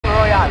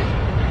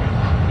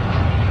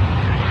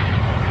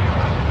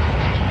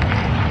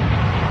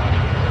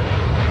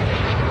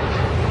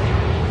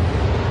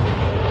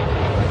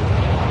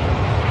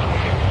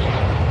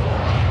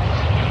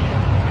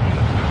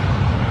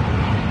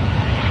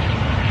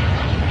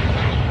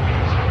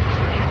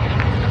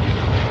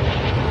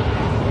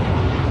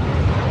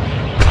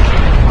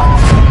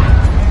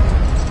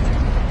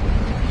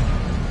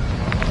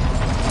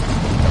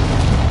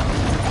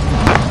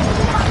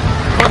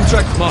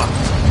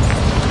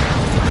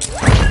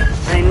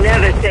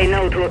say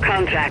no to a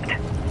contract.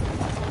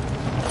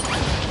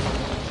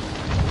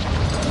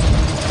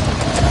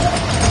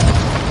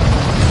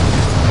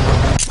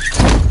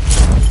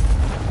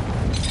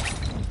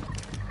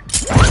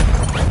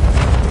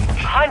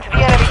 Hunt the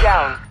enemy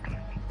down.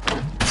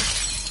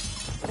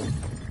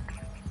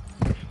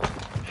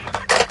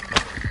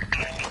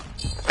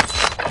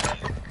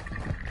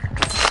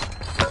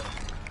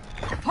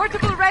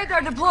 Portable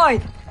radar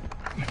deployed.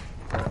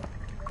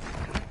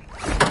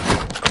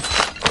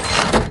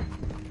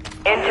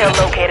 Intel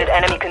located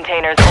enemy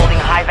containers holding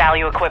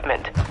high-value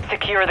equipment.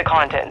 Secure the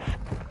contents.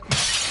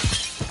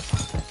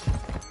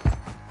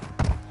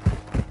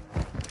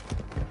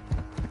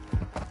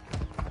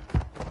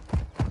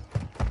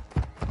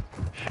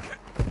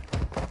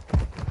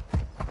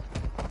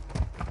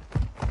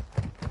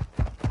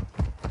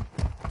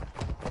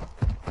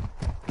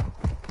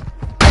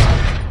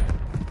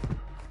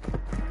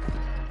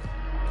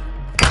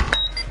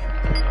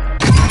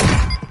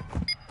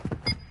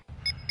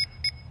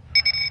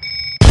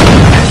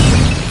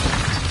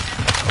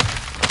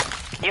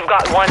 You've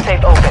got one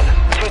safe open.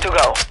 2 to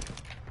go.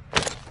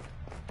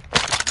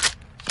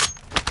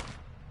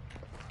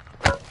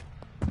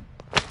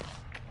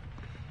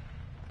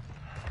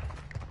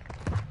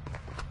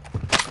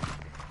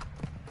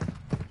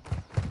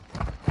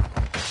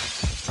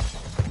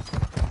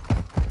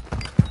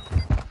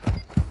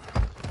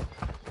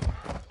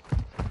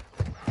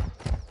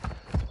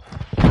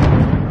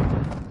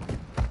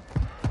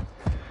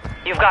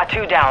 You've got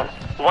 2 down.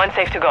 1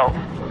 safe to go.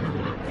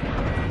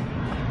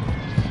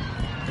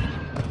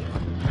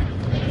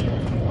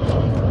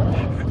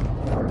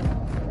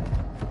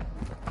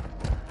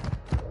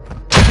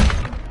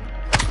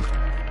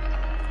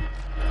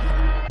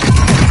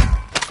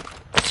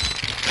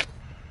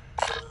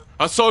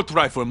 Assault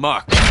rifle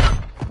marked.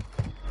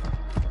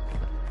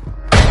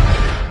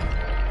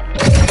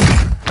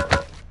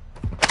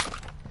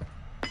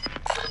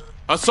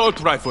 Assault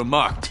rifle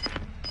marked.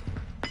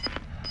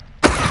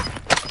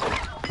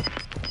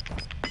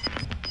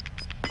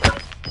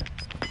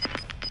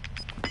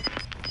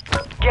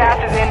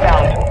 Gas is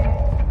inbound.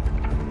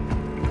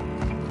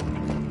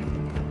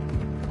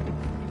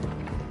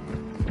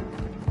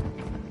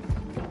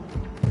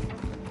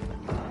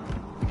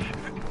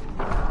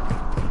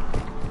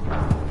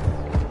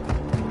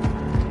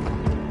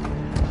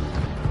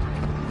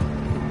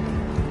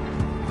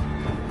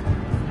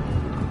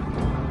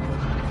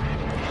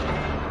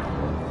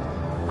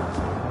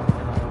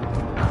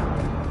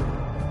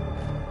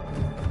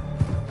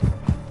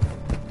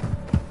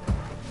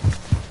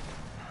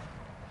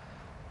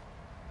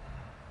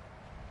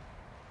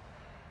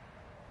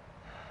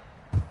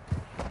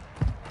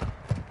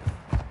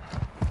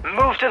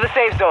 Move to the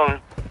safe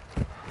zone.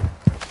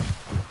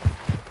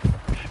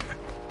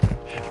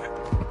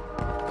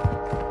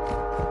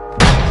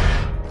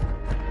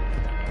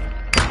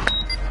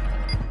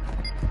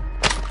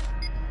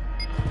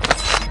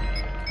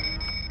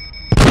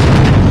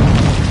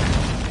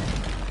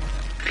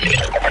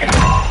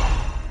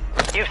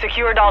 You've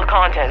secured all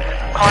contents.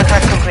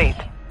 Contract complete.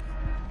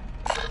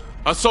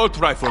 Assault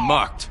rifle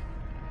marked.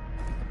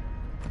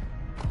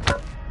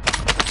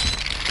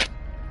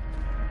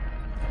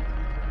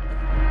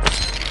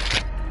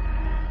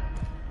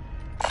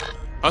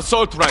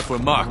 Assault rifle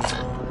marked.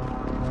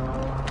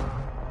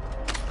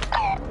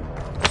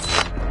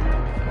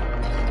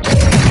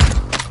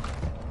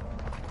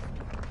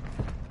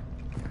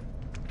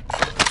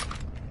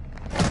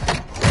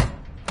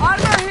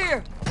 Armor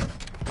here.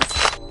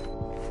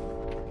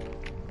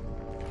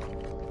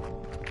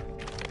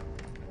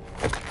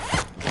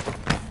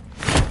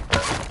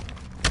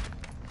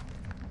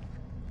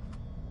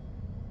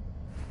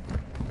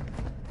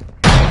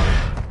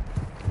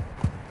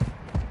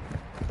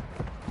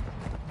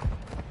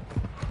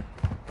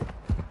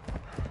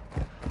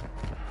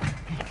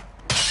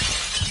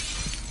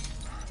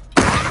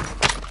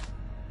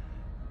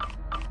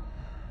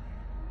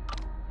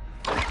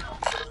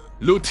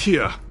 Loot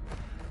here.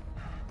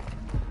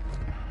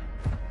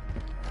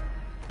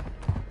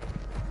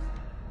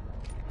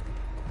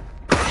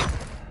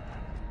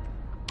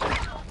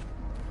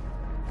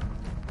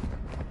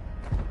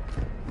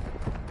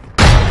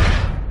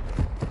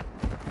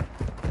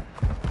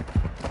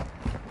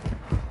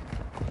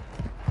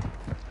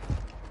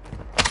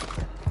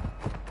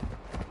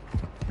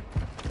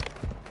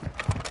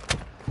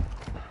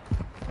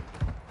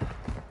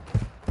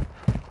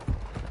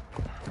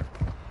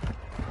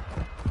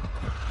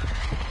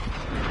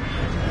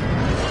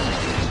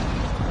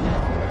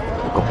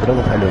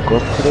 Compramos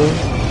helicóptero.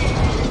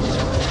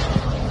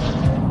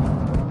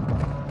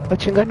 Ah,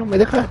 chinga, no me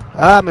deja.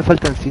 Ah, me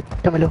faltan 100.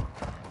 Dámelo.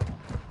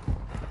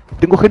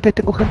 Tengo gente,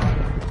 tengo gente.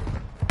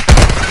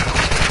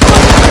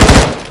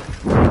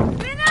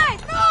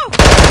 Grenade, move!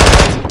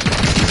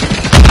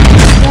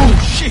 Oh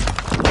shit!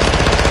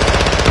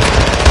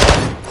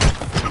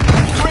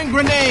 Bring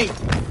grenade!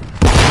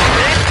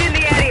 Left in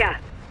the area.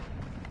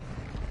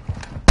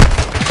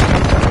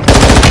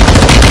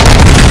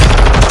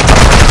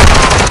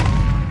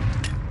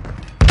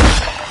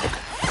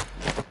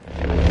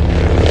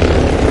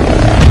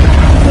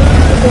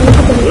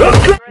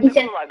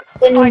 Dicen, Gulag.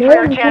 pues Fight no, for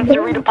your chance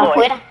to redeploy.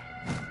 afuera.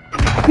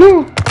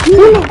 No,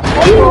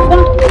 ahí no,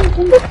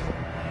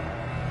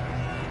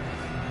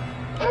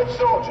 Dead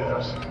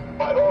soldiers,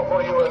 I'd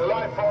offer you a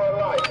life for a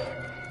life.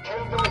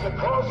 Kill those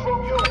across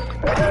from you,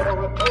 and I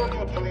will return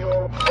you to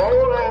your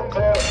full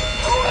intel.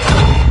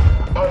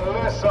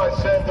 Unless I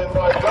send in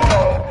my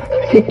dog,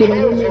 and he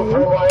kills you for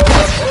my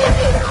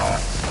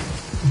entertainment.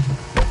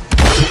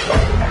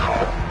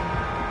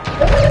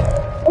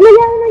 uno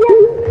ya.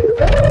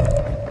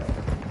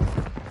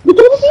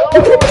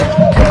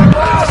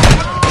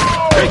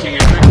 Taking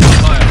effective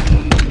fire.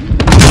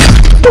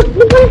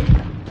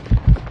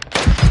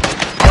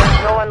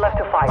 There's no one left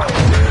to fight.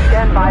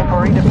 Stand by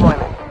for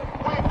redeployment.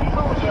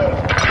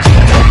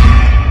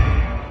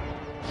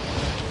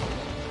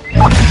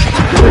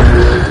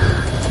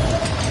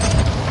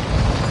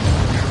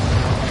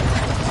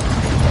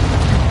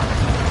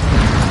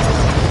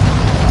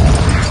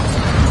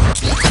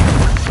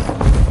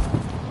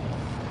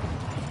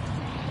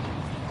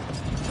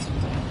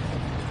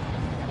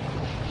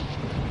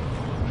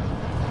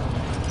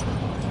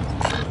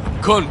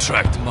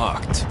 Contract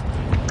marked.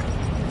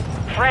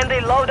 Friendly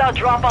loadout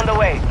drop on the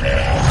way.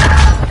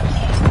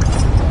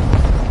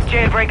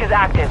 Jailbreak is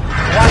active.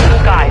 Watch the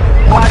skies.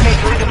 Squad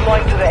mates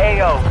redeploying to the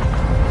AO.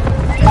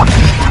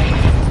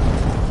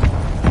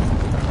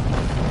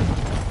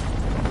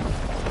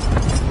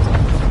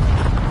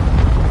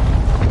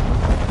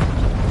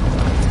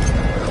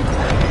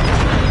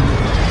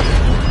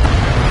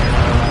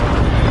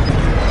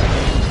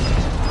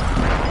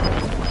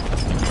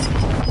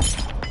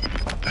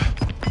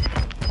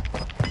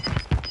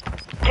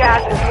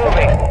 Gas is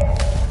moving.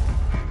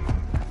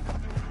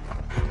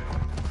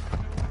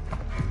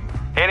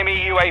 Enemy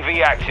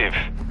UAV active.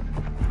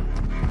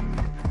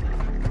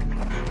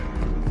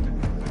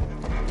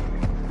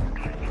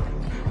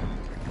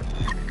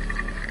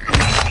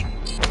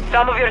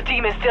 Some of your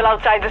team is still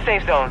outside the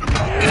safe zone.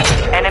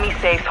 Enemy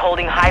safes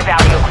holding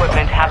high-value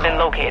equipment have been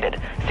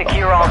located.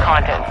 Secure all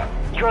contents.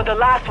 You're the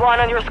last one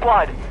on your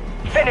squad.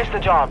 Finish the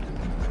job.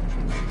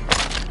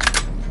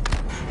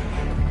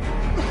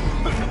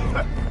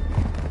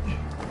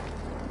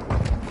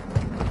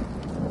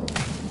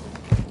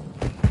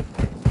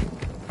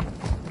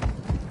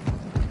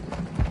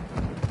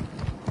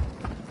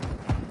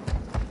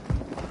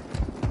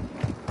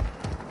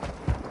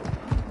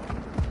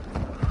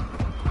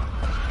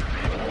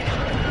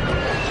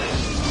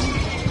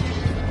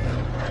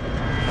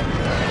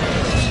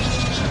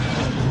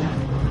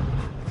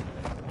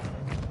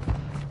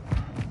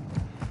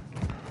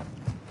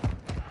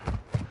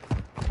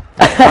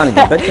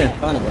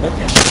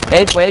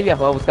 Pues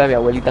viajó a buscar a mi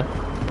abuelita.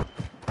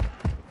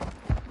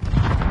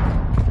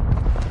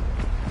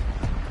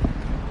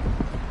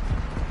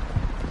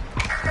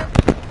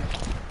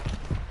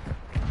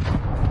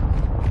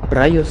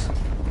 Rayos.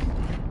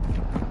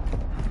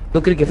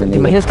 ¿No crees que te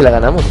imaginas que la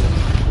ganamos?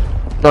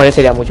 No, ya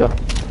sería mucho.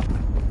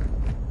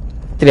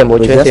 Sería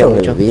mucho, ya sería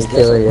mucho.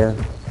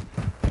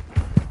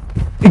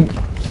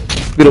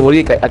 Pero morí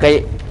acá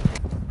hay...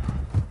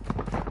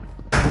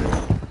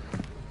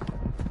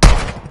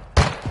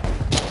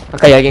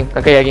 Acá hay alguien,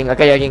 acá hay alguien,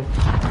 acá hay alguien.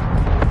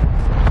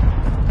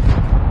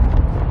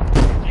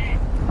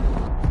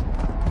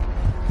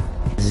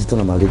 Necesito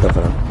una maldita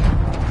para...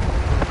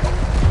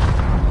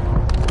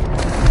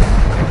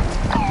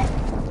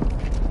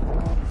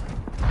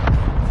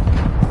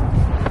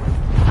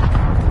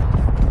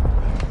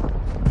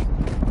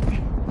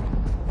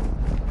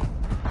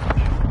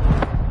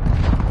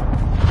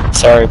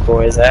 Sorry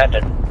boys, I had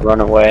to run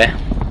away.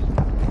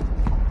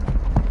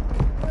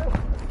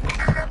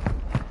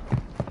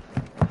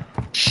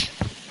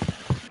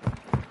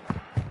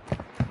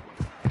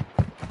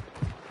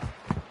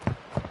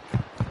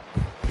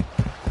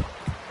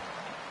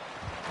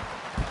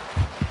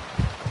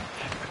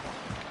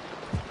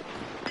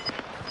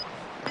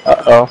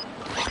 Uh-oh.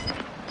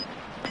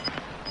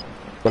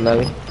 Con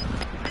Navi.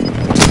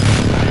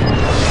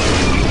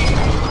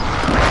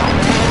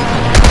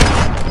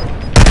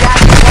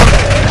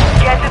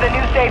 Get to the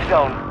new safe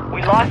zone.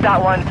 We lost that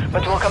one,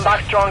 but we'll come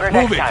back stronger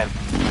next time.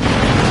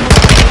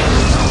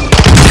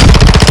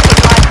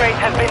 Supply crates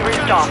have been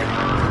restocked.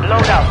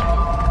 Load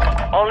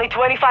up. Only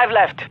 25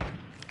 left.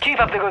 Keep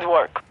up the good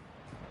work.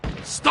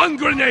 Stun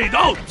grenade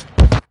out!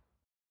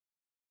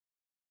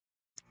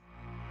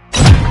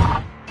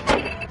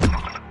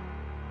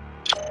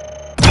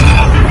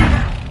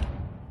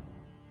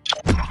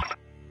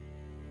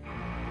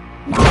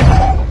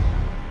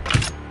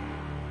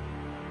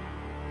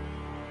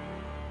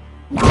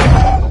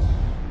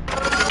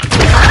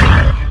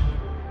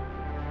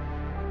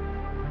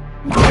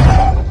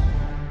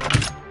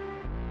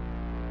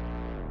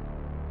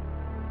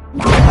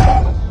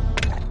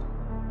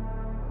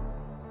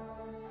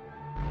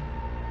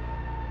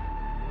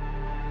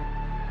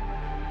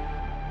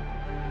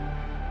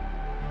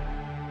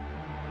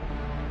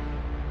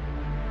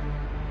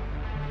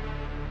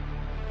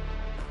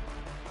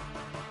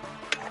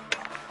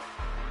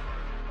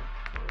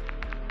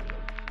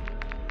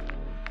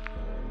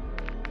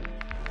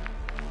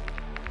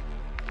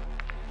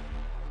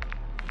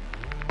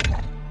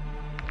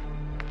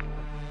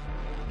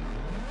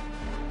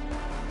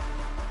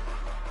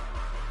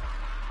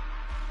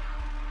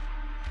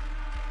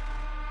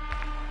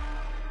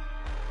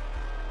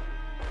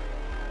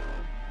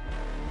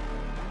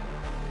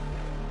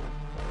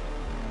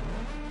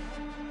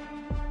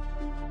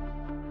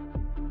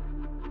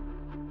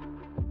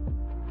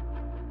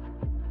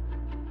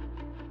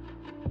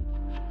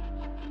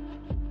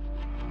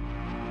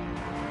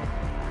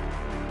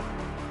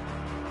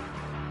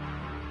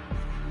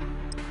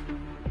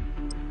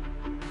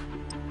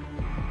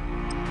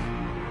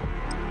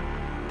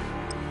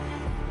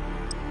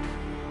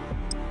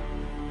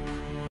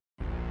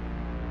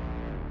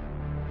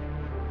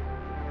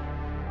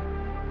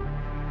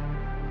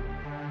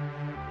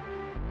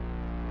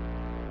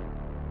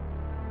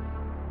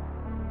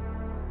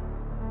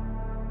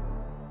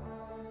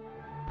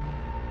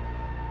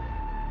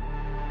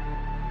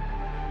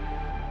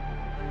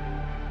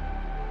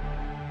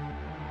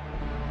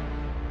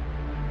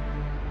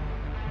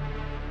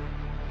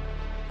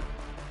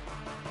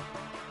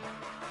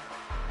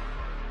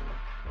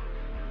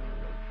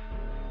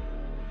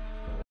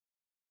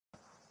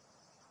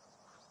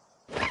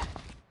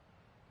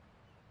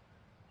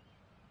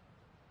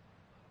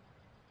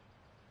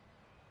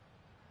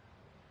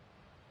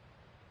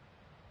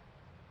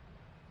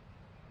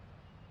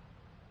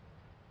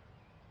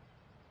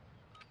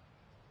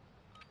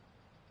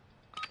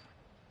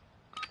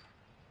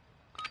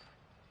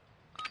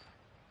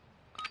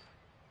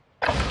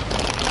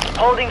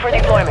 Holding for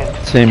deployment.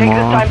 Say Take this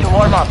more. time to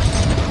warm up.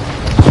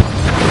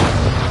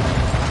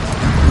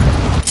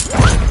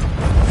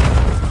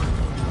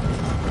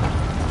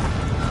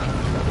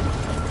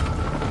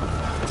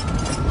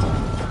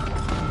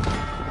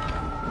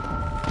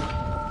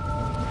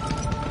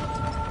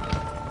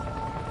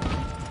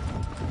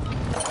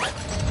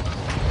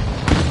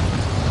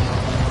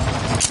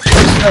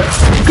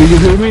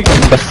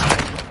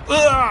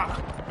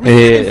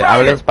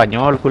 Habla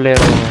español,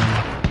 culero.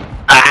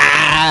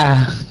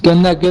 ¿Qué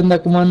onda? ¿Qué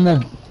onda? ¿Cómo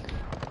andan?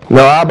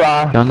 No,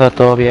 va. ¿Qué onda?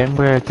 ¿Todo bien,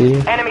 güey, aquí?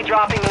 Enemy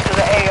dropping into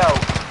the AO.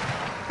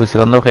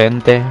 Buscando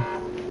gente.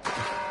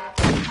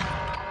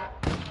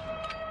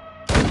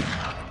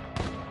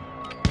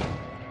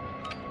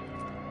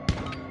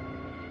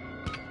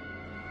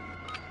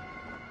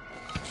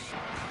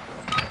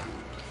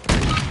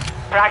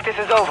 Practice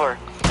is over.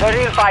 The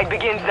real fight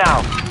begins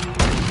now.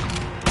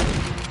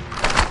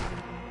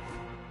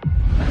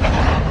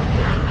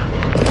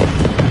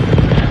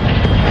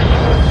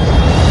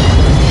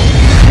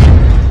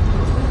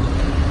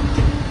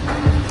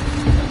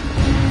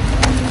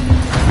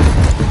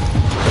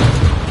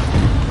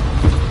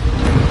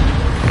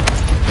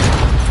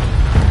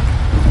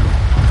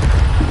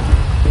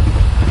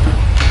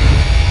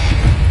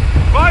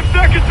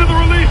 To the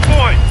release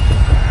point!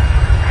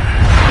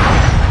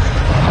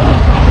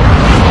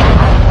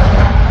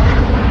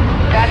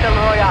 Battle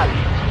Royale.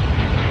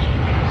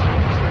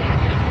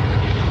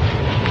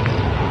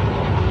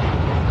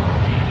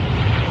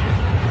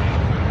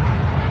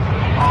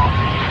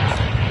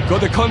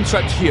 Got the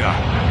contract here.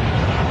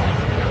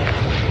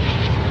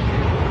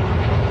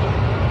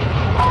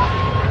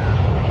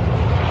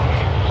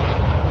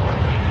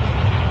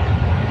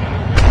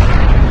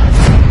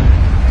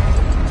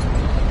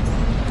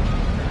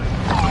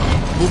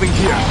 Moving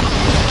here.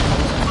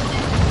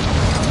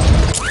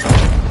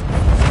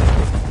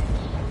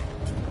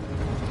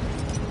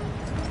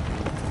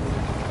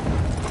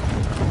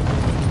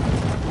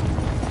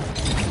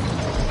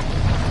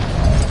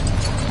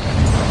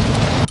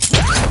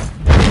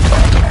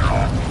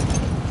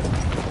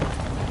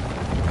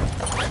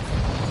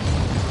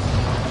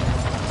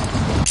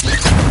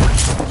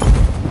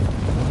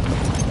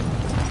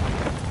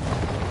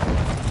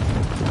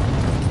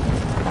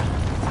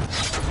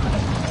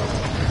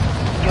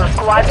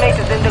 Squad mate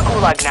is in the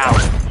gulag now.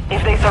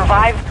 If they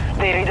survive,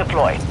 they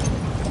redeploy.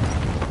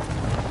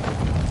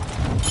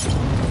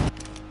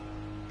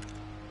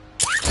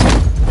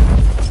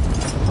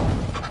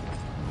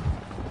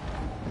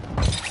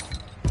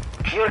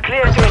 You're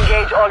clear to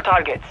engage all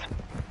targets.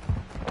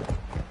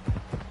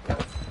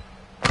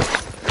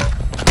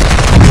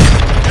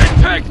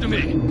 Attack to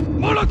me!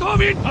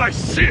 Molotov in! I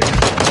see it!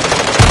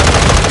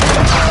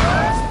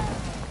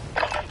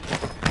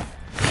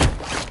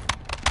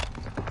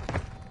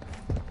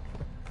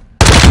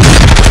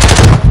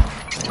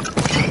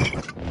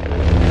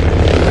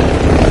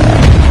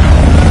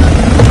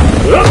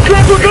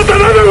 We got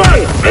another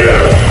one!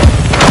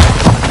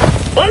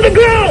 On the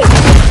ground!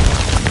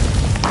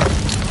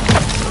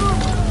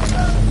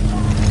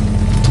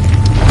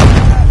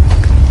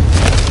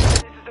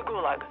 This is the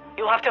gulag.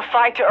 You'll have to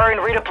fight to earn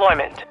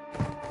redeployment.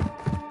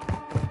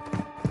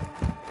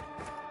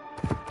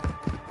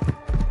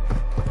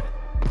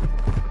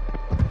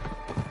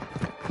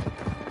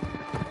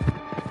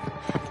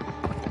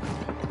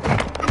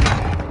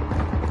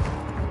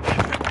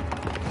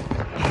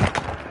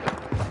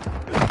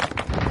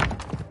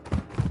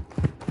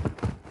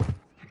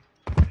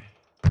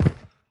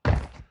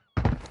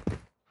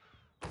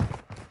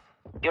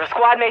 Your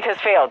squad mate has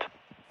failed.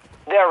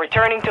 They are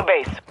returning to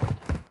base.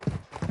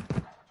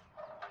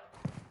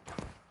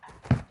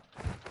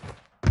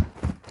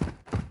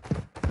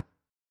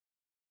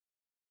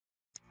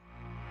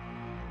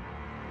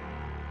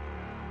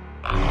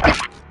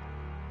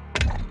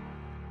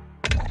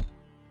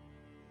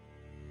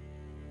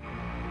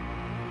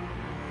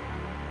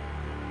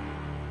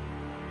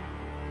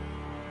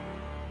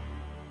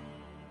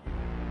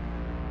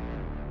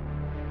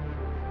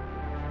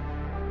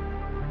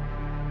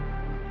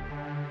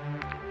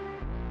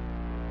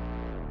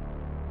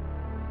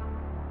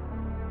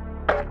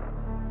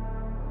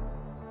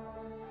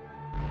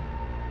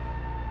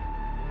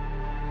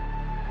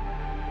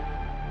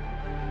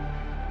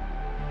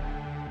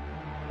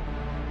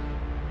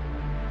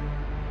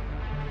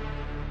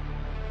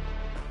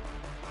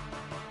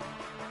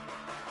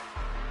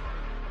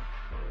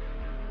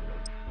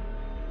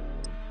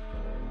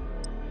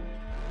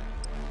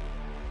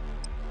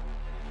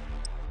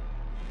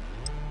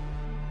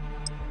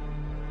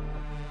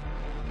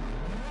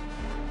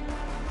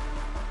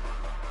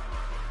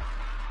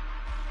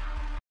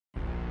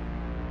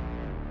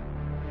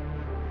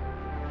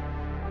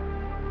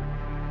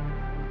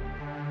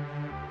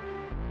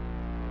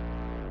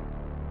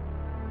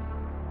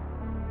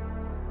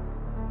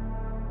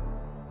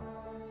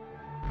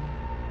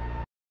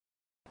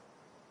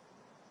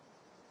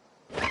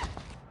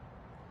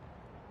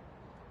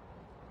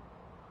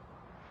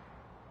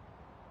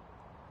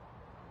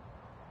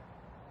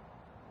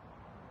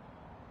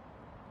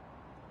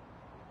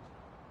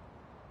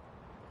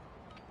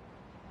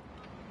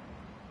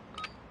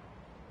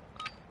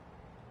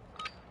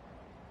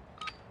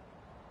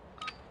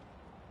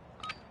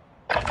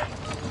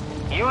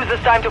 Use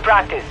this time to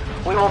practice.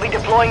 We will be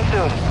deploying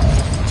soon.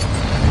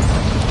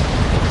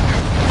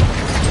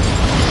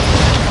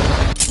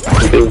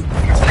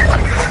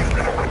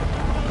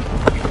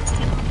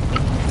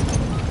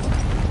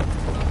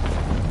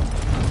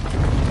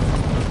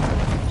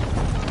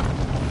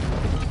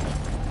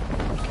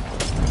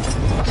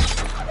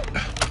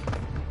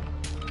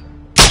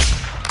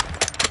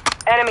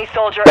 Enemy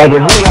soldier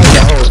incoming.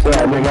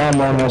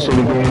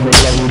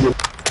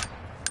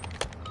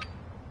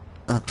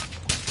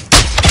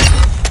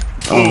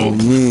 Oh,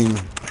 man.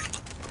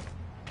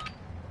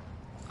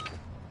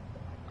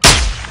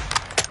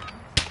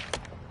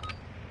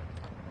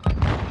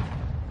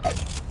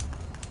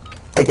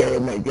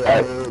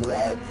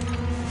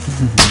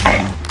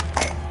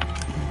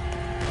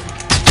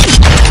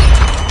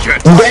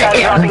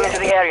 Hostiles dropping into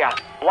the area.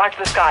 Watch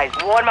the skies.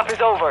 Warm-up is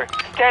over.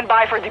 Stand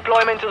by for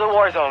deployment to the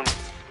war zone.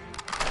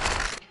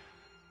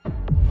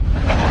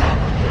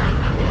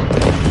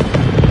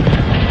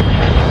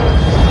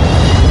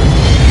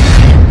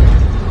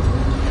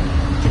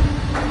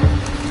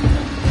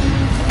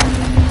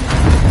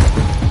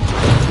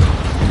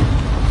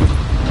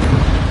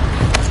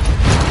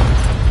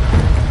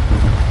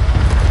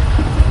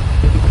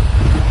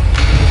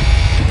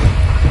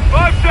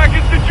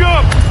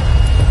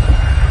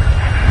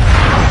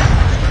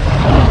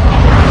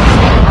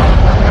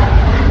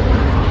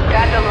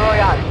 Battle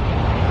Royale.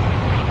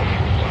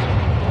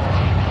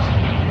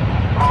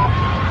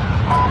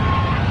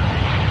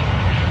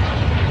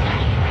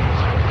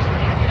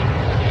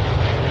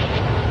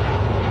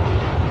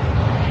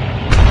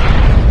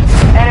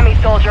 Enemy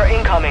soldier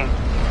incoming.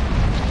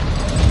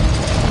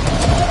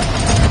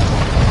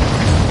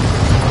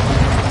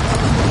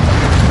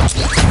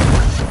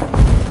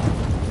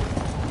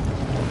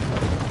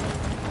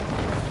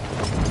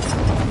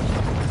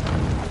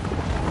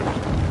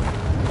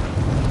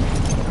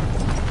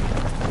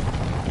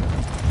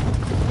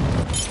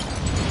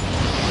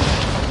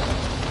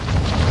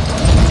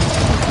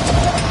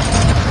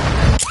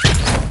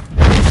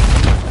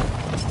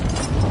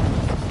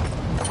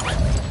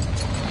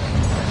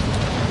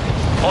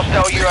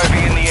 Hostile UAV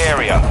in the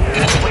area.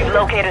 We've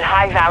located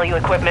high-value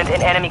equipment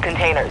in enemy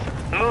containers.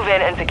 Move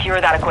in and secure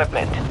that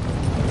equipment.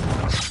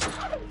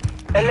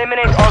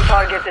 Eliminate all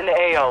targets in the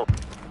AO.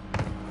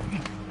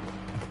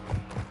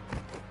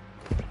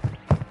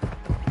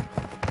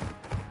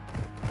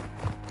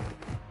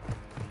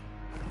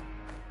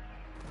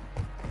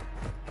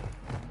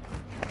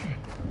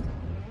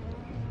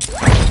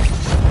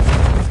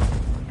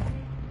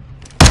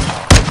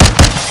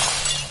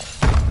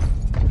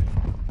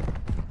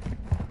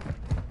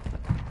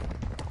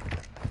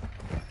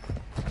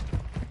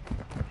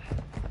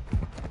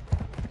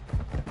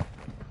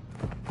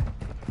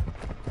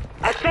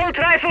 Assault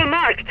rifle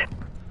marked.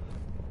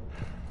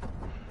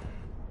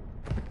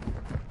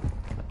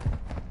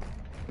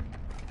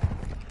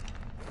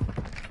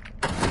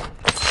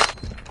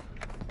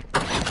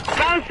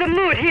 Found some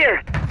loot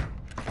here.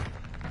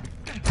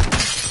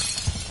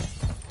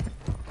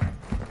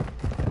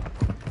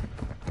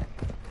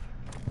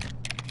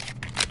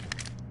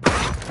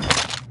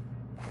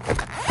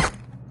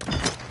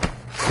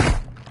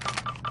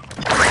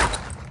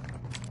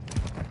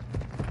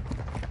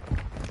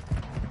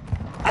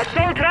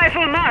 Assault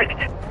rifle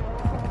marked.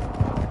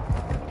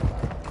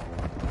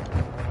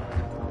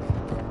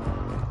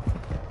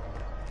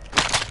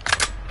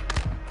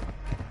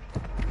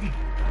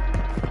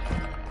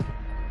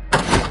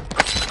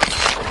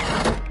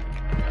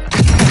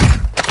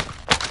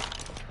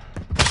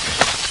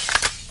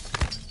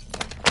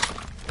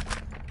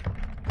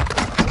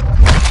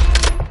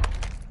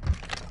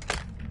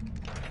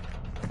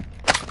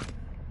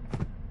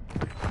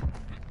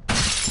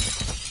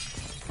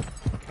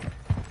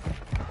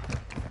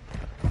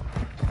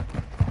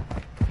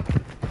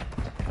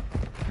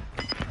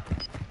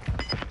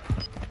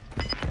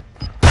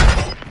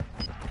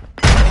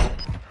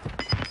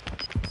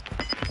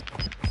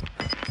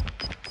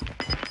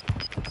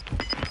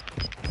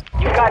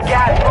 You've got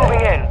gas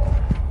moving in.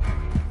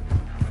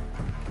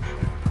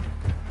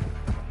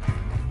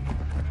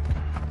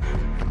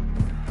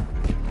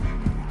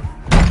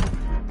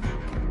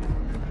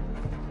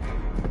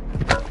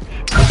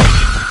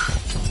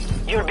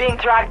 You're being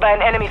tracked by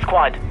an enemy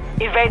squad.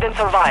 Evade and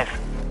survive.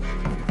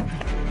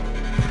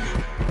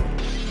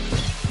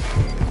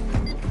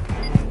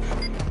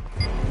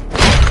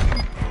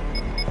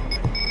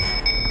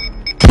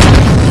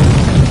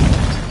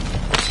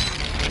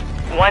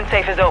 One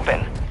safe is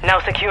open. Now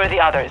secure the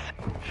others.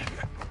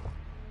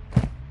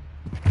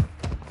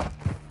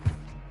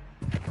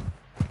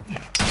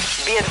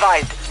 Be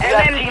advised, you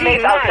have LMG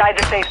teammates marked. outside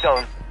the safe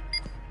zone.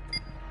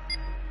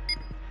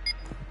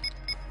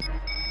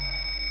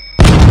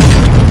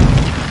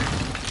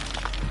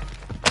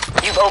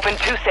 You've opened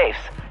 2 safes.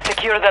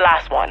 Secure the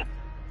last one.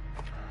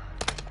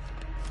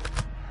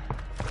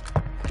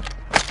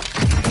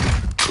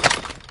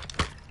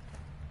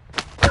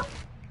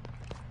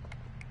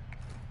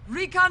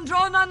 Recon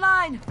drone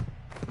online.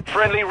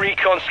 Friendly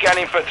recon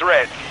scanning for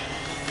threats.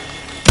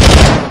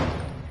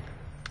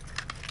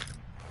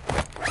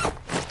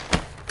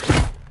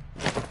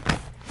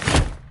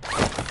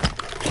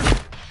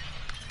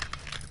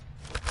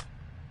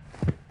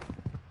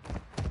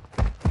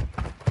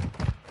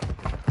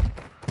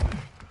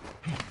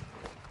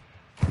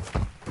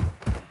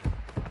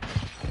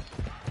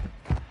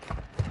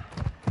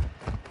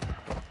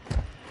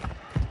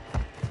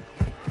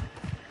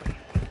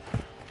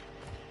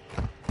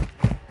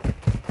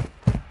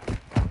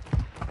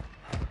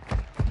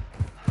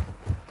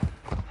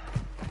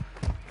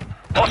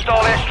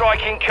 Hostile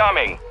airstrike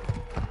incoming.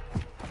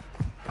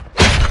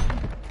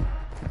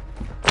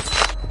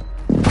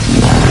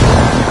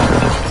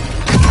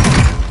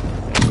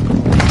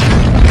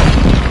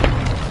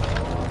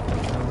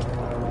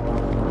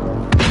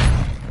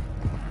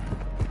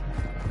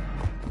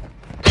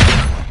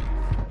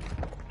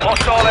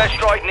 Hostile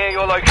airstrike near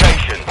your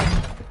location.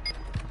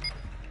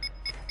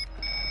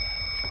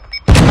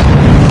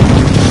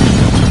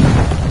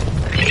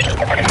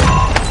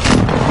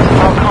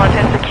 All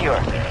content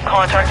secure.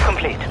 Contract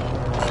complete.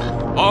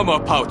 Armor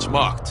pouch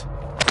marked.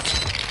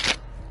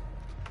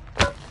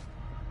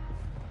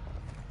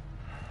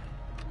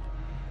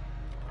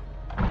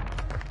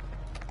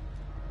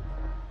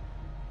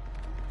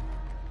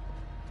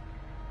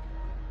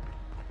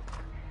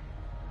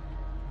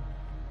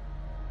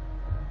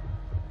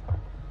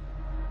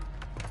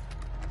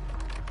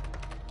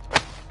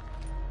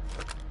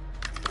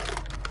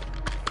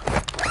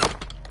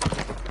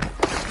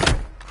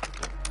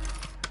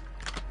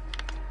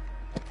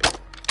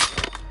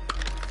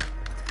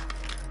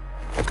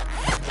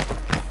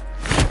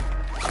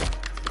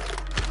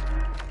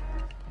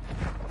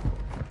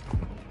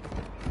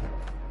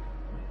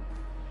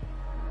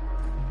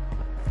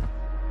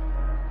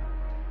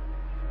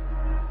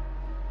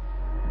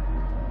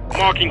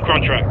 Marking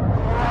contract.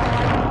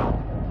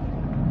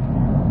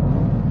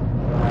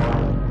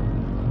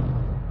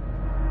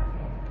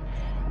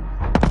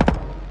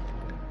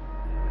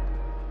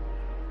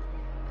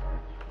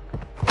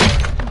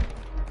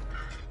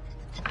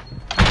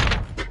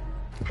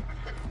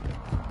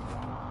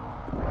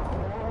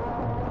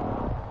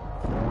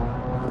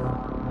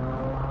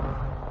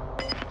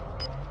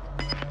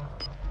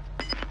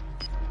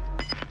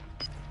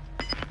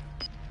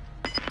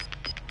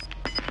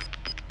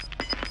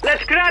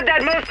 Let's grab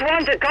that most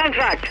wanted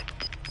contract.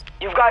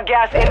 You've got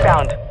gas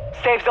inbound.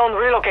 Safe zone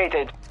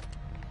relocated.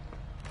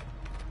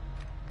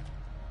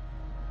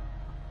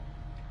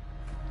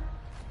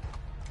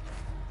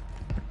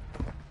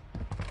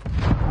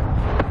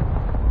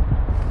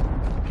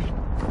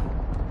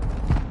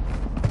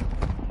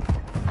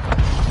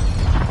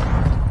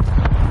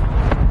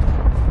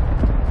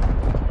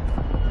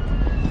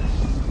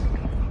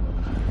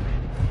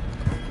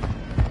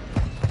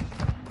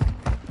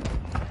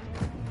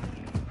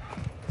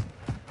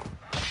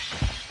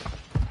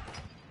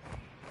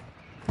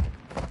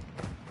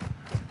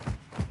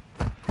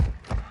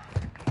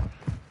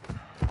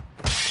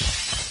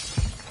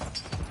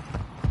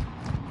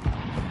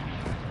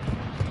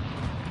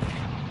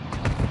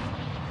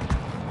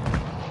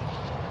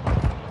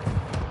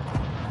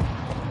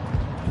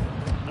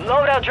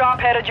 Loadout drop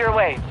headed your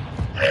way.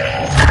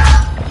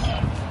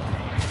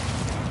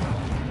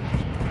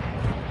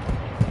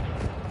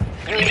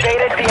 You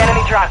evaded the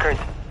enemy trackers.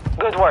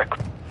 Good work.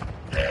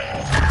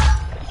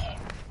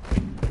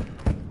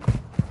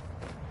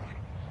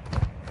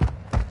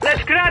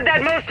 Let's grab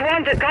that most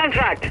wanted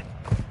contract.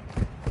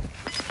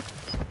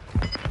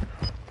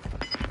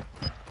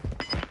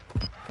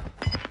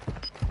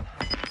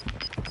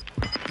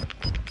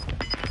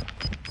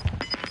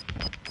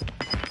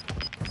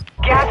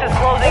 Gas is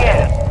closing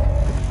in.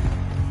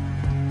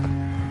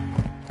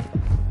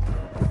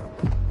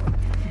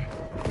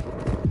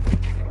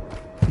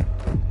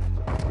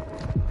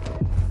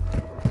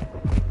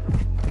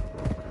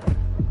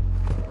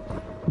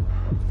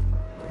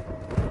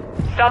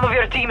 Some of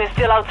your team is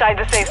still outside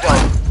the safe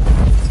zone.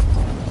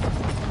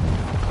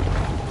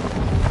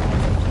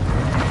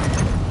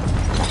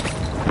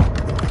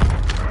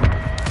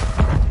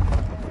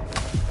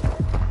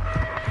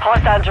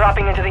 Hostiles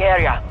dropping into the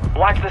area.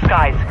 Watch the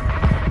skies.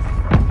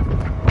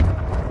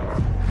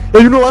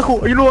 Hay uno abajo,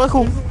 hay uno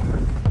abajo.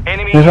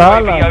 Enemy Pues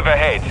UAV ala.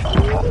 overhead.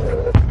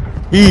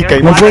 Y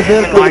caí. No puede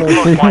ser, Mark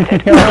most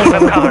wanted. Keep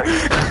them covered.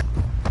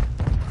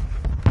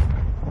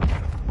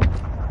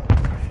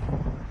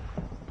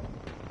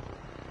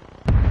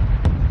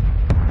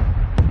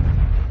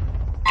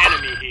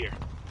 Enemy here.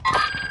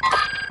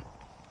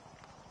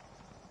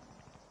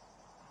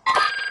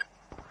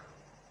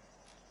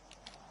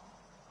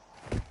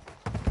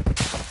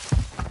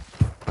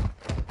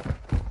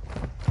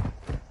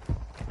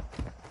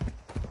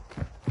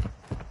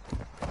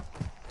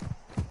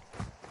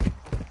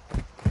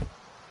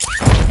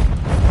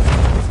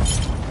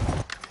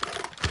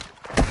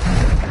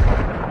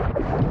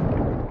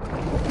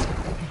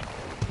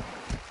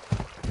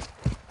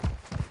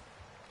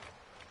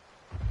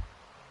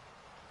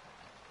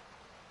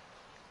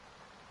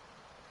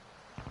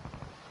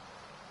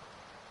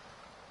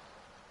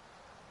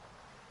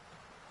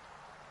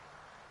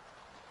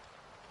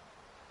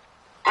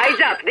 Eyes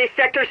up, this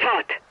sector's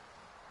hot.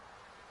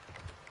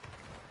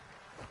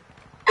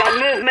 Got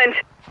movement.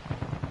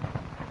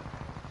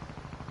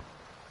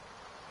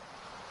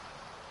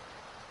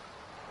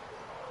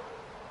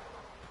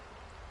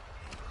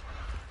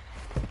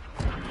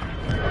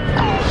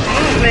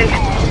 Movement.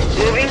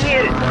 Moving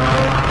here.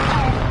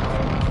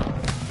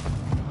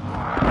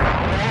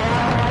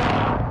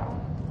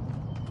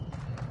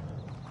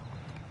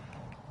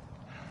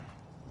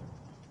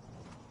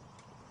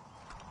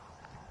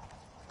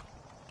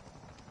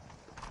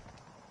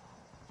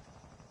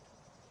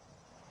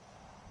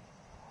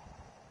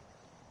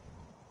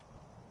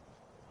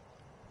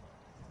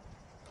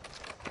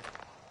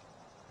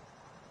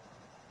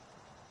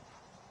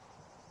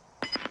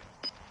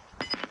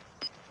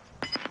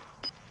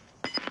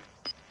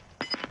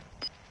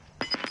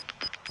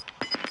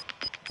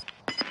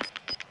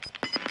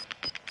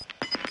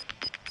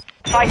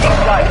 Fighting's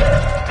done.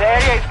 The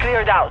area is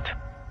cleared out.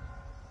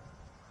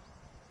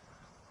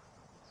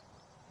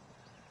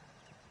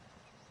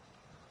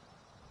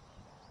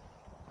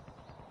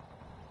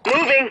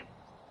 Moving.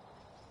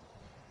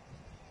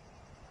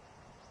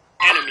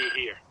 Enemy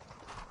here.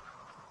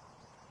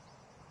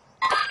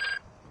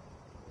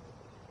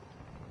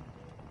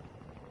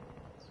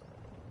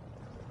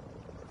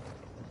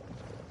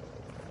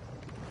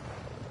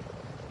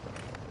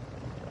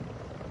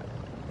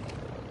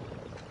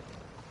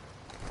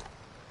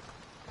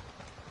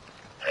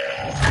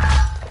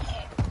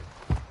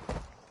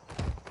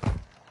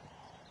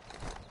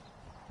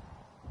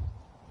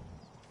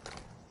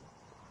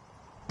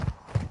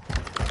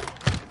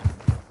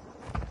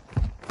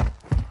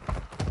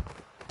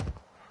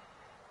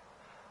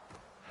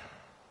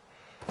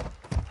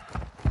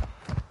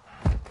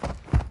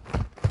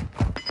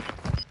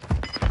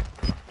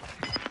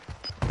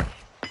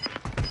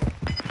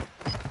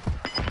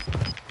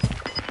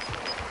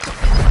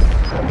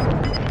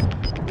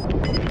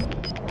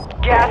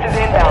 Gas is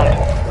inbound.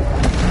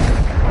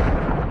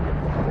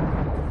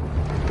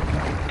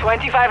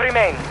 25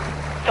 remain.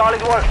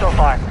 Solid work so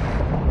far.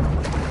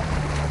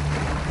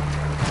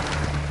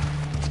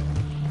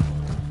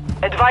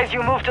 Advise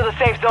you move to the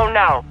safe zone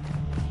now.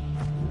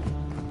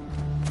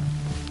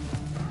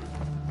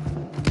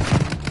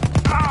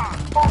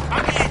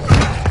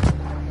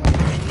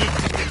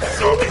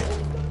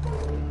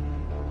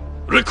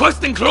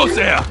 Requesting close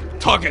air.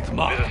 Target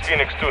marked. This is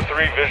Phoenix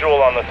 2-3,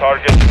 visual on the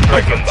target.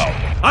 Strike inbound.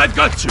 I've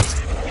got you.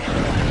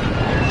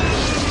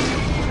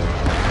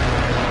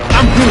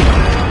 I'm good.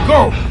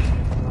 Go.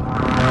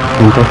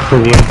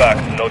 Team back,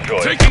 no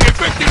joy. Taking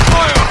effective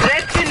fire.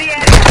 Reds in the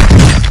area.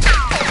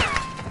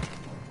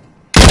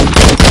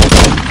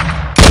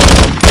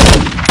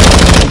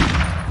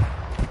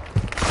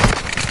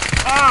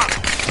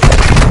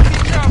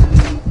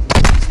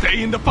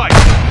 Stay in the fight.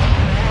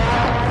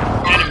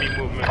 Enemy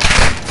movement.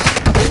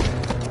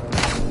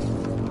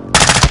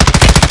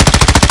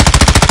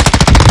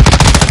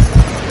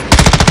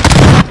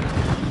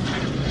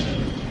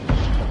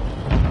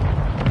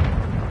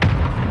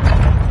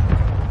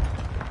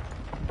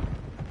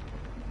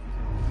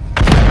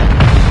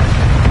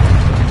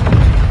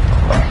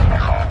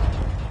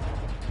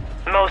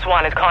 Most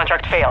wanted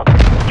contract failed.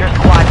 Your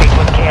squad mate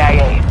was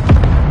KIA.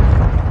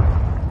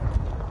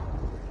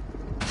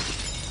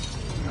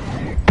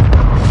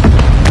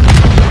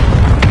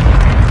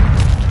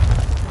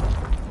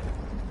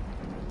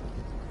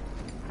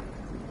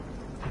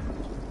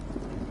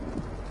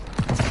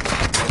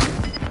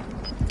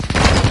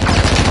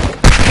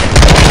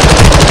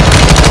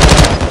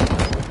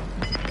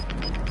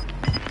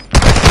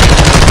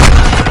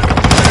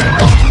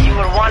 You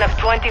were one of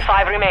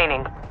 25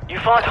 remaining. You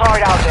fought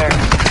hard out there.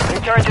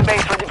 Return to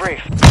base for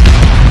debrief.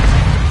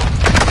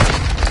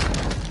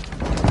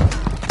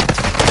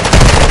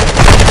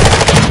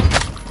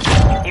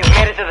 You've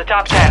made it to the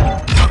top 10.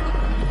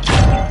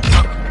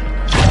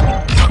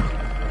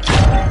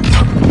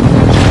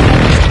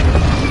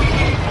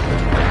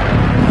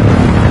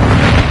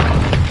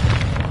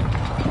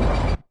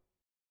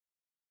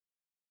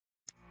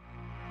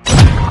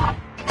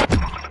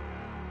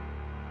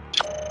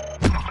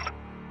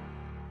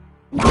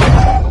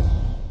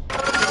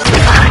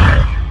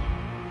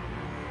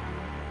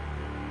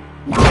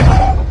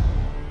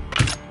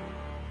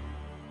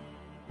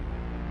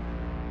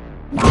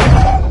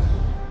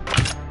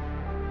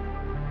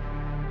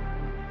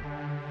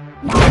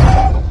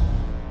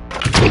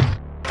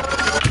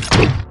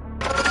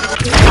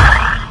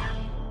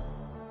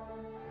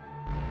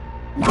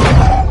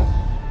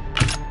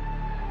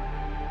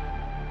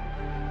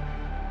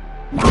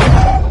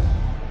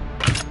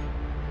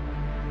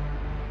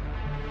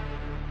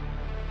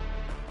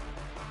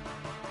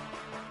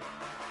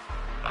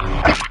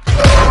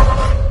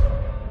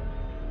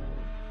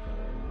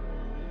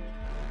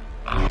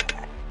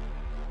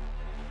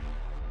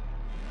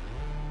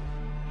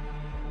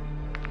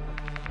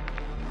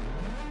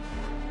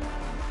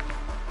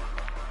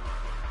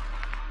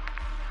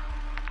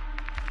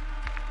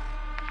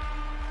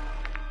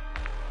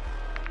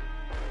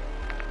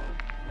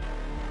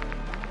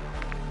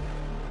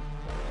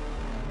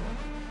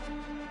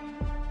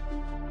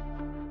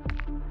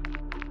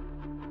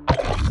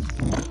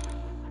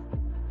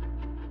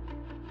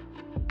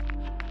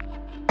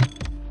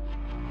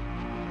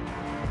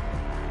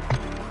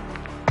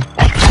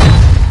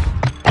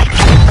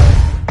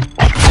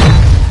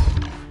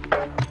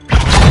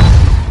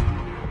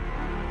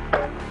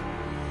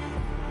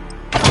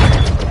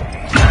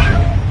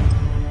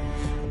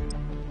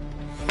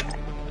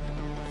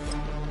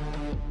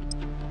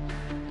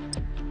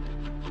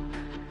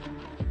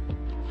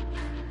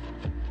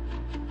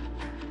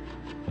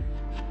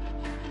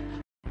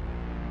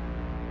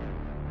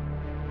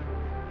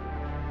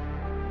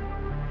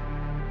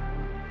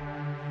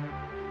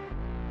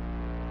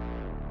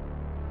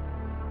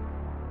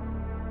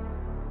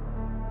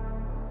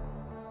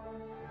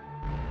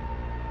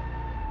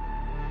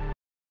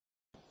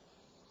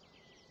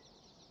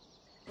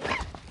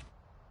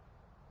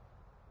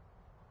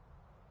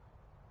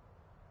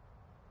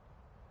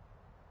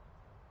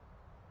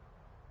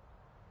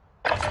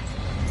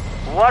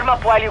 Warm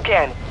up while you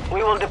can.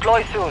 We will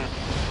deploy soon.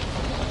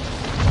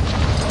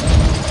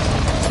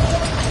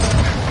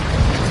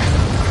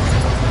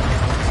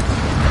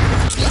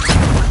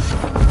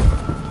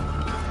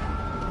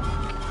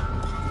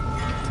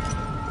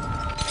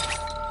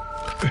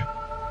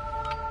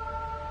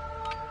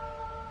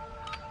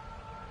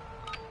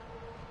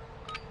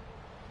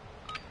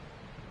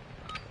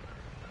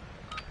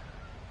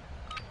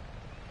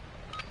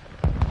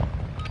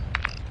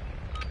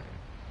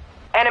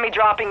 Enemy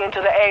dropping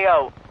into the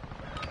AO.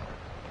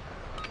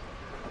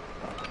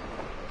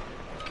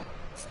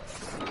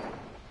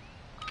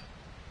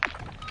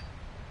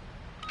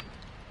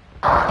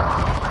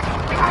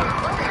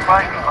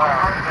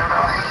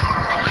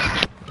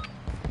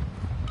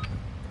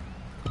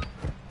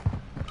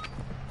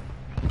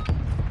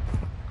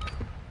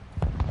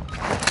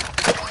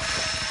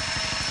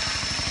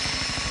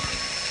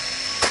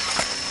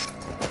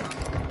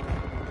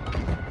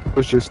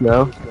 Push just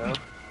now.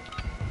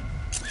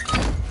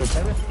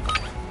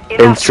 In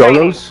Enough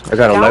solos, I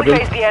got training. Now 11.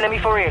 face the enemy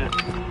for real.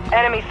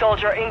 Enemy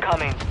soldier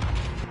incoming.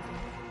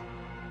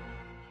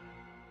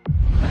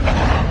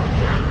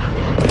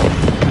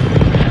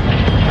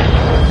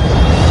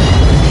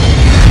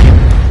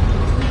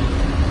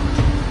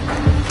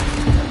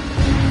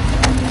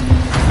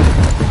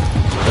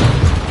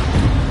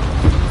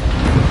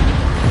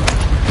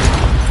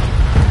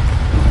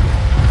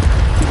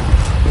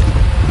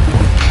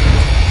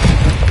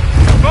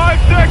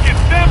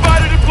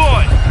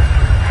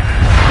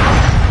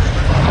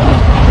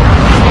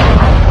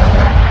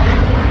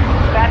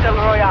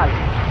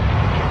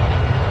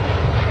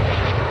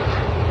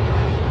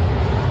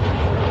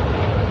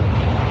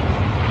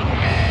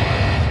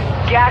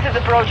 Gas is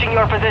approaching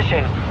your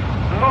position.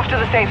 Move to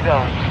the safe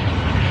zone.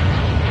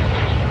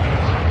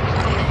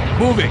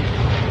 Moving.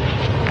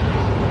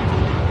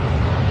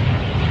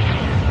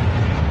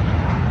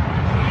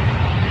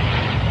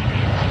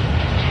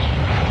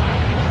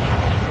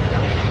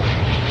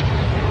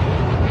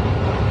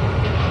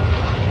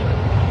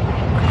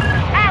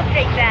 I'll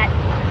take that.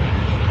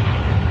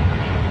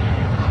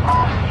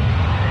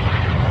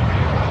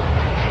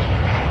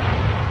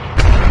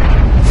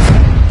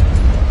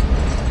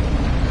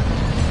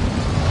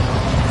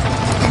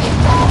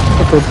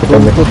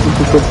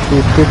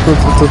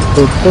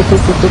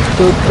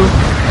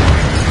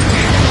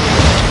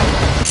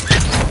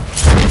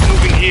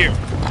 Moving here.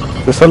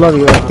 Eso es lo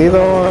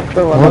divertido.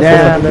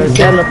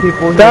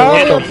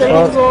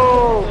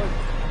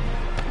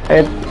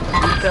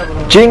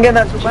 Chinguen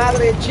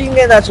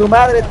a su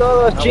madre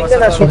todos,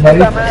 chinguen a su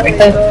puta madre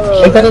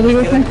todos.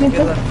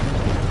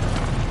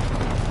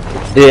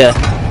 Yeah.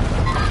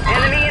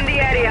 Enemy in the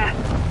area.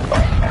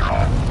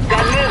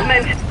 Got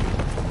movement.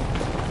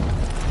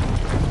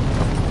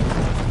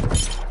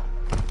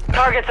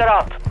 Targets are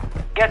up.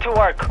 Get to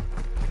work.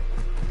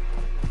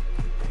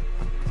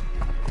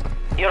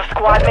 Your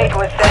squad mate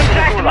was sent to the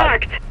Contract gulag.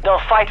 marked. They'll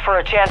fight for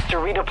a chance to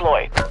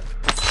redeploy.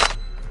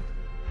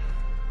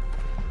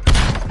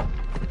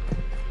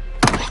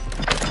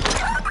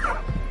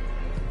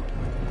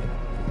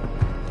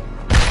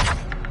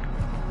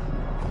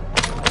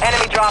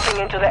 Enemy dropping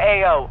into the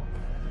AO.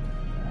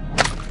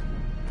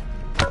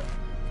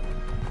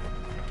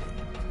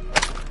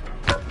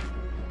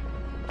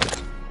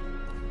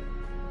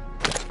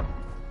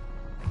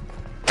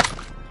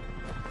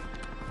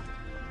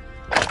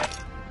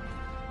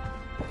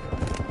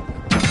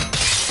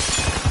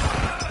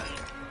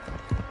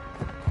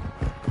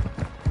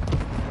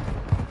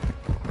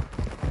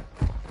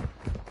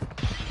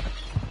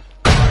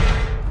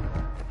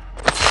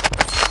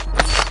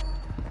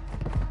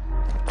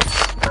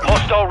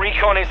 Hostile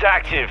recon is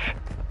active.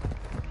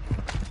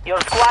 Your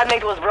squad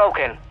mate was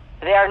broken.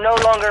 They are no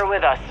longer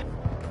with us.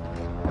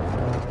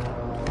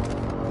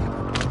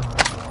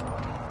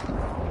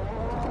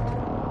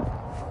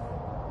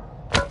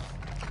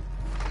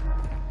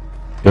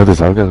 Ya no te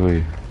salgas,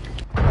 güey.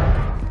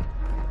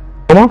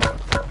 ¿Cómo?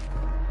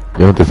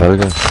 Ya no te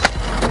salgas.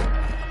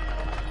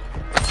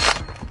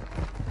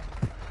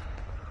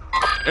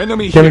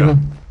 Enemy here.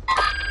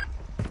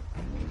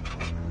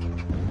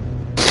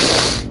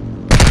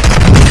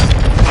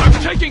 I'm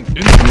taking.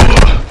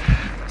 Endure.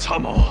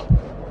 Tamo.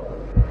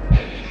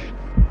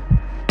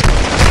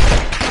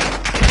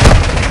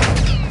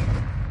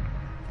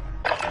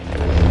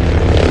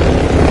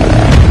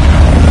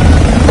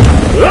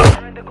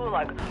 You're in the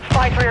gulag.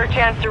 Fight for your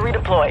chance to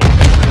redeploy.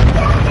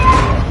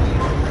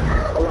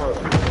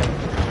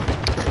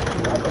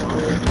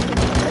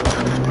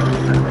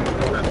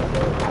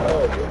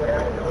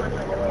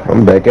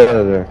 I'm back out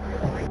of there.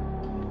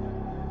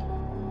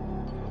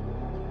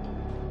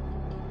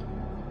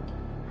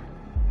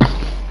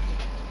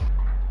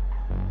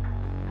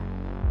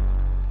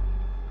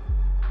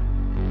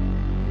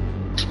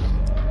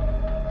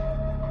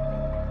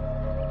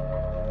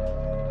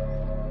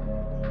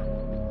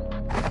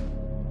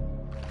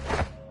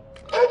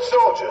 Dead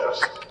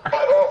soldiers, I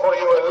offer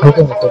you a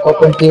life ¿Me tocó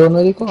contigo,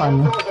 médico? Ah,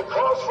 no.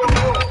 across from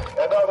you,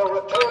 and I will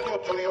return you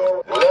to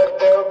your let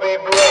there be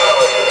blood.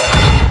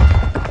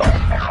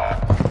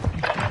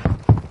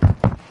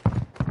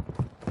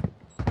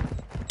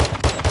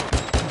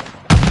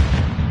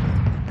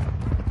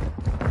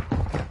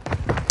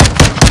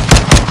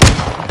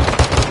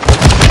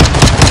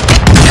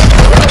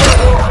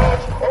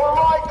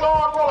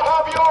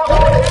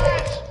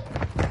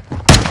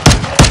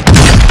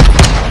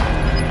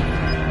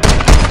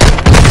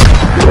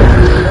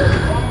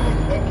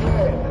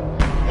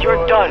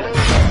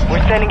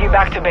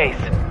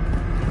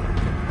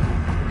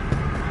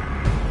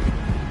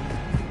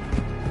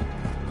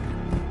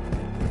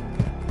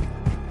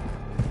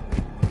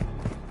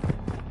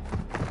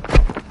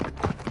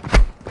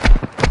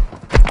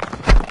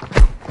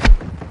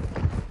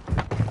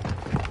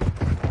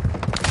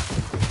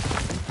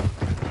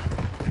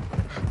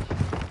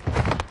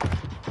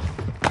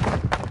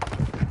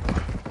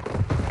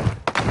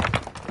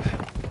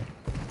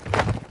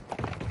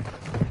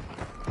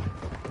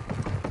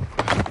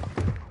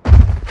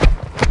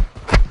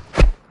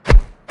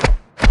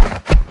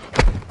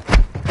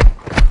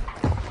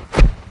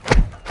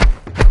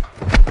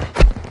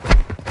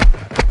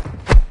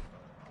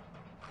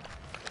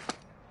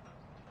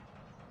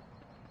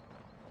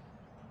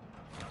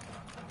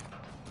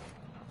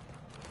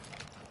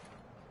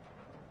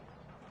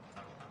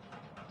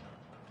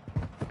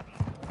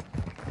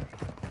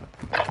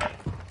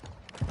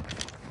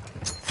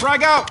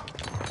 Frag out!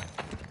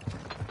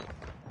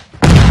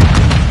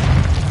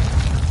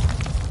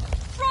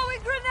 Throwing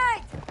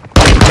grenade!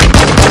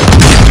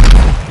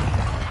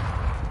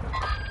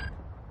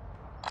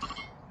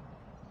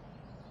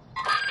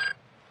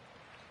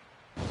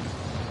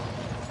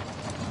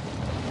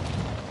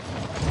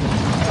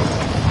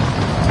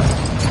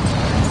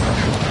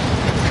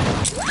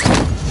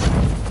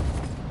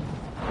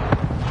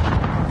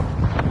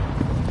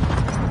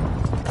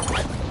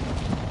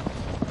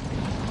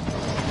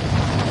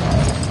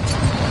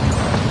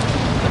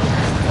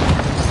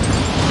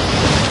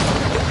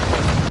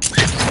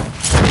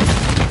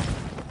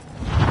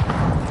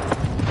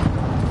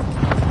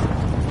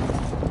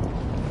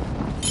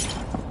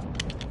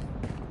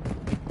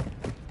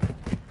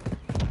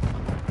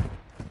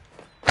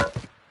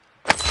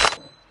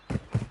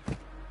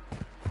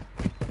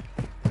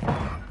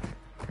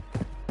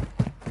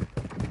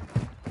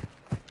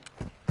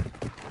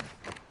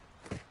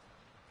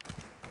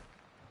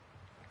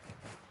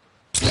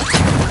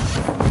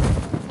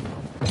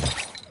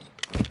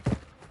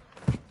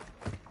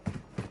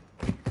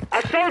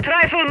 Assault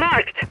rifle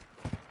marked.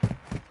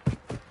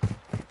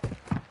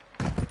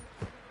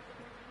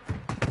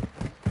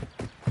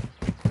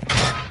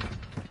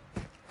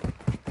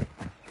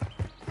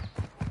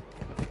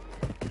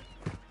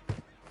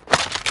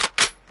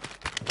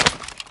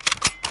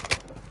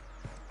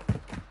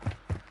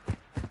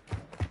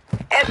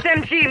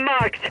 SMG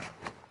marked.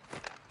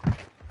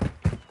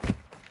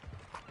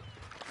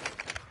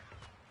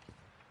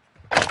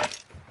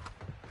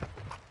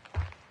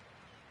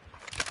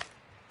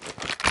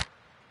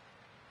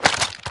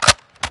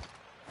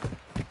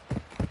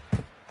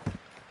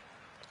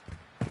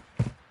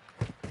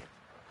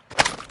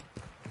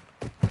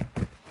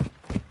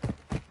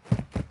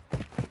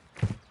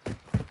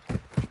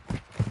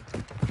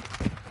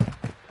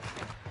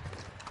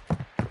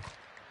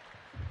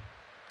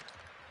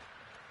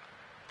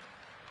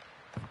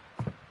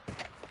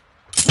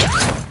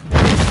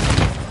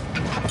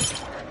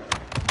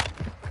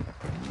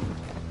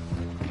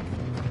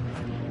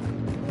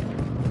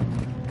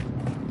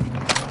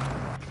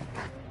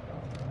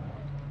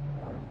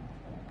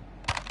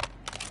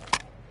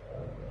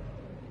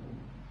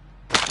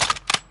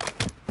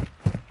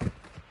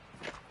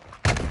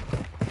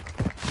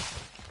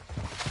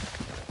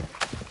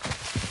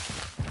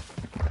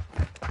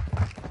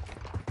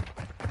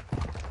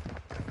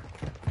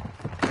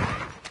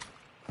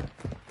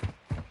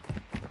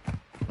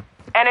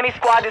 Enemy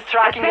squad is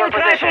tracking your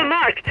Assault rifle position.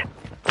 marked.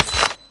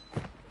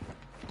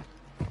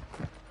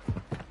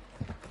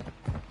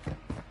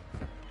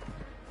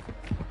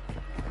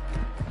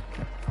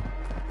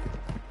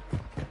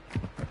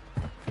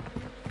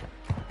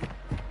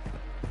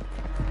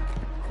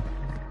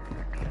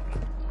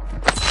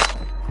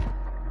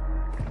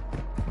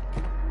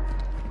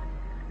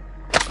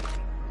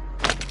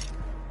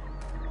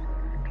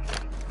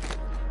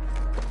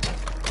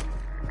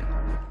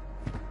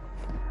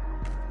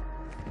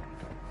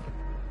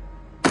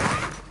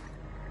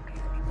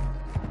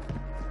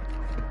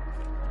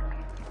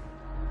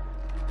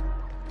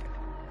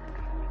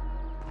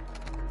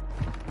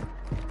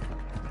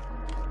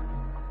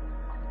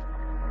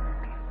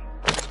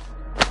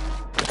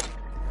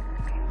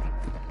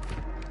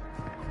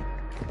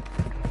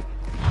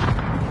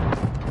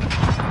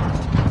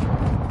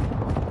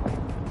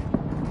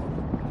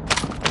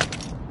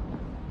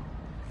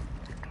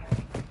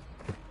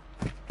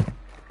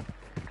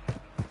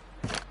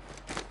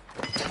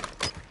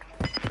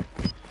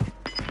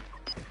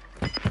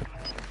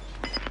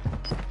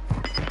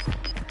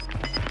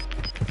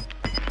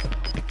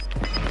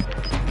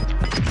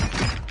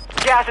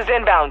 Gas is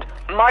inbound.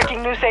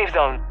 Marking new safe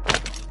zone.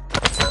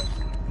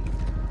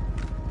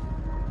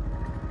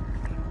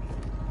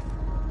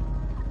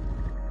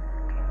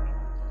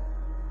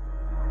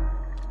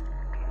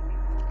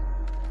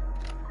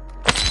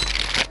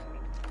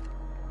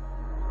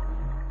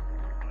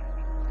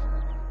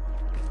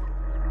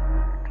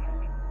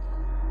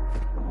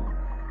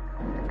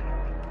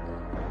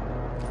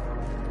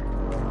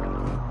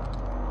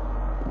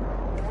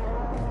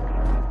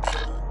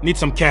 Need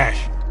some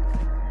cash.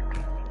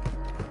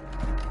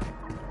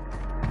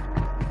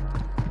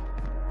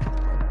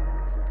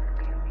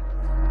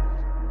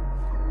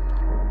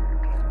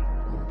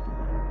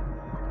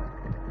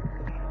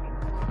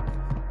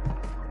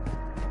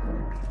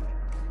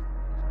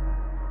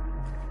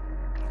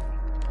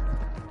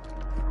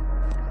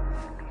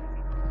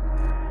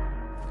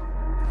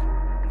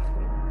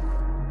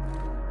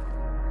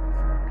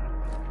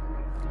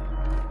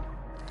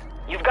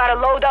 You've got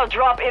a loadout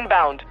drop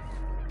inbound.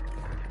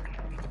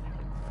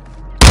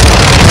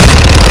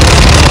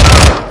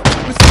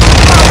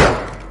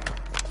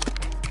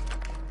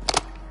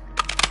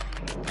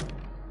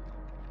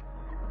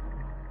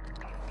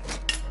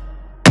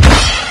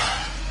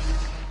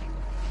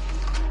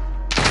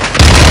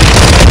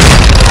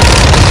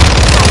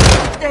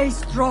 Stay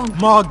strong.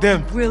 Mark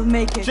them. We'll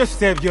make it. Just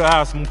save your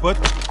ass, Mumpet.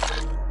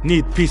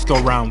 Need pistol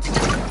rounds.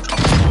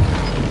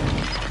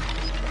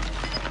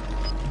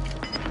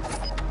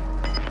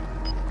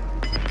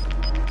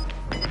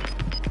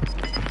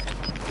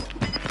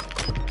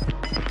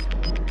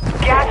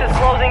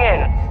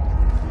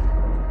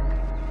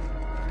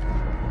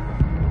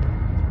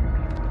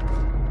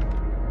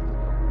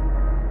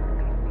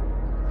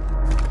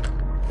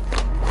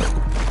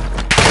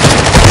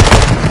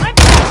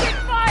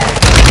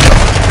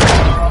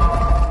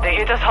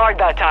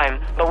 hard that time,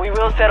 but we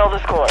will settle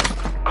the score.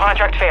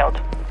 Contract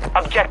failed.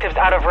 Objectives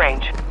out of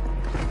range.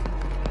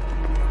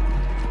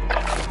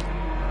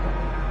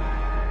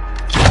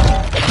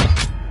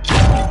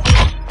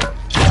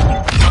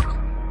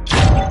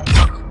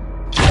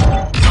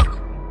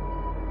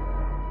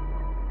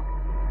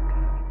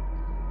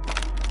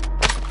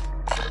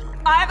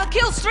 I have a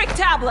kill streak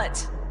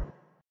tablet!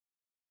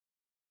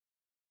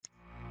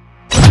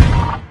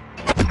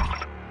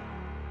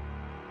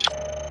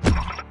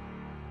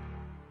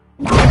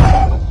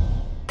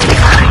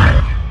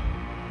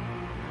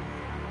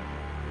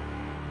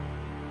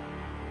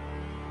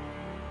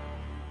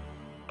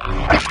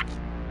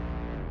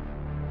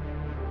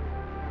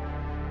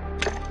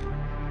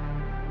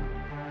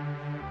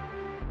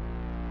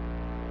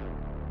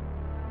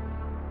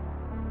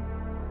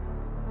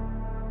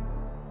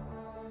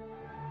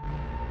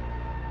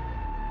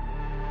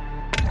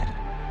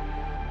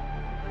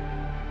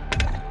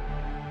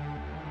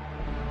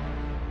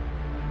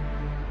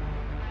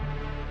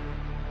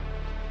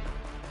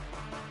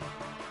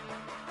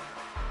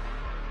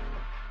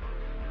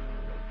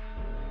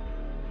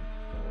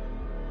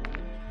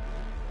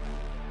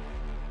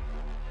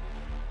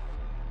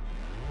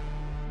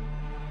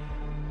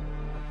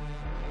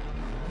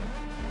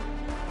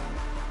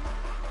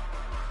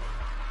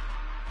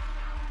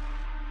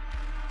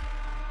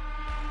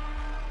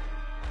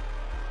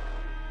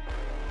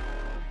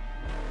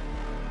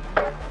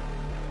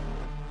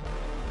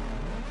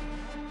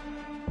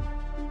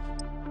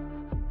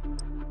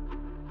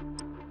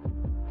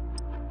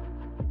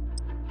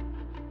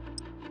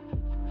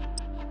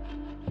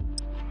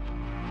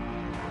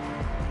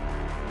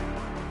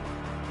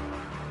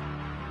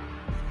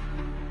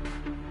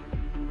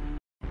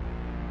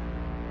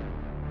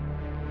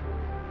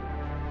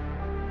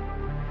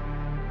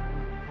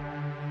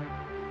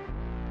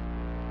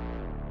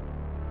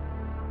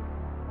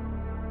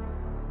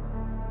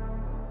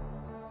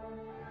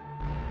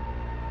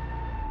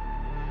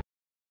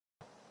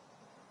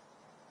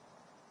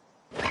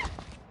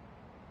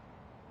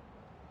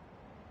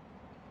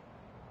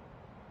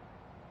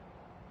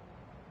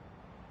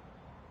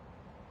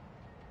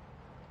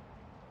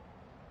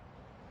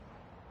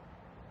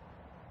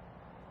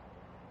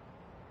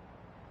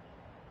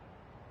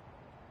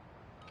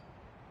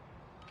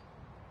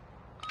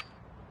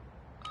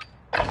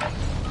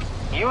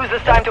 Use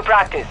this time to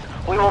practice.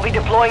 We will be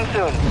deploying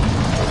soon.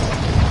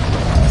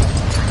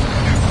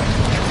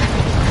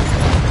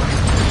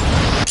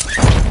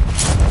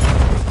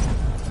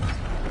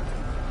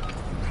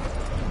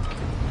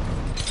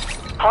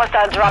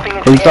 Hostiles dropping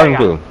into the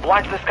area.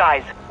 Watch the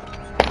skies.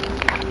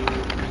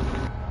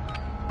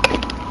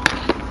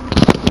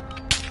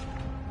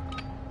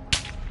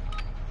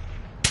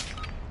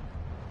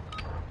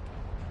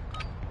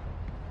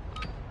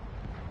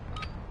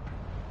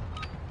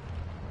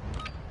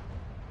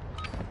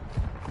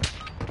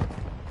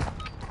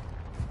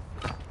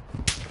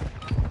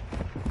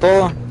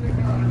 Todo.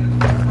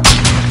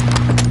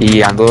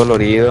 Y ando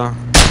dolorido.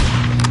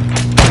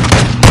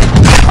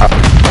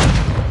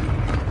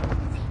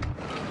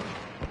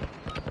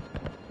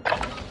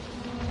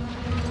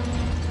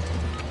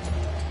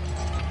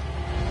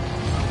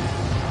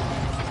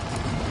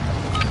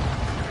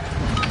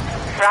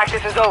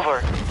 Practice is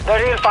over.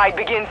 The real fight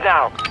begins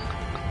now.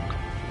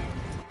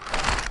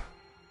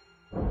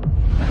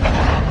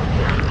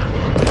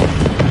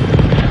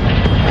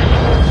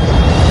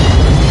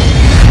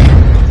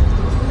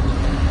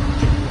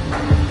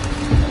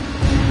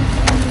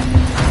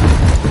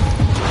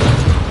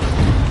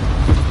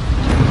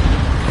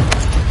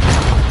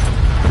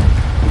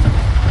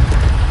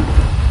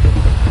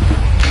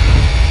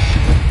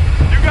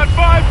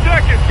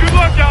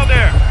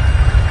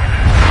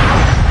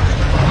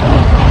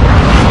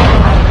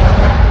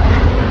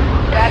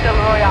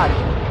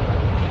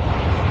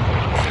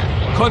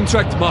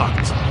 Contract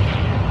marked.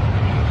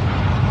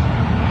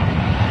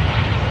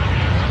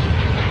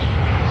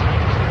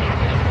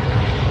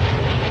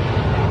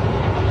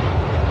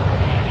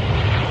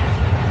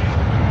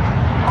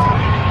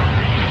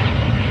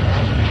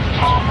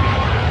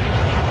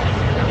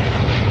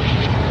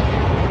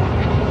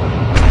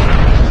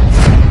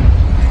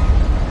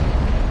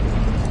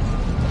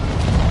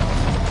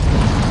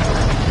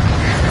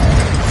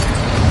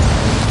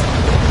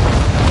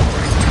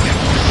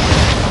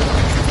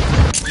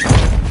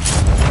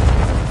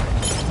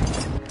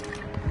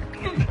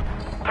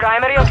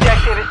 Primary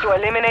objective is to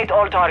eliminate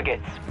all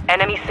targets.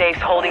 Enemy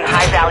safes holding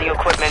high-value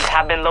equipment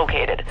have been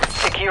located.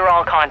 Secure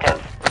all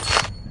contents.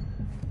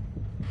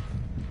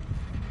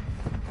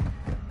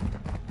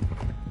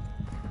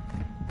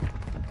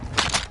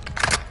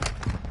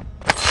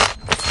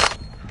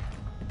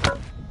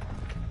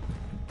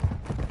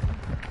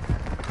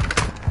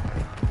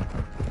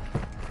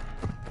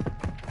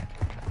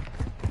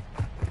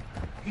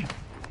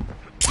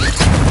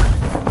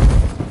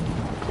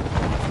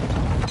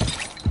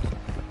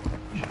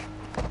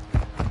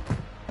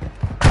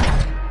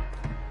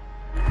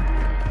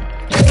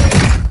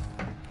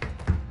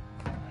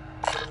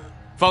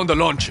 Found a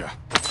launcher.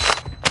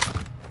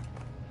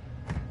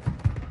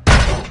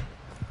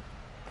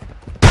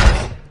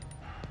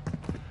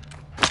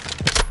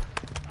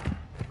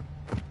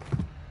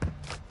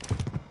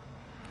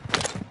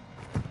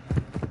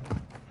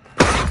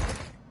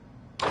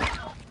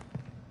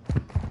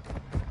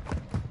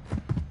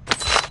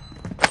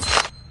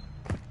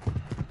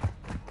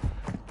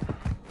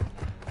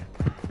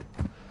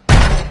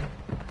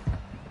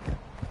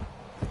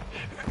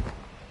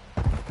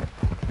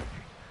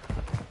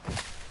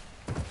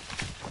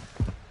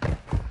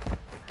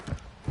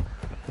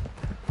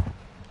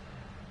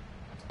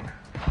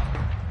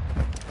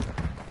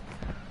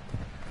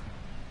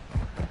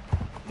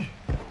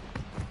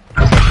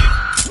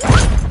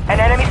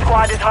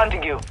 squad is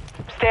hunting you.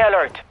 Stay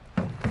alert.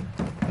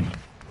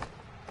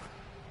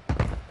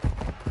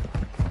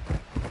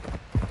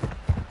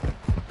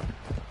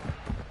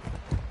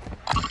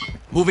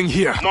 Moving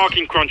here.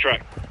 Marking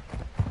contract.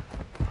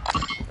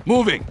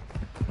 Moving.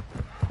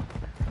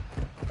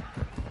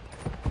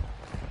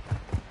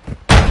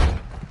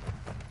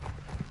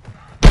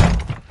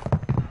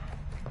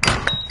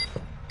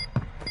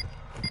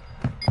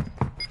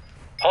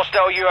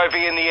 Hostile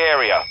UAV in the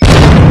area.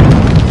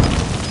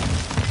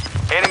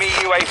 Enemy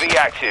UAV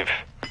active.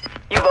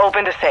 You've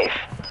opened a safe.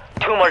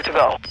 2 more to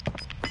go.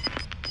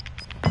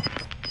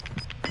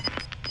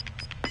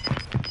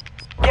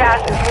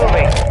 Gas is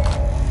moving.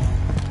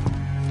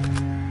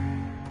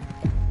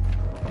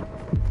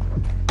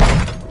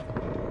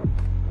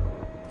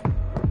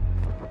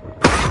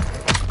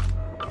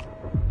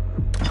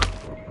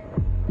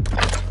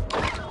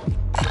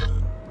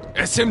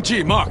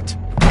 SMG marked.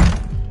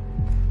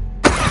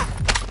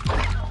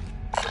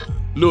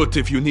 Loot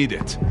if you need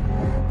it.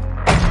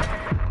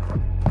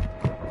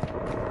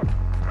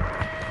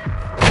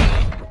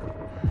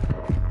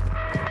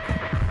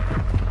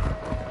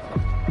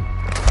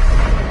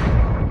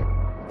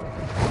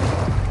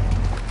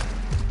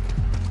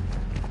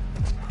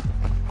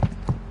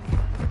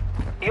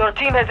 Your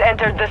team has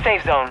entered the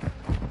safe zone.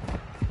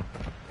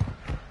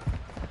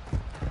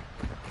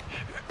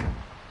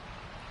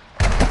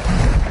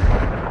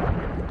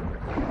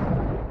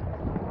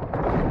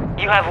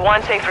 You have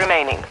 1 safe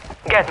remaining.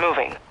 Get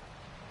moving.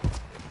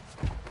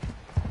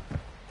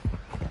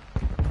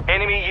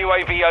 Enemy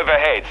UAV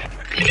overhead.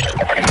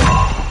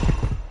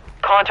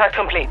 Contract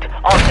complete.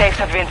 All safes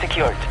have been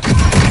secured.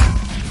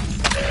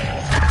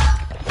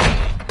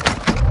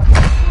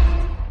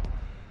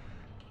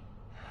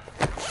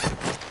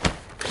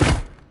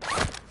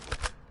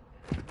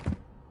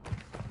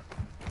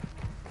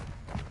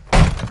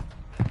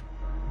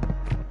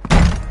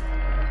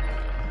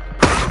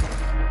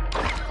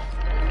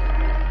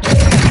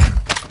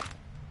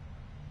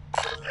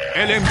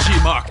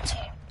 LMG marked.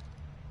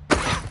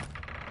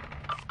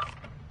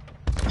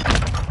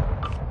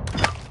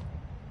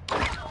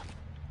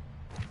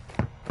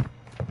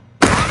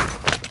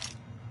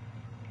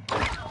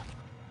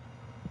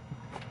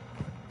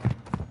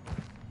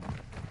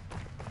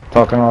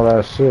 Talking all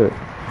that shit.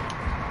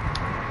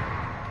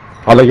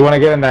 Oh, like you want to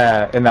get in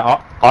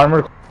the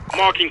armor?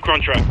 Marking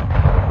contract.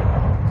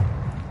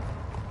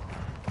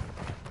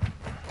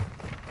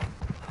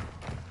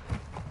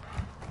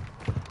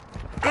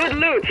 Good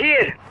loot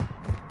here.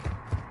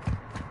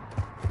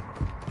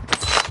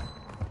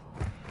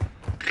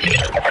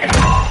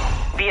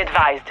 Be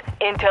advised,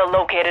 Intel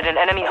located an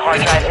enemy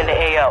hard drive in the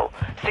AO.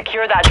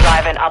 Secure that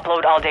drive and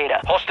upload all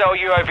data. Hostile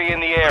UAV in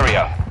the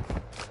area.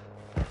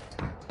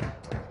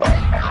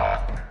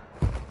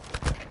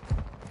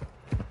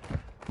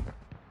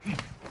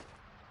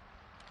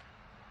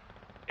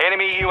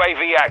 Enemy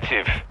UAV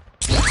active.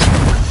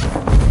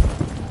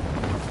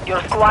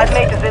 Your squad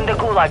mate is in the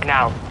gulag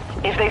now.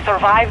 If they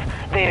survive,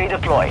 they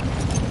redeploy.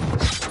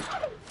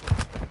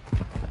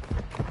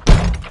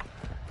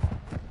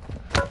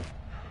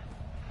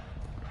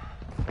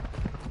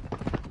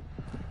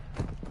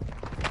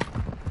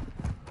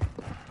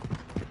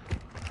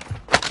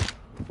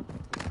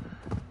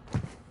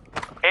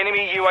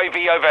 Enemy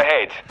UAV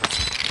overhead.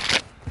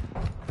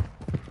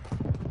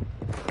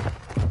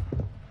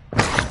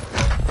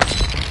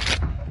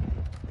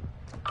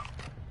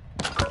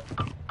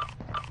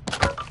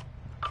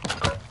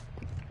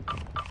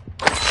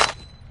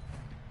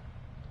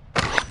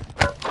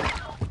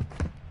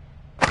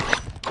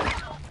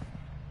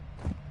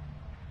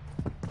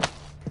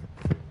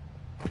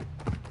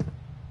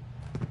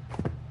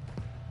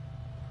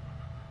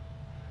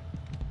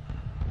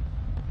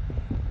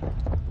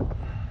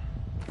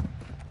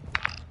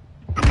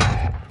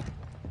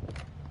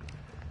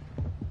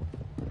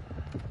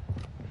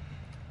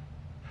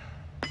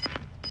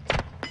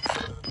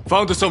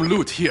 Found some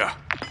loot here.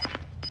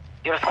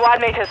 Your squad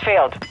mate has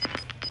failed.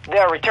 They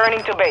are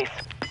returning to base.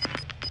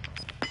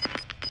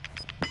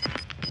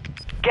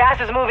 Gas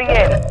is moving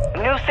in.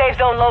 New safe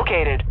zone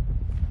located.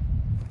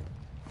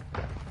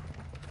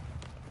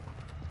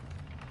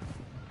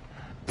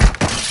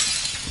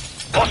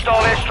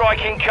 Hostile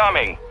airstrike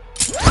incoming.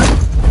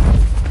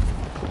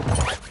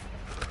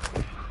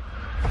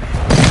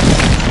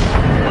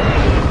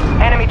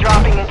 Enemy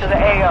dropping into the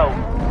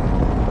AO.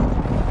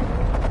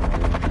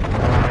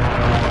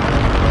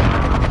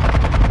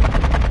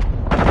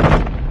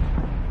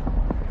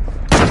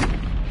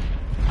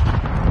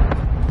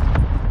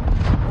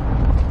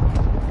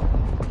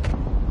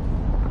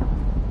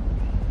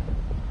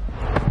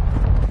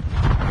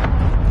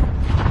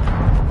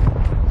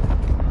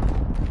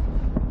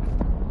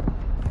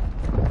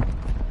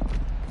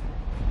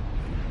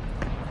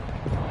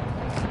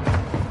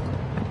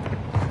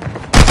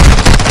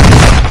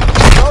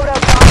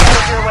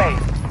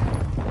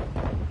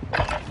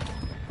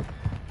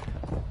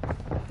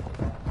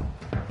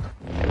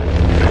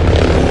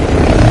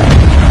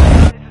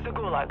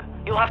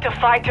 You'll have to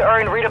fight to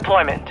earn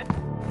redeployment.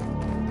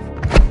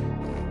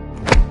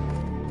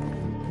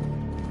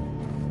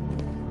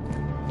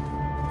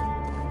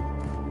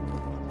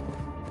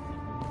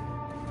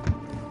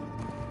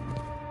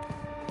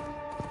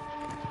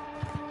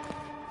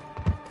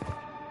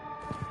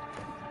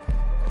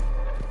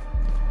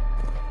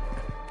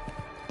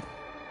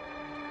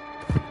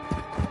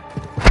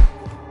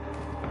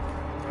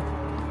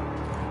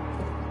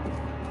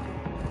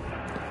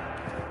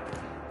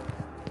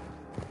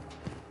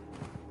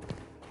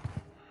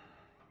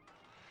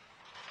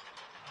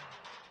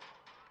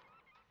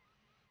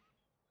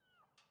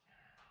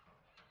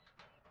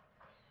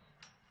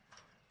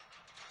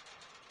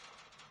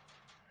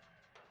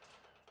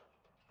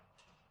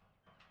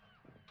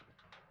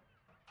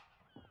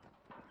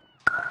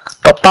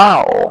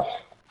 Pow.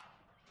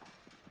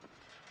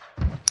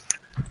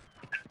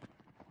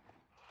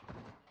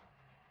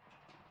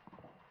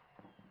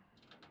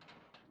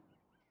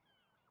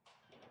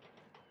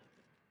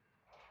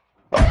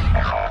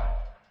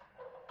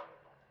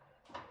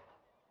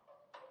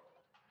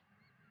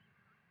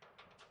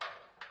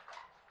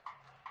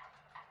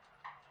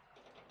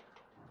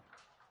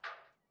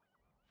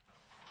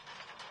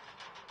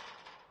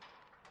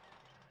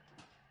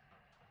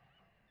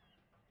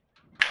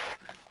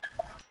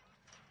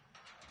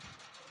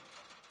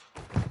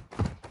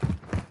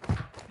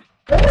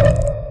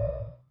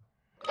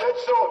 Dead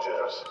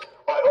soldiers,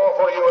 I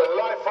offer you a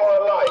life for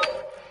a life.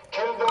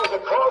 Kill those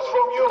across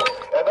from you,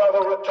 and I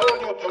will return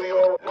you to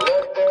your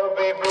let there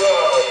be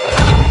blood.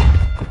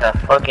 The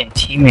fucking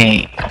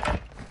teammate.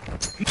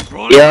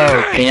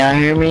 Yo, can y'all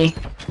hear me?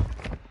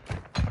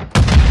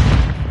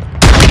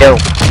 Yo.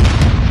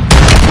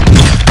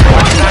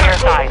 Watch on your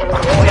side.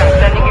 We are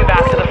sending you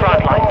back to the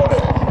front line.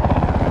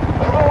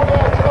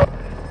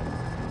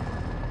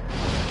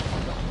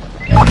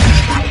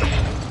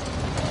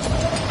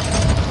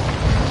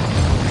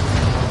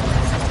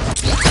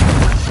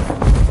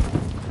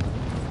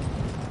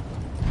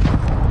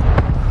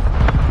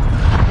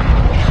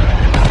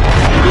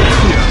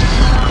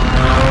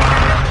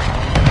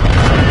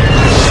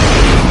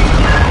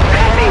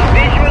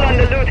 Visual on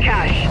the loot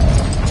cache.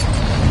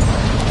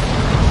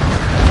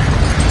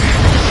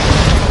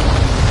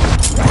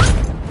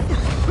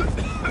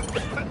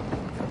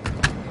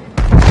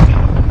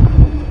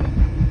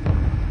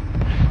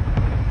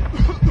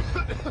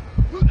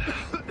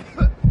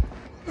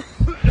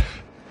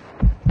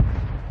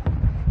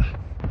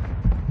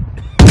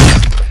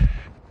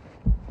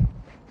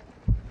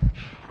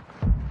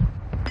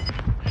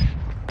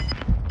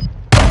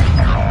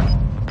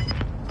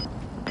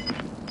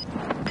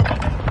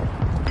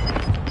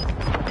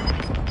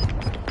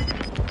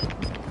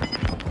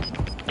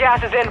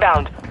 Gas is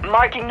inbound.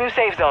 Marking new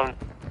safe zone.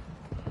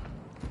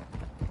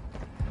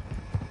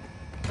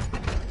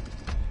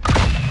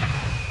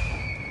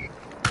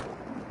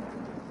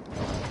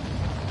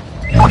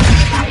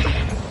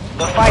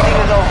 The fighting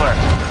is over.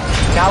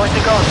 Now it's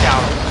a ghost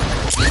town.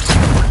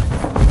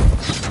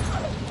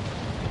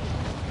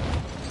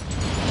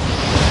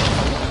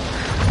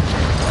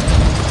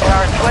 There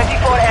are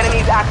 24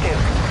 enemies active.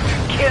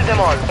 Kill them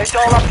all. It's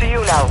all up to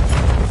you now.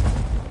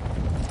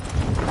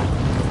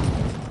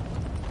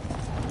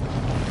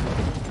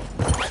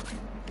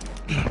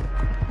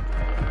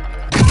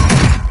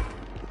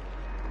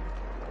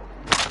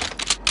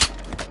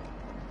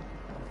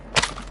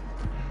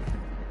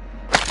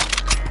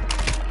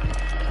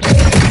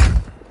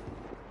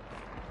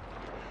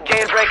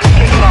 Jailbreak is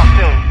kicking off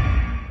soon.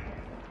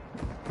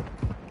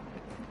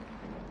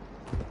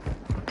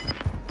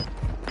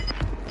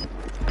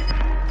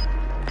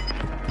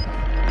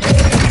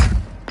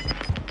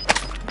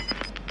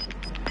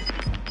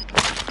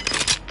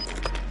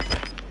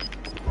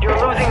 You're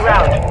losing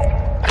ground.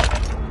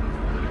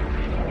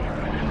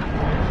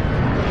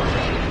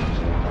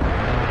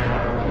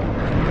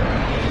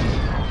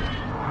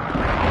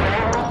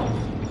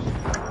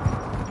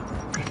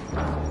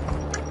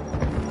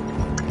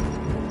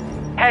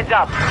 Heads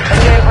up, the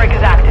jailbreak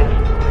is active.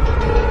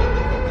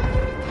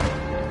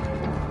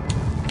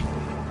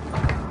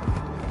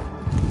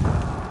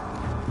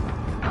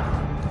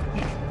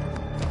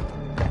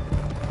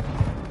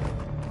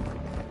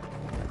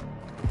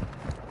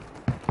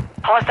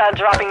 Hostile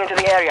dropping into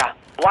the area.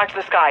 Watch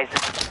the skies.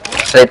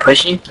 Are they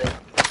pushing?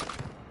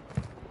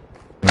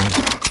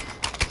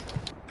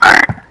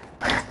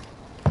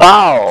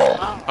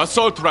 Pow!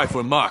 Assault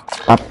rifle marked.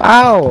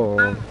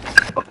 Papao.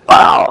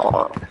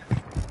 Pow!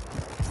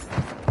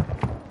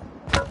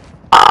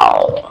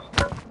 Ow!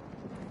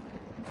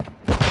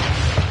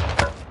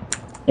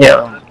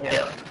 Yo.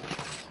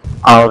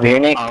 All over here,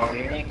 Nick.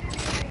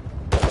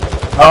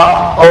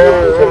 Oh!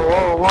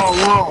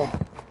 Whoa!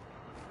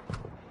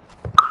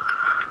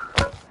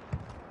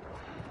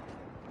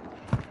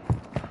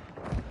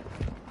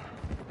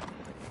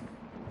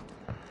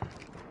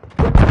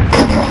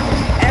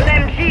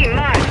 LMG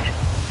marked.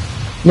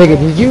 Nigga,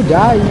 did you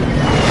die?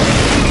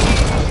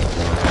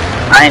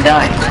 I ain't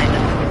dying.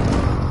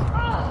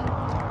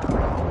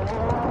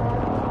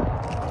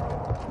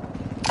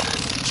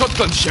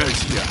 Shotgun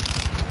shells here.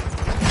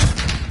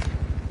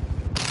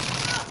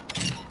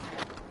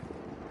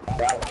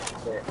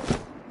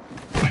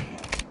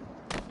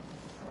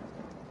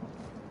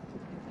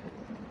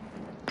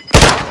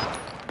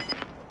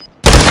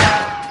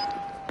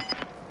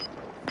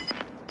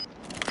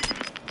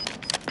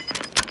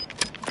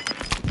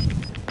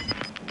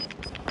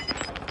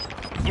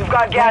 You've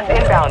got gas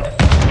inbound.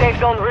 Safe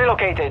zone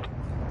relocated.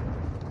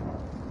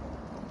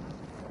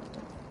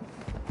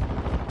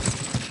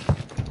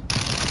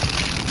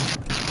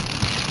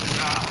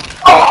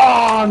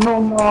 Oh,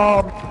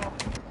 no.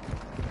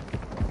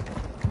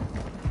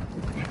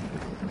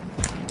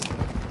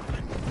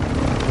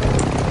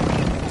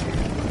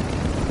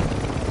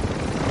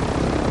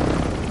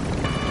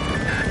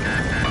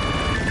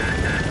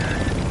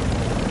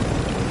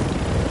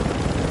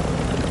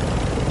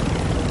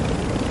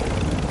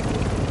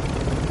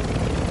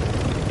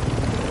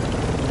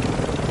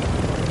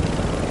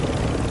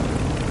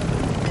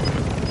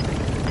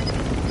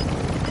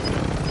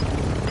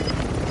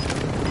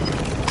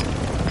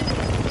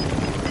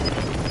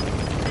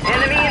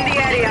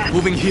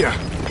 Moving here.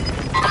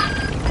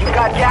 You've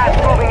got gas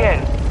moving in.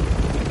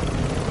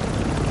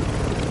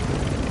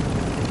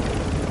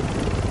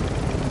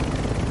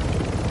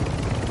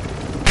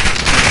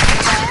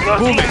 Your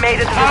team made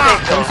it to the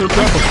safe zone. Sensor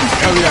careful.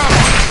 Area.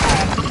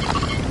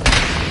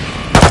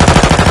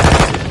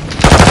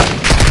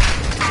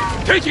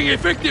 Taking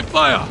effective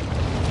fire.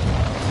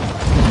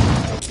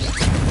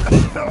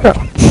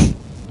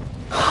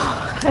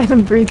 I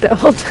haven't breathed the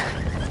whole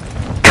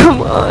time.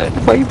 Come on,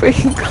 why are you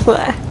breaking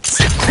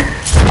glass?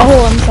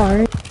 Oh, I'm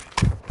sorry.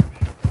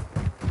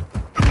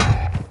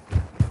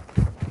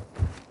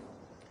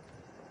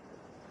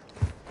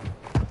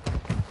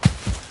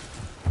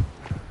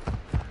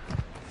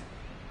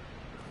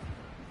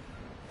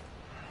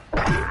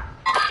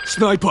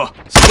 Sniper,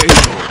 stay low.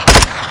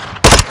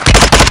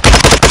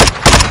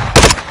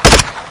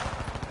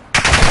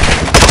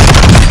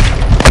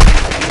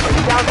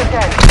 Down to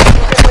 10.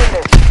 You can win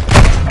this.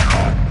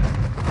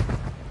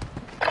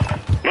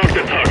 Mark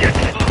the target.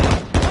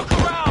 Look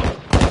around.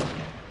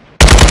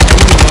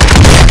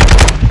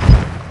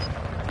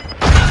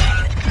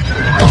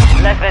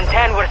 Less than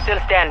 10, we're still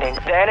standing.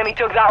 The enemy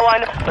took that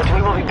one, but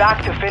we will be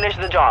back to finish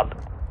the job.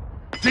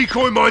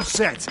 Decoy mine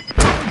set.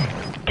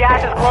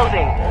 Gas is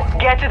closing.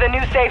 Get to the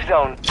new safe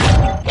zone.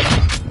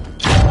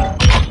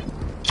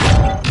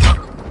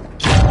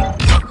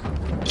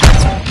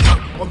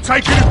 I'm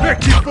taking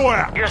effective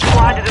fire. Your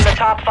squad is in the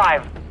top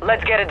 5.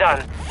 Let's get it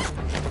done.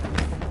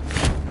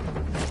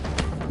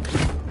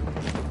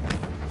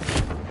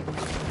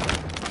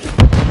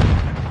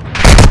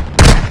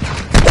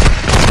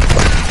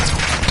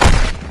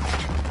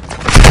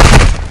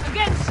 I'm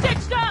getting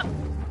stitched up!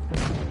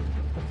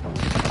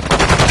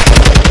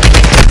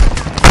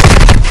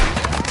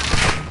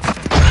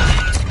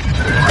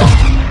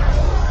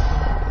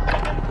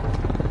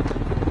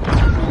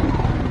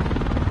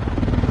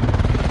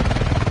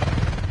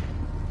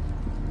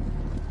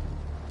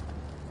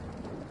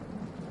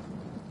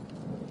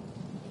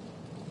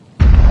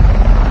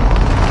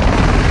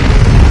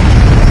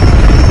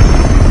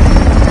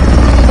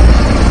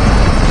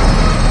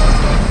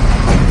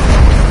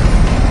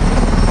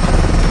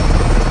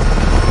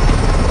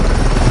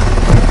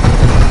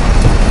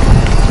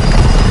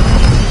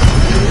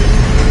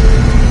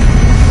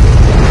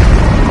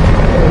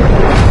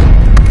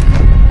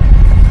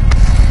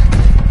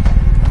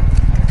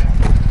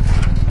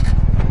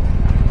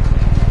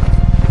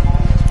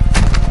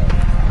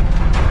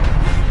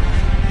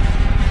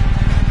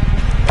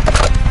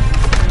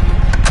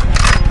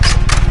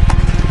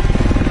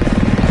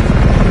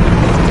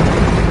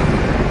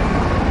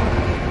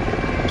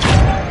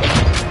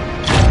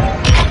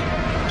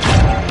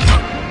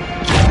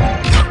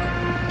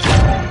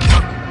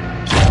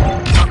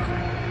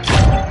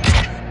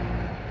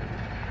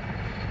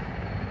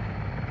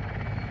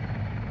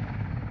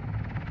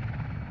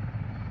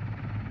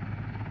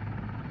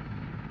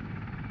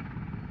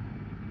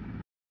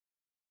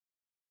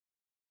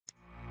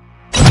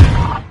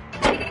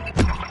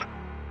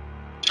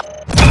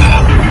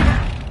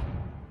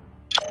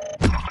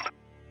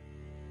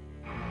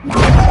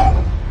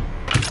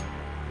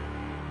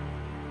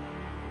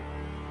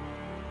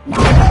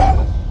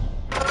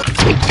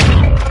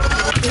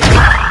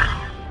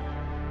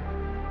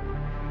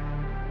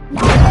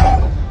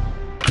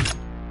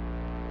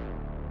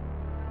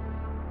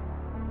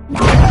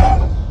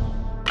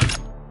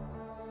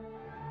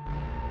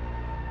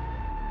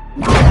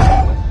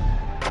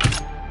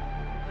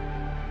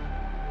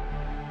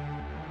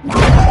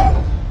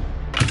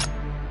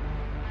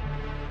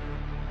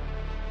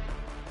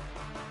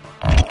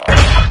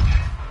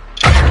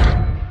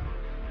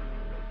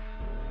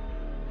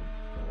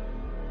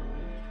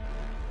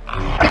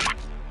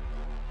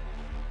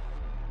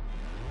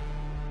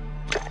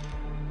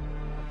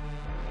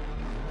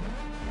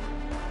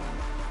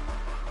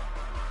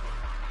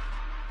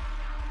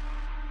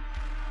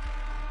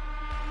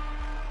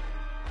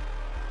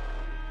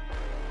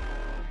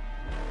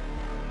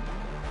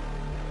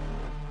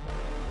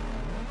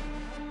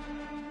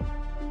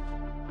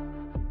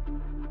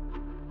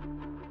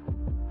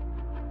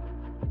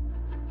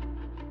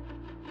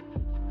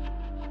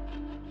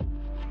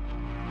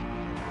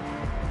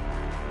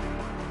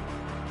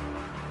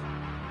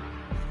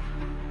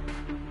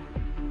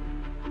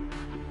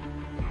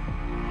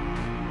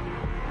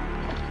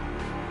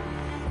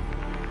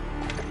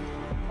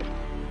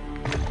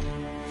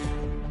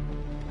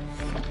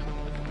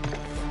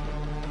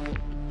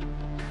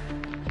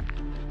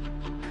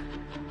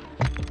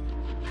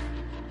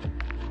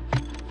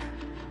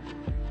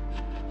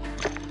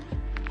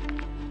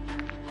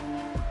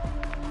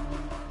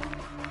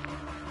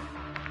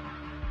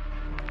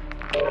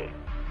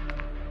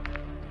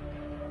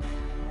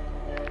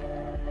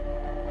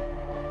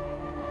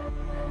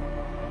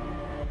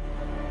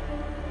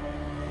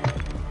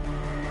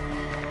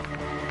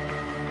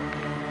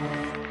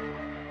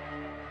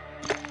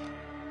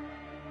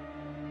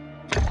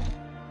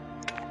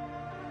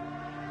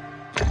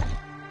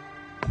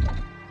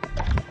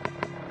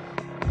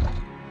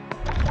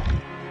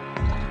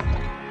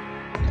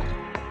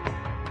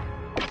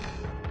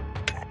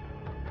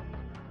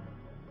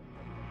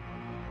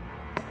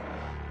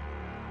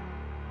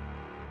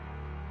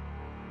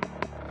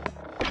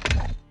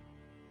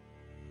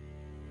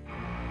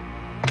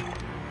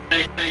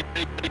 Hold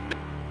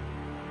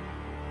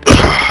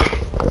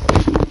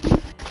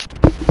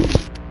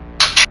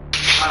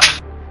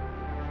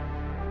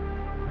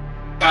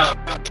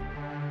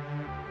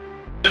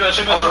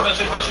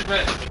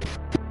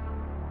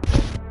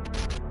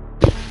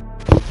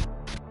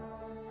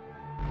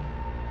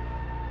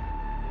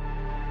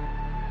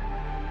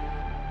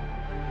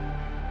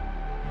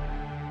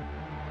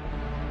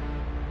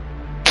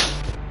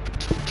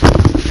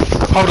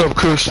up,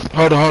 Chris.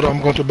 Hold up,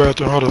 I'm going to the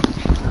bathroom. Hold up.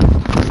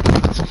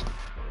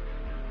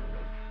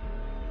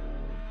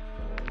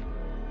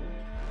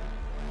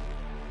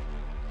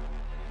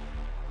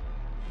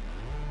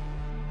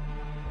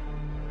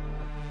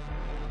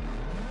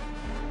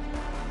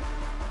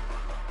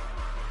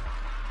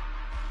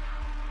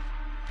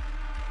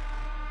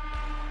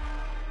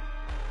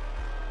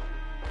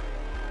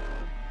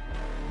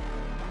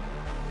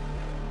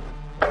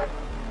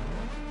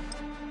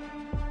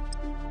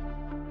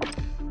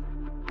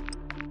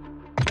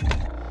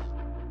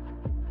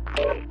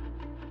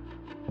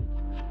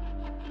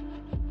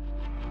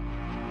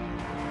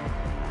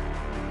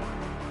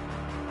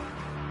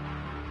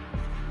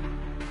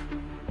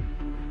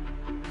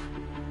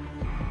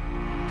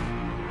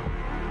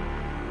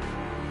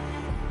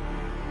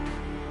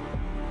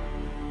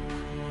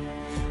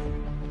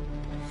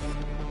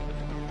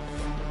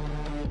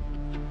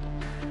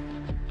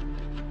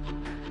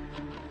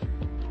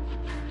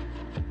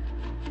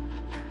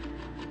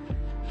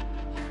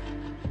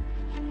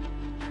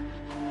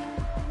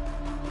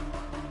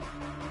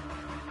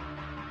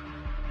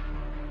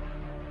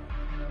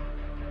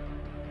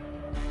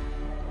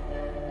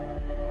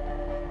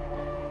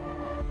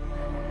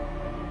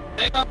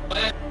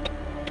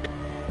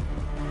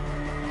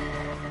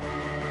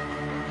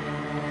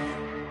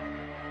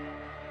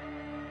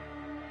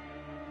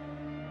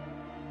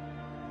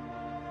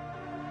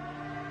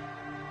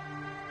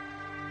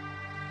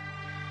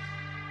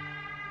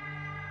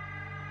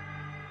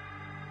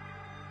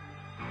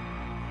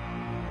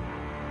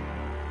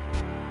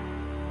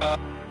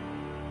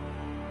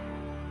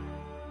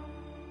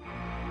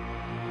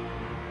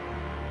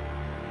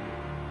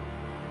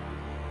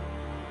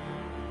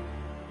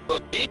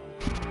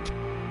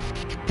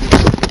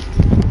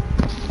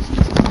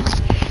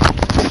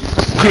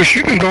 Chris,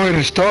 you can go ahead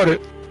and start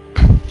it.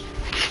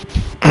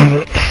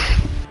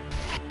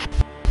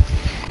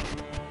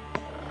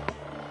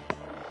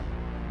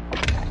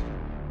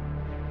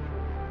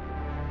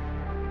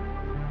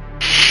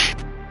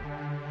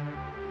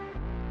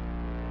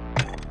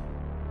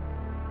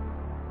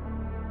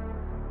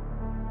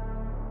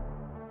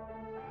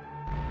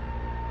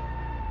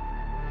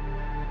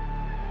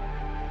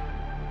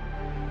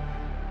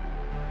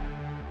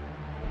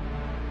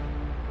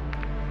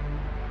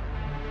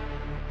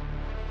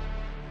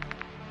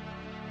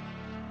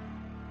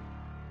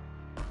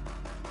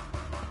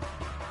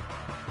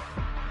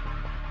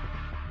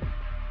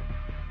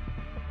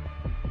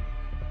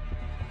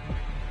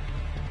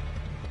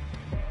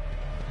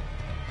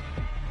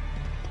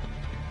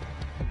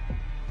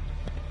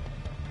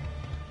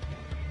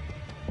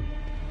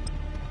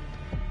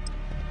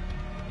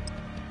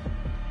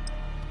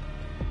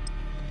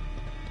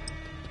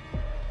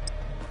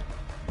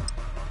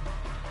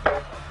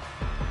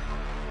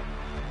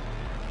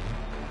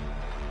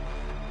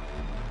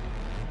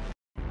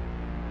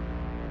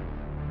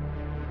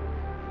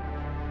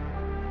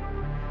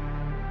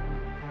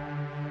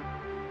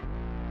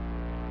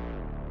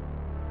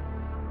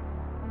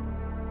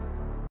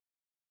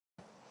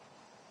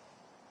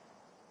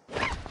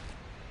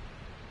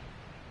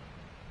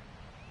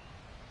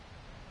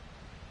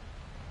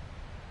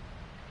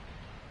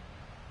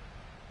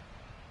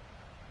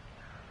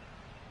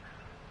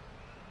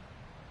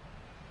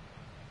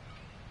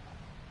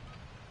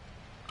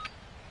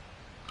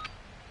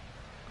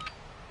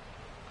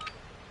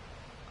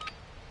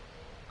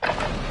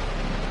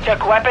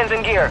 Check weapons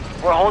and gear.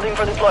 We're holding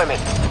for deployment.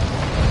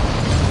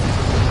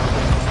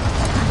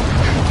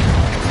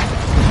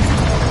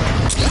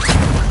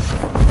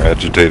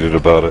 Agitated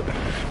about it.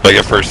 Like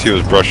at first he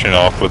was brushing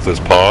off with his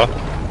paw,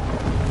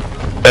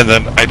 and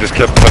then I just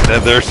kept putting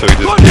it there so he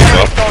just gave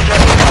up.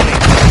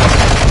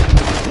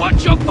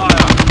 Watch your fire!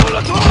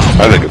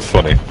 I think it's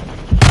funny.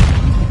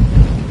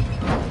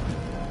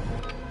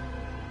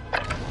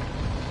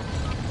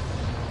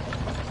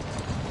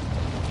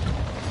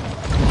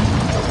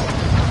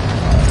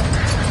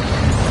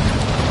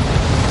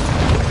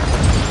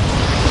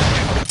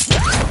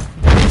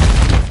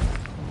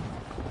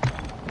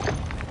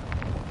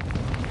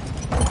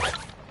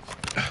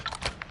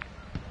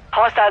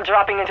 Hostile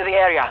dropping into the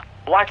area.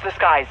 Watch the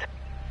skies.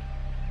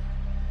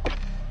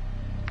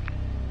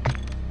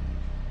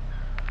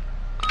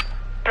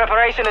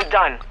 Preparation is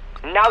done.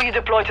 Now you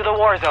deploy to the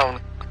war zone.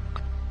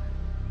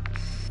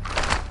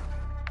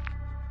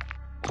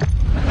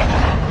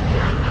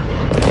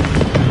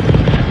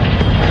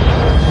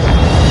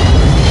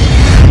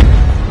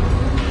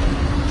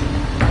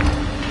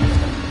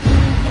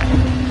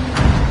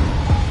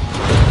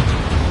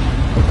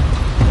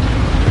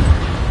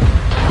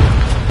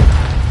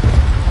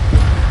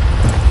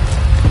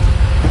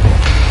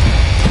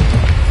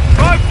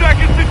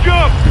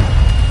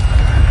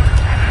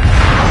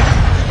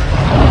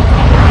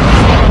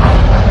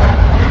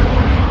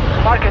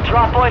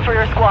 checkpoint for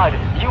your squad.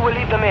 You will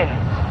lead them in.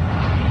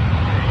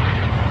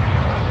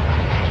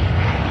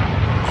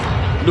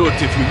 Loot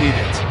if you need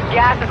it.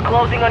 Gas is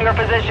closing on your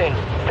position.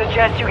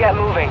 Suggest you get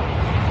moving.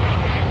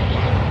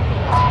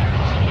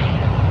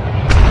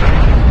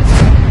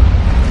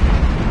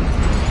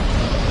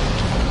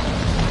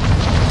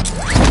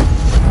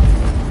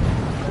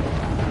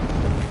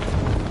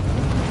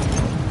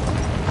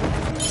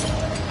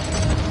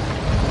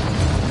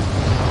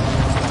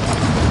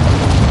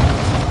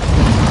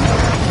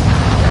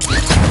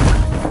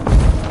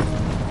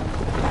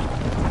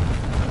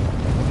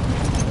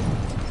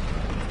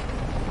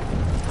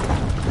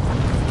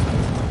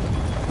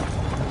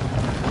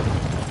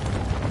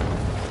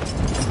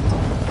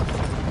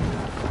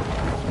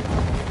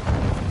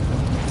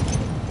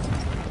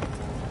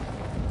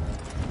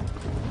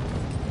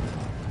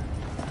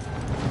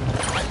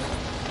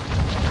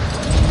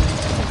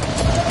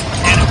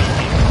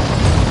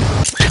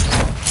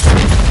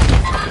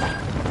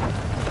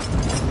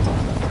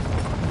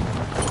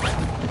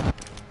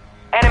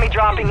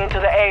 Dropping into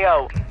the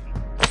AO.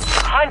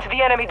 Hunt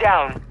the enemy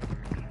down.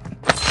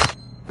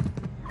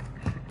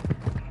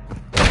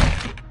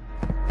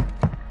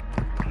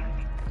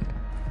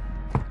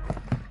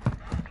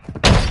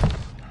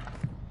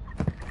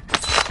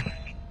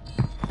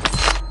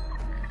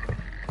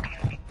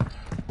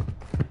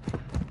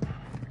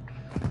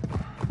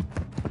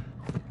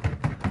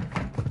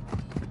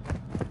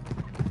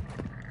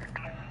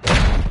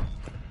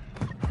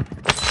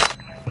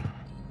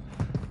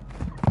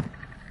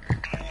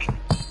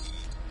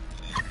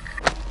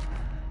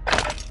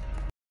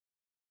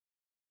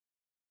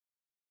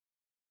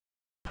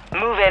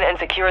 Move in and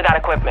secure that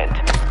equipment.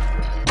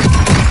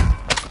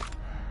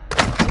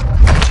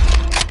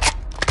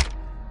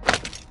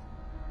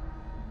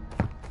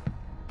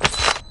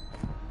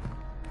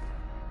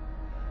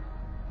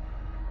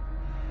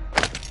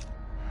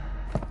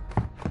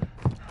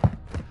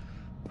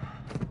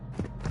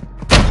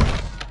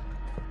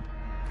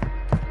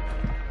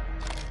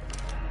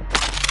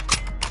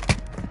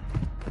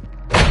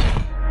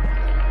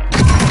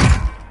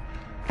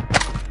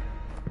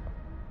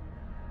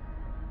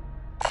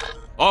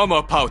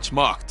 Armor pouch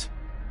marked.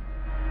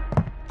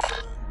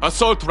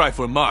 Assault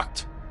rifle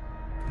marked.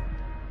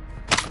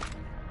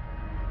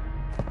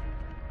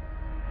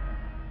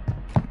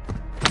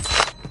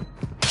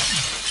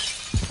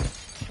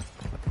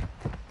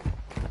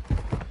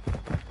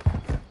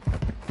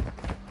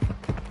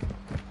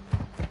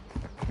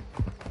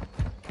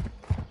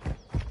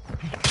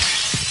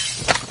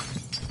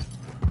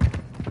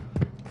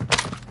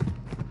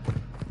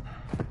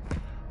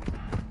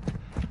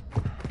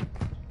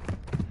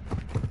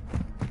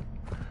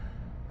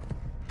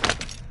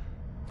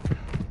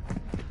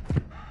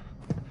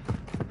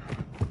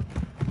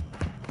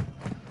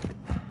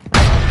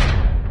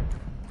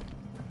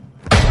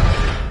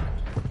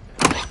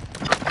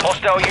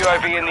 Hostile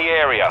UAV in the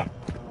area.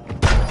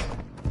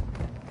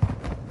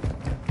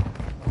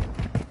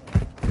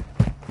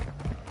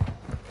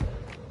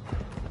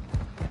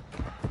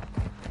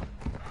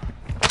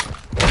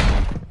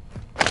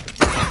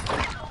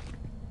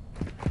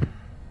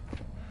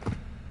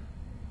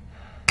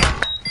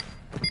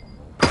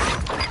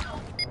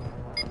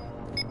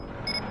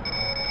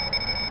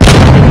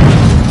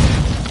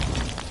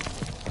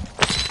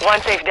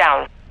 One safe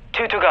down.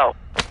 2 to go.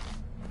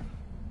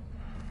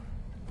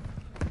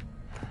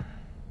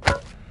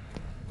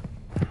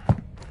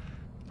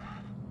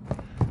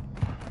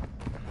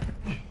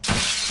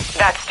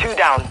 That's 2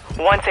 down.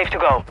 1 safe to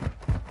go.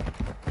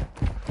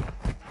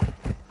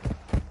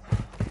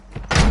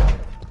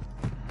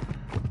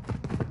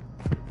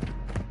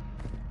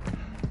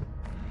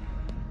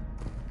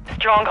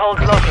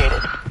 Strongholds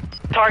located.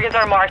 Targets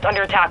are marked on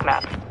your attack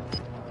map.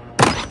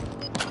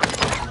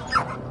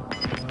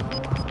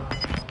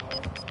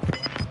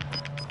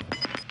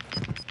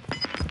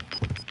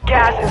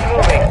 Gas is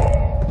moving.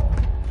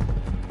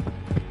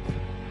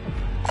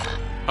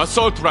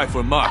 Assault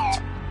rifle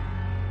marked.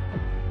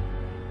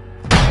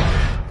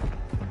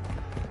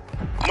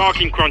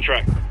 Marking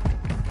contract.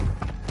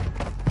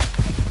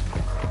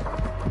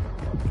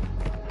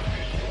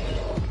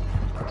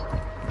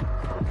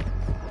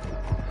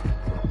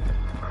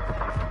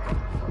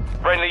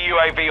 Friendly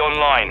UAV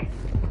online.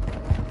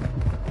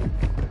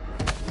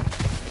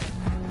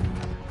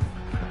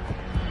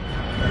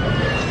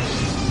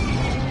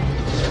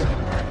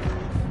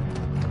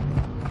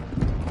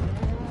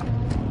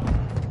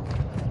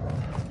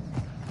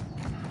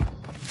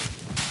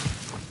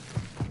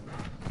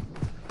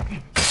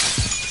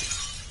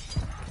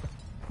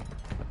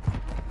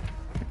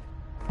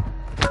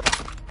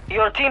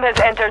 Your team has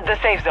entered the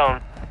safe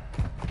zone.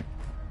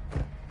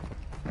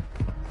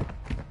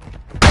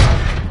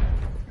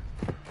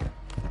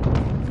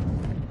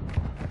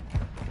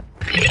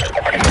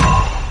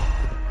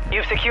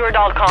 You've secured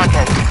all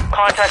content.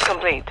 Contract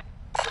complete.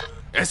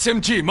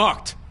 SMG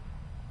marked.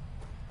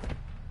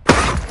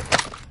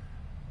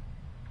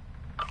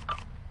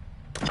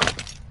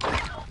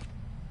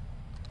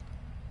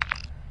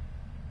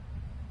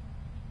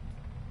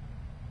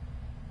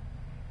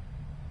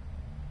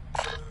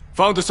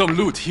 Found some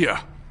loot here.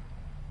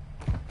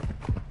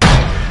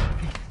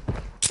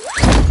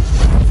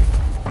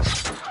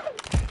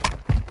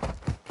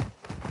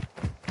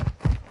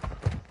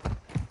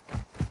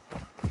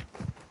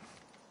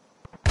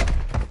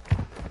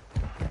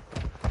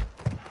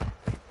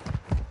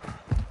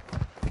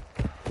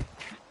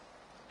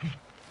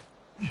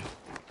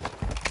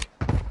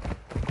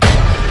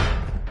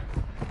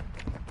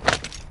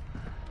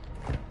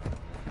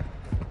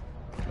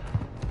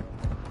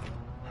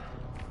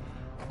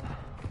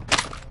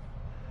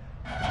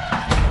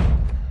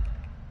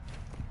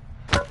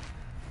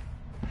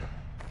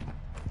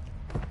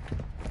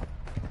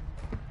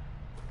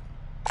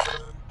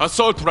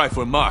 Assault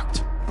rifle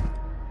marked.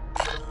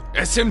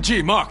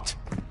 SMG marked.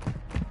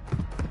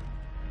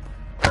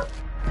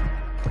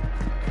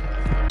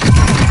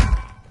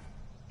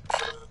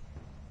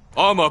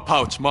 Armor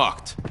pouch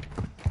marked.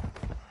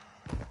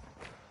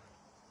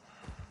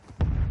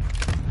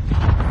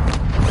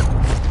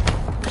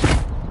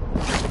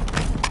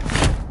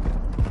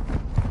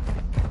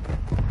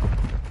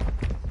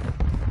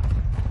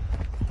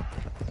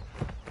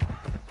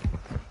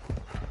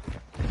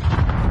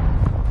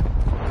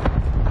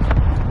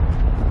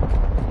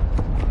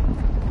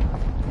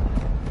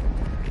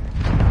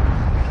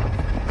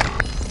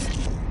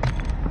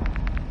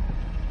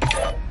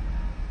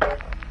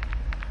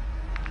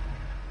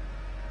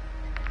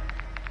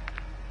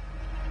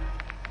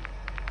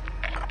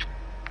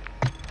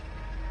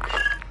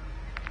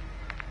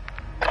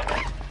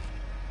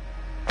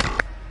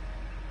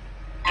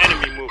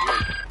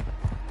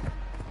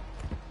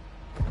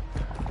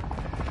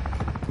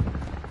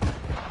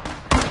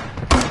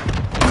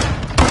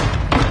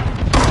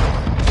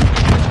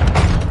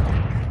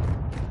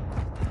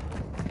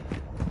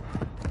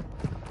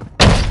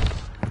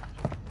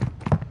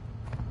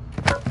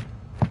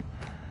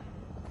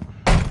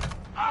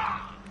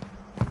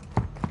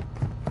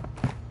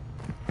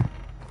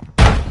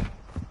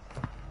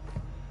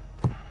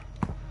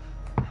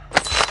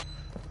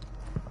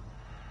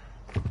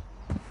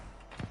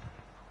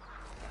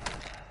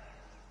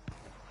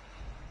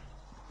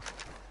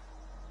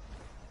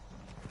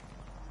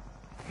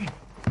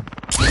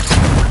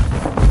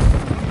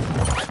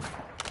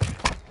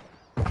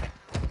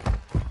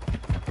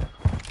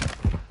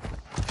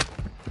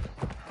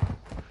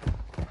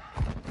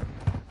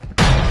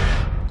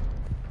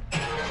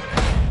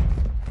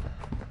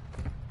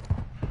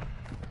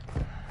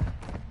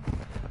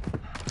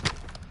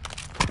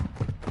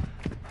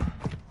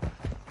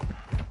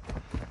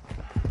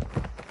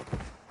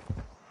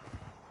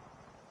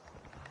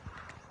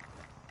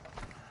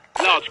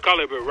 Large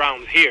caliber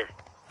rounds here.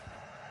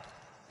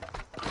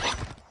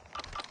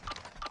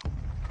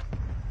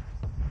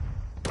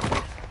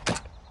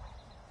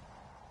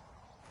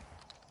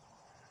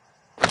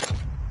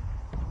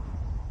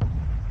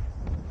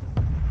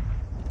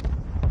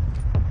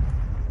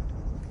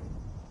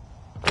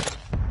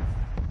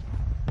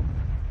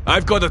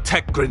 I've got a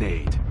tech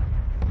grenade.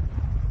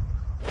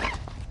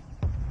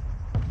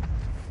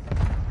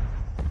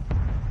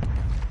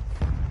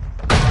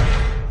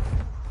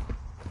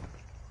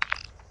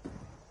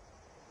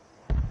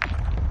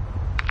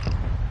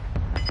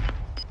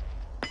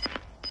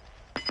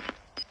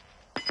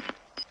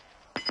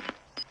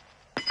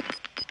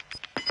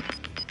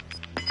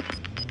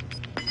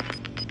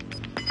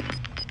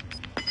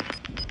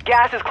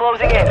 Gas is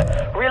closing in.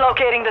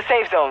 Relocating the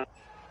safe zone.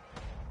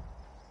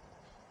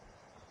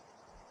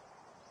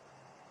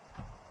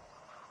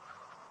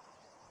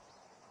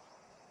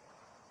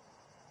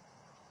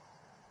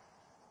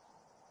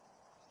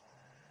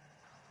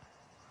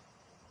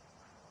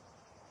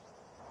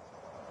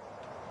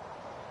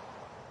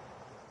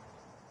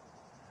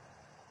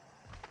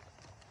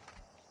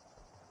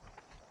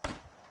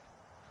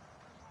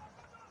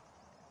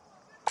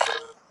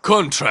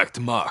 Contract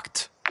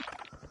marked.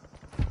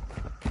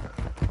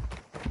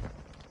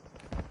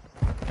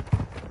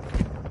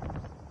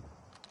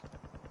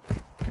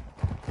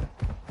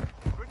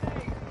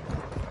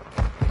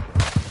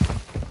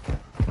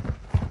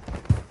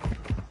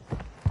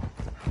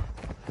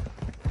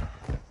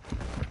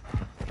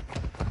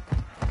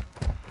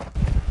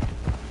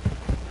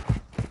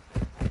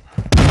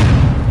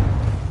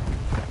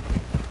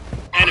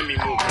 Enemy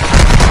movement.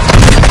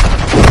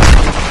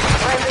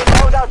 Friendly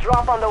loadout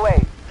drop on the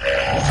way.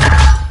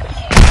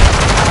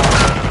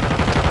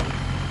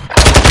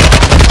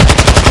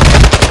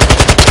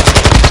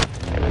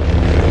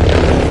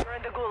 You're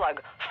in the gulag.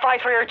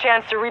 Fight for your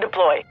chance to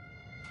redeploy.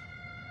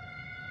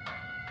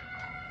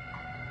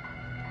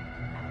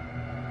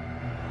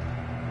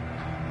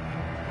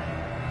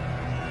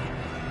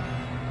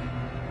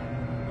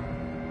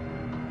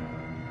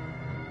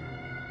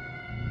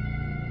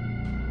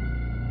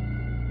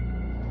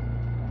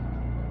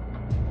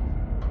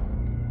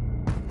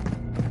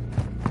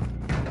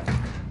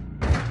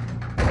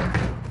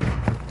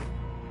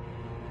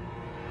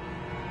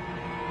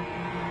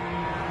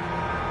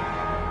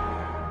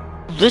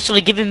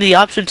 Literally giving me the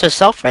option to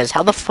self-res.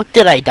 How the fuck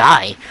did I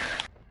die?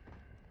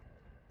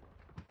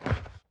 In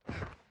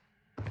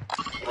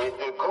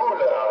the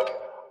gulag,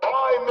 I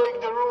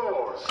make the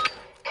rules.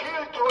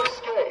 Kill to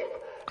escape.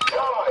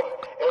 Die,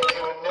 and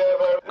you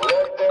never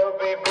let there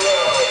be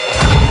blood.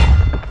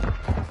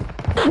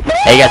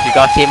 Hey guys, we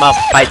gotta team up,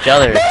 fight each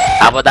other.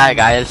 How about that,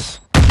 guys?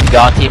 We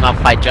gotta team up,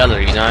 fight each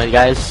other, you know, you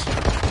guys?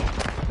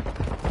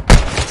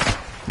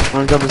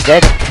 One of them is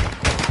dead.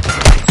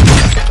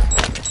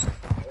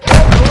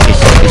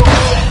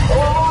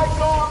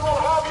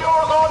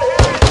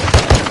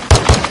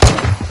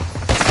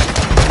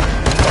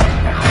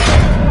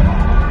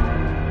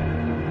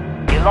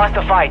 You lost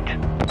the fight.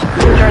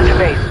 Return to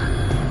base.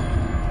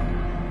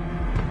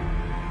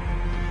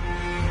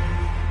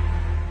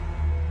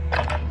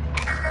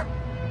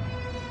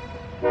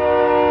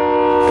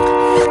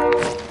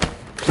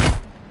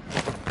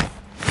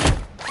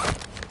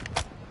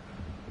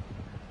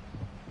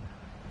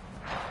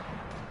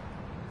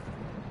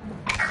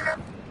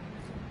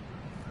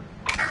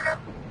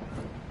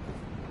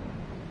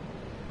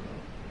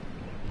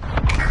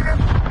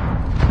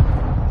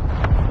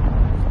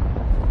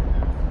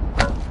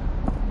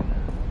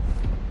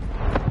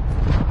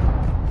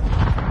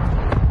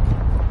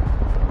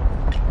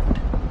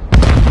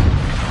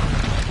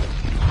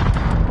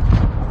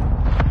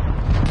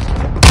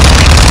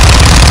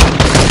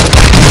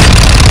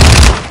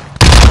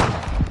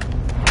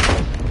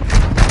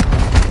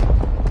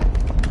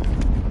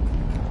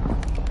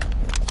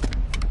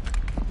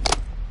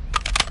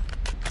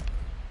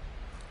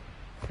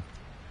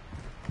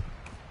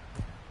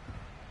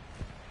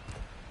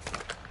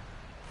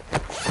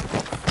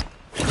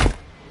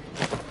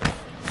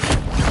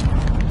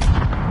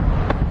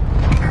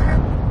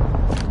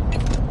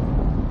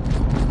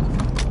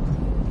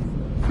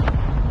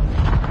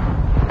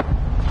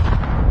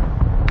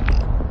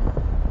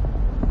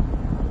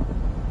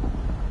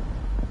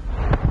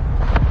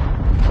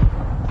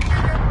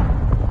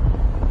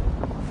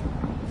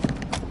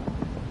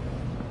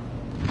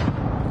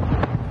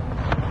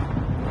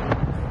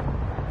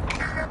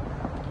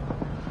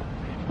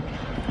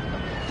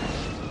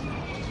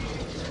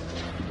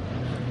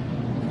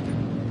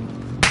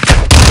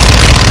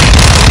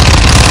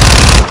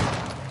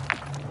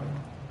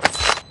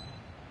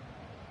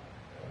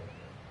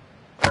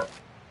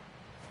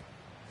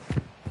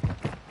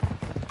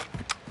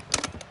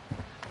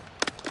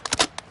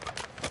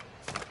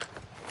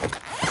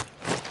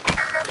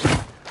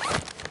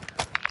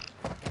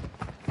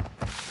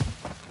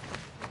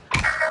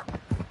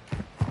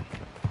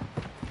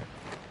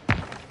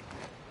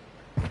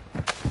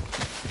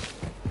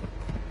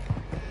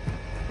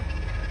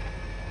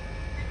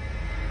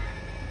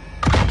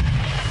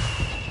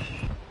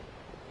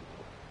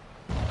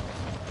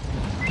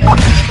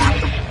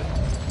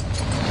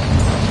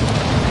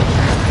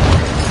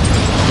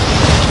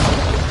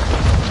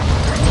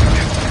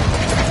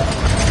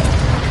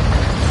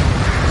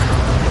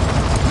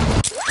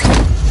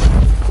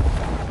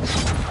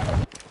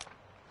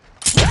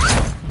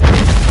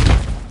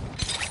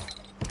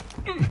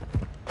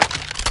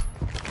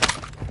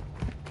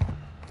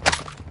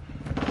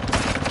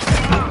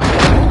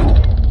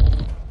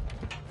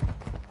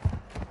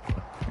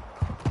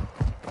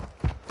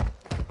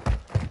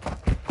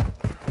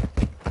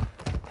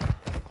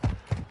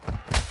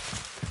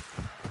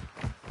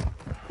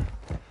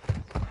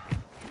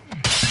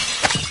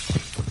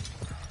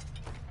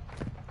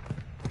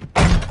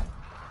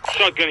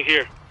 Shotgun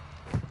here.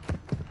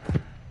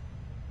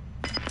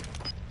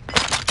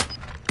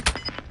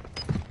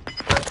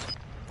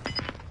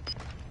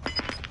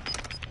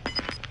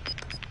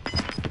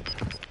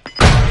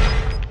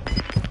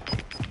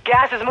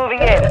 Gas is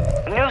moving in.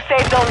 New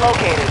safe zone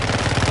located.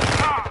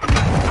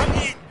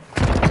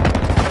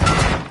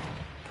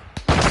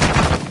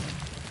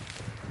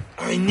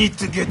 I need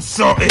to get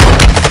sorted.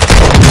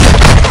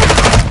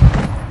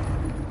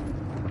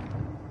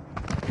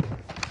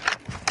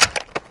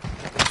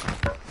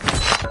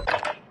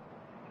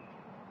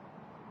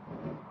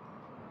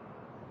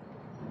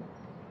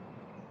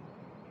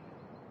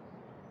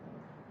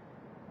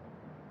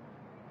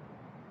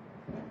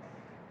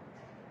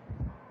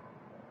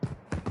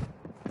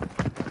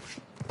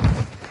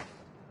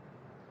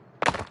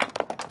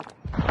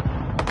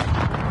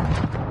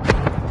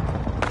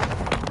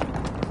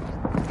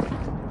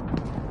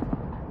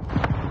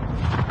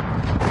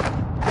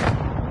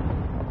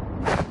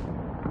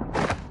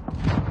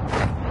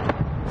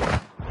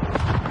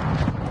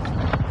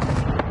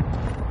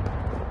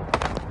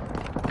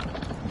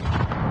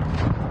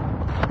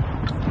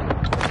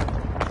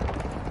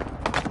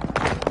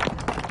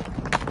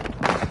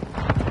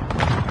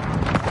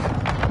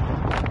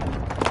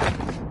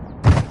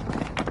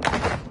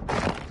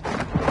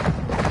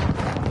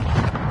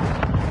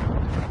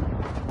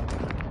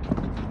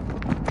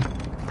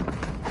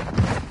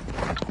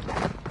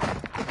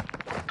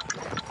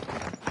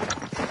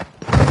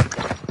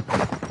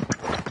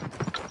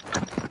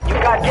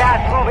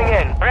 Gas moving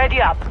in.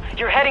 Ready up.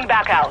 You're heading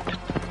back out.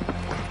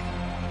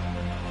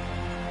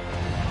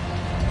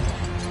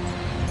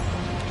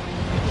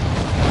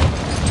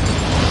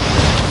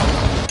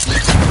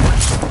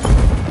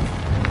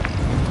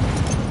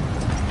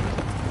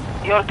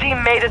 Your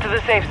team made it to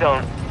the safe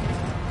zone.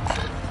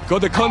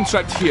 Got a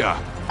contract here.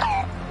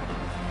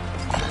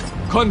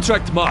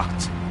 Contract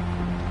marked.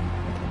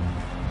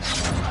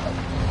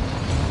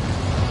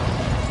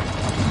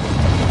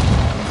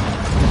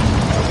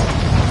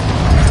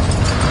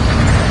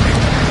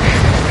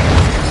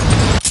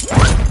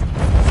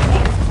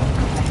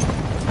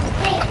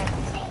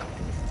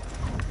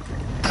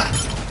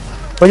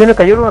 Oye, me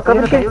cayeron acá,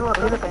 Nos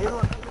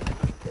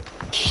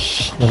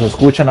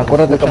escuchan,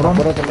 acuérdate,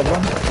 cabrón.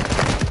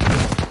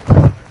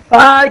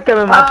 Ay, que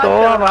me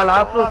mató a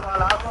balazos.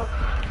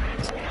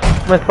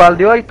 Me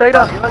espaldió, ahí está,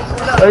 Ira.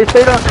 Ahí está,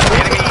 Ira.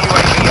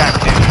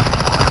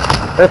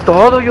 Es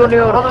todo,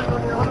 Junior.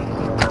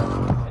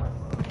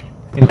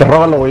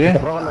 Interrógalo, güey.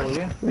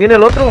 Viene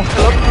el otro.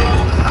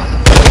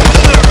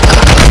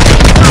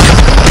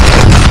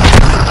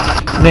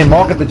 Ni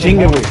modo que te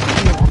chingue, güey.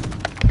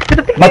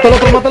 Mátalo,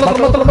 mátalo,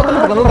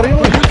 ponlo arriba,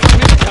 güey.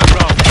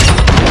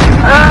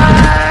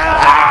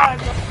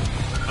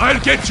 I'll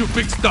get you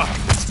fixed up.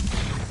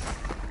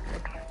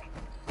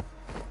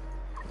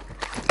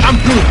 I'm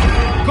good.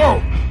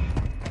 Go.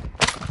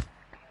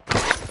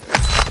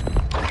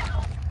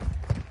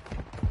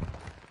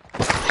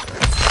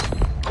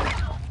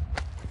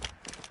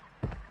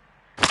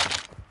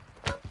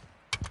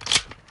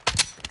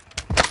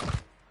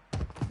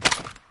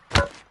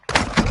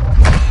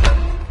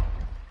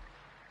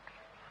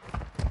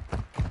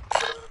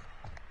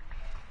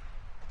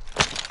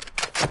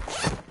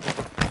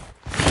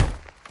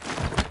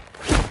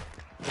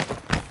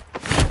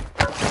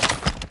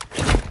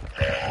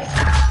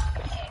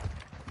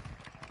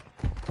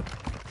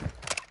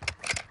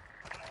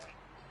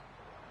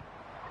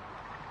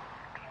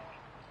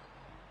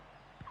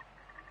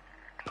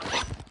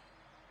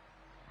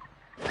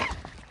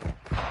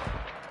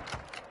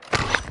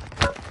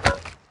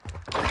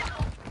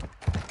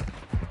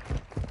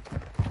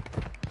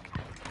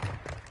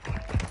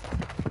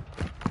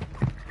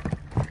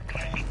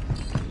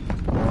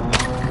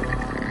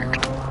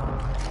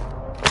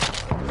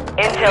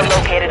 Intel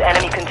located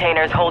enemy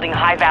containers holding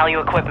high-value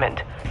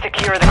equipment.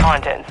 Secure the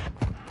contents.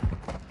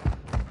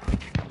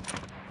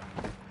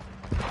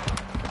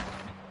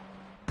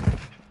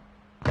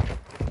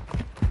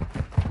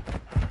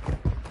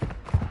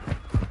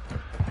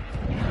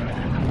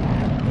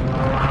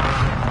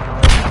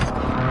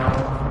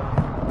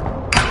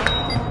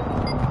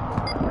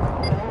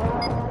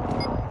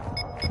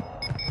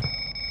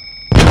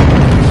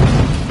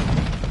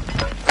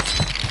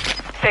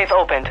 Safe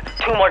opened.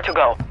 2 more to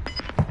go.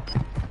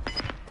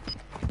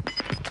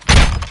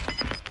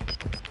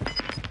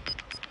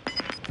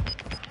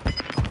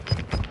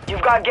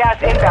 You've got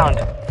gas inbound.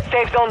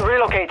 Safe zone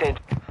relocated.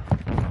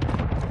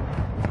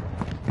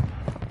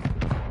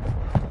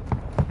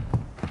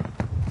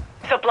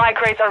 Supply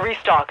crates are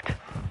restocked.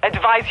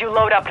 Advise you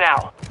load up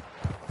now.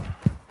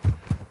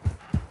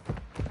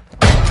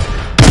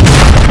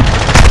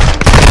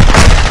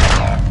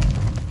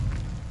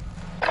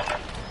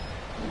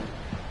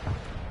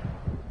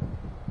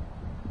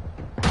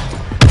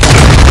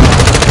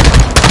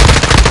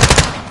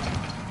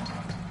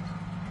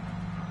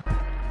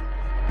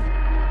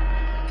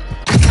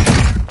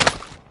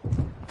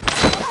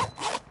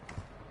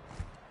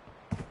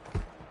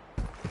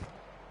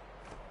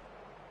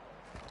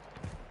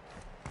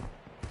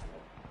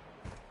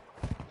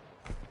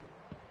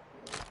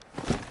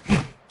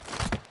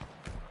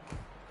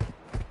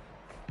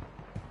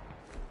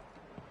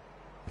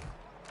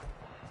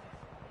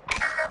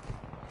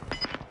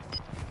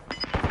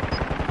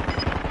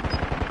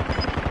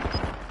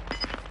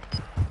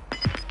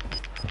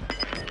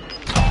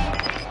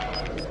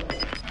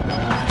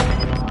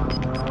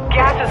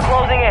 Gas is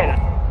closing in.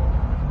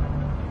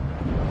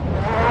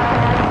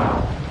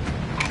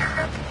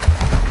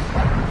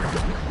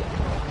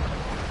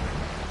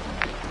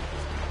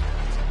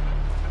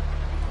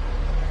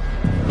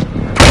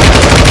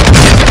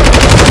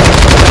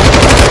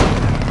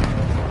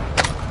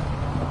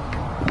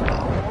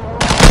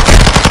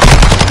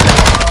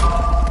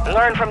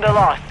 Learn from the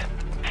lost.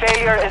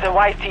 Failure is a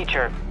wise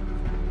teacher.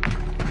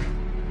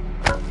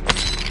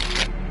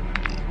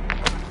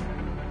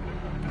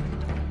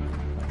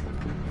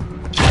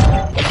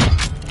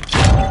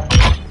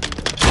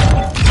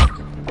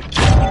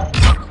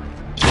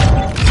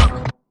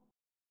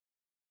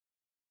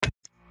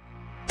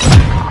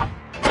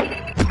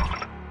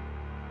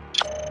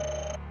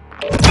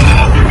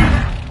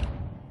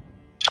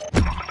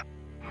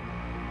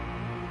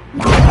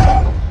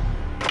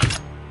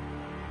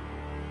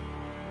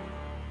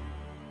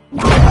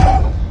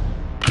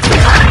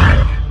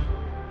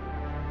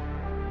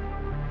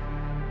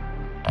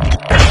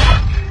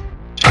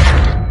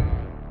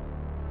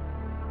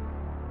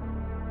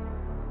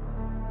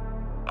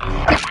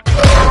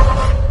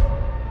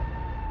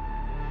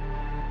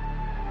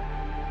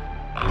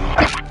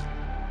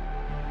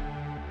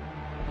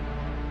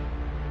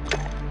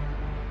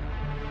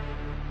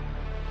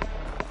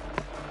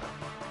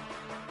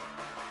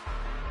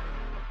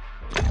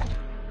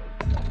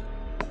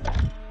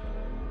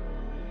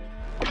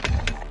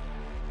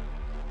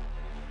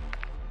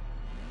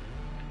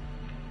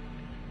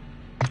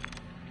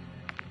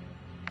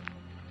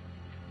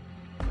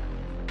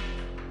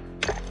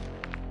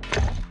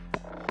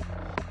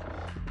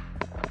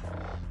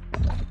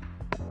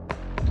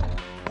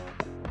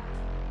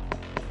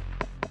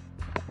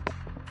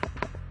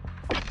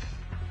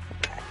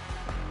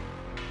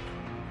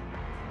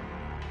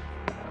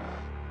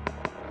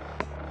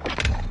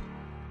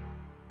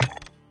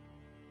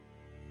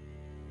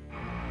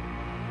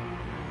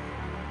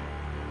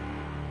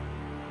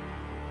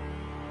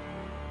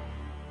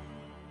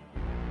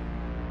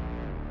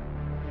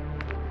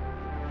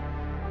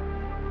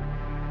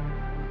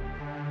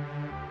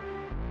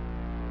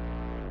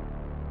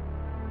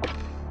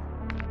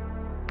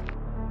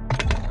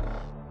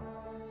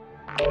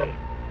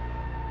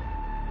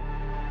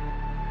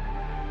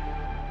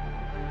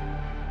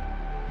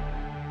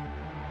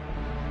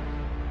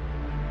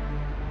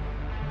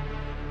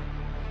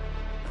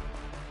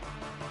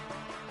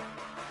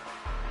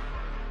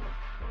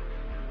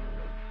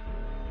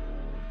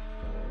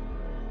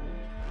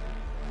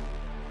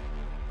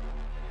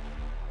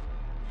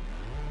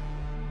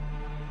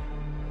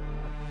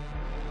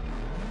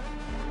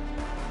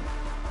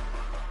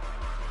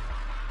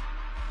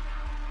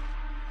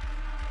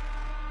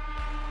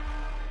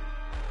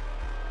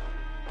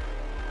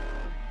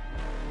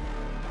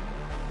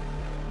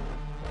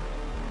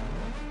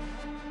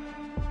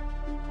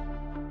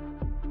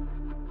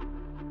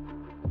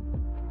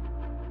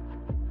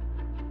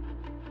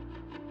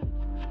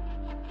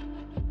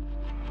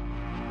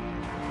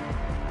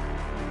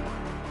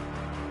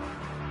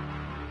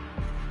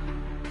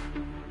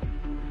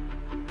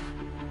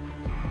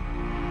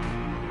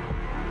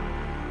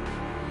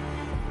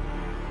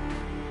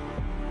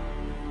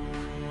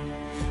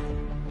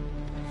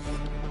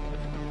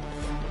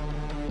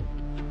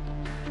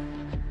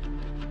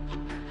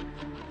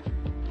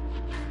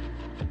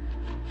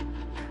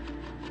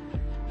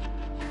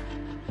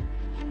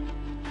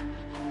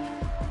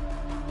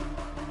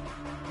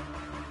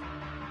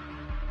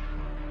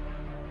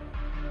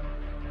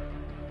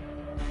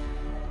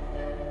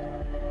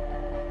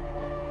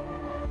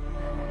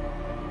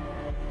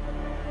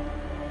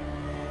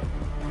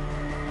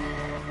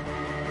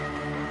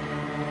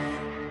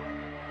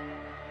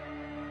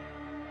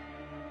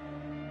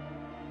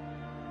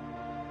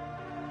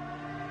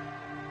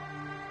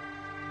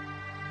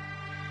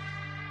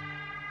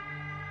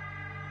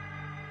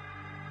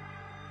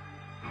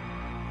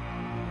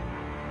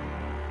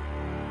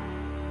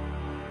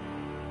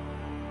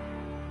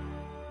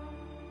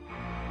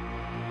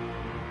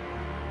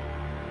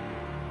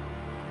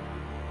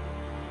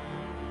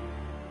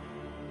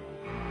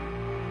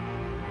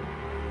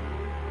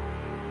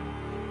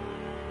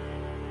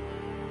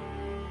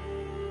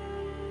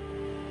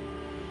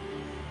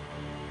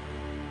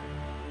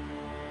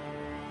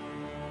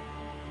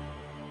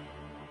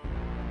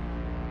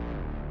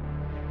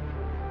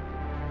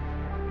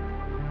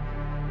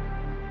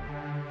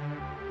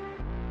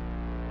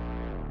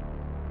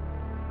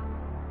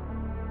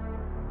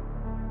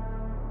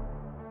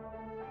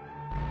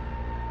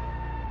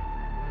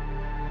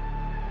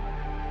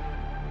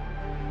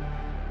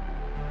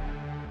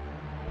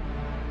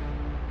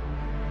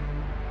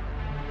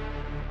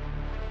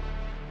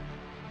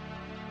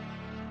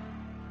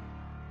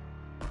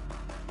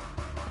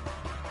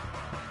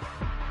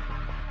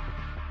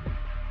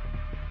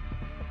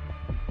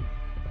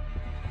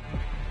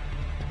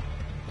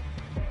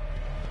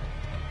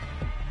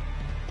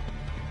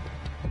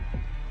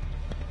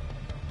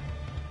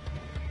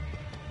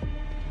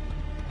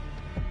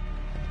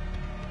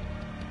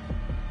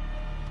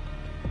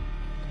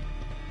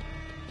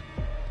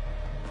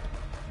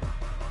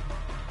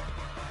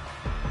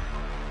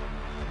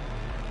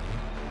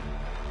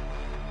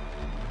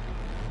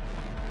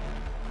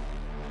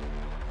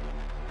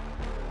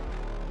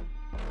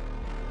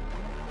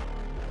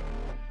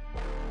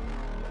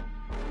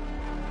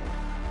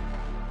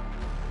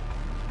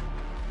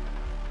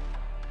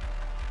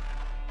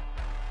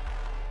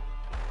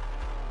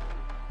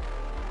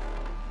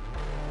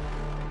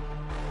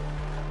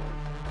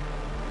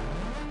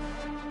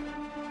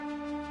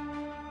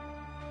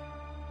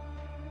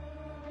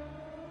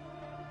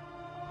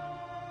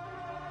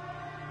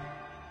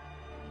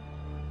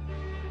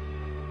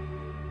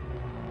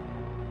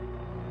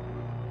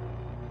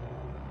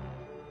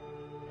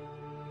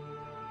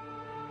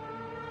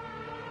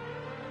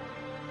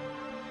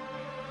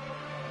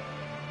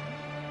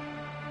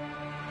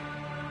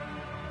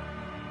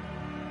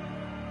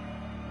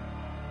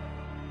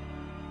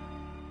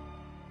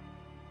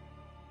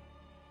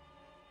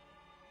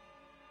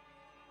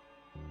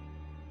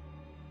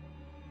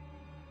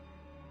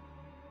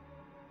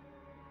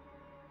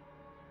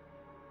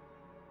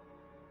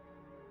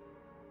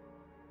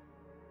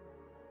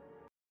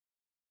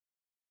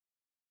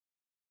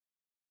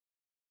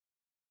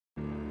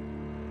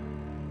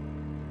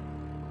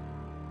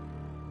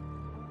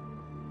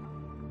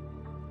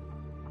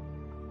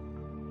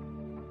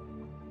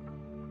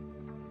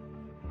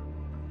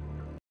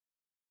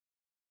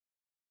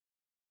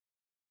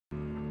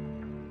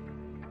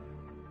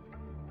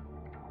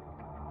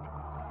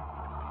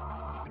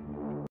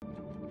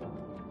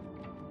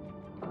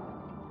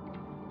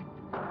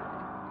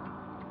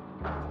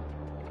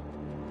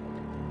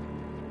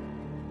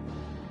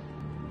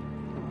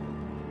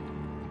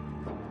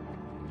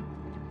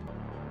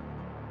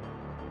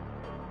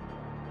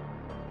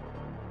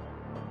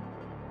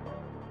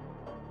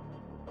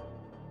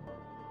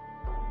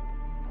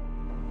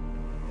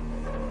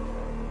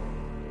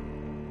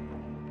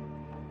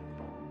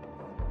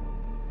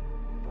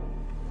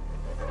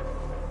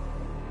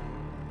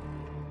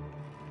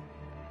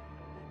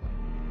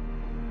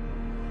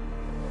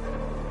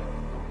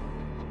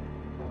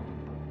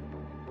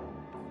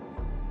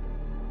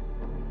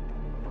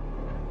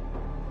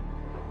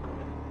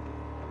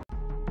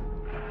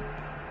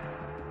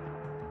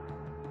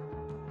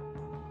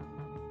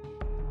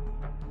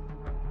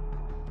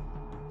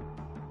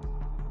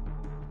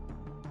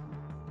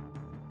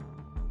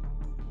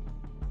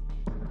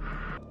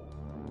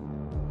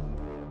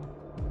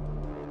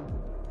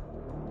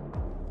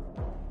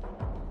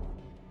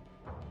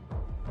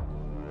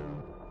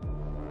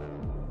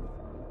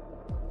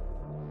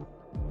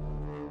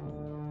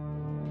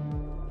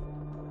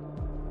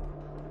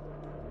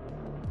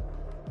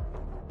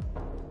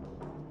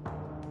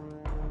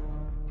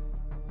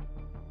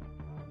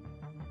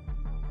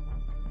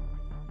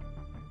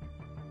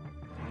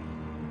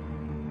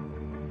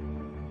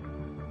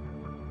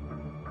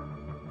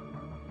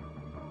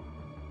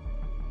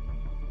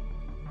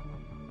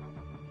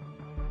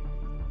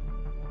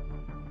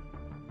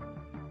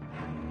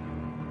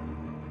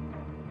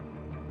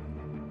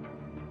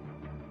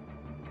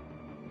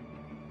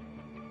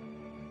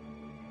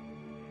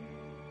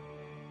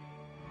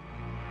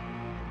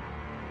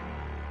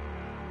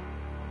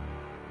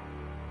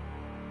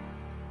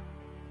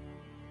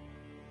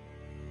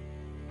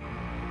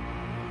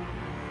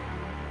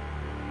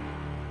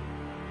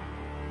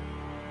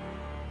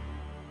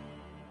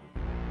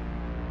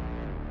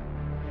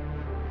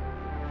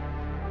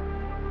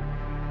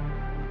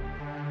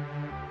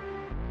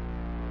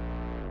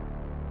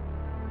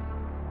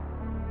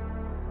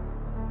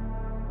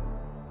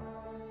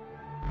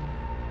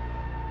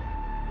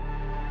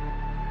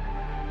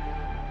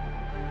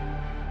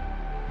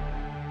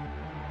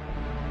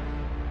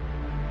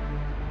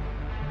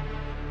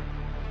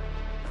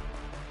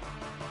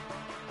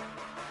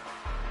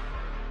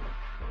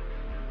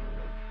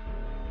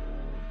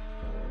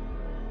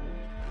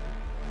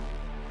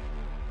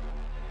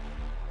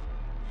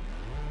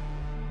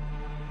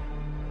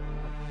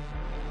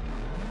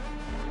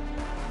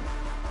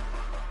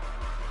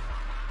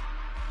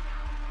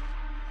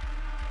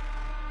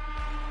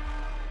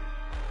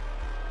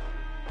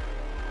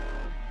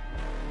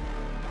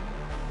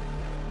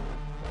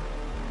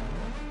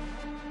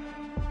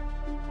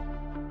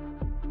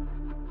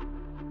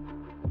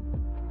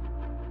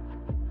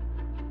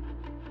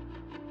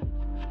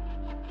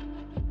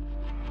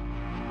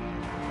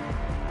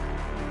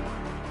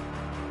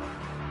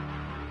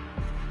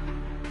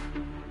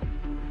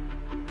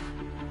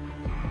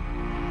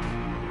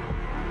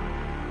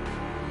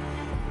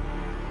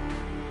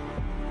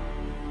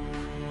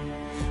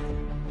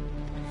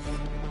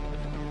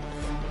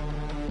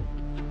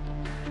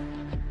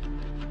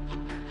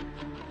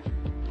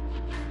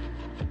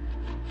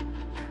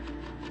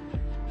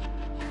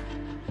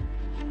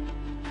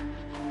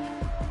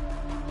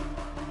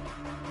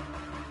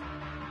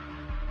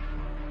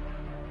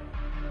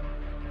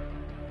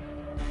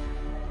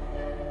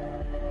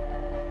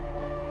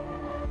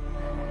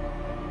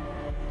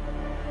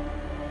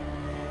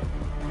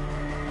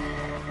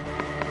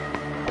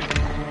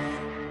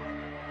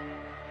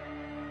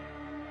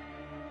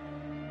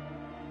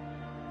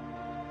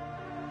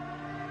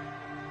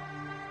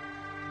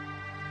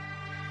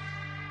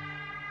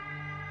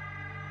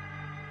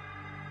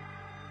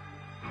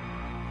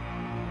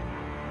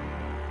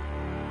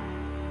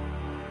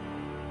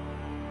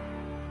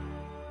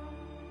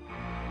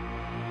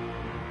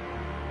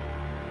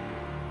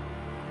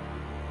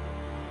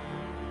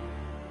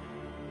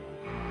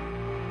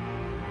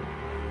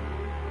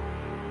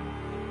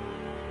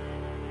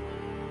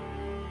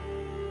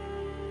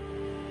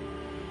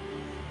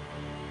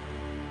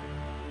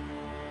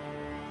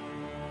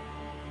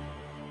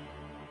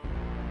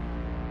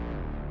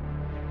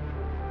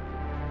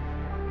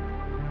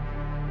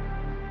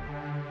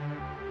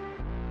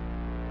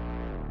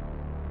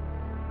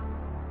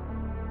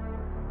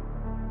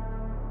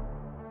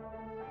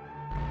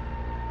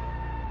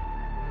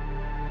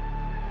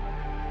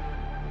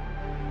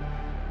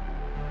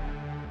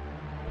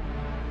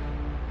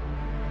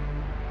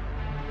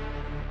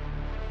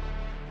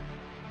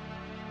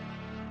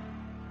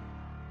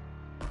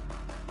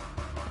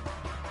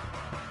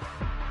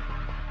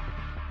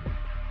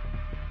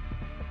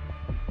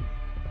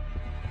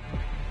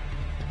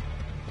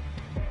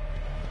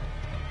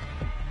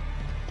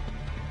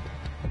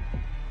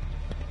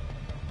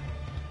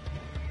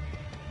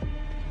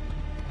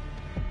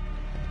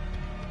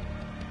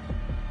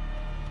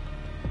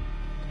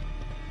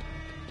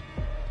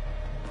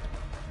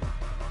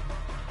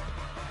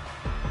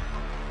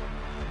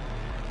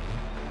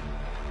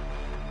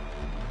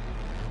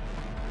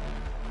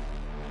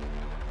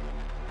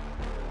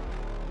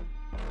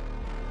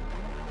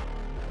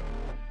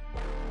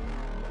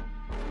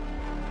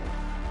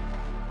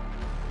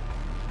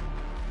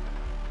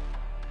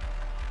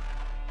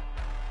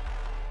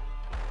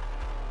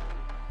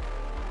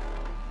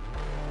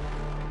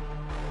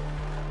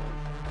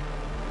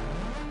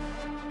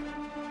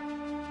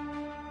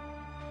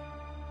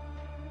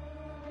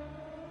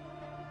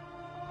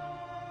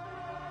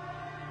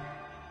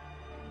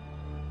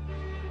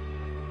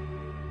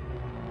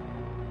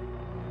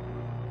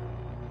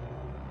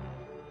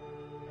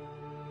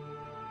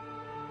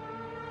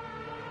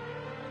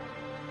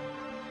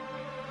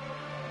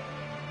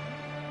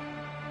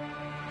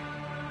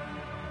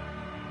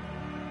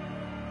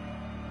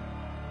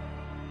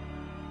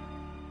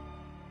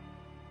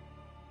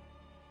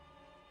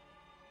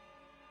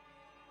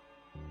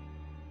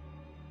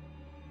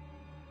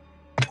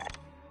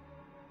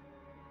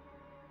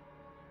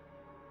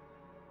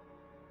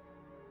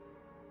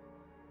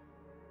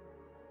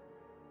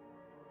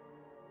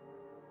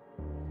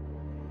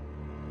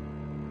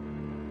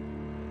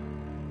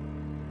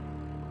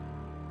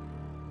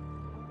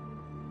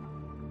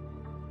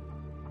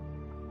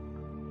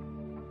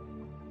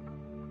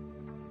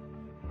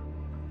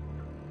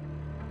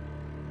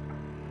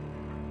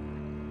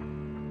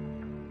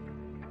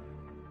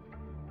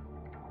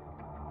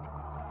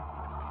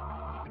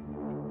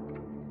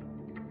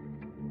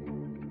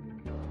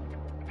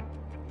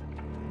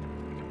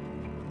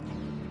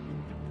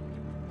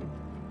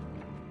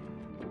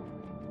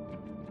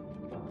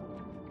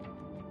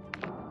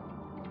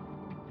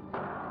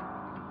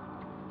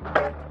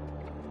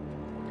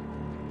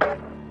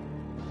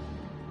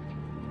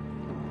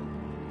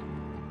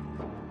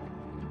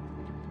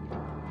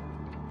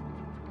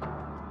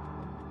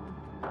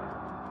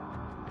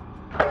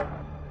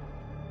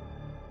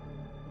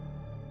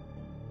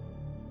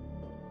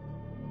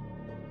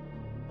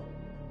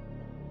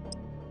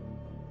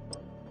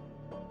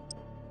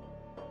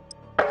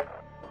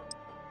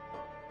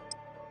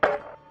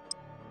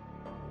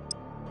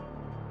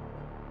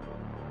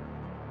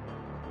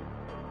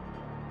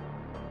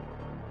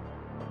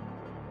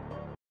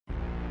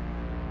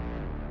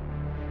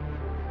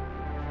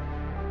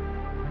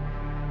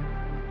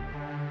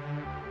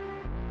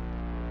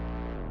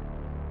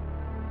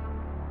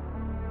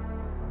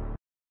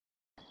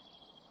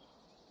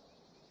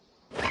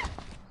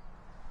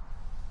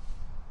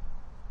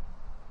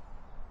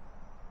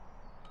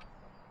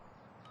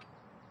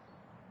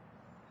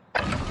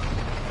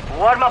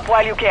 Warm up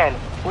while you can.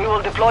 We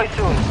will deploy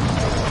soon.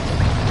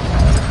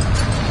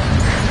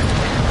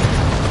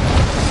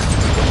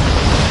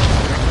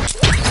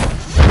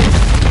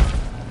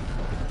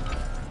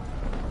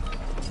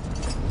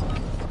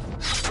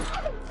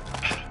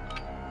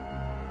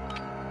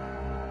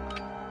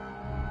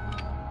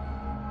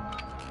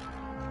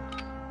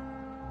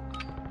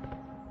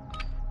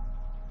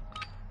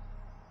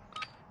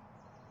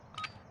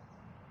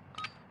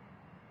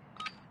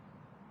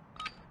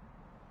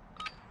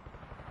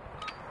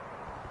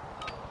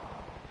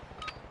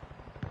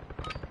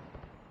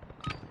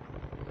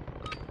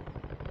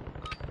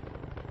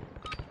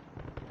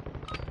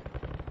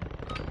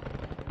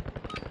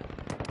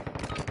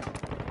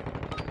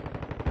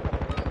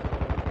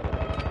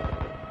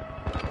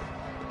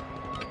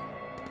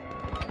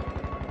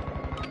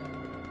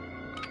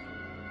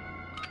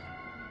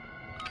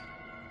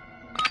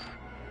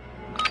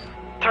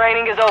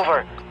 Training is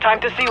over. Time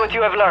to see what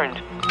you have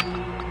learned.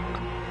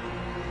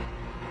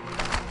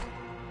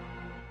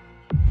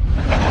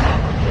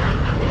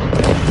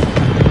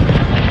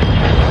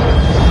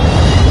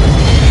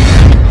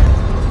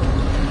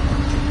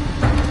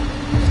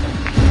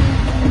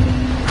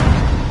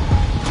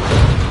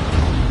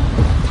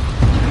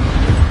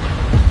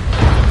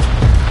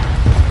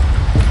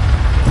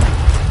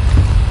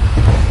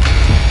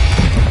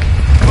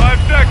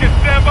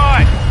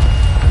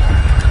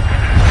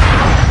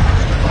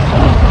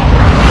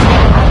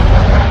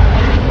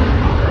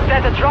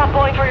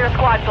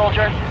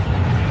 Soldier.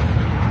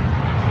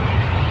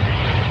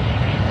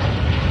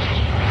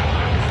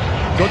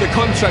 Got a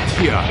contract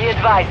here. Be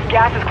advised,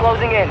 gas is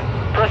closing in.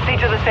 Proceed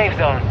to the safe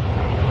zone.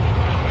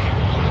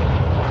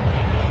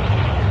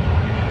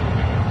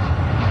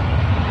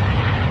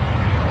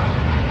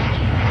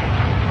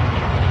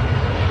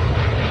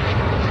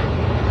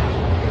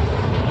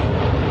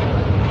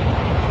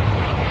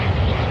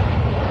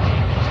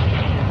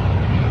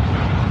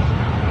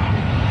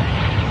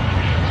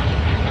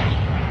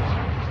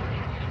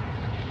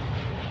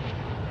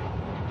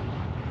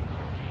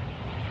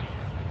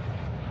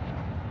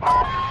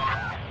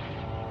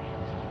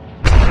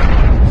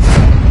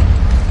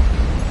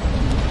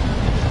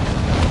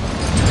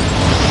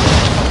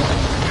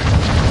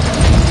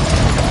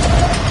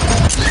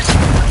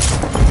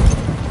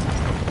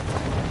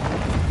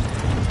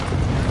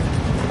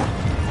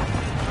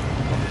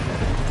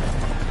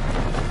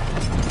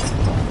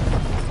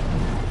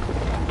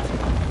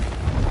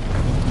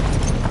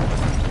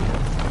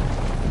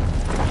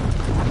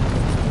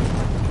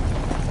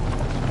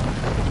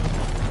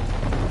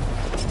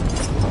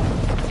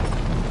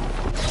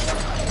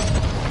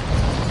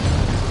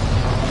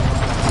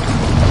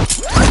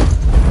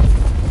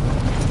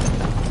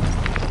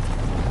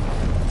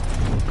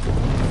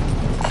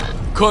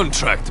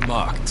 Contract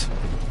marked.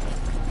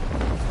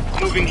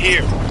 Moving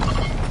here.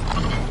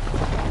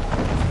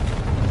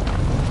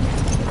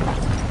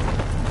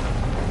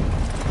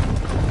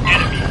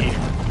 Enemy here.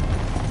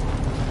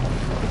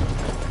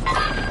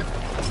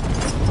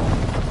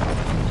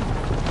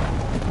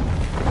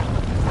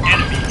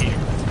 Enemy here.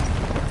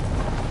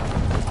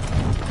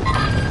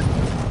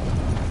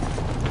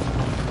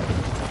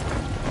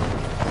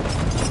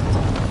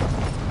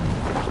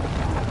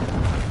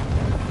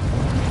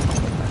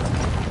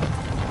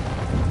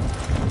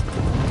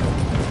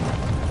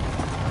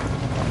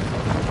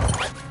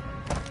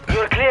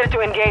 Clear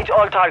to engage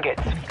all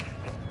targets.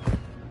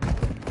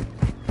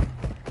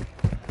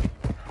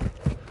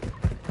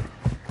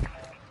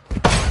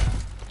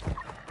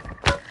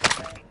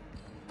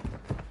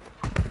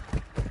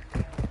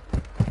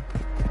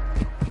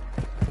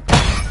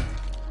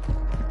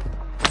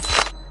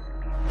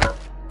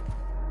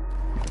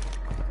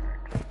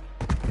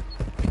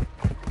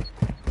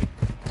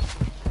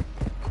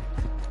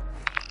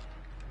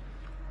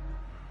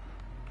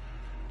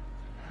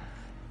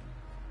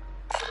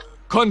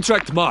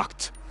 Contract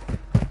marked.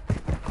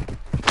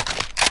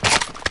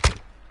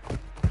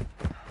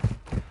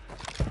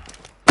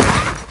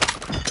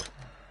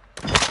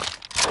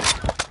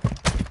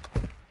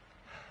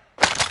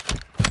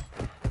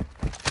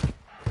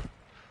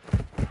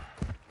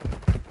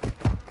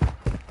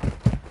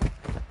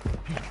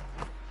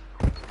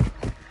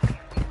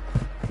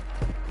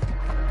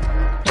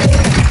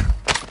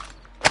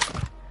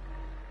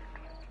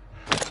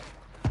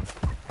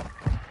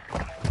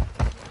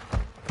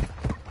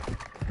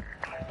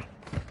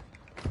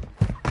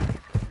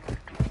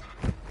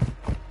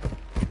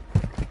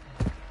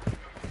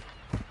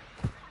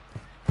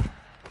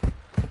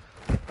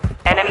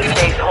 Enemy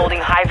base holding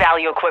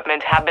high-value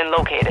equipment have been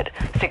located.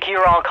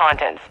 Secure all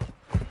contents.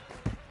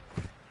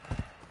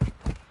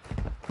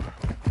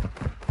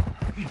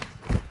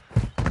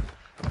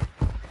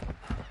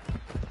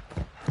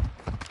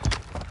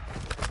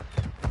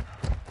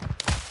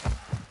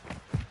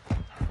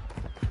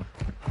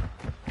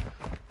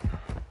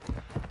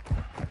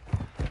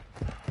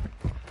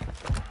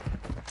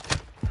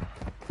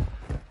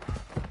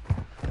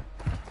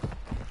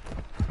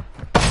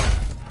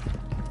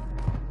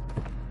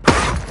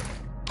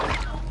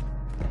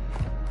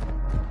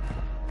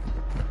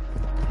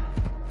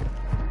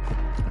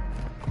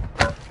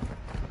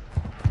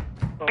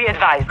 Be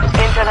advised,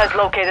 Intel has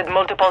located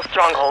multiple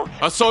strongholds.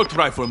 Assault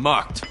rifle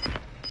marked.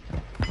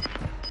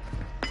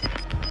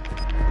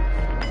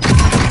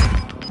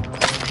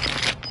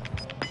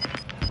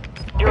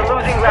 You're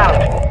losing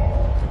ground.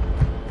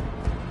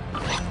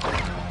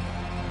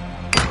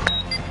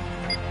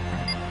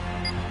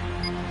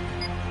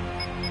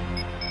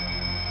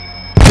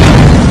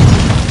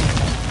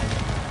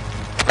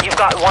 You've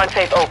got one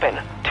safe open.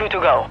 2 to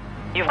go.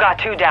 You've got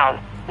 2 down.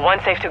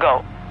 1 safe to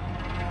go.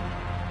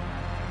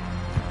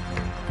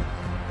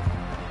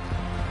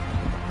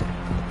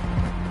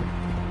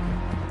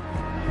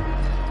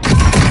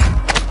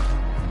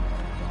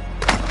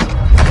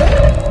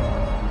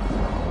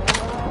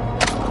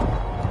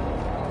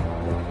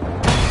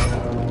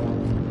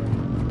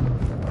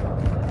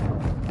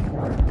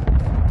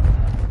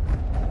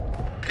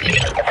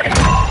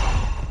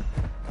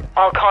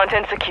 All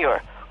content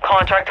secure.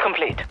 Contract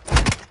complete.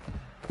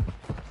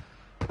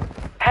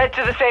 Head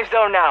to the safe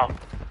zone now.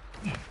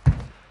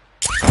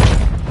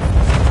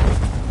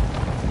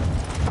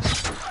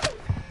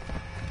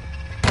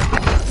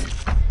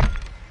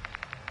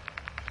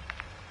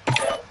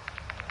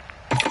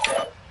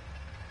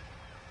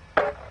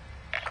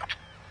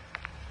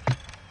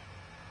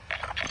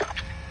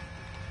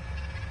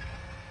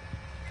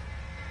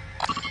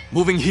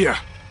 Moving here.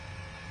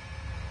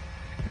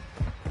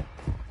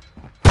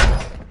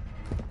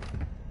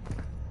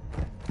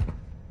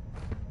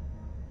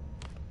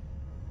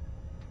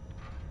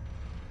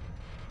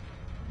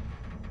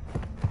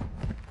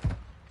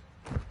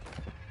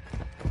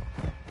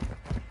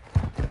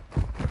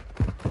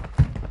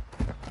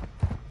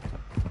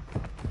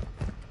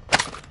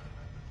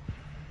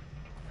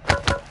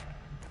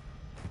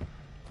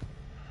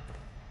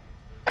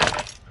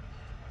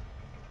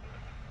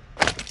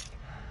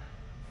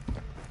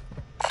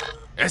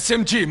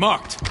 SMG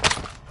marked.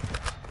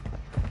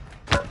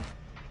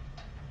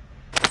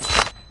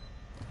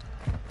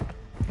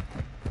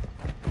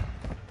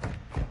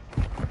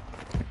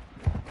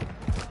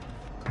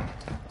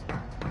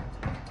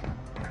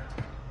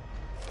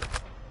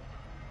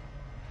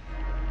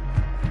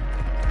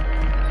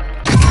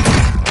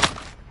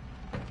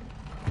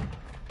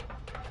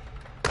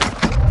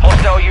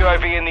 Hostile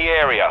UAV in the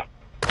area.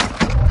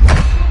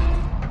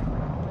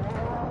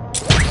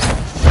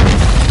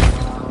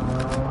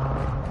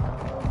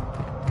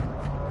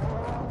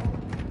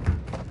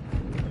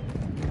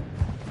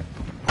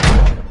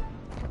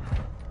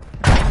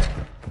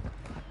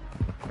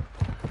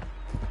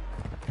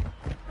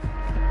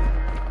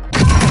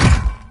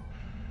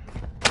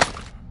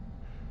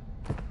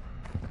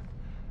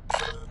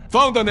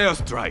 Found an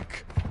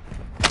airstrike.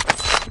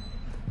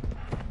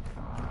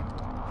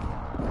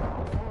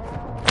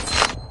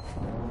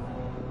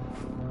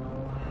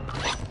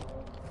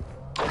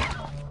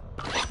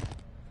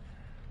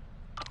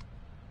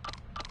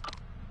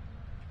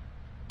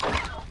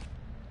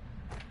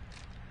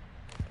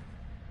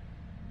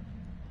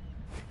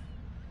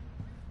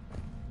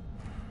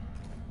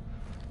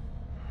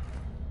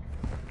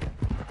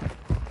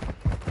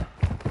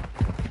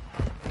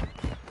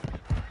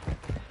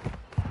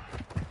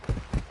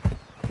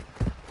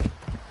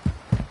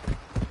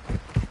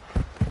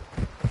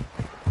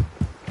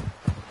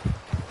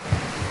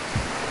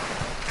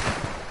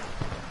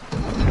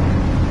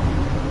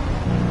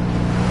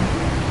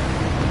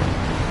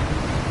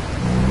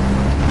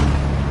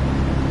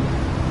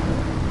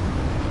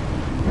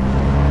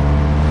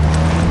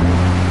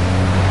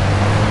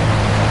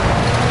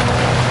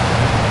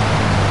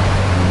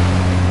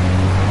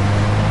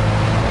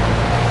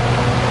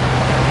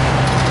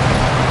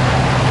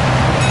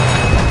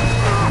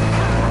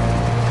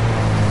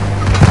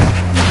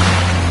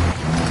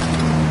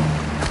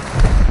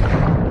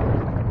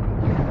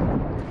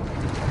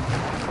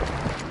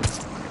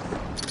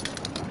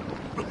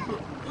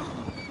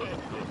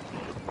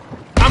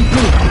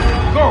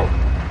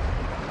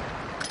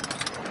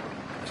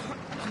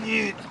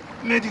 Need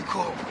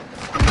medical.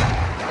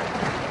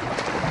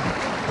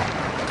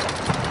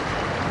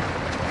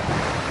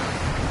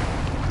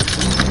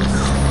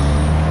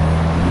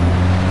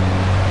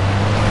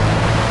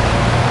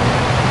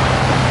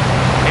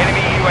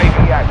 Enemy UAV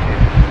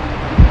active.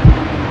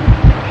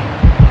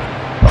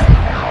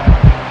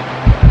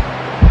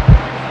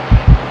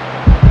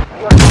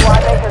 Your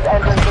squad mate has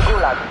entered the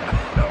Gulag.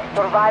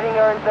 Surviving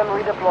earns them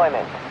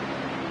redeployment.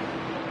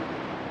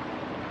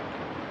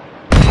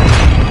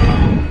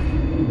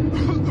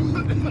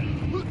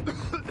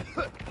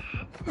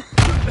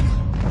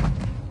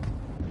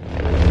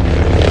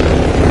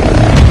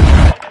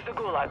 The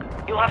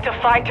Gulag. You'll have to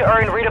fight to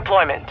earn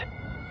redeployment.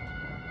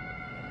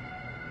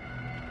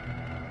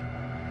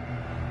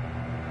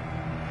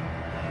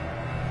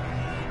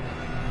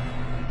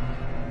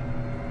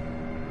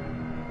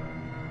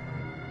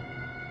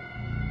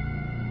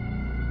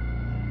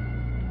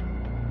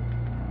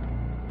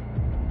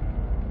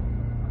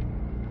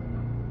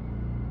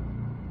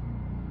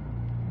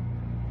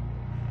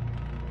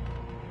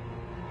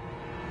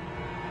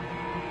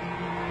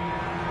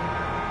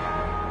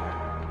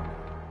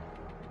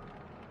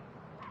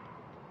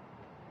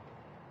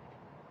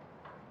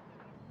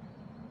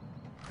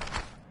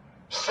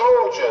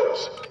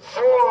 soldiers.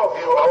 4 of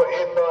you are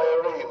in my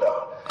arena.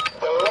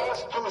 The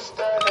last 2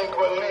 standing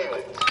will leave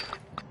it.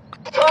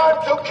 Time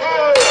to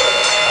kill!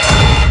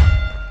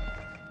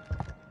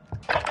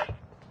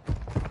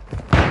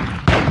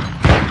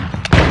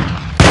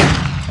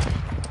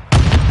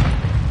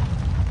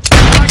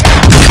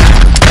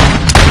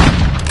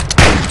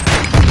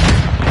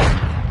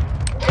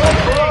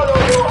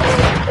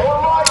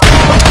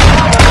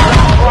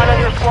 One on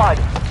your squad.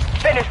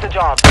 Finish the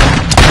job.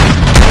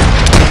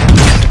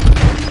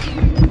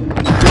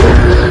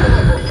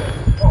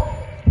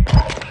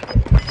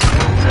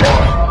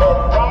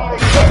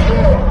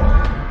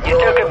 You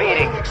took a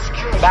beating.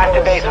 Back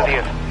to base with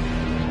you.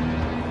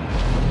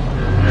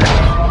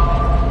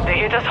 They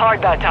hit us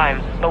hard that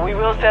time, but we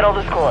will settle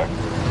the score.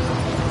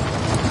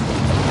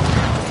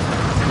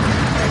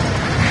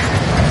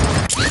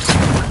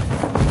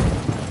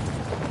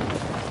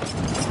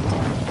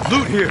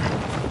 Loot here.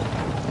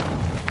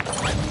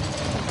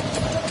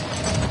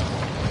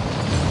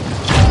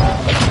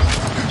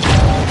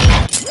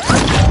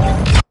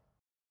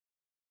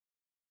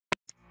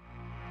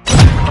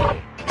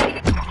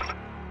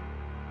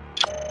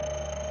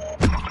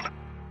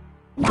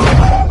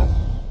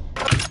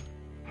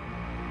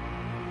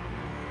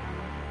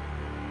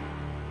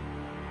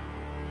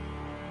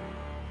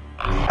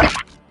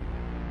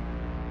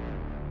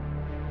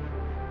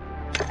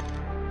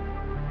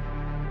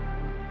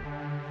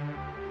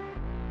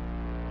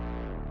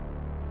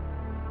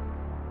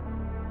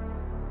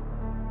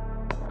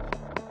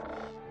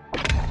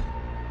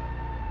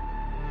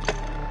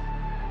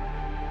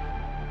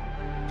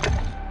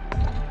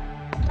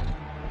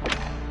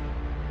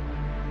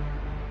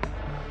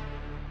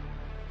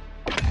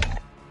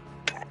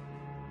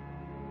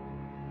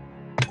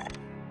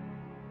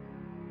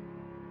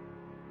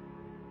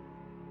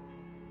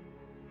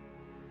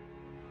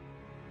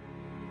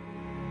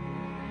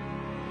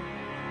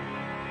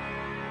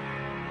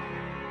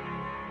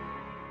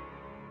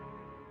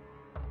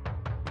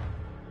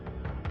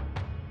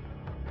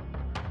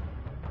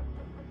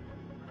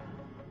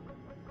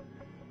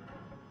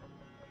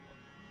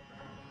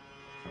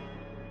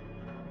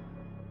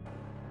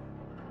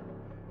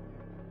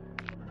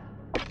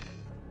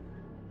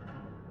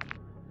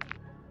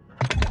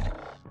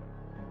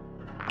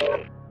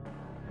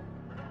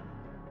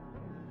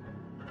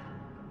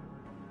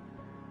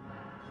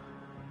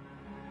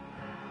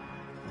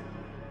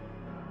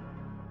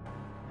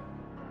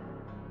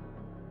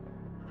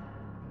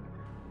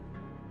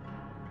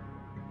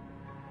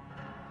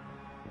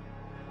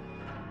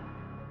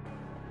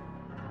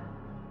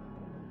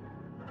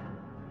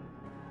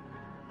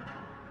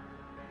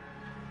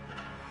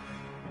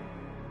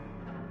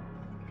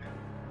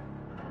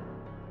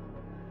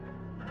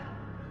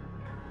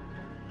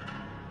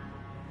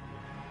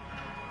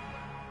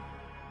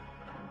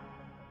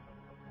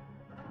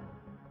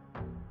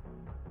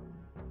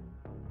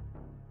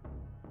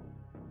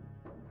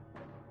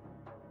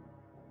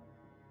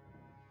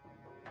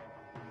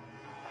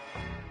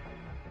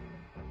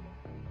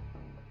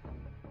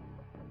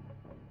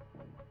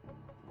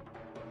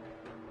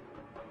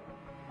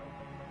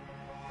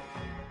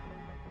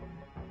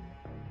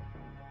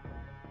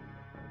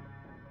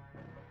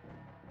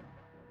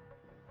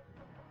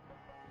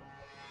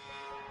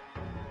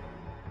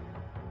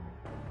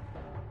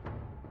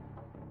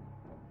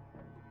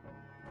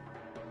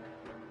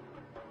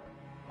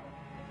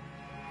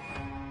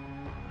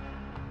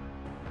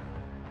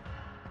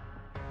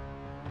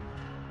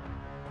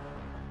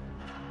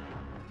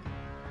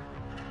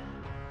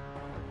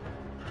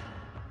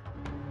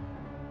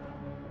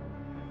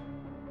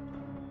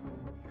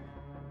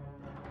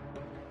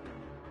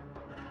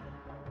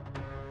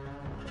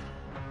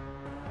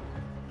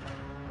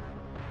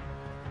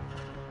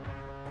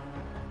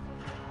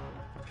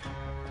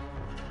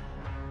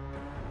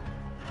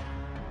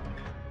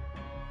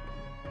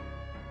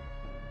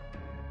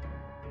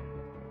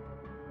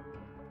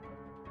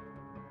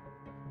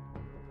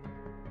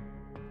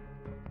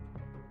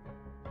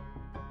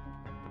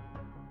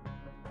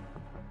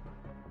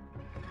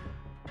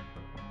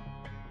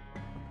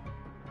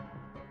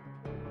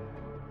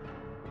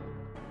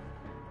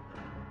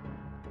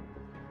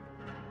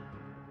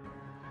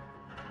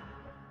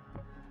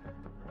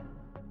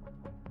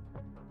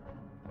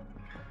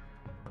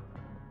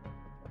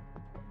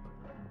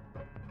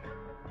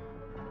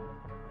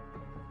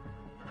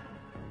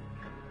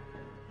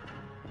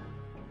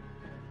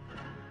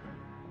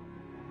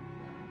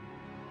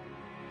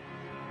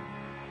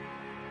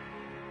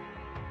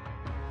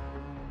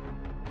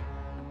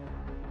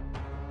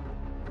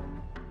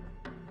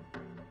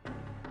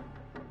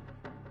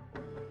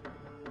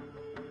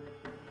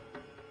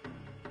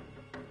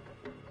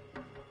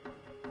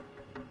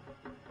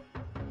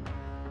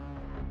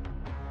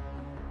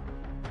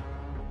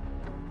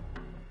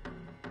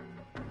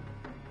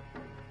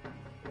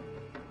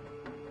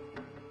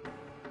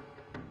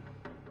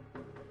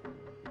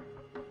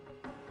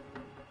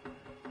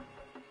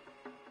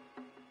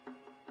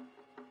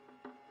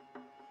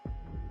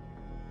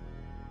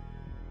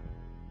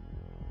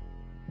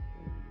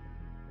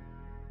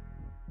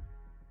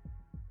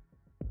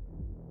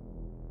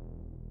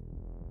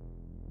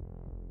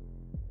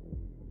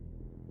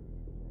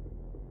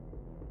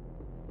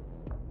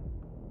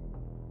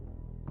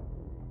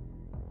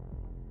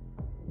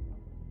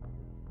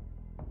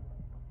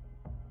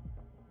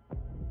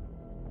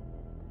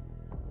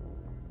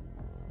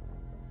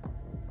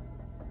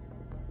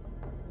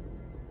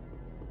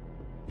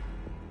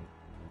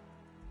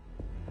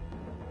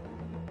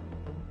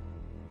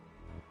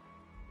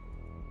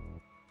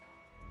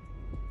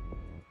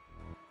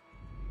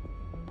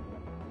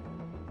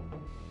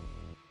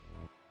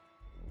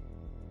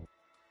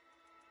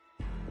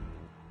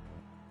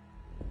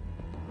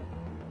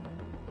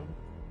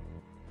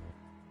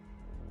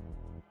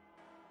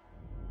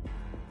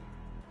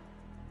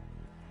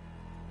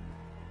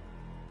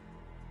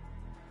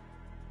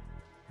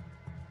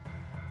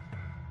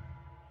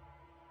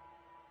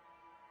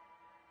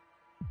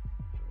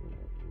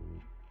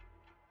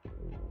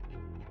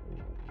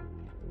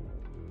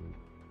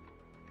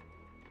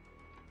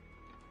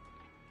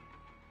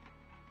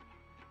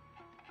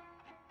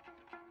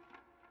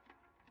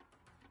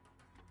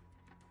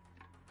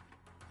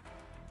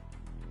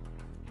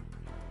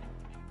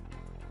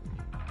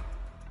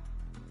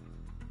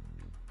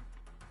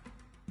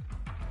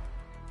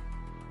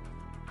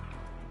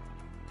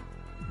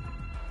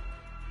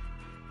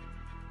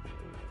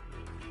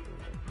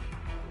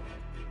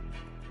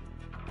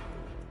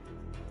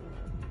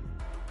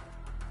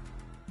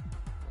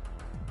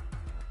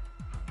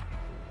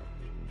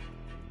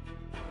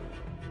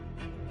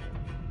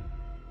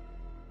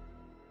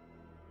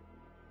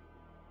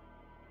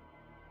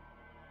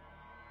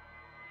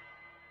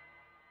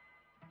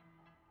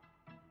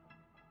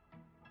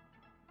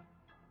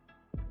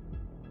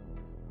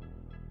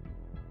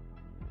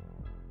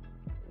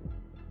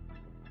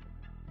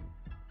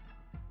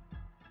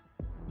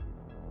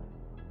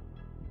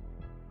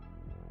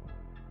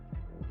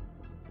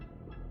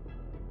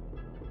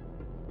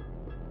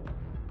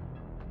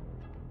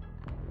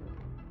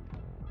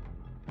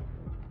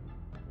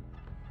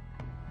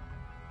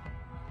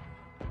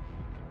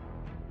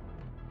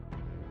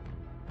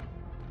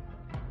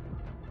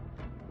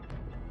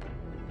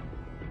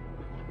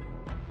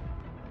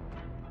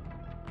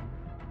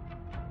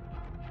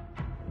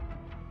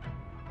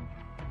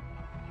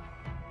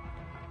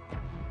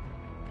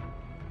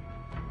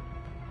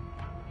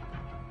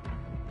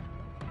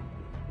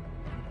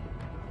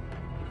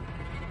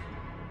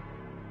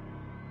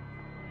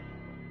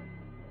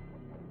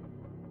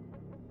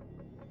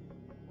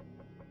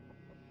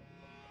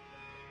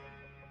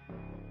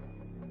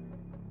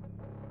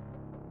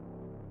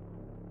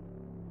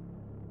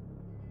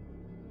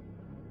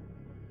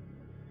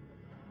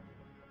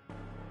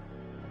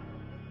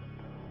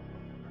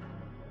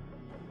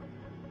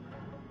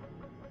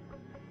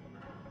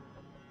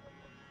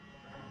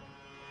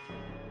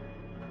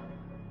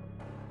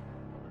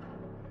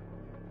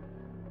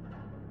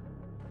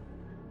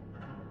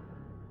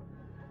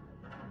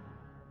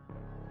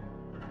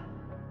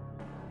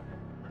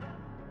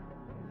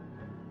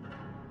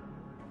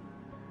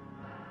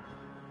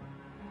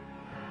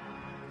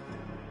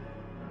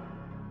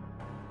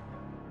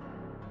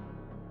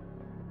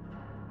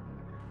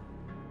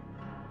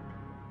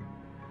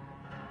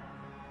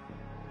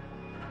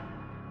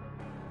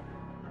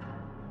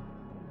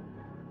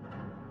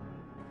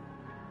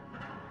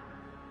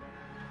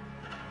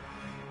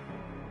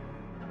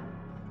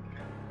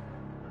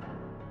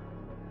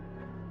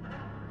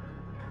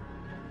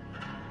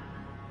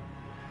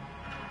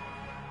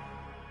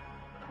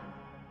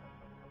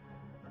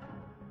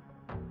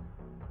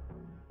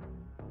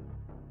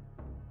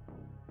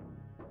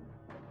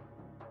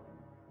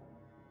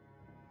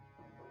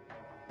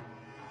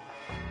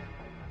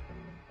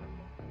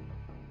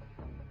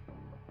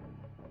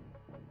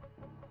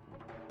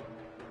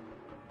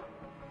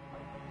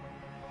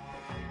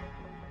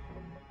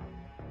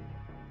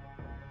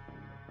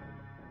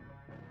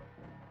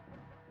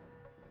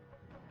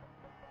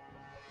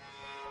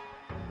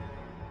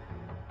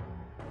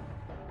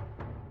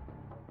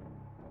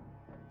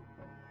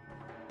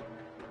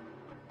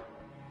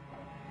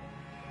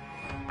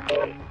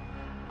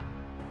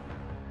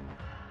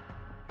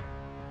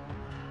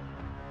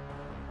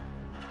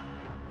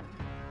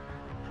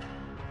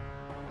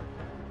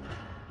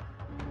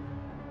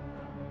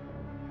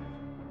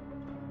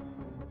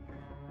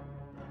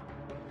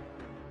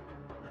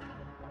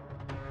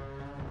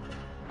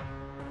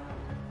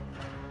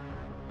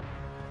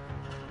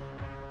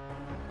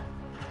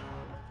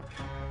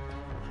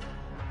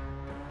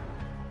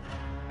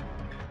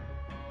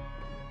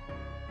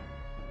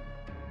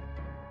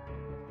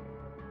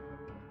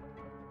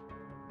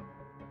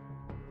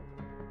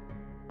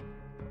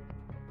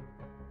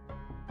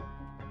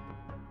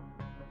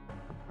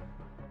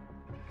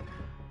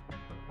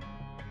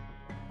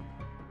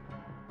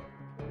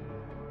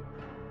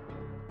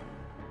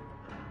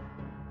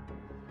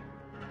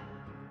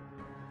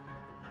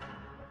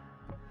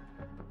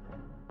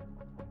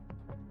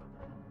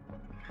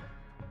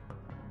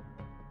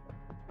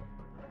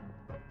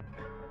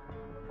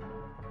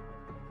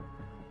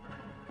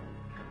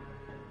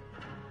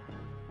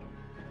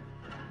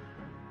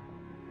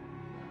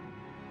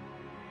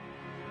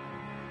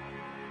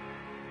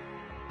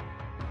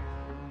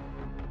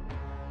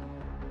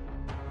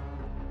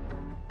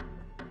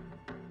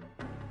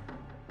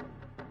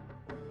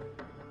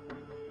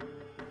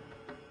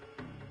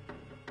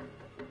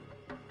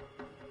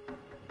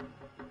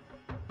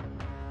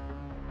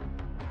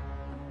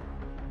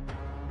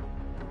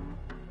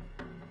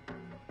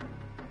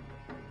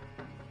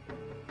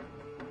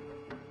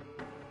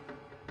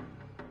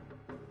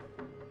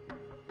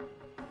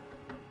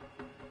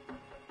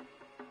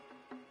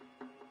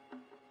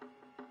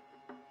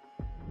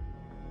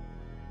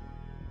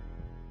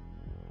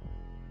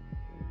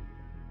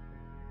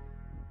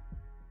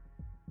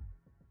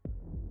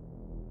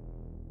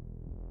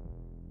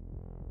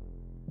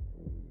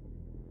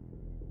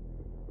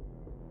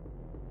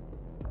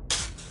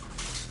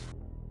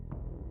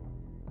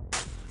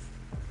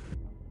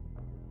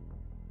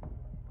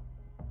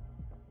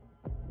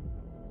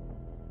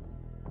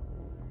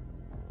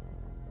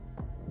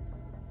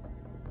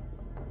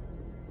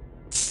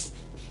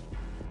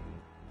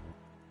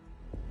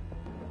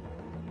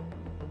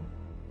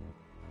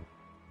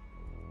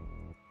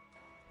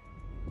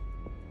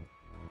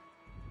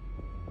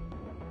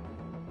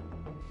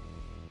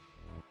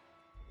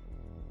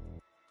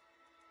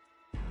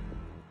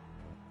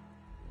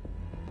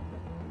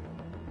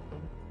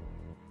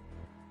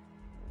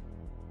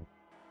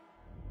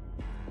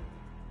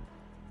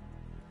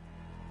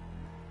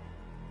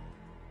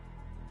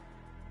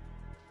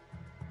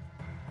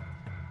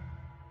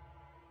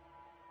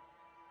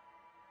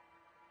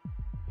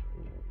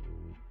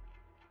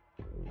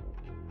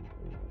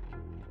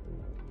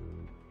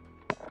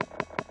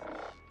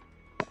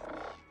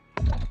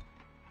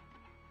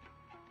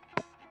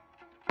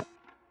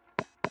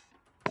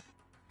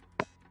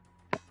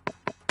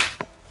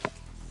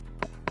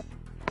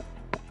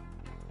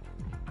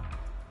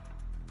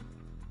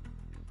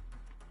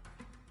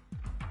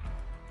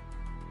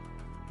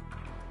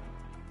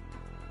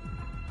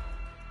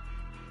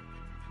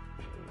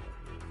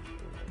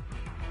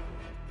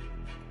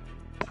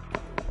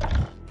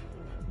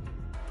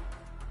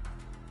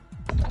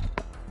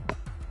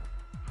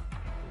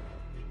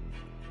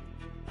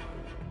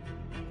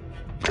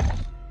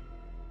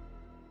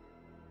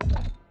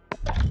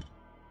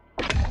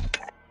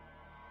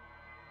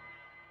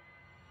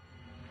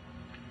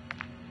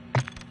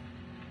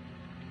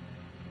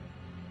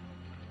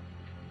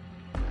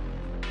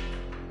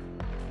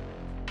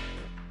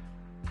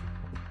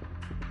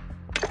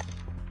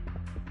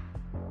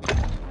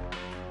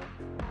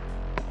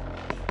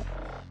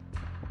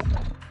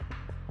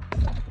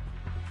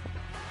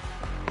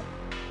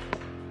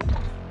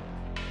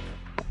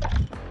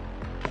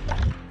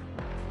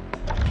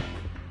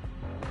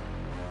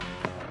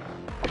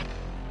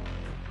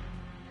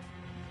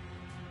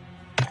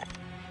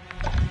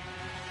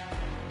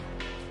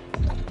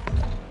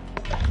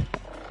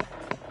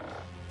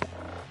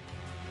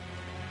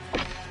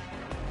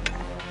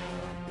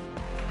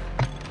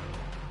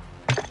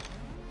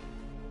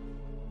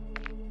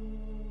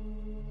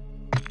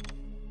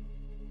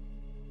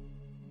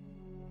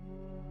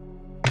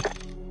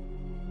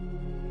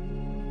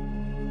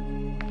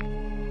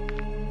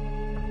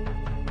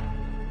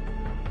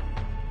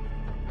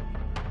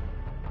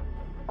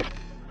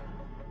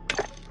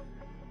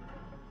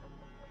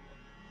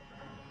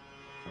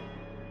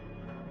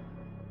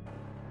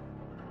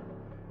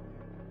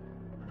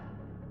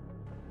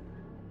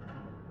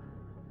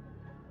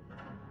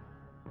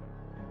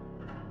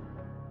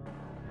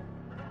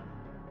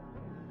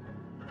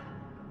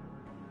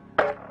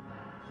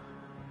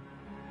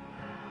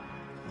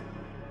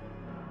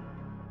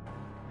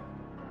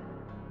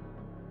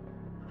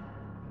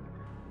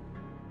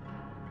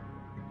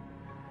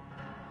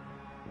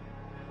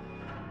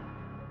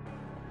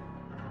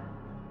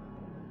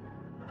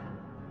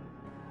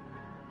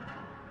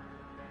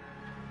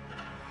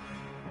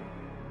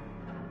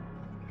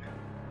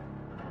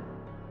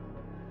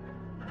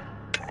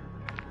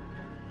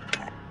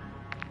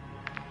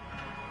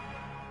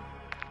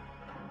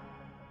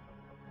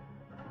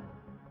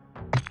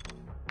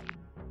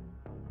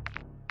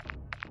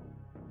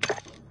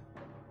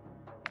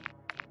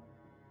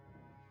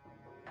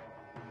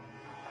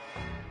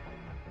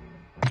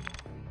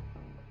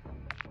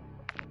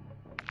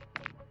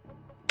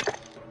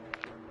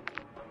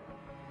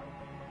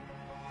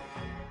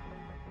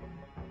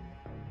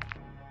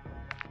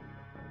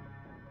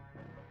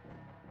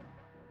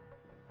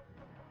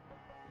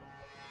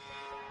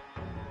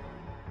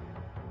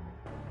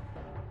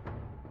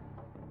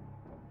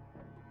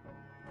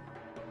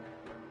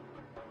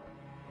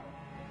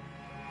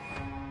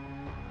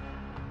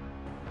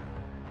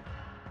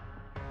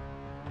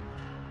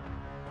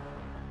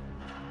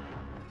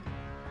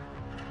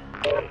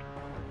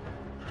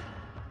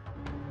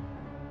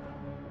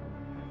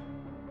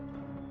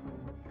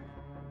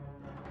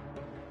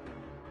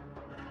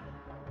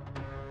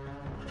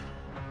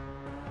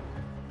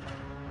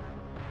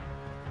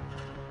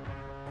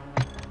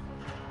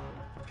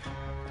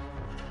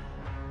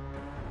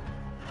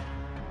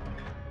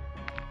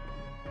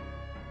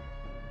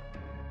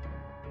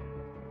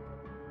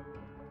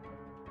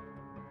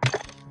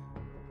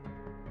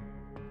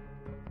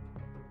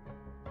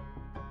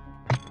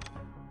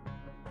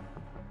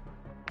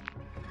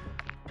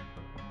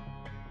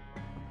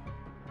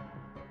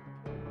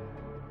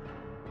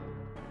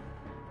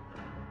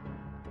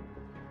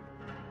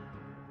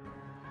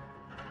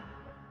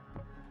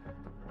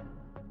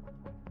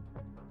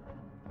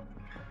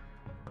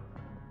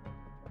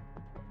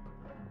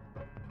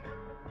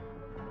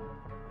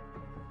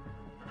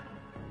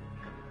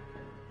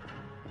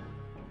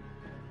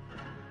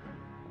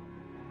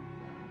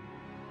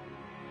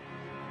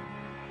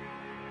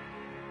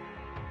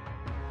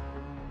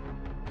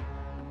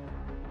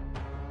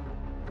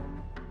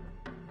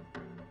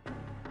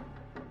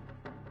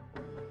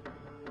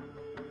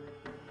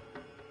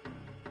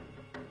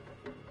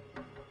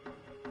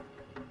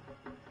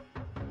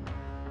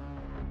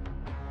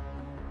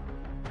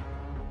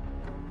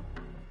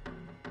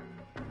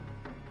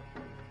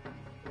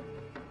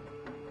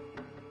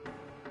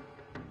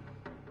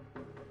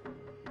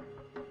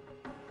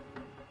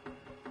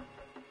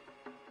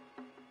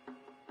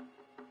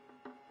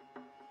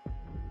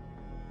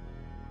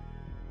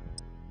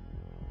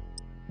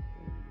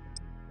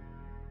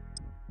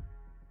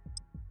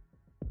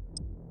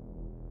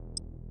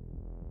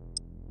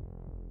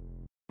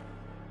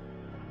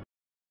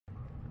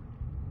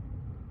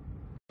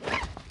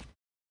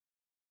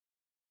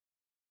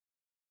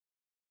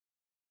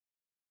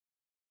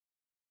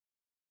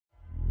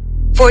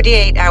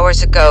 48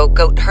 hours ago,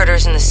 goat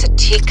herders in the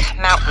Satik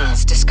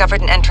Mountains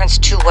discovered an entrance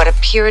to what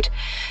appeared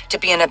to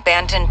be an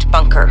abandoned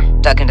bunker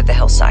dug into the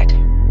hillside.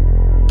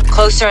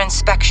 Closer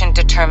inspection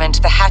determined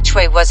the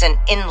hatchway was an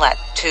inlet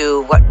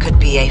to what could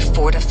be a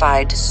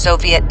fortified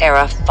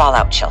Soviet-era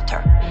fallout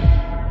shelter.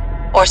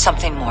 Or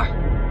something more.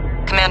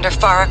 Commander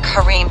Farah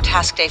Karim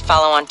tasked a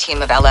follow-on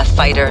team of LF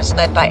fighters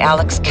led by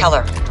Alex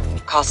Keller,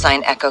 call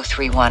sign Echo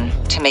 31,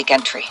 to make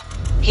entry.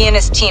 He and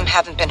his team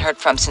haven't been heard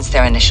from since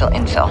their initial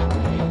infill,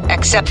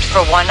 except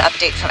for one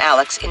update from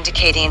Alex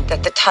indicating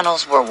that the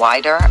tunnels were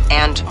wider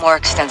and more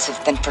extensive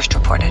than first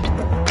reported.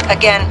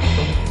 Again,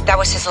 that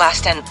was his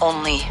last and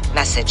only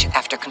message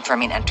after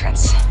confirming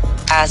entrance.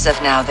 As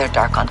of now, they're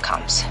dark on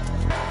comms.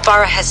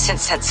 Farah has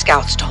since sent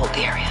scouts to hold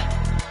the area.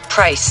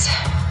 Price,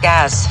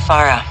 Gaz,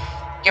 Farah,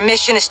 your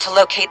mission is to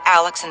locate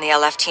Alex and the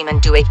LF team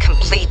and do a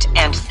complete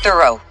and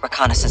thorough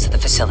reconnaissance of the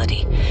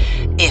facility.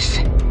 If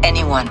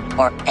anyone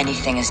or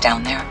anything is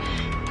down there,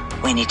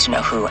 we need to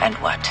know who and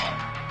what.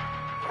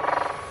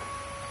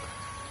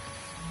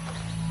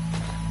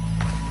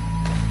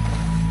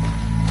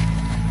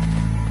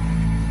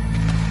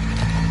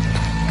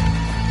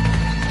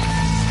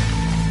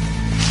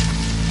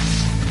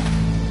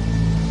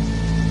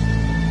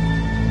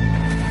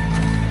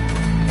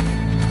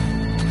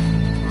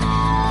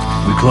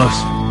 We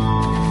close?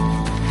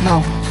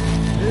 No.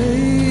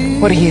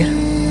 We're here.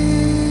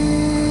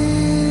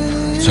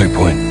 Same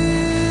point.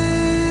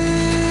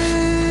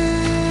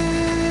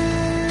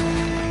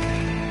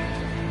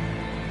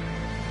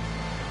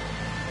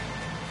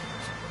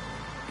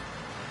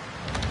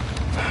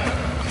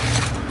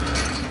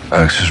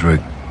 Alex's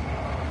rig.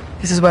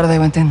 This is where they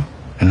went in.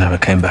 And never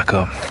came back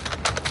up.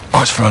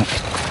 Arch front.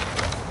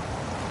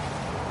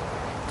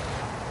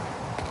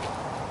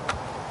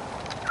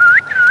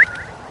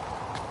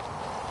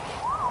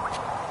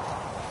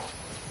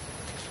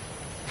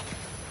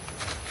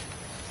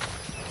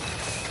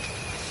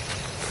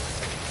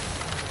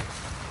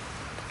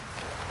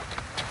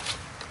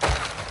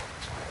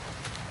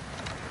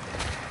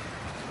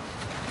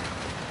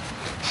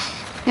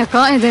 يا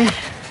قائدة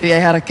في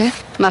أي حركة؟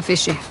 ما في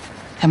شيء.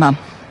 تمام.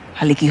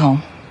 خليكي هون.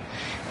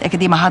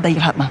 تأكدي ما حدا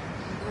يلحقنا.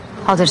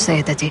 حاضر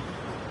سيدتي.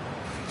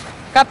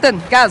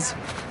 Captain, Gaz,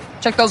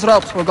 check those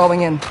ropes. We're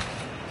going in.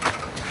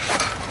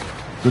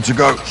 Good to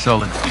go.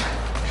 Solid.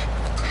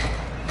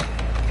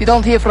 If you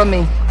don't hear from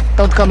me,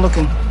 don't come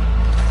looking.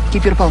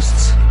 Keep your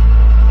posts.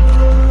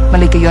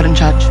 Malika, you're in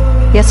charge.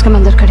 Yes,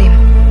 Commander Karim.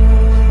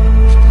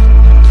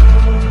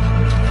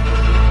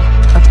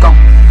 Let's go.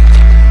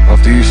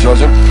 After you,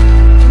 Sergeant.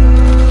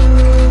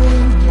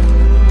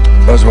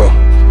 Laswell.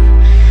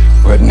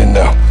 We're heading in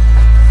now.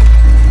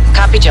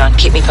 Copy, John.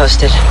 Keep me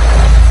posted.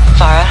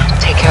 Farah,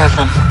 take care of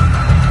them.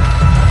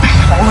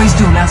 Always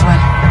do, Laswell.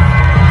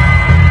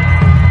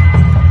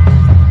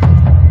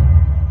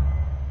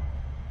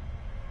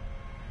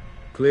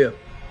 Clear.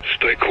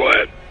 Stay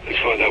quiet. Let's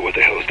find out what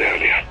the hell's down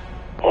here.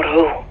 Or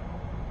who?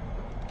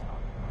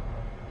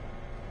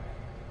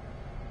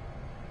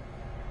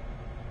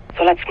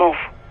 So let's move.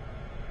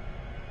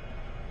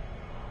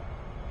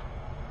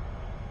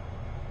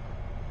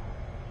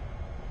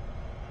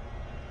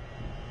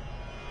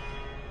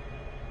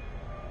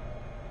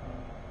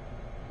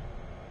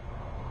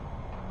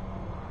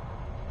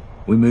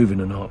 We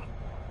moving or not?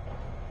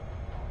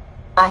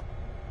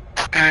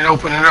 And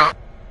open it up.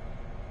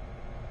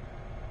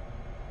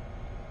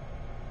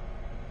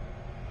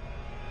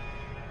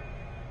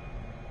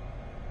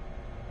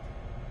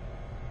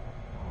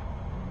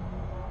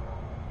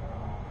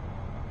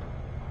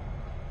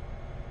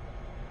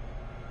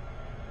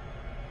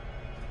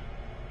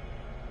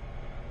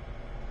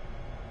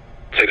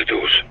 Take the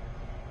doors.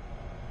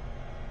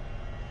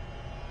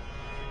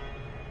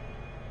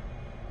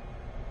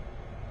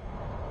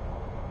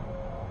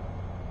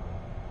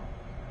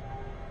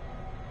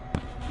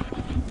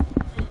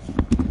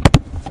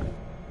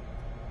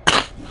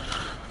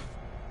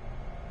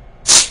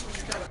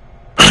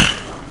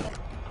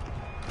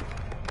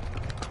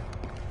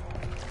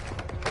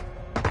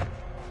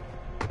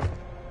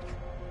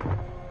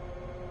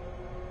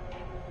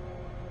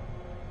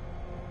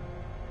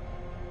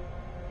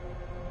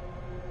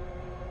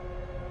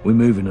 We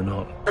moving or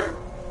not?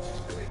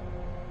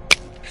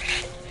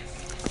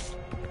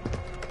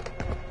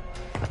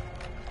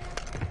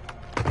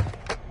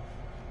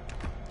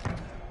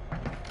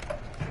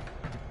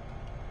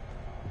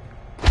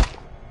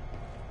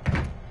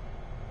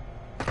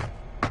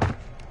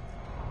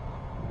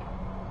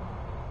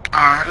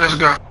 Alright, let's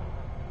go.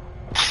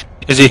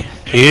 Is he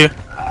here?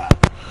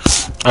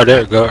 Oh,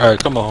 there we go. Alright,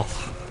 come on.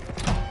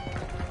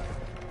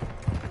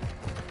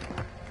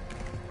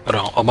 Hold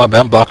on. Oh, my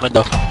bad. I'm blocking it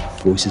though.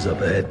 Voices up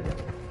ahead.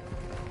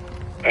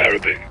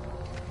 Arabic.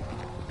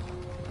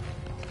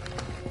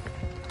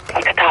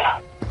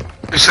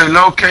 It said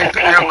locate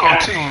the Echo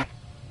team.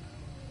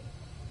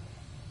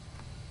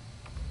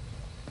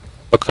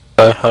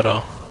 Okay, hold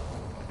on.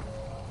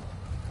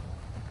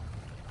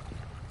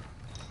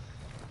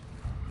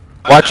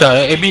 Watch out.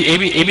 It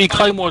be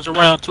Claymores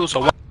around too,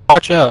 so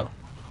watch out.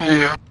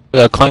 Yeah. We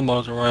got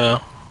Claymores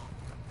around.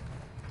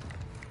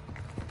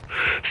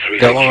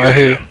 Got one right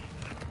here.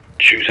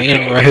 Choose a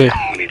Enemy target. right here.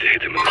 We need to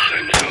hit him at the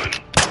same time.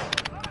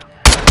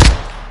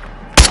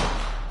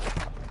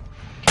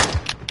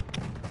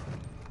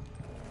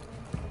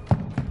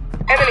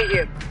 Enemy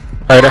here.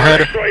 Right, I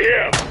heard her. Right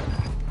here.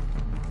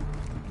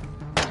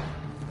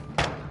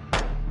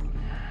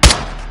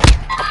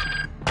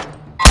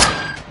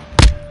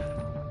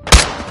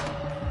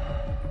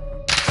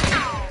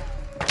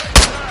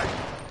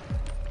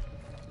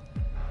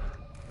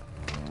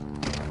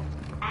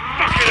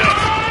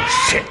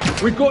 Shit,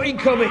 we've got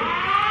incoming.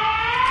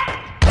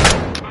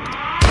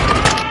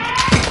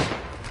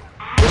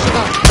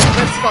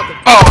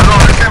 Oh no,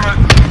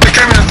 they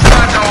came in the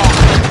side door.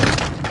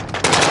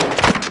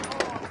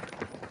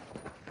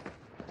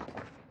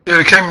 Yeah,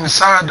 they came in the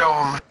side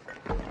door.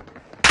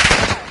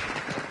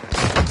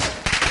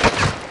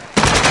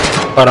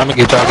 Hold on, I'm gonna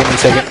get y'all. Give me a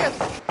second.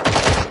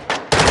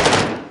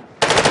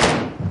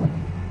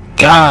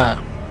 God.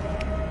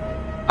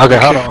 Okay,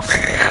 hold on.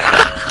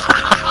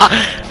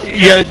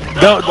 Yeah,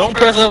 don't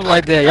press up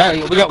like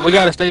that. We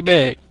gotta stay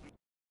back.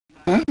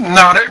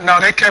 No,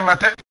 they came out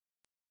that.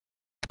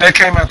 They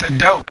came out that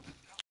door.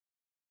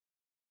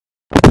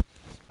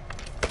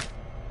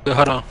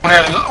 Hold on.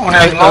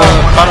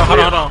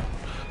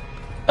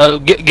 Hold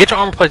on. Get your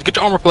armor plates. Get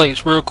your armor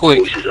plates real quick.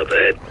 Voices up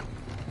ahead.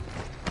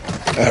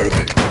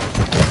 Arabic.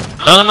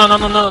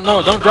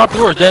 No. Don't drop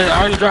yours. Dad, I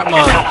already dropped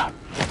mine.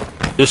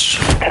 It's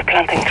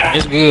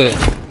good.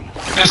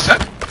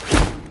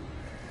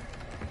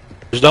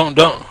 Just don't.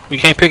 You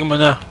can't pick them up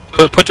now.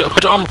 Put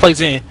your armor plates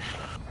in.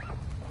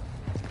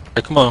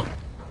 Hey, come on.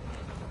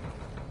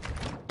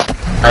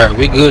 Alright,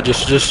 we good.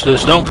 Just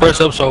don't press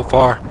up so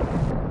far.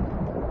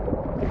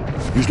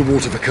 Use the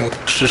water for cover.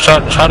 Just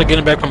try to get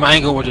him back from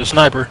angle with your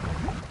sniper.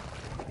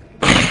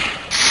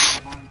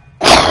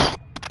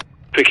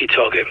 Picky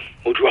target.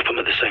 We'll drop him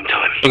at the same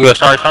time. Good.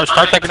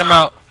 Start taking them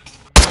out.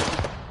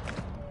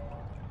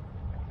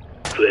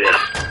 Clear.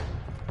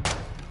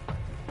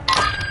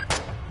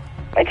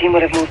 My team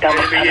would have moved down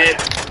the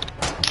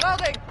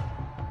Loading.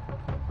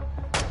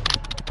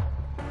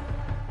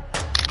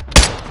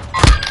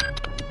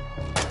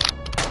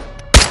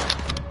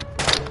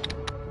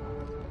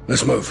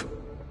 Let's move.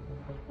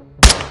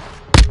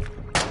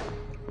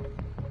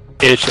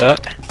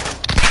 Headshot.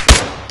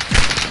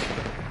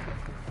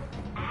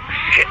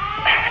 Shit.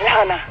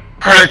 Lana.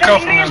 Heard they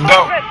come from this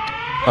door.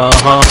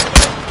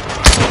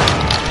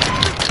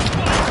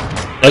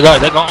 They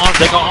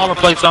got armor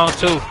plates on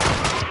too.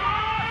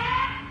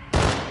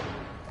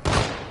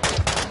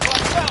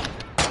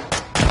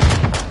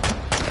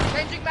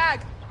 Changing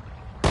mag.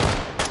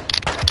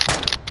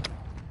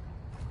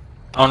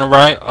 On the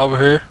right, over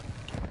here.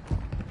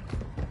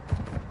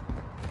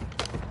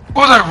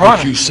 What's that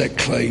running? You set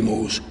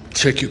claymores.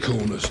 Check your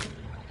corners.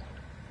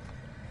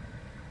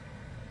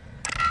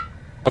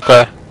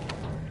 Okay.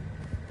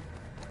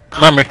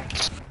 Remember.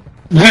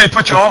 You need to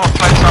put your armor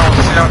plates on.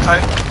 See how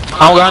tight?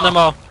 I don't got them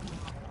all.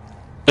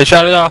 They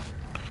shot it off.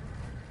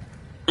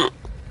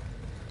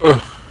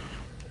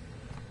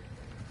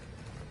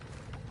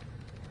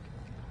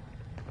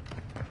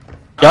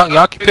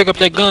 Y'all can pick up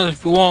that gun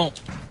if you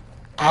want.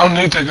 I don't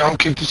need that gun. I'm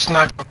keep the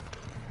sniper.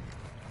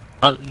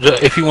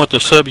 If you want to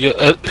sub your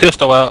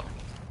pistol out.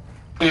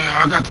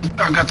 Yeah, I got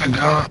the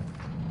gun.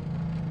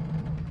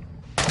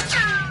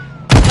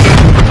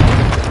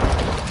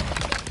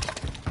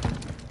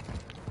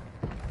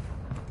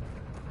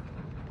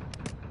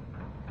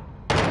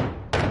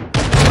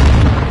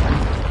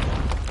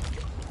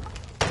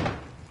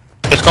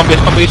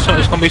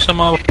 It's gonna be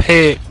some other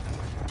pig.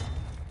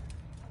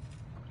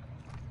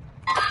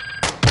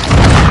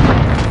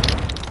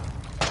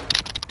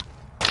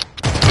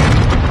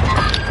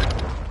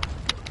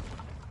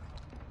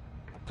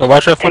 So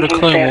watch out for the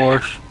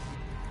claymores.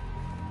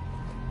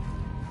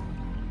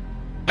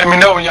 Let me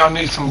know when y'all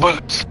need some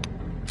bullets.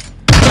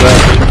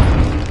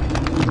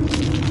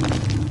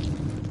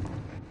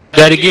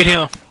 Daddy, get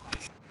him.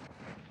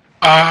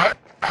 Alright,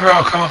 here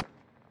I'll come.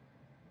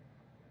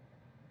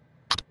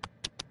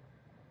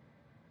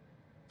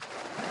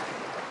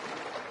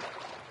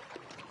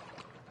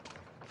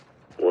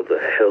 What the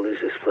hell is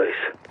this place?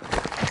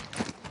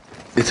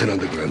 It's an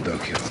underground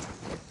dockyard.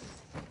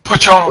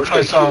 Put your armor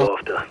plates on.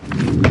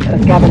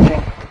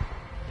 Scavenging.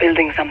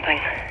 Building something.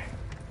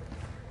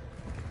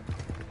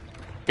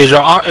 Is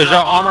your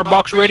armor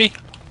box ready?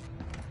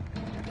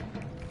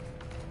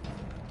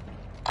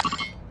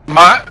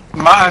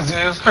 Mine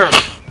is her.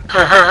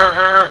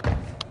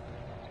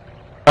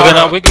 Okay,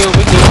 no, we good.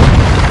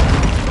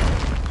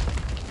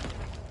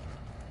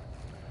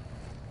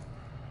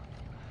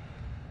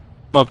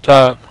 I'm up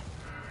top.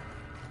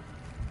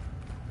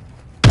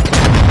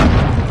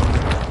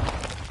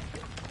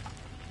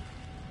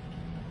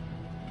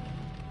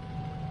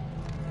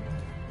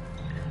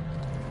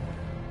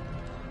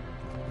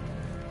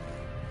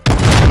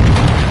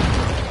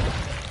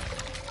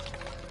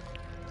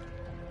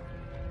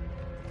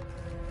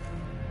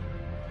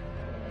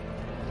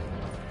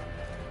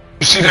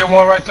 You see that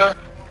one right there?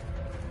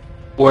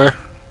 Where?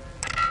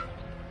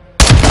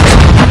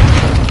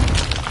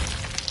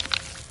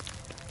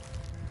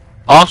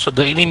 Also,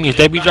 the enemies,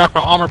 they be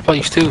dropping armor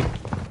plates too.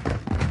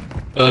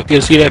 If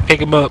you see that, pick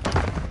them up.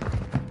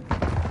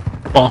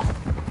 Come on.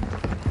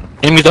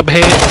 Enemies up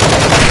ahead.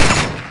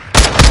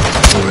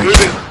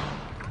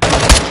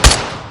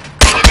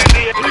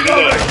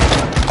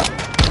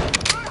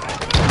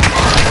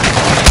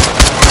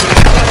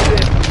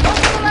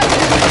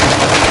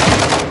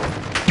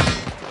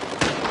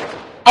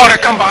 Oh, they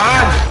come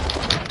behind.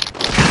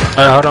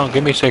 Alright, hold on,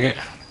 give me a second.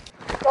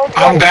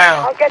 I'm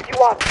down. I'll get you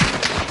up.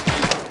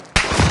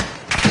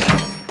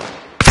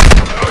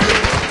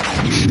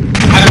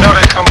 I didn't know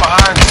they come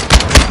behind.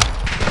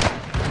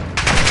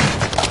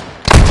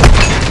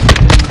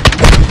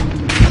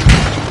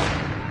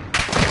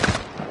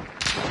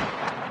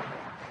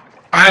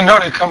 I didn't know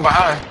they come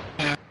behind.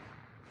 Yeah.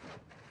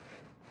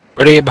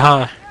 Where they get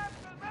behind?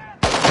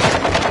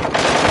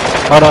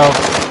 Hold on.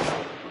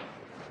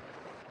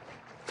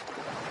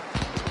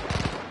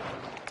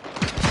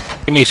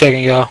 Give me a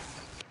second, y'all.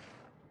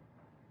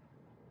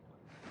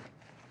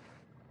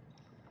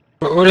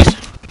 What is?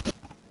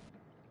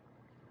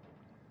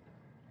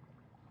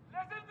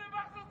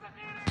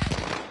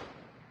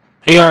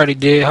 He already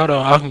did. Hold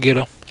on, I can get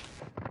him.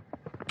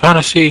 Trying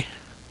to see.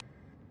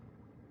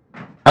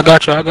 I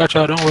got y'all,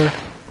 don't worry.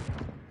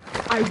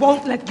 I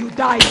won't let you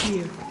die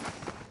here.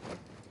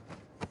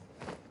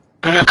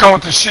 They come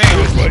with the shield.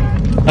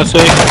 I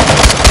see.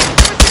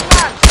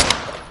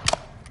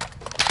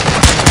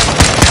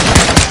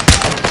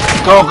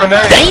 Throw a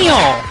grenade.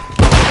 Damn!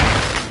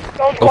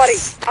 Don't worry.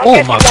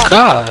 Oh my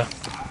god.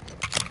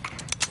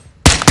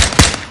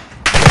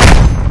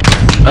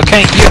 I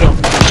can't get him.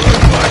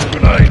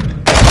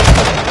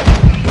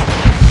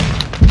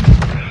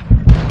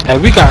 Hey,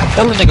 we got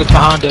hella niggas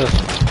behind us.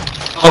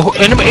 Oh,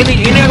 any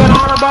got an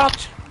armor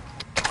box?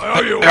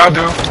 Yeah, I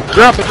do.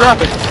 Drop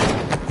it.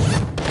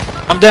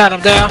 I'm down.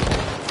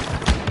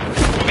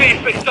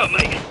 Being fixed up,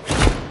 mate.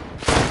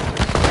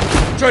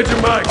 Change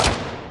your mind.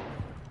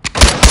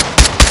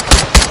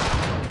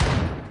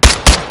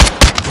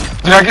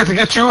 Did I get to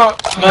get you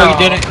up? No, you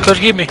didn't. Cuz,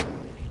 give me.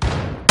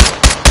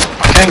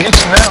 I can't get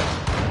you now.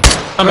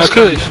 I'm not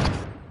Cuz.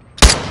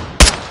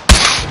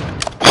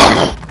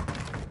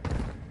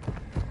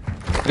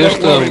 Good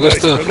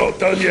stuff. We're not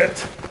done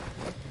yet.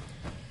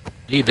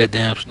 Need that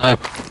damn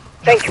sniper.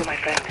 Thank you, my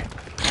friend.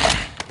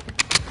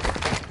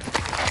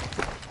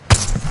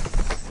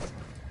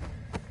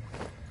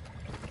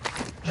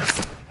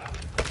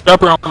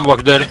 Drop your armor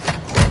box, daddy.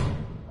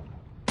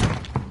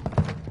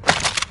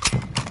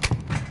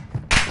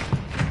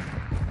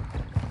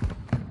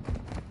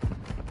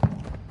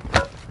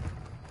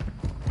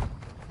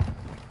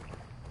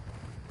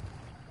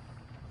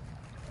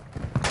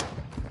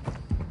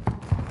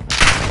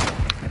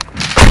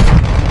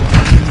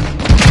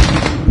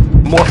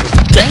 More.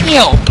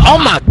 Damn! Oh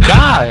my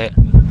god!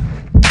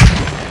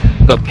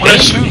 The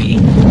baby.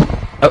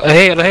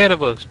 Ahead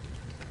of us.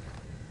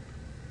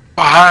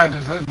 Behind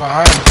us.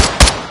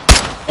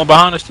 Oh,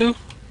 behind us too?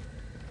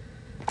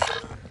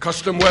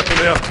 Custom weapon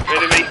out.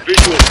 Enemy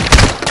visual.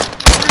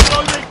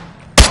 Reloading.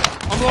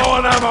 I'm low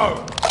on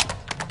ammo.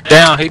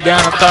 Down, he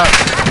down up top.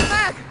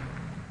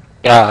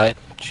 God.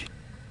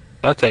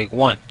 I'll take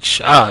one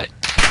shot.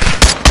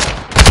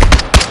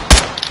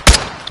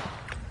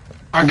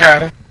 I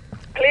got it.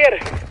 Clear.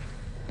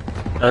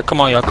 Alright,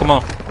 come on, y'all, come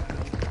on.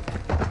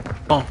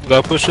 We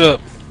gotta push up.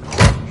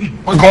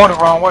 We're going the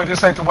wrong way.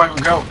 This ain't the way we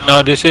go.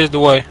 No, this is the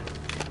way.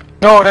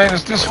 No, it ain't.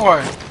 It's this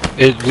way.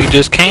 We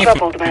just came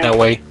from that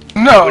way.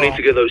 No. We need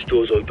to get those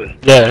doors open.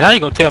 Yeah, how you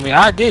gonna tell me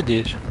I did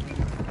this?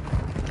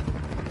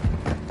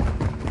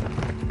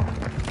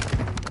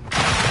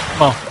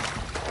 Come on.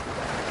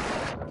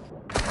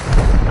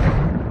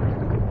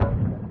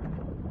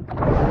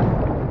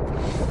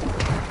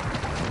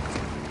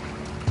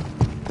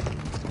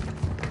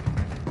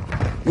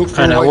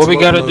 Alright, now what we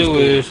gotta do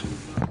is...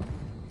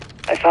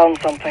 I found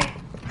something.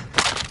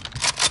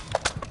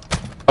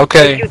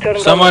 Okay,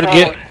 somebody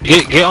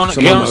get on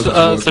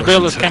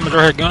surveillance camera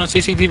right here. Get on the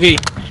CCTV.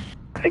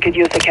 I could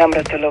use the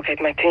camera to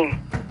locate my team.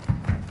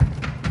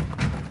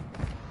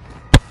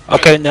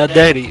 Okay, now,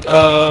 Daddy,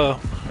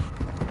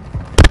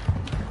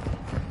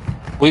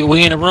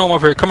 we in the room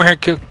over here. Come here,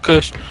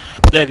 Kush.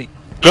 Daddy,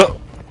 go.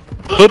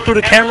 Flip through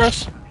the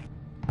cameras.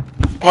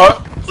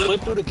 What?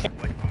 Flip through the cameras.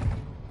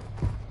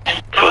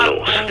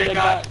 They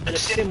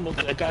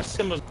got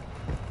symbols.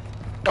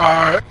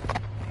 Alright.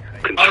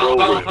 Control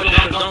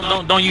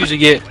room. Don't use it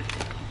yet.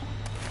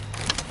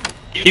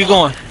 Keep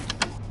going.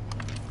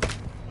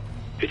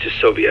 It's a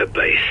Soviet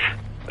base.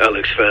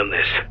 Alex found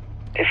this.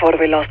 Before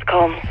we lost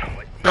comms.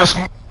 That's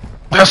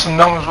some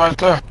numbers right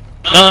there.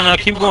 No,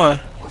 keep going.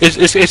 It's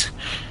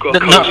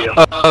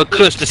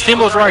Kush, the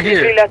symbols right here.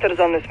 3 letters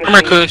on this machine. Come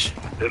here, Kush.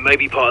 It may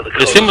be part of the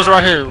The code. symbols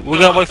right here. We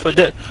gotta wait for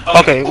that.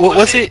 Okay,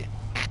 what's it?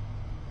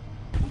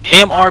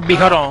 MRB,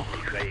 hold on.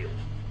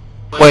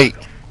 Wait,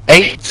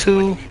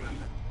 82.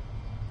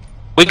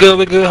 We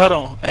good, hold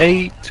on.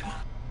 8.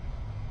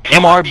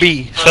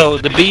 MRB. So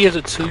the B is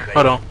a 2.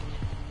 Hold on.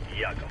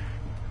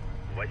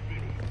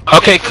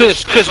 Okay,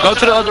 Kush, go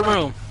to the other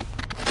room.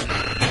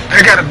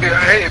 There gotta be an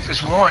A if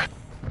it's 1.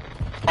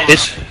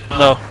 It's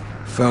no.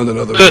 Found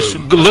another Just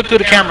room. look through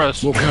the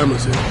cameras. More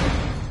cameras here.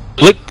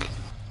 Look.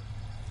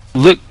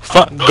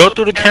 Go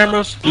through the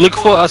cameras. Look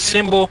for a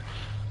symbol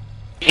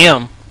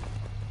M.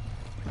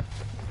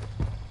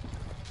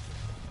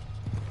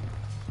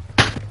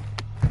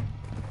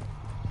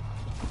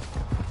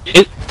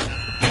 It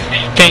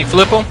can't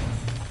flip them.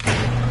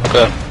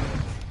 Okay.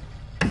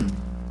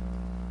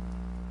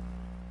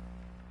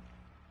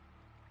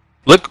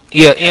 Look,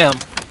 yeah, M.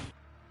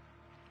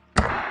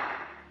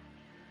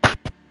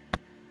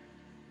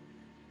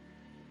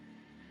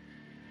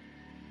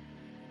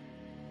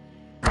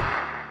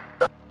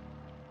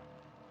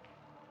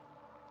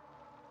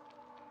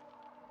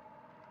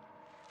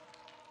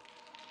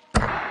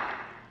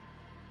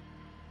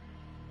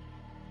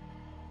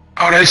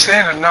 Oh, they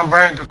saying a number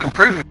in the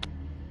computer.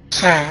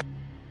 Saying.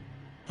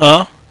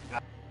 Huh?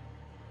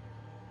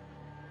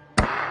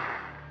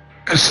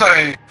 It's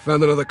say.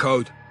 Found another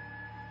code.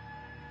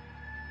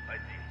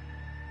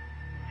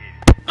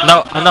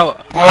 No, I'm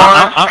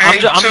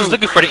just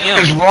looking for the M.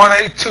 It's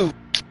 182.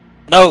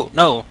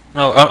 No.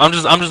 I'm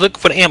just looking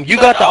for the M. You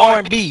got the R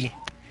and B.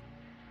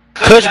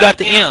 Cuz got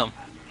the M.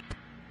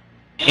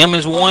 M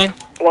is 1.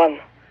 1.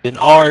 Then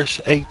R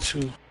is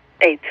 82.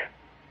 8.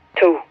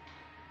 2.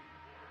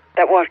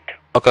 That worked.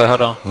 Okay,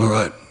 hold on. All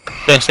right.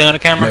 Stay on the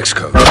camera. Next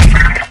code.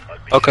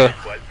 Okay,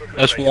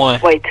 that's 1.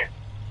 Wait.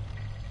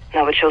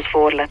 Now it shows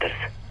 4 letters.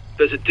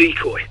 There's a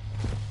decoy.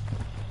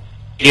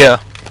 Yeah.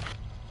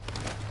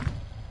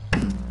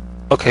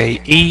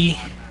 Okay, E.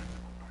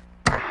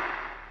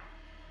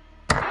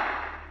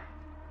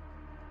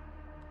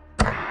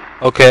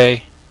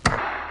 Okay.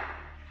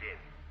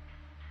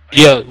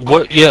 Yeah.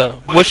 What? Yeah.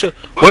 What's your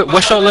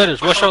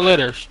letters? What's your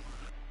letters?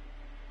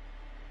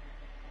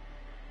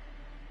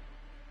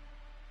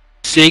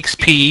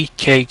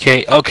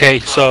 6PKK. Okay,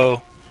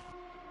 so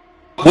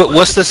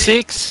what's the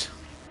 6?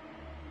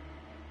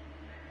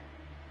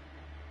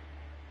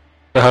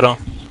 Hold on.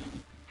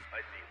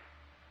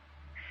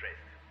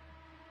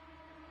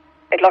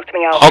 It locked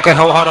me out. Okay,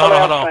 hold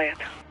on.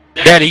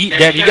 Daddy, you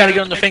gotta get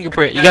on the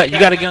fingerprint. You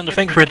gotta get on the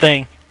fingerprint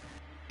thing.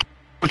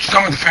 What you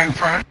talking about the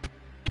fingerprint?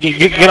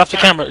 Get off the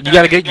camera. You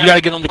gotta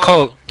get on the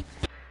code.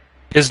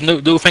 There's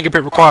new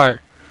fingerprint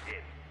required.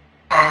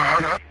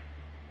 Hold up.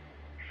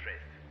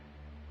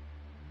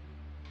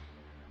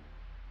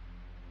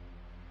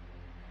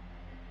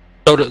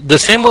 So the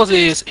symbols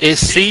is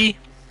C.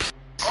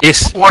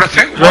 It's what a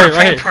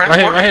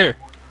right here.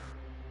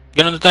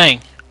 Get on the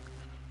thing.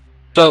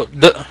 So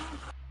the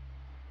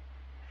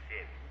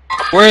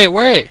where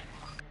it?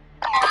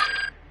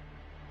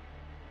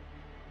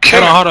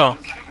 Hold on.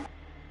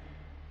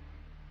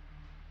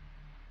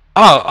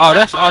 Oh,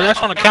 that's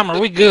on the camera.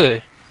 We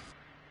good.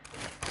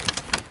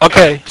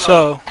 Okay,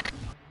 so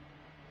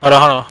hold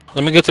on.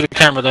 Let me get to the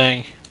camera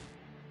thing.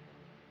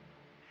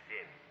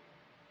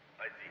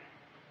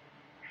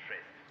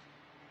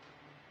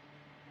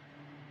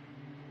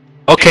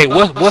 Okay,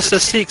 what's the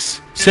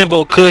 6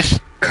 symbol, Kush?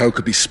 Code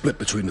could be split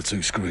between the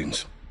 2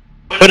 screens.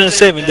 Put in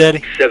 7,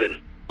 Daddy.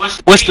 7.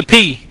 What's the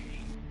P?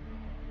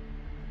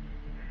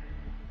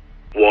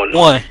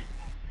 1.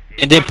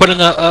 And then put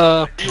in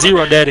a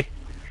 0, Daddy.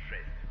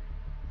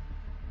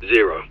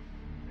 0.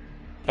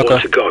 Okay.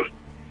 1 to go.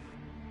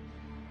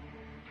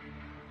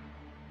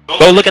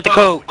 Go look at the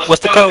code.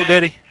 What's the code,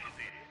 Daddy?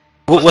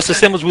 What's the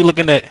symbols we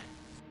looking at?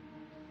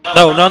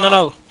 No.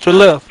 To the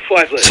left.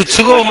 5 letters. So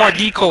 2 of them are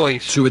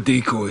decoys. 2 are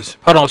decoys.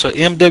 Hold on. So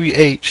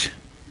MWH.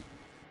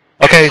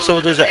 Okay,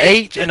 so there's a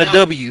H and a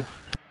W.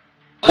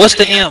 What's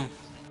the M?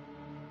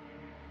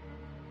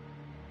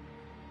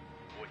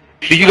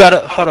 You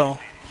gotta hold on.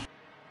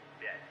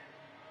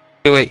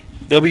 Wait.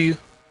 W.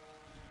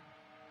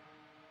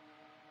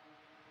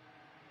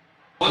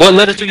 What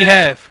letters do you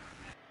have?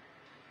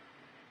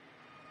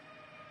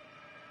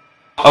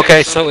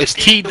 Okay, so it's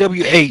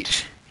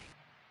TWH.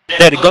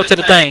 Daddy, go to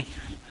the thing.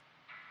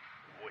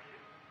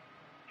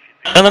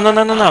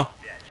 No.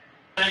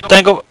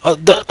 Thing go,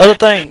 the other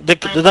thing, the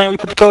thing we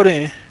put the code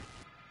in.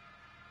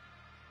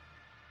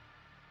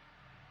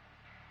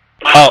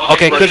 Oh,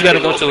 okay, Kush, you gotta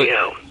go to it.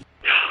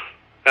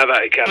 How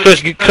about it, Captain?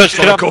 Kush,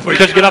 get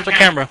off the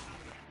camera.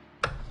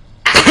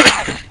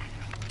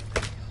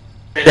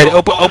 Daddy,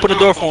 open the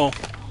door for him.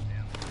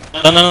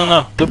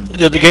 No.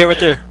 The gate right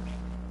there.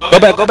 Go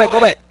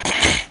back.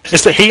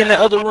 He in the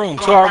other room,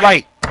 to our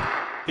right. To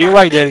your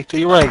right, Daddy, to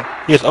your right.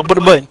 Yes, open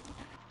the button.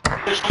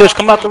 Kush,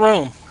 come out the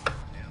room.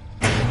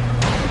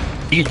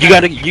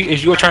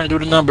 It's your turn to do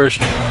the numbers.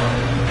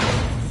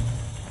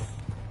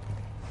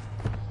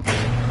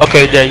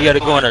 Okay, Dad, you gotta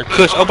go in there.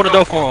 Kush, open the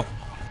door for him.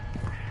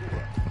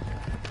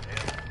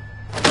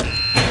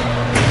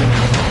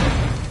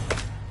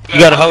 You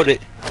gotta hold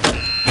it.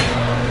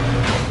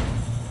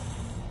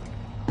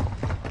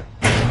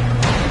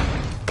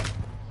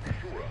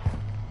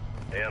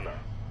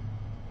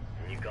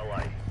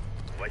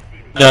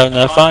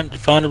 No, find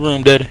the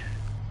room, Daddy.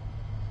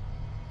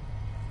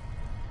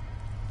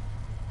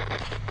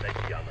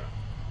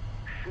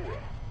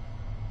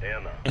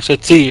 It's a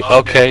T.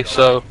 Okay,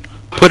 so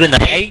put in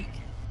the 8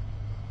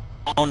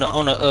 on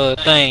the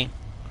thing.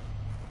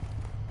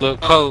 the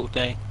code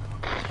thing.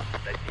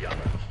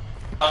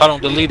 I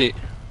don't delete it.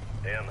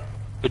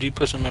 But you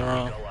put something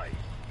wrong.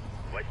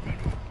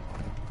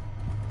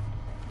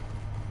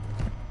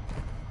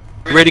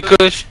 Ready,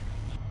 Kush?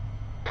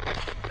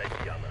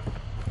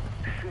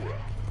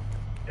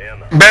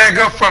 Bag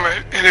up from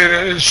it, and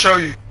it'll show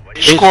you.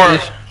 Score.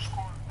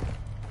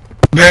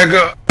 Bag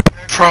up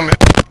from it.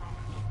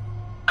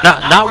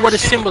 Not where the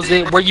symbols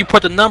at, where you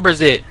put the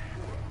numbers at.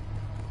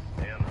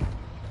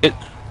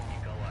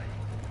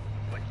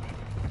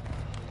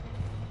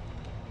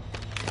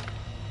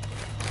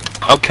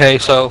 Okay,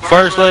 so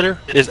first letter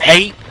is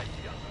 8.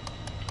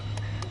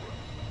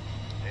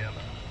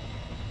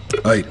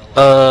 8.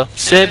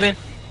 7.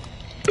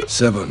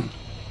 7.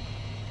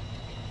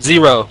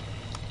 0.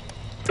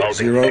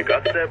 0.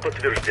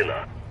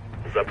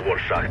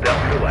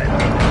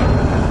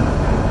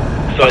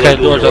 Okay,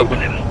 door's open.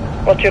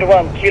 Watcher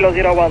 1, Kilo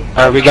 01.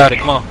 Alright, we got it,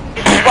 come on.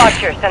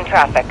 Watcher, send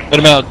traffic. Let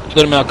him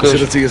out, Kush.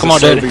 Facility is Come a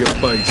on, Daddy.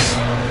 Soviet base.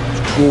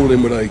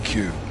 Crawling with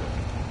AQ.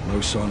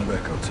 No sign of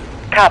Echo 2.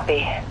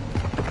 Copy.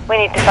 We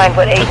need to find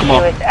what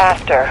AQ is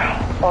after,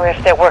 or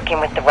if they're working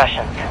with the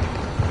Russians.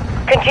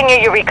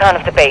 Continue your recon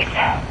of the base.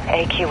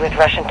 AQ with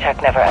Russian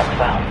tech never ends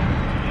well.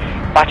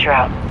 Watcher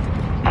out.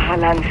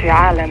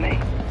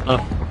 Oh.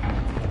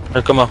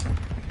 Here, come on.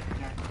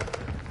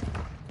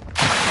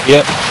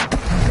 Yep.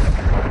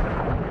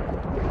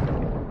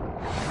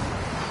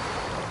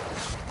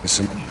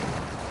 Listen.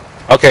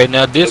 Okay,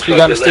 now this we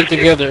gotta stick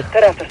together.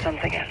 They're after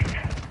something else.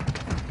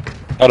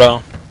 Hold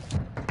on.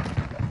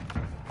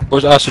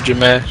 Where's the oxygen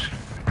mask?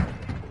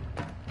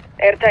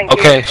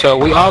 Okay, so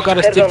we all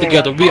gotta stick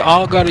together. We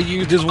all gotta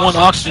use this one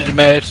oxygen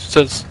mask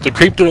to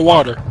creep through the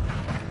water.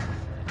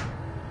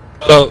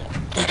 So,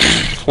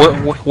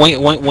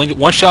 when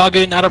once y'all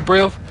getting out of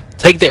breath,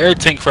 take the air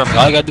tank from me.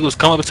 All you gotta do is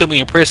come up to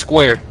me and press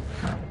square,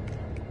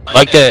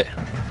 like that.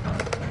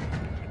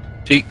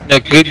 See, now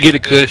good, get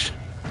it, Kush.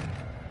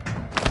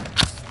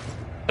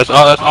 That's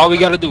all we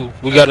gotta do.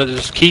 We gotta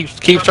just keep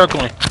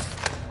circling.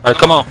 All right,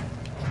 come on.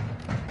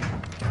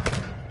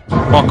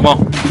 Come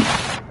on.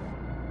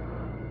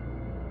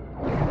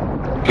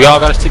 We all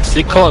gotta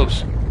stick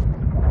close.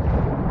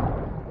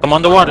 Come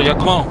underwater, yeah,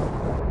 come on.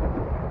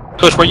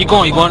 Kush, where you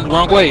going? You going the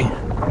wrong way.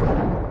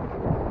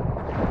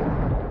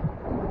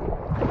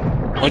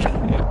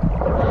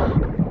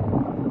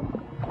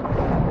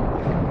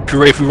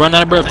 If you run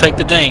out of breath, take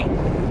the thing.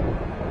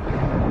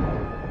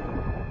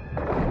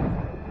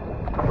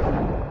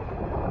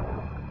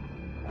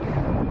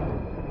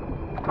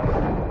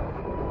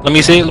 Let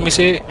me see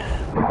it.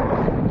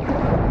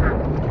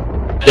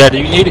 Daddy,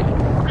 you need it?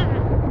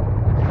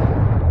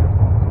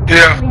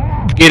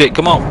 Yeah. Get it,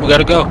 come on, we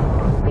gotta go.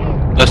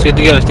 Let's get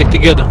together, stick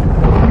together.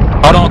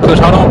 Hold on, Kush,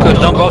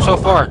 don't go so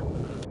far.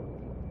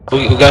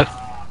 We got,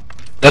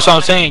 that's what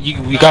I'm saying,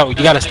 you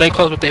gotta stay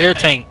close with the air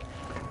tank.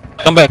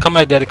 Come back,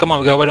 Daddy, come on,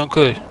 we gotta wait on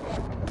Kush.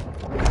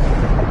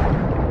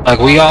 Like,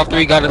 we all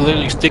three gotta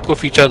literally stick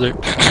with each other.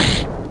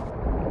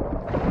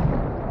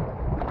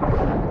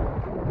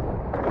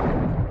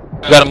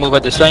 We gotta move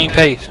at the same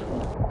pace.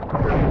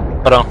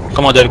 Hold on,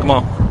 come on, Daddy, come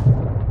on.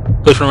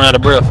 Kush from out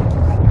of breath.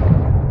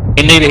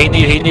 He need it.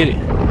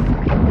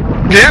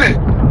 Get it.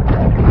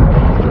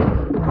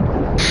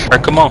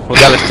 Alright, come on, we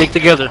gotta stick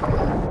together.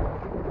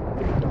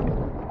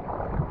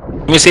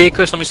 Let me see it,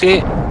 Kush, let me see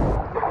it.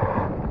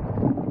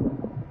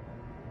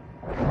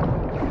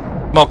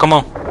 Come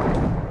on.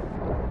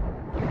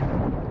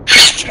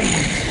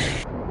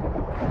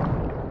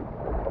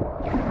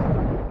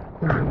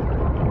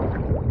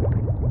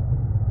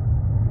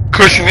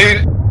 Kush, you need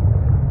it.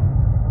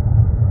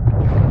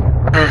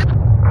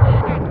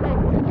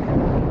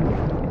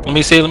 Let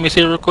me see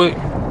it real quick.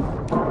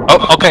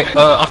 Oh, okay.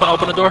 I'm gonna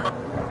open the door.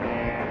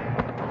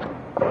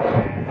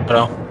 Hold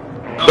on.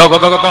 Go.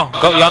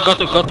 Y'all go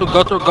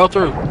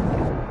through.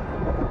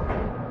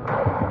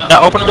 Now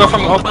open the door for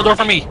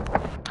me.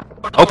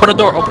 Open the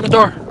door.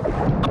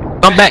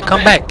 Come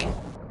back.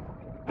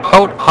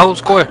 Hold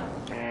square.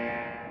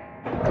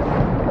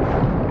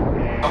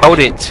 Hold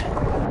it.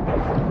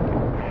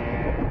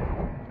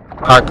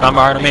 Alright,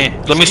 I'm in.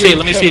 Let me see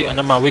it.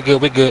 Never mind, we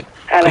good.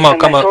 Come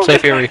on,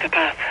 safe area.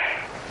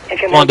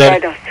 Come on,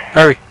 Daddy.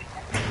 Hurry.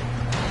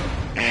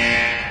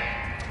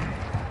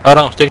 Hold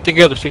on, stick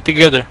together.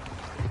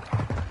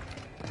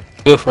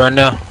 Good for right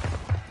now.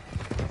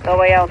 No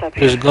way out up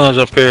here. There's guns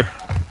up here.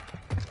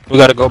 We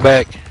gotta go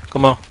back.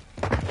 Come on.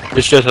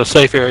 It's just a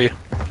safe area.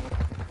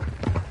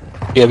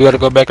 Yeah, we gotta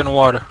go back in the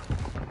water.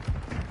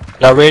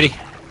 Y'all ready?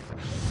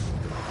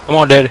 Come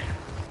on, Daddy.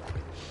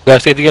 We gotta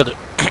stay together.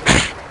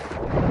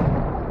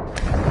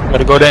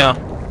 Gotta go down.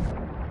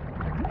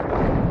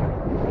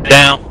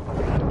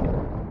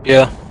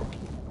 Yeah.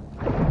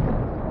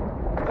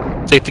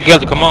 Stay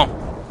together, come on.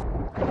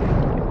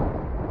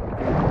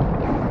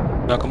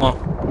 Now, come on.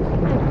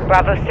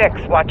 Bravo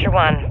 6, Watcher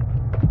 1.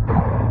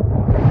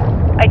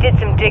 I did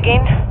some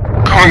digging.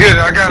 Come get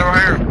it, I got it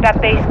right here. That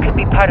base could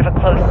be part of a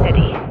closed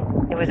city.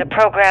 It was a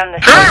program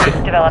the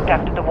Soviets developed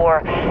after the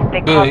war.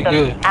 They called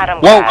them Atom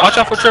Whoa, Crash. watch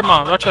out for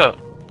Tremont, watch out.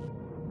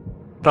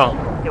 Hold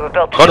on. They were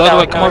built to Go the other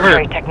way, develop come over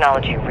military here.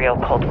 technology, real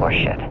Cold War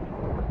shit.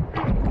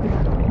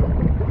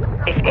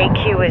 If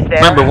AQ is there,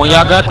 Remember, when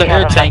y'all got the we have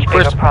air a much tank,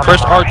 bigger first problem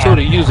on our R2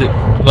 to use it.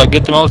 Like,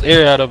 get the most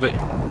air out of it.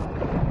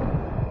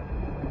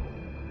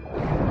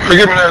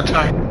 Give me that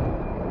tank.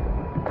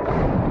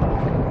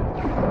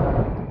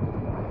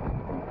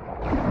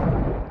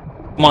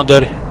 Come on,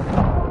 Daddy.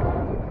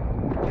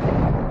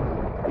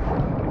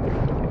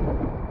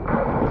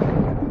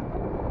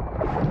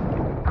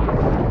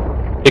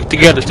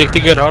 Stick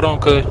together, hold on,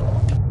 cuz.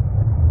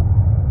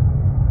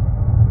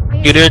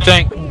 Get air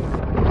tank.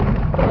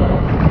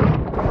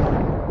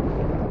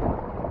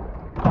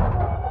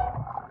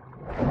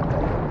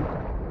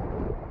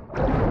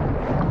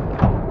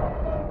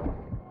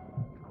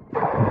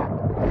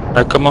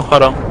 Alright, come on,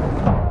 hold on.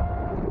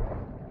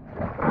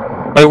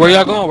 Wait, where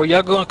y'all going? Where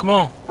y'all going? Come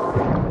on.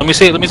 Let me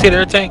see the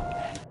air tank.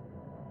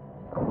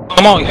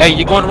 Come on, hey,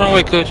 you going the wrong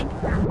way, cuz.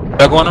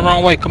 Y'all going the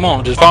wrong way, come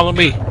on, just follow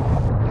me.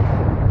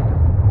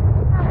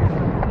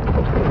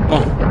 Come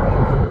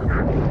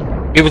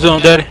on. Give it to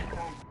him, Daddy.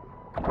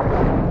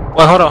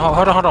 Wait, hold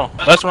on.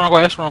 That's the wrong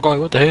way,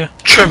 what the hell?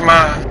 Trip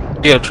mine.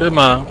 Yeah, trip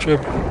mine, I'm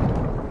tripping.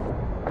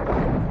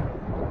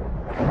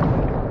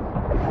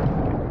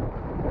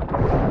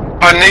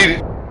 I need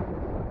it.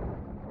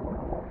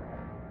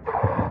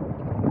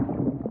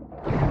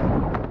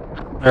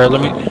 Alright,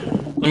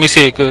 let me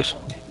see it, cuz.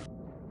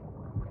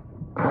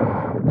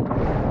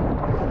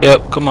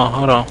 Yep, come on,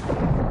 hold on.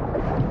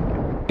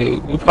 Hey,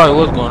 we probably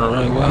was going the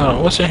right way. Hold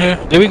on, what's in here?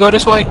 Did we go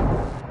this way?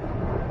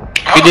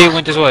 We did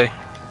went this way.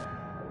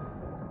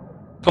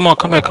 Come on,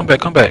 come back. I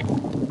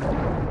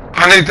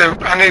need the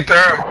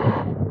air.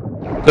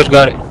 Cuz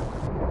got it.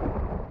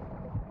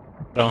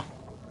 Hold on.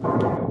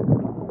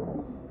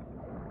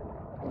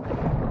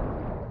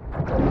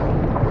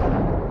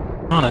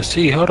 I wanna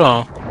see, hold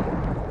on.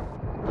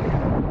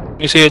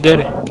 You see it,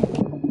 Daddy?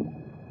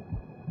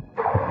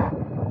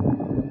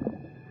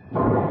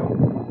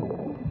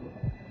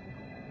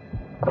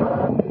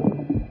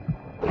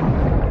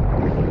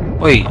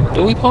 Wait,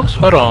 do we post?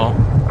 Hold on.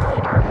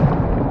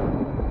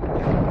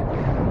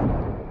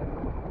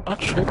 I'm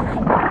tripping.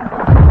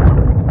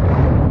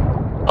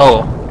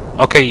 Oh,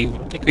 okay, I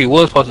think we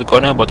was supposed to go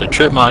down, but the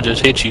trip mine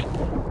just hit you.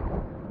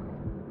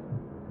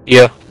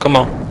 Yeah, come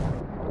on.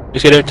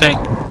 You see that tank?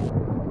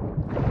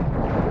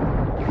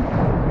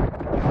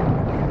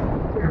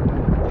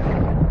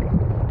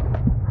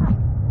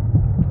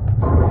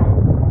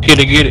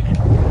 Get it.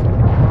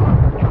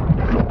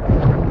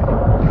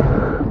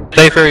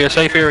 Safe area.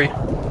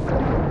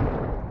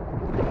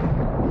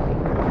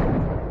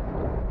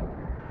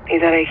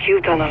 These are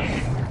AQ tunnels.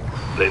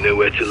 They know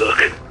where to look.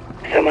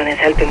 Someone is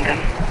helping them.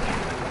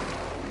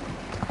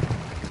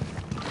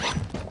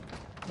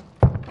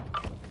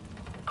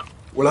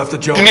 We'll have to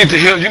jump. You need to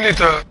heal. You need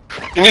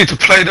to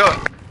plate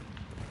up.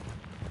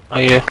 Oh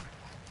yeah.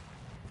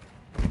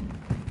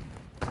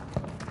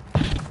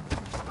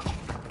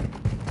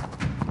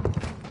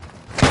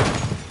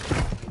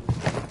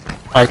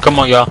 Alright, come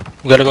on, y'all.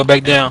 We gotta go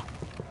back down.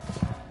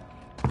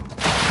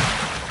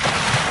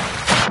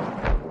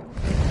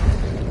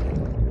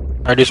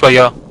 Alright, this way,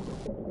 y'all.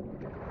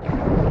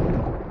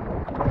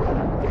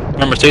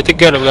 Remember, stay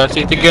together. We gotta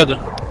stay together.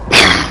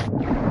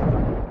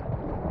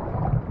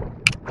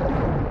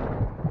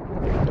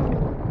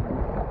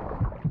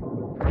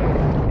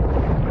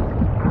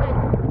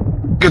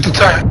 Get the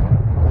tank.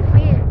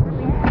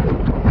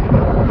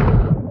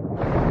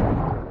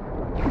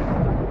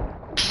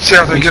 See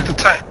how they get the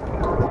tank.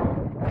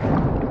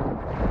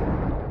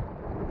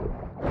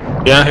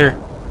 Down here.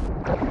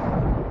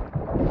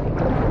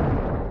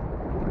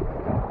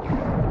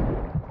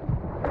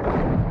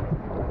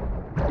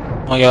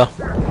 Oh yeah.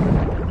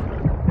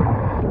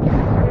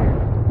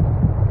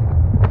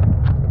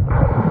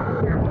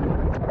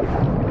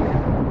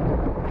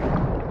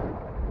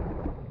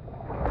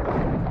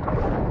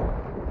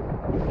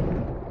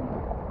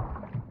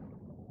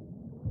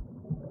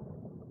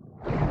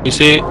 You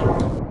see it?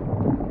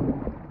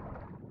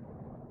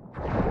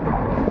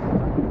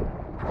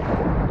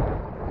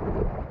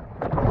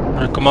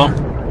 Alright, come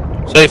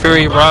on. Safe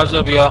area, rise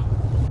up, y'all.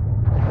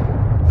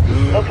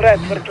 No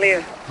threats, we're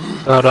clear.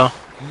 Hold on.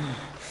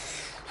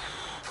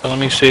 So let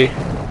me see.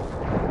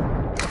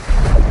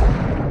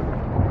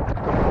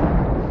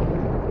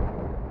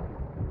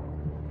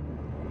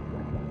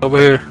 Over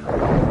here.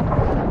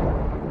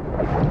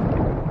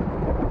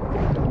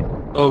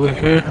 Over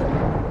here.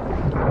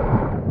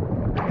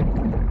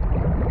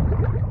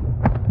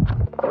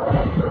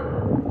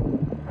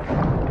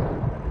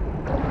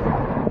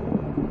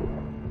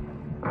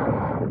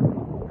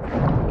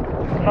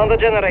 Found the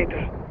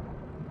generator.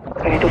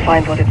 We need to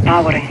find what it's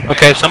powering.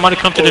 Okay, somebody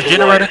come to the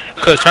generator.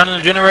 Cuz, turn on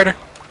the generator.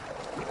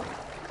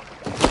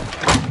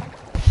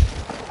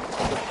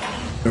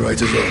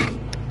 Generator's on.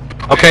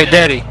 Okay,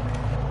 Daddy.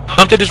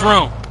 Come to this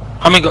room.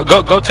 I mean,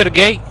 go to the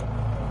gate.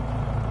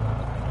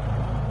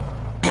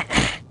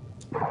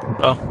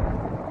 Oh.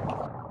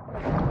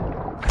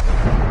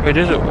 Wait,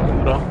 is it?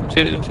 Hold on.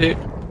 See it? See it?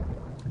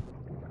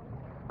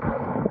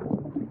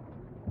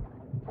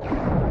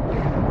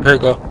 There you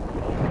go.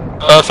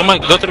 Somebody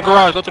go to the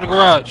garage. Go to the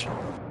garage.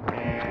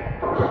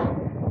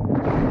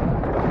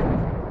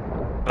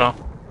 No.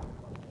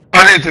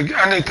 I need to.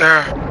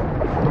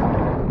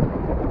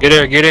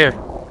 Get here.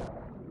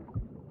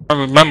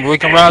 Remember, we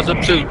can rise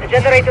up too. The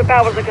generator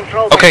powers are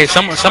controlled. Okay,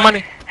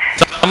 somebody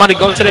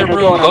go to that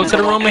room. Go to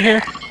the room in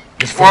here.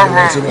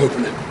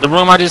 The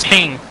room I just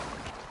pinged.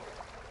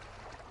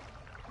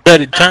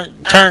 Daddy, turn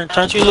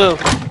to your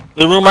left.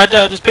 The room right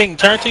there, just ping.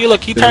 Turn to your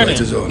left. Keep turning.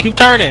 Keep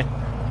turning.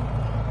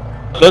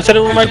 Go to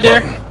the room right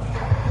there.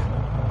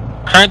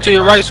 Turn to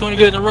your right. Soon you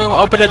get in the room,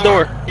 open that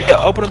door. Yeah,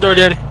 open the door,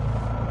 Daddy.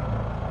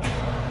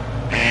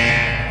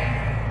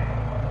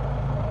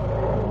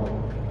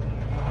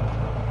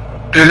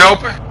 Did it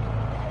open?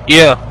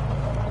 Yeah.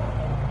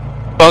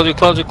 Close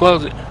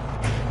it.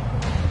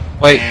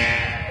 Wait.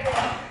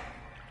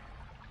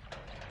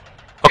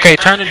 Okay,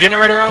 turn the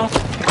generator on.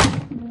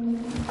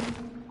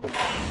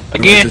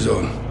 Again.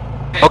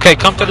 Okay,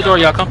 come to the door,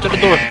 y'all. Come to the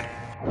door.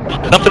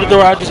 Come to the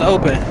door I just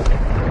opened.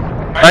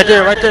 Right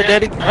there,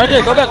 Daddy. Right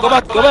there. Go back. Go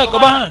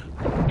behind.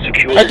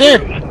 Right there.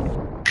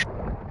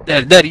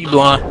 Daddy, you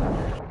blind.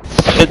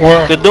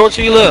 The door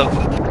to your left.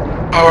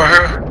 Oh, right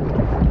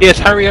here. Yes,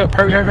 hurry up.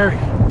 Hurry.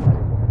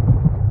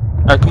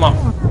 Alright, come on.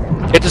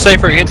 Hit the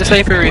safe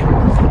area.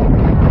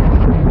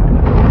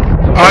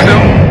 I do.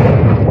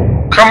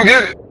 Come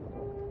get it.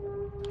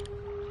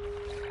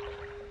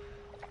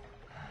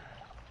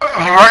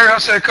 Alright, I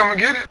said come and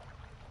get it.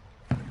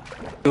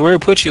 Where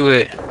it put you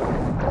at?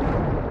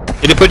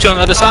 Did it put you on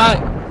the other side?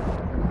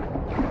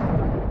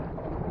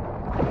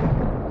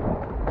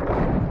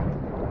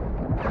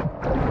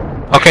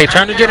 Okay,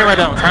 turn the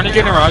generator on. All you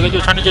gotta do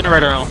is turn the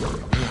generator on.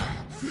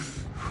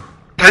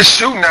 They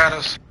shooting at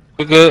us.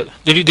 We're good.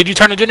 Did you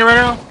turn the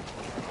generator on?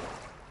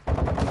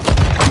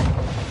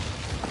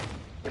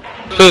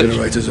 Good.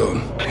 Generator's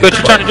on. Good,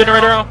 you turn the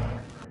generator on?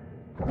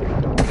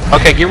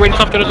 Okay, get ready to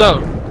come to the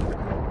door.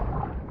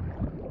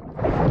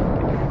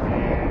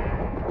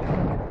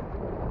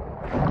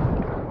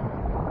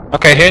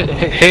 Okay,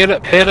 head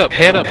up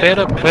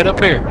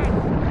here.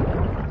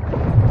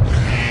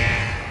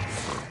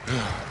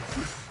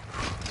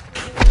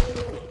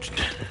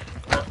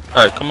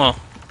 Alright, come on.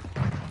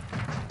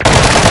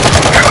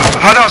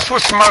 How do I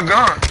switch to my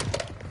gun?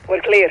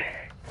 We're clear.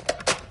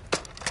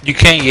 You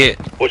can't yet.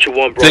 What you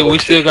want, bro? We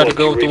still gotta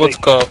go with the what's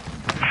it called.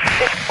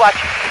 Just watch.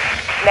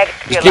 Next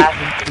to your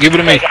last. Give it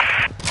to me.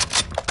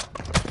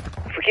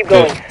 If we keep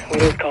going, we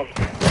lose comms.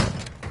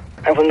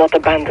 I will not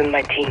abandon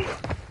my team.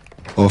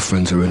 Our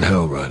friends are in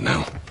hell right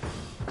now.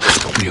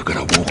 We are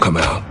gonna walk them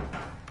out.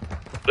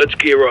 Let's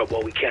gear up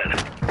while we can.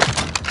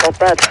 Not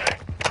bad.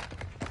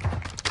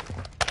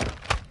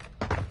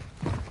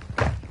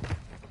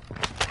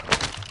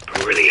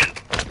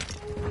 Brilliant.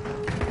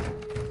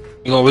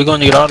 We're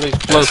gonna need all the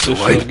explosives,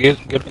 so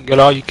get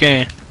all you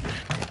can.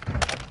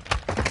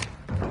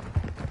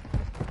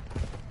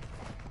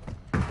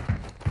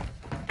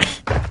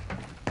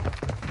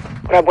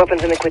 Grab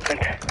weapons and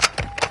equipment.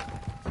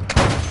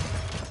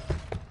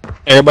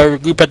 Everybody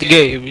regroup at the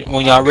gate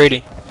when y'all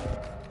ready.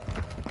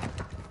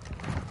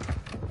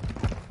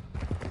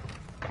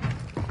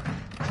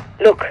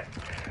 Look,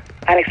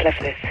 Alex left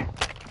this.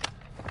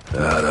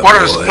 What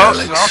are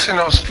explosives? I don't see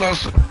no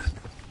explosives.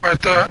 Right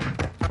there.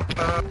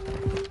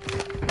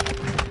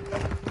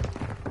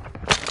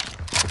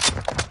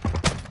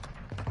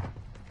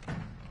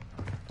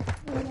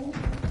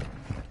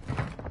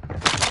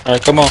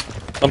 Alright, come on.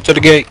 Come to the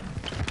gate.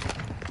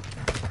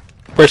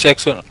 Press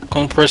X,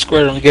 come press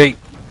square on the gate.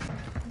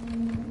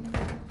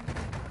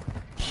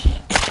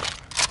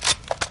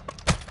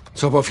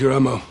 Top off your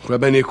ammo.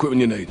 Grab any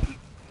equipment you need.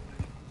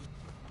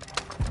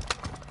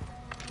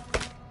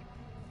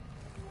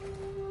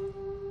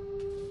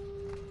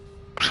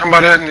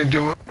 Somebody had to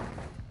do it.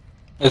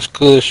 It's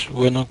Kush.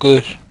 We're no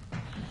Kush.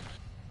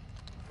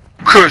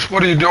 Kush,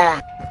 what are you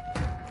doing?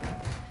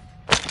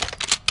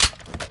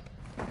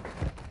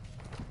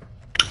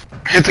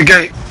 Hit the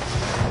gate.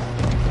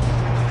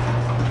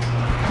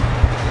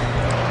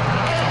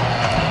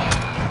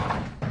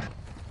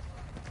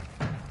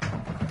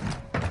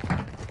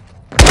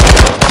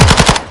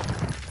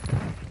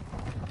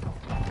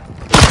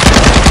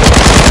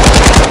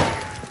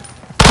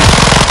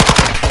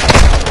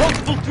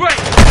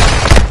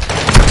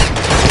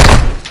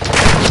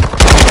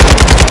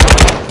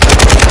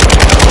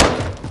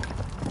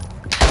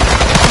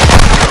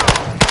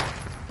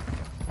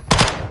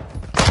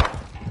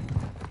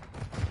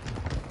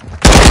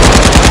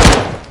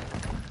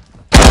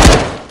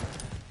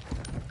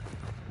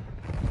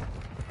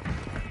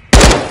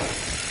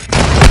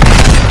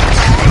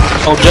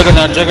 Oh,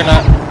 Juggernaut.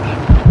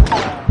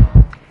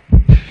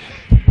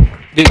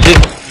 This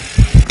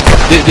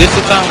is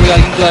the time we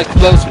gotta use that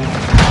explosive.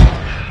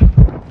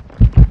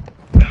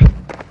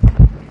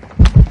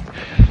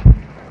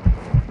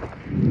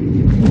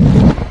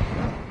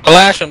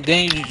 Flash them,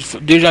 then you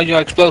do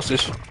your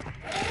explosives.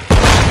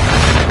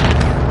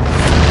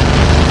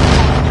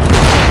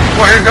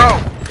 Where he go?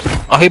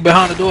 Oh, he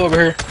behind the door over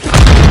here.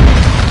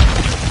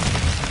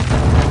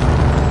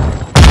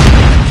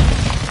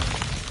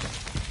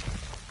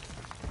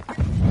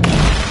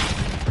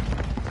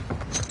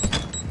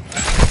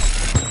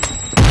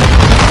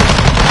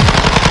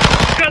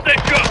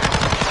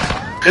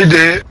 He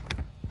did.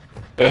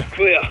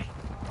 Clear.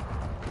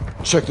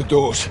 Check the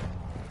doors.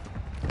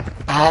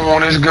 I don't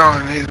want his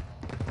gun either.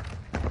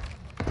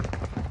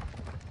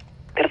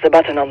 There's a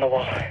button on the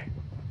wall.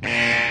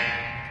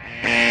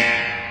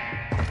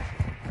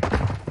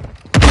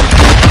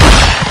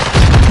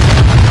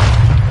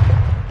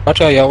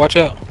 Watch out, y'all. Watch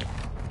out.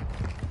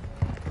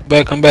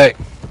 Come back.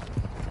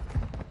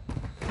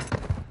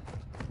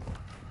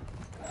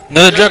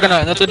 Another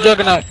juggernaut. Another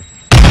juggernaut.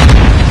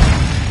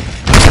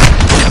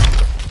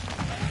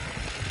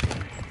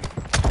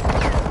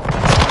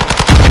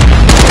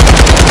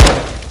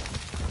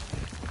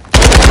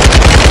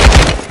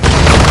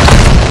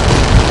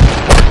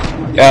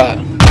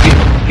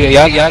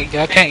 Yeah,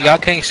 y'all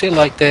can't sit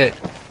like that.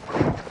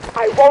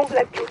 I won't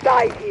let you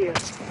die here.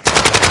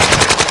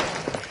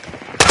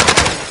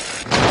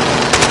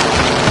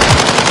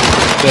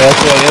 Yeah,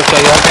 that's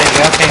why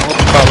y'all can't what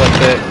you call like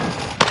that.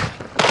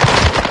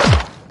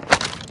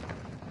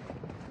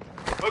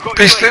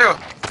 Be still.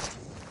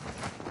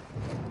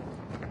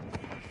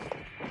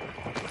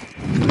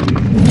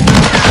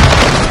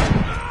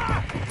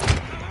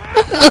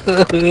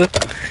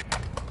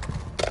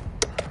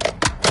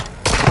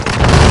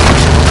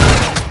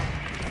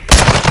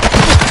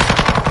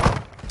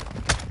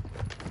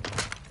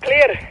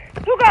 Clear.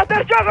 Look out,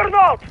 there's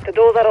Juggernaut! The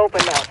doors are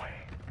open now.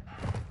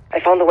 I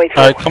found a way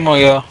through. Alright, come on,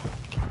 y'all.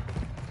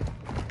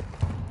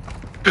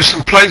 There's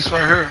some plates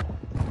right here.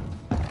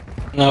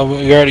 No,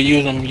 but you already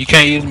used them. You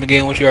can't use them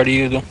again once you already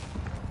used them.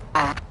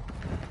 Come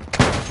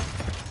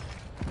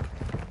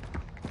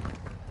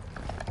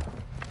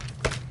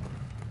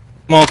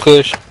on,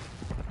 Kush.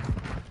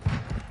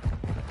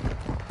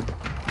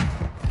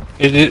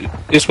 Is it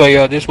this way,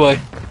 y'all? This way.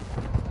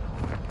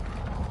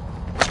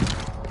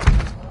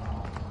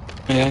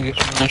 Yeah, I get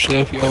some nice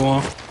stuff y'all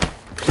want.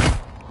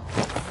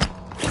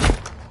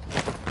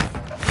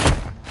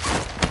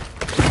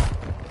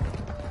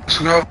 Let's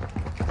go.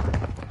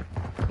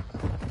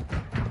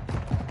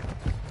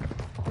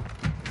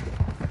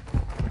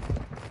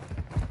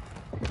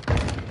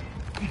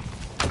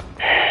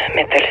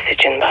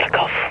 Metal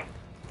Markov.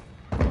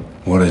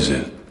 What is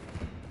it?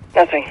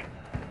 Nothing.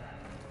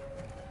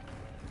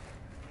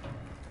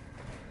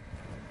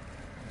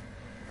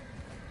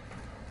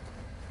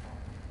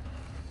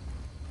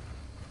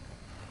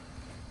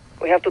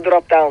 We have to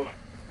drop down.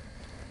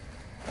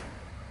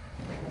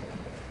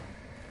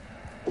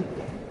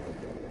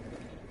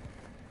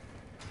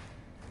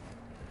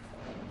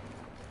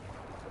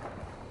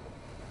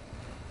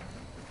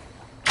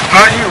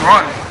 How are you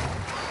running?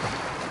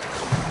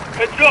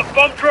 Heads up,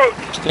 bomb drone.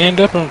 Stand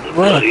up and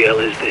What run. the hell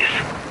is this?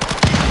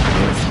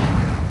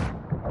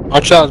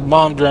 Watch out,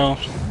 bomb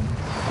drones.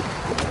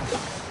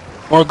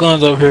 More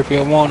guns over here if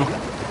you want them.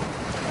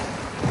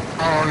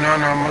 Oh no,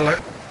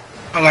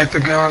 I like the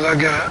guns I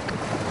got.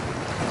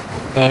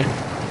 Okay.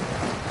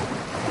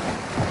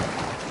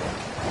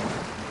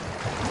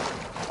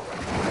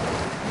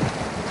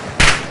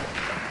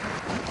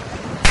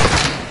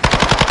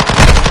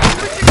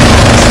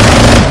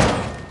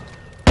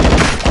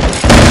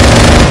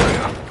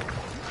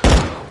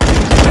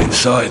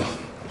 Inside.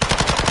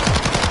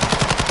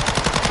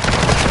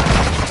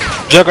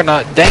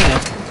 Juggernaut, damn.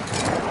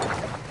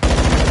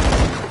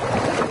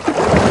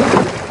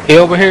 He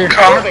over here.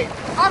 Coming.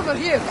 Armor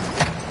here.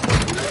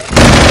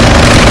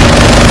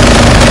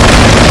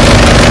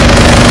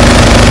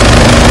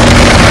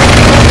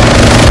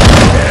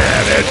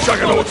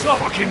 Juggernaut's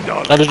fucking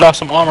done. I just dropped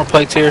some armor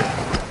plates here.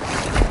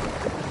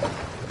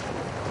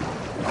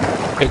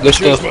 Okay, good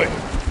stuff.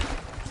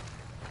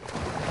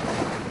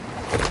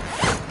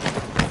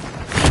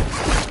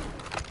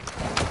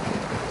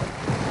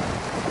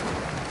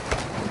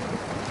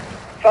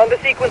 Found the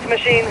sequence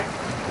machine.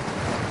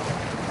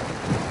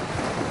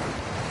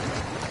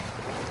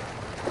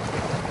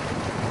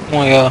 Come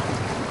on, y'all.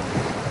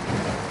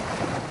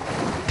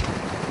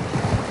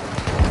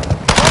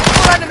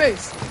 Multiple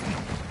enemies.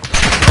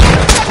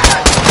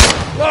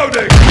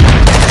 Loading!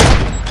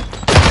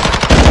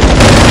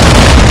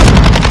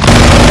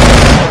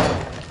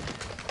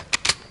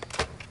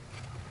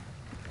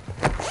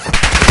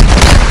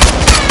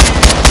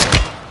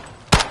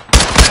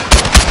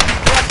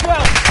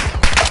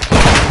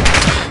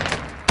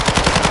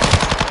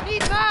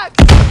 Need mag.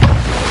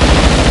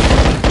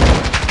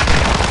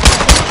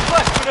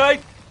 Flash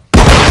grenade.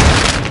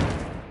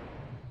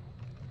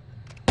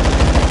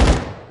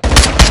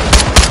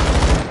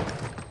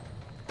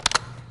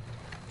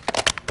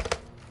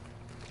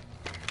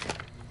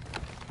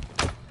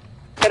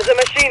 There's a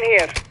machine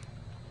here.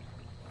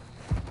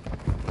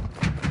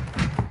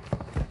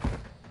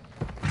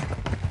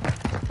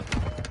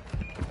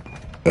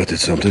 That did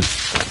something.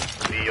 Says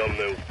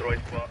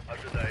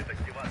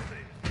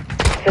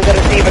the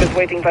receiver is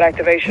waiting for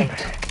activation.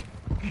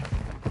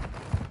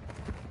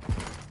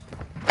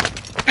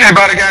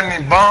 Anybody got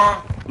any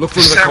bomb? Look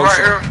through the Stay right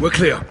console. here. We're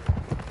clear.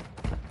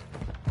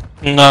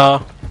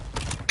 No.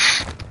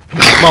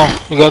 Come on,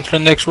 we go to the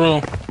next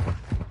room.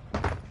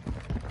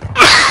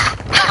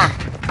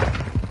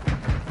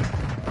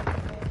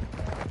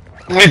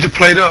 You need to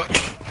plate up.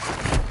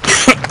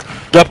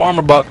 Drop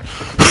armor box.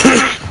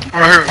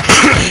 Right here.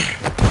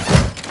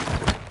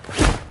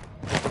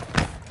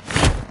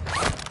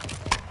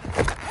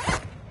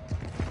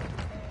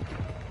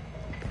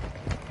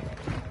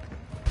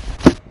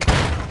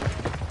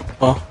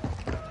 Well.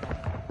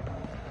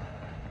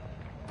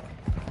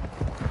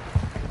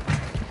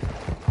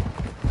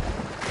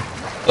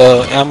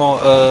 Ammo,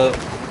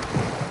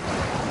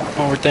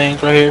 more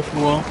things right here for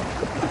the wall.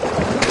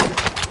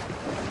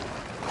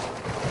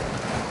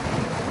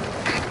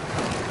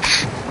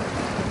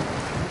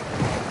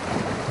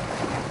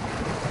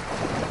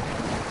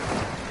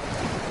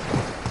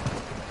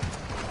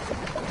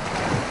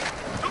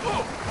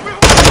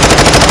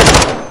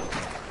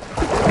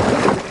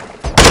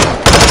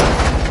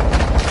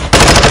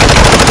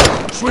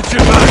 Switch it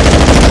back!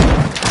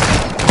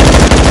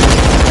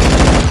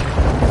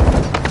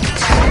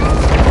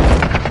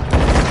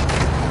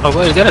 Oh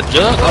wait, is that a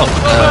jug? Oh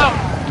god.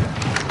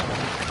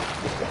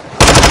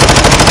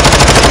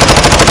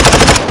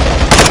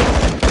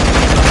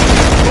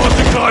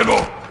 Crossing Kaibo!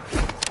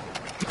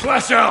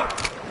 Flash out!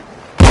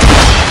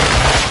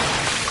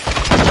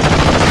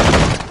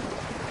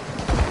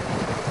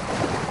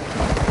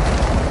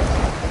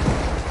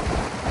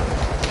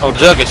 Oh,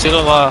 Jug is still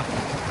alive.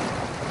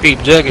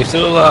 Pete, Jug is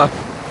still alive.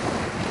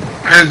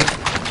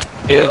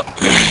 Yeah.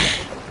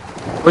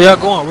 Where y'all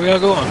going? Where y'all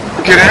going?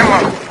 Get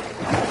ammo.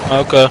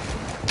 Okay.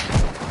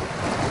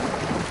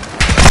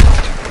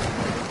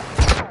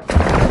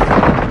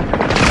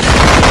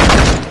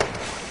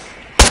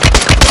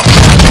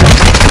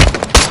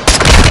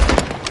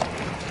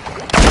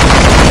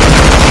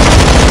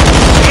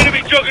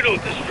 Enemy juggernaut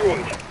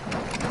destroyed.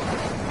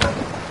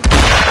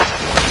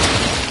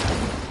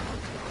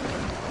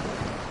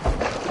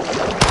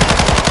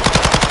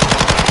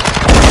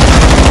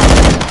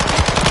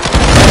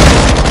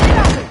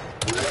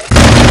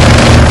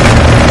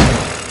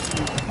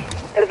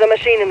 There's a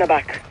machine in the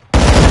back.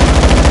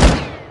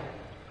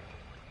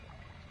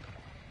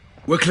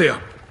 We're clear.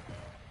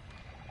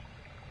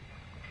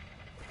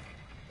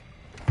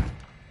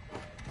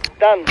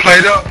 Done.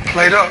 Played up,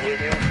 played up.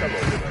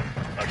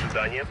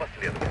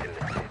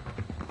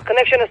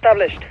 Connection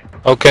established.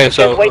 Okay,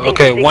 so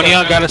one of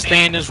y'all gotta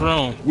stay in this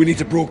room. We need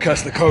to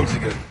broadcast the codes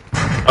again.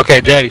 Okay,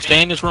 Daddy,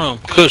 stay in this room.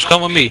 Kush,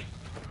 come with me.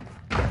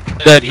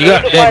 Daddy, you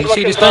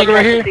see this thing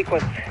right here?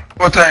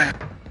 What thing?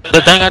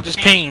 The thing I just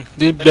pinged,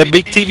 the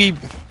big TV.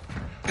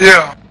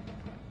 Yeah.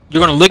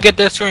 You're gonna look at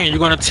that screen. You're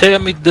gonna tell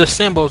me the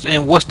symbols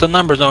and what's the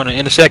numbers on it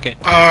in a second.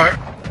 All right.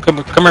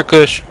 Come here,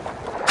 Kush.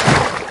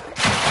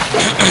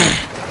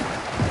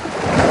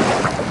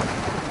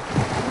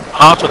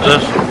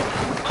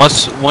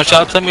 Also, once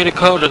y'all tell me the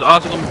code, there's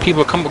also gonna be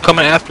people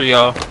coming after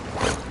y'all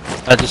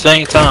at the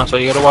same time. So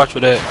you gotta watch for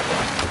that.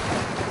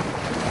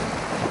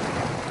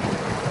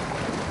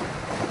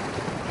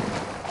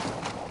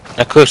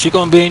 Now, Kush, you're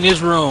gonna be in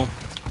this room.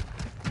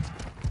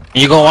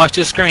 And you're gonna watch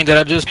this screen that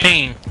I just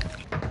pinged.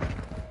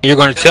 And you're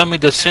gonna tell me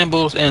the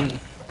symbols and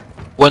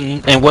what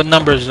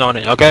numbers is on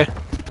it, okay?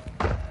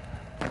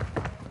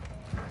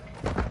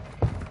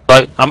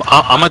 Like I'm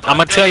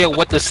gonna tell you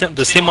what the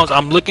symbols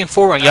I'm looking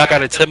for, and y'all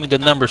gotta tell me the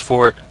numbers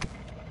for it.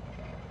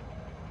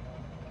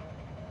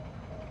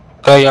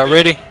 Okay, y'all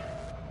ready?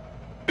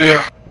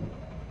 Yeah.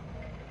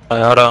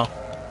 Alright, hold on.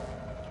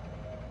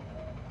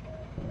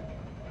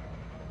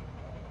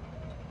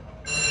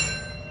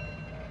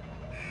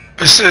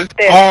 It says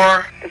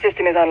R. The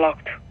system is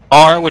unlocked.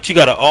 R, what you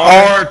got, a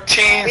R?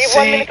 R10C We have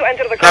 1 minute to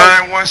enter the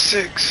code.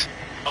 916.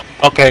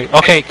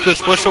 Okay,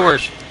 Kush, what's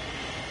yours?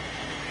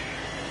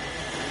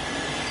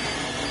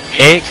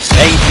 X,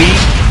 A, B.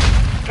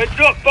 Heads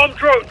up, bomb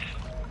drones.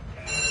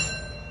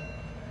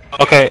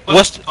 Okay,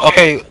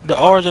 the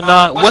R's are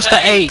not. What's the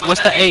A?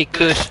 What's the A,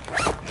 Kush?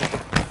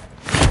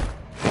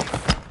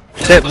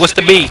 What's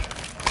the B?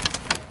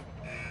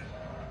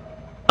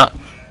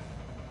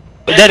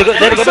 Daddy, go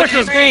back to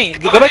your screen.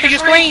 Go back to your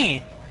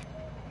screen.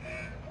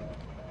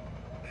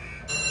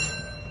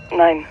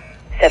 9,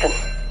 7.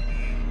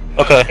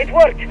 Okay. It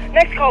worked.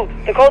 Next code.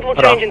 The code will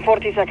change in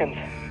 40 seconds.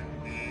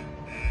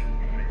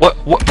 What?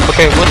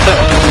 Okay, what's the?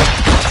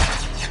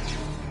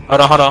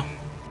 Hold on.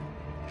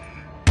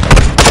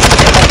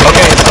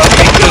 Okay,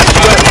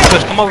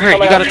 Kush, come over here.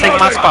 You gotta take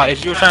my spot.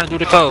 It's you trying to do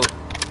the code.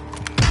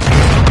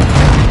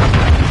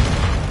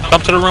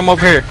 Come to the room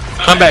over here.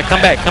 Come back.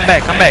 Come to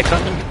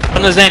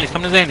Zanny.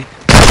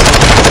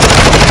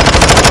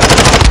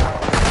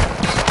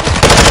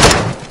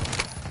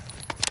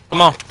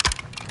 Come on.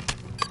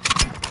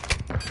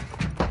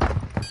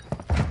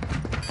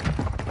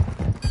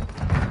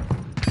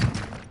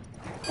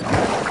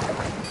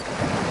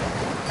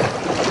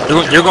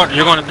 You're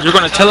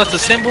gonna tell us the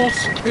symbols?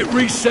 It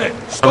reset.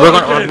 We're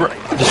gonna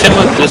the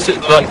symbols,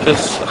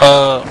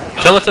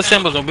 tell us the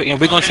symbols, and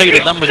we're gonna tell you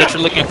the numbers that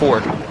you're looking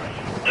for.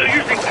 They're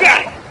using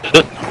gas.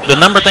 The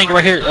number thing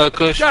right here,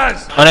 Kush. On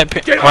that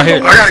pin, right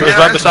here. It's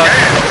right beside.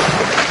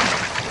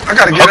 I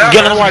gotta get out.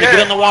 Get in the water. Get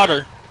in the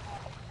water.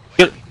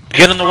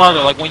 Get in the water,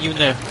 like when you in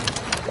there.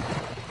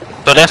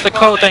 So that's the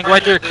code thing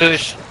right there,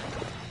 Kush.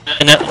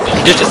 And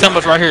just the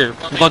symbols right here.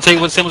 We're gonna tell you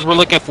what symbols we're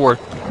looking for.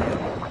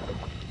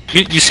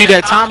 You see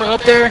that timer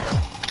up there?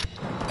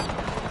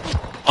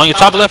 On your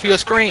top left of your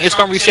screen, it's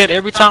gonna reset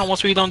every time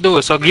once we don't do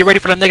it. So get ready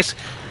for the next.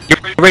 Get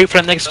ready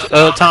for the next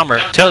timer.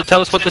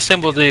 Tell us what the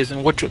symbol is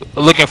and what you're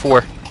looking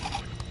for.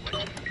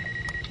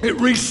 It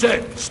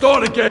reset.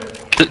 Start again.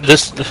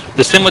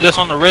 The symbol that's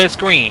on the red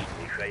screen.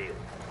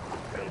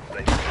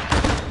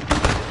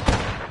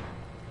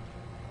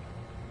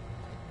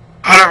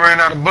 I done ran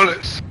out of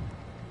bullets.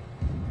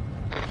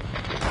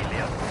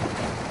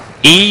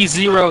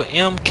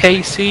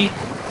 E0MKC.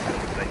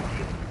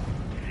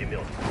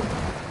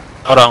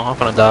 Hold on, I'm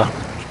gonna die.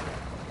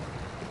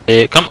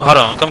 Yeah, hold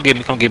on, come get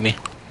me.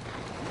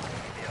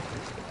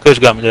 Kush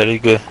got me, Daddy,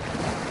 good.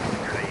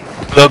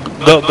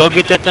 Go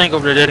get that thing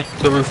over there, Daddy,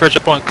 to refresh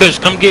your point. Kush,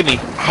 come get me.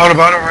 Hold up,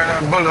 I done ran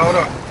out of bullets, hold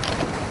up.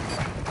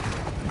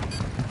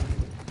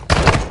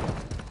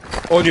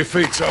 On your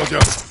feet, soldier.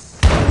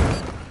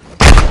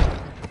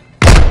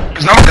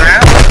 Cause I'm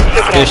down.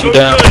 Yeah, she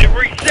down.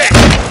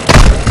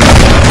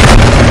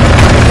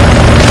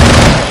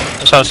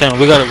 That's what I'm saying.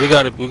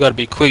 We gotta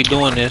be quick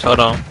doing this. Hold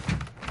on.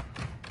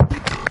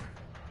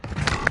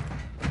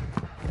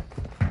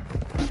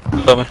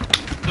 Coming.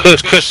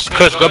 Kush,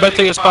 go back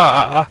to your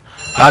spot.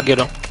 I'll get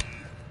him.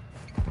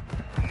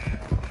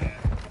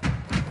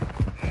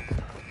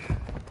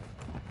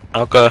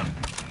 Okay.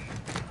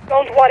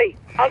 Don't worry,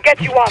 I'll get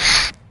you up.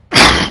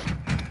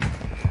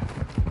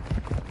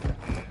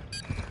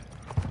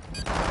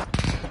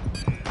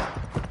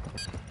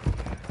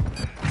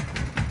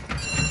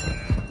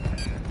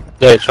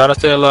 Hey, try to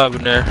stay alive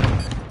in there.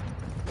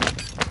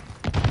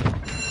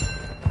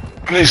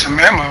 I need some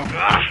ammo.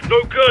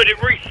 No good,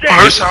 it reset.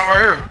 Oh, there's something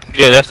right here.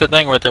 Yeah, that's the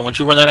thing right there. Once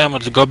you run that ammo,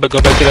 just go back to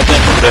that thing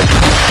over there.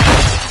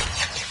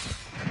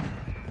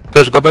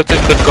 Kush, go back to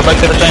the thing. Go back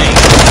to the thing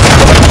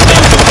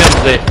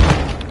with it.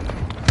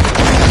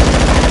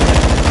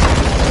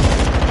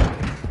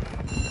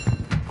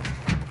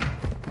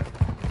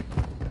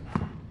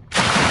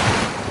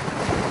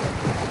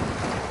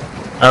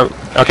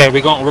 Okay,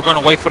 we're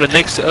gonna wait for the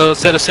next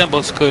set of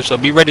symbols, Kush. So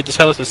be ready to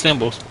tell us the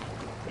symbols.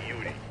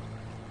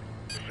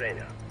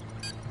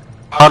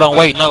 Hold on,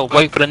 wait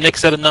for the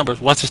next set of numbers.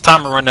 Once this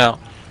timer run out,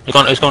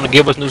 it's gonna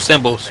give us new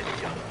symbols.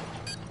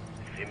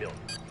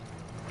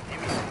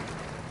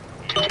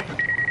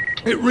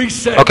 It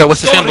reset. Okay,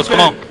 what's the symbols? Come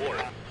on.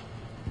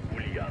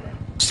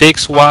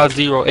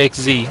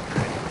 6Y0XZ.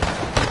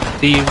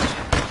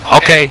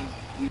 Okay.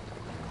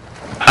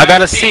 I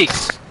got a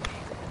 6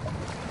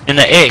 and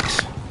the X.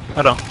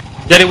 Hold on.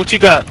 Daddy, what you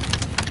got?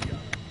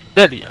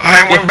 Daddy.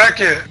 I ain't went back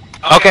yet.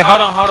 Okay,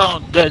 hold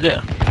on.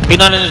 He's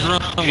not in his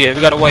room yet.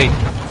 We gotta wait.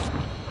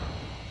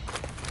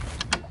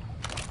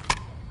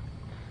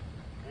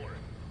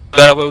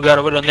 We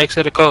gotta wait the next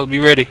set of codes. Be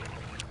ready.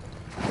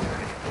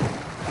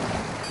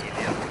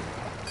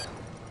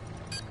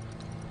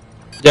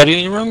 Daddy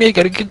in your room? Yeah, you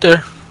gotta get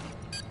there.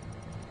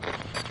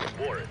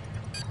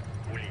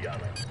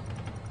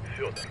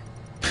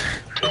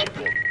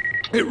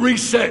 It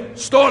reset.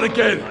 Start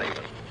again.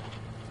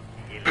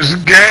 It's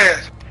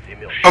gas.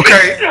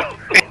 Okay.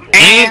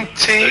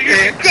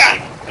 NTX.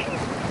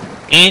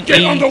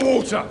 Get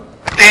underwater.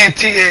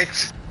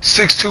 NTX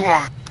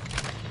 621.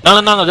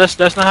 No. That's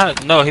not how.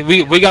 No,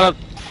 we gotta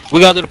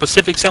do the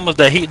Pacific symbols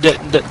that he's.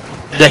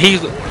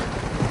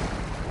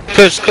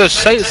 Cause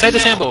say the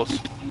symbols.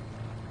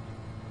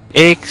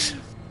 X.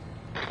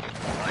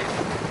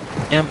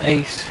 M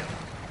Ace.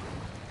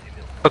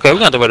 Okay, we're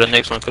gonna do the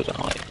next one because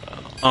I'm like,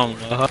 hold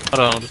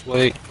on, just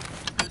wait.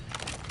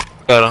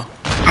 Got him.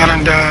 I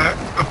done died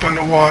up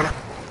underwater.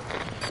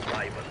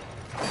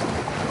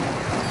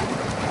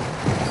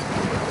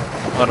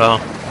 Hold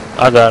on,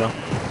 I got him.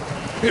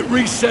 It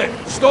reset.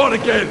 Start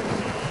again.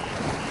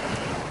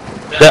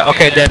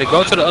 Okay, Daddy,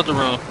 go to the other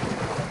room.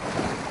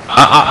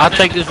 I'll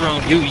take this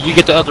room. You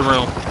get the other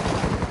room.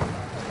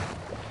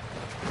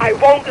 I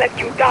won't let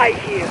you die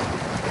here.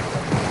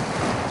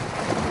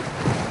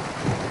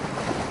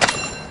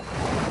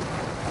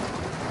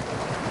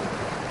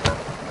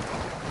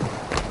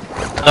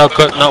 No,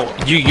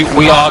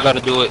 we all gotta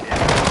do it.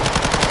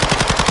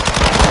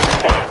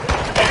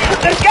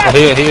 There's gas!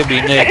 He'll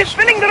be next. It's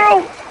filling the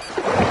room!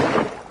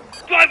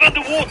 Drive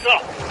underwater!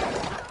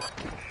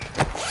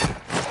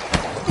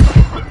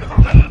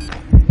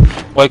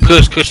 Wait,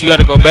 Kush, you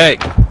gotta go back.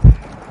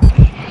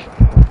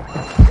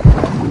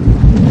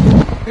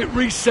 It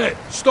reset.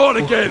 Start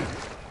again.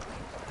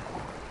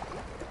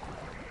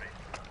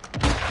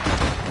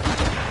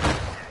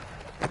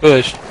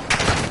 Kush.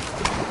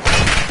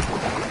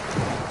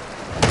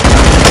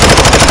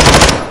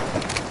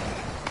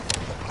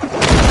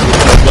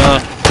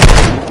 Done.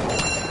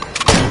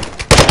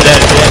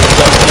 Daddy,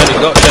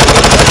 go.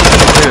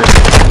 Here.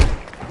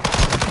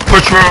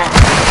 Which room?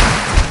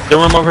 The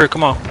room over here,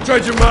 come on.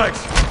 Change your mags.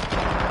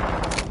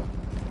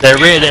 That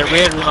red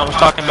room I was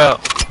talking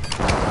about.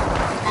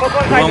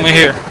 The room in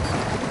here.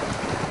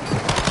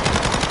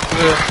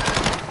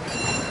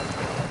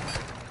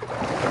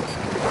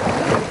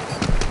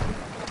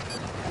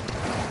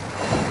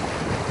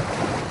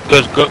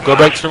 Go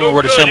back to the room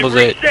where the symbols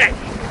at.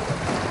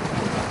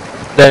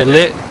 That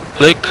lit.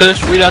 Let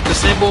Kush read out the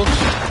symbols,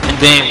 and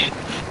then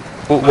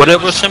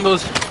whatever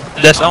symbols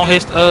that's on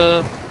his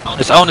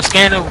it's on the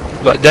scanner,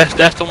 but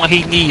that's the one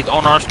he needs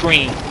on our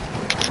screen.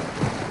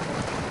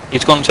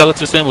 He's gonna tell us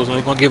the symbols, and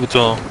we're gonna give it to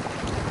him.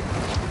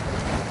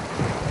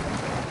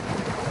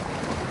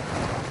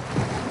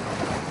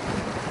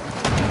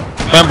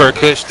 Remember,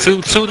 Kush,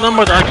 two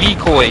numbers are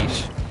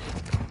decoys.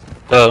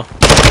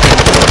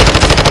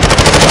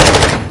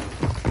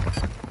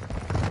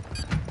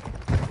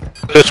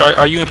 Kush,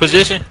 are you in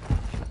position?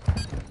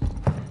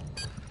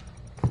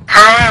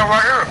 Here I am,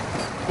 right here.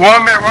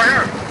 1 minute, right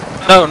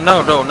here.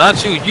 No,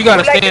 not you. You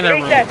gotta stay in that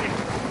room.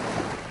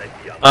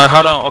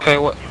 Hold on. Okay,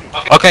 what?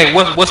 Okay,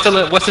 what's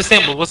the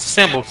symbols? What's the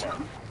symbols?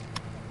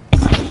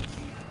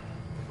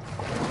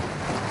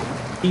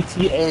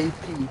 ETAP.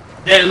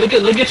 Yeah, look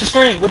at your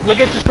screen. Look at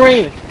your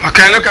screen. I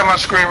can't look at my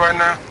screen right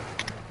now.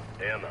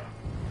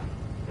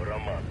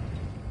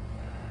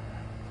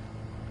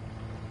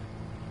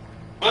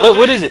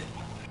 What is it?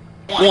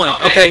 1.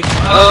 Okay.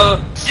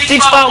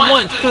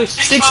 651.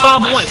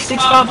 651.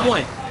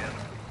 651.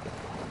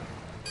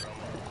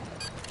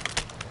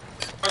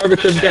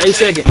 Perfect. Cause you got 8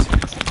 seconds.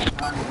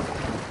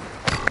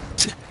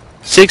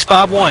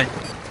 651.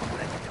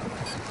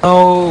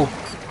 Oh.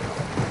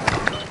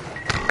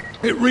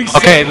 It resets.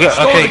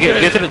 Okay.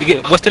 Get to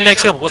the. What's the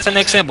next symbol? What's the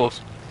next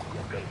symbols?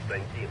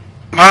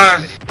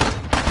 Mine.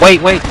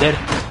 Wait, Daddy.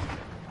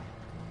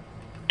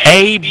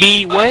 A,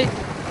 B, what?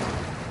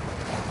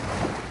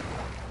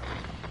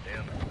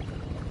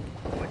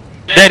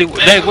 Daddy,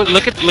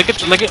 look at your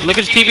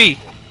TV.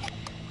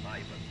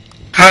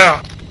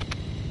 How?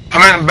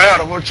 I'm in a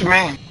battle. What you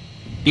mean?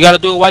 You gotta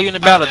do it while you're in the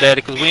battle,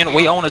 Daddy, because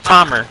we own a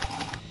timer.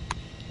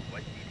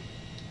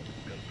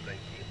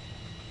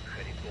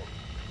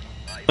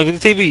 Look at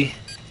the TV.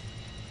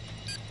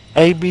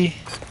 A, B.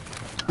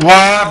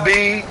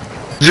 YB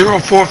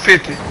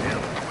 0450.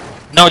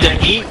 No,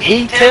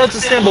 he tells the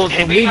symbols,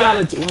 and we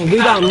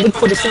gotta look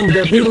for the symbol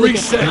that we look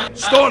at.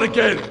 Start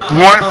again.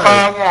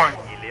 151.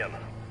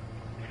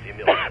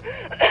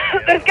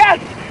 There's gas!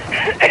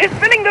 It's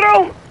filling the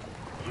room!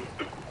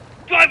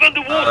 Drive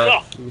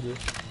underwater!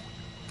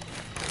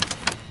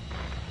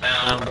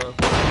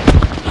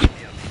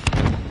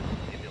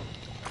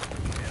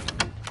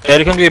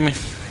 Daddy, come get me.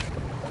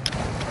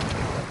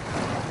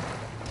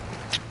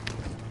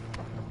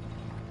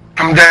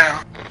 I'm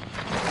down.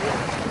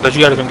 But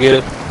you gotta come get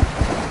it.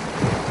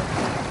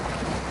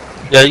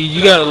 Yeah,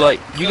 you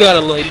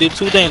gotta do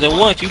 2 things at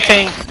once. You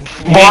can't.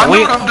 Boy, I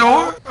know what I'm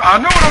doing. I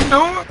know what I'm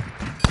doing.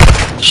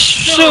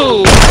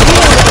 Shoot!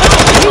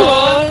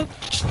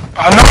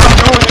 I know what I'm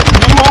doing.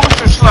 You moving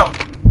too slow.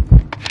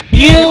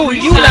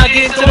 You not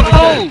getting to the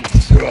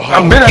post.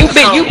 I've been at the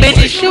zone. You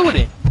busy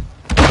shooting.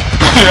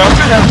 Yeah, I've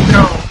been at the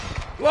zone.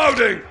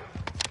 Loading.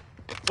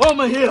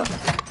 Over here.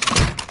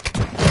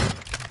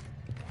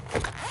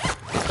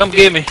 Come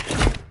get me.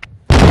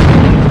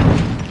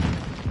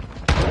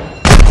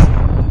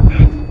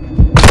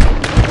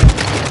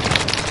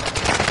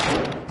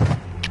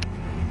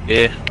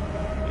 Yeah.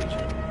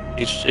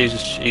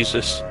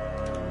 Jesus.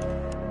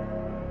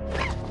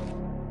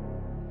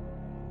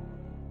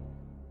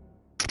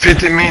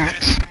 50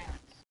 minutes.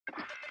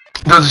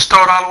 Does it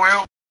start all the way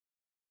up?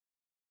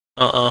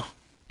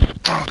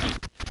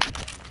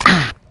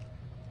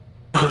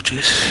 Oh,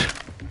 jeez.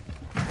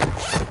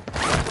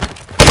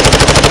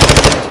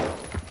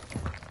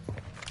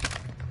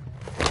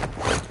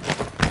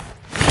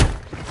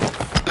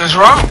 That's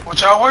wrong. What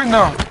y'all waiting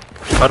on?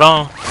 Hold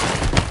on.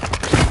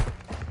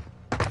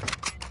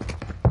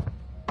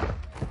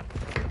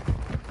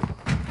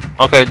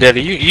 Okay,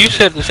 Daddy, you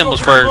said the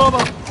symbols first.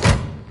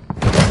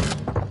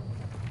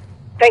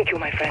 Thank you,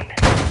 my friend.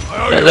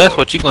 That's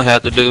what you're gonna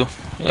have to do.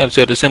 You have to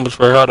say the symbols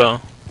first. Hold on.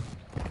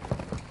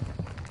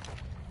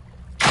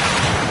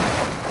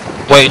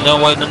 Wait, no,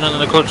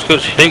 Coach.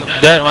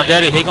 My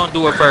daddy, he gonna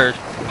do it first.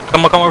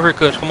 Come over here,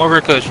 Coach. Come over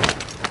here, Coach.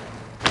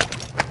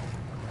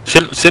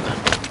 Sit.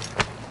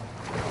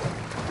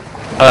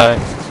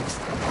 Alright.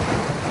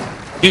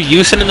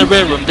 You sit in the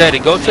red room, Daddy.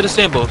 Go to the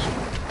symbols.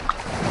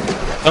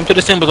 Come to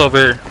the symbols over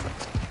here.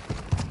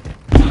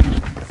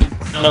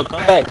 No,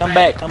 come back.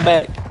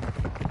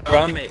 Where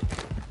I'm at.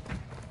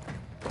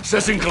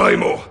 Setting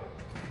Claymore.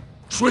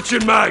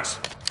 Switching mags.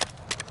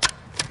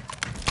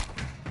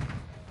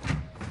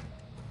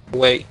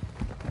 Wait.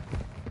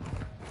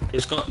 You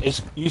see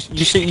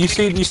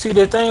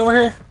that thing over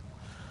here?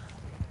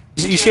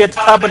 You see at the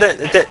top of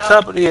that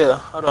top of the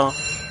hold on.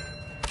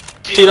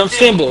 See them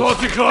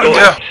symbols?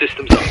 Yeah.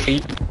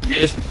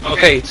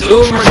 Okay, 2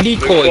 of them are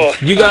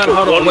decoys. You gotta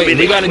hold on, wait,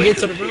 we gotta get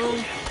to the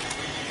room.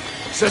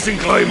 Setting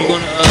Claymore.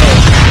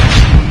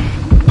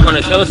 You're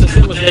gonna tell us the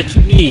symbols that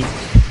you need.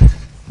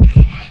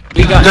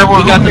 We got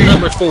the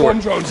numbers for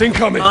it. Drones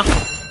incoming.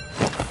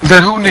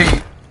 That who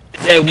need?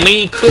 That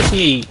me and Kush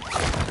need.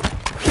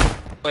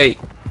 Wait.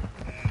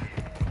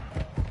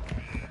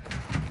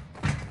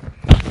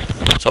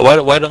 So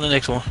wait on the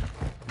next one.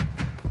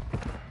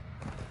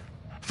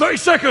 30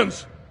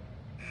 seconds.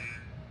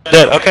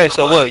 Okay,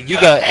 so what? You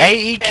got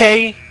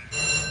AEK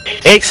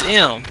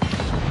XM.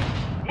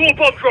 More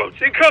bomb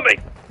drones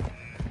incoming.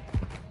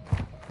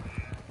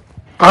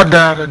 I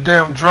died. A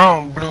damn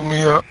drone blew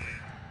me up.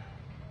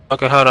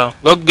 Okay, hold on.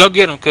 Go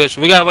get him, Kush.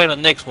 We gotta wait on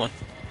the next one.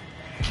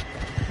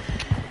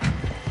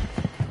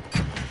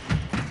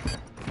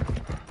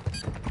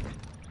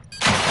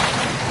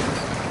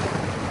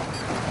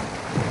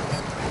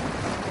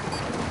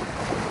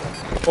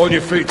 On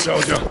your feet,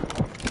 soldier.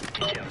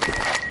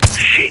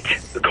 Shit,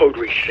 the code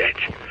reset.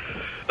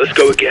 Let's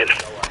go again.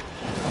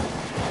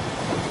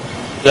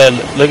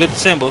 Look at the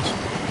symbols.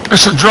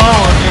 It's a drone,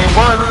 man.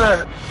 What is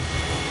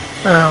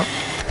that?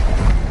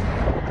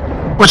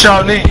 What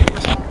y'all need?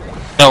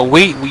 No,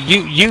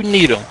 you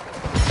need them.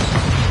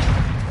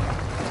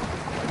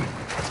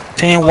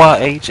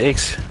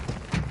 10YHX.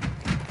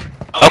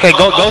 Okay,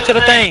 go to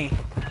the thing.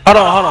 Hold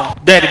on.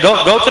 Daddy,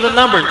 go to the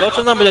numbers. Go to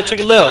the number that took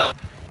your left.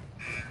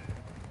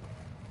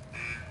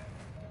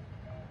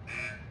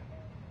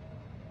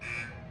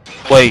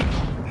 Wait.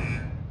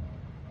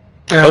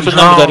 Go to the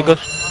number, Daddy. Go.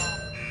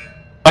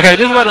 Okay,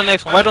 just wait on the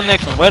next one. Wait on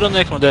the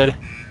next one, Daddy.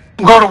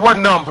 Go to what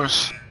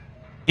numbers?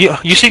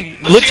 You see,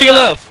 look to your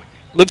left.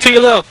 Look to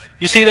your left.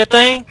 You see that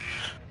thing?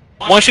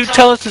 Once you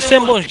tell us the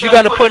symbols, you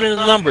gotta put in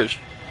the numbers.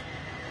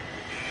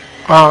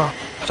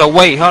 So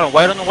wait, hold on,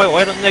 wait on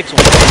the next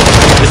one.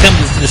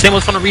 The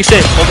symbols from the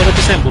reset. Go look at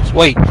the symbols.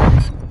 Wait.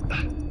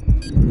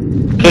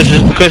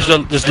 Cause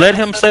just let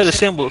him say the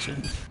symbols.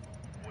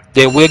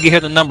 Then we'll get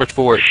her the numbers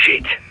for it.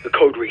 Shit, the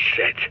code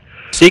reset.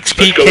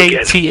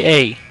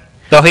 6PKTA.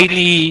 So he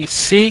needs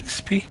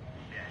 6P.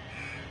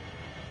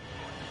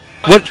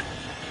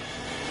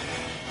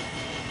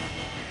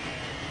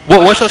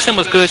 What's your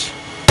symbols, Kush?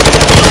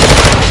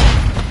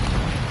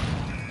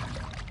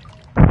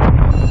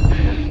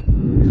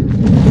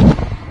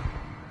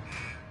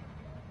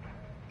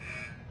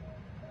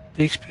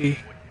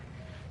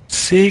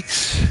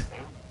 Six.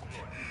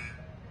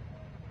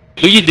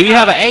 Do you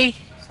have an A?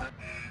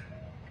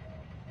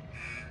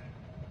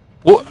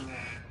 What?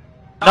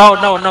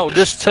 No.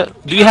 Just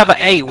do you have an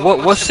A?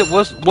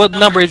 What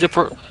number is it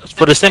for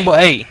the symbol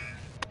A?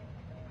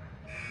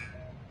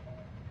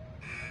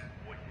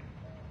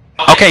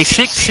 Okay,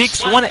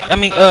 661. I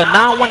mean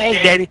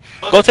 918, Daddy.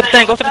 Go to the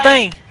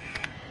thing.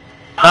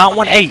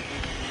 918.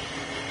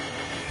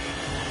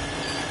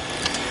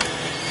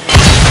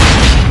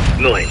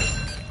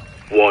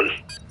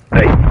 918.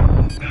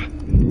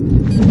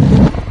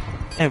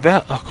 And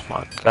oh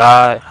my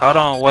God! Hold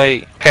on,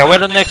 wait. Okay,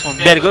 wait on the next one,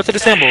 Daddy. Go to the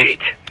symbols.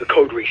 Shit, the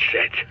code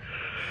reset.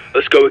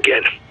 Let's go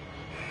again.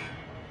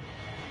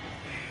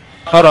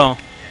 Hold on.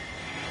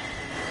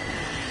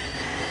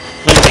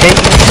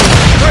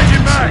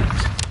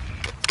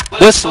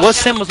 What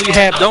symbols do you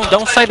have?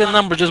 Don't say the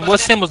number. Just what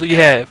symbols do you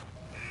have?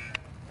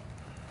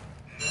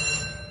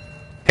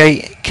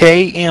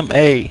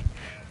 KMA.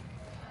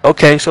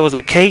 Okay, so is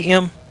it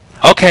KM?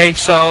 Okay,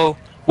 so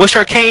what's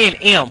your K and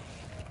M?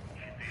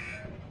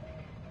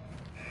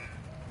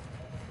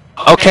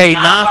 Okay,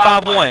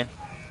 951.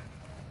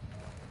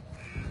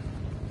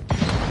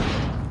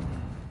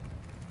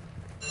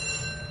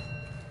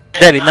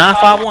 Daddy,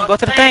 951. Go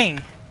to the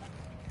thing.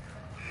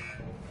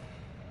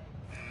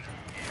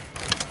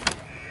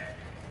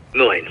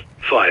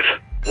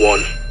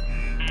 951.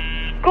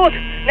 Good.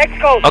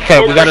 Next code. Okay,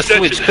 we gotta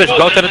switch. Kush,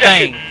 go to the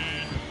thing.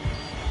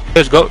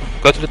 Kush, go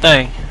to the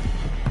thing.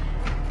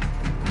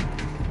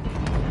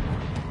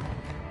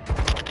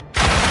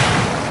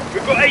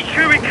 We've got HQ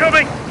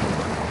incoming.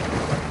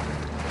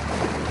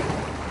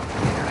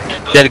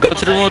 Daddy, go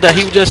to the room that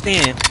he was just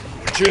in.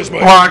 Cheers,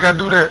 mate. Why I gotta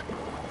do that?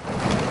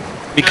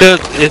 Because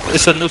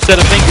it's a new set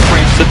of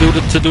fingerprints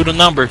to do the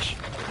numbers.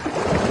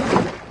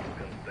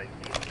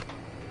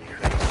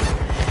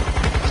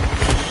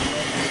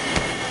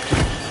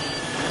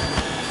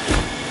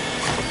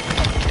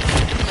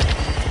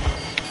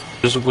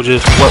 Just wait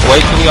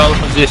till we all in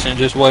position.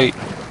 Just wait.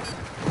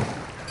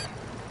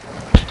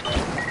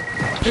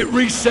 Hit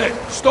reset.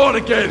 Start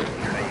again.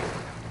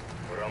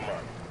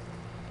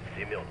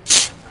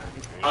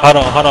 Hold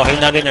on. He's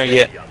not in there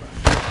yet.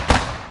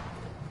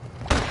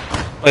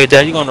 Wait,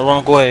 Dad, you going the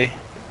wrong way.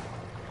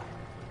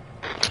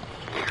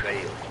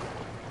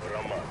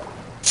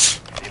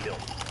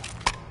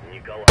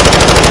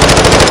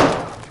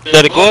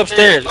 Daddy, go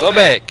upstairs. Go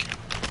back.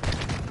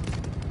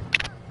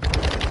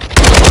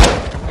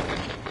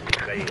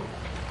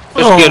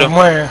 Let's get him.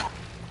 Man.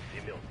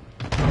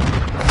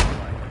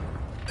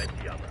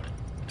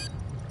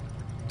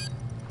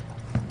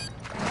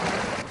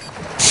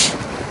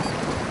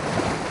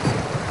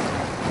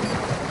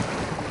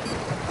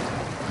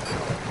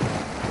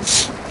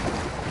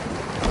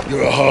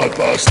 You're a hard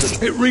bastard.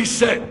 Hit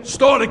reset.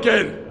 Start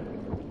again.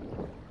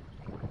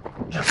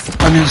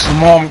 I need some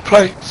more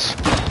plates.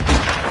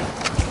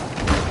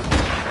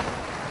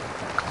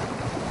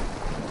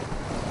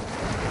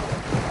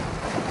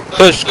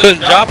 Kush,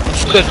 drop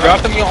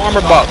him your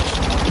armor box.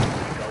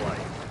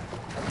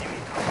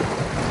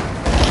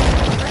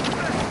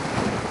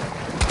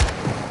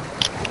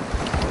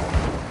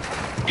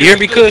 You hear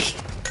me, Kush?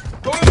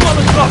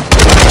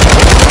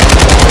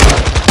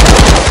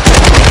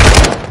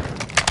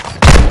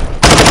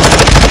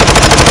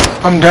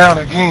 I'm down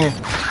again.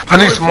 I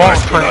need some more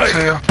plates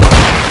here.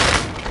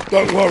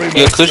 Don't worry,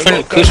 Yeah, mate.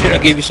 Kush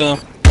finna give you some.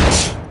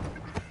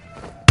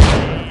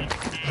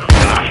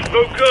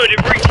 No good,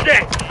 it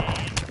reset.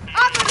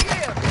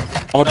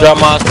 I'm gonna drop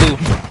mine too.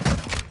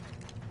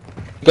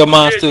 Got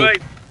mine too.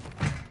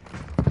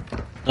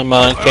 Never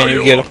mind, can't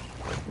even get them.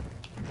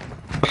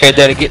 Okay,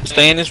 Daddy,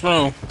 stay in this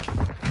room.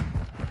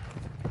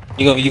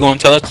 You gonna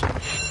tell us?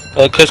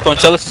 Kush gonna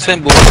tell us the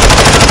symbol.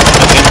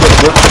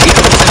 We're gonna get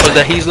the symbol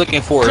that he's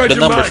looking for, the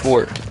numbers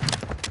for it.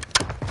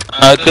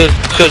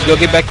 Kush, go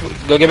get back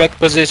to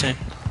position.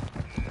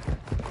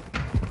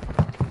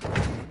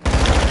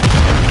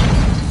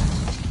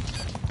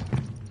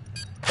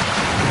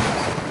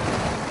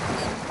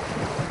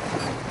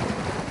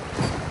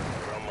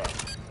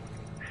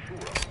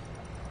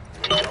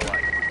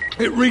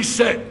 It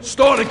reset.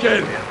 Start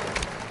again.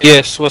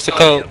 Yes, what's the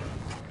code?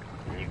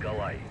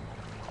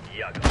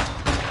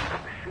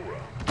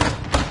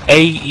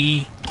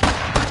 AE.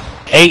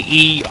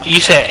 You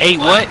said 8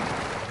 what?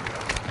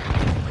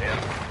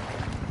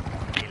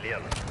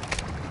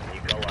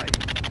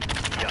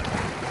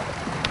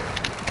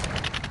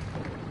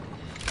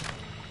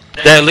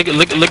 Dad, look at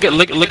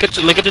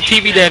the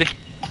TV, Daddy.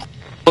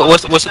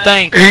 What's the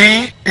thing?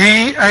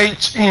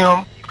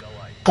 EHM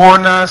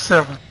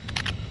 497.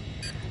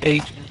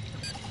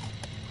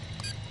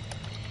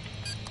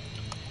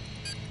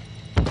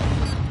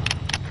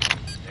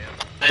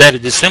 Daddy,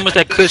 the symbols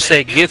that Kush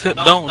say, give him.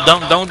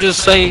 Don't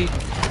just say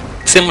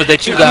symbols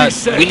that you got.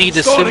 We need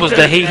the symbols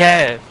that he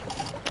had.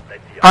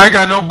 I ain't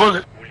got no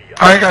bullet.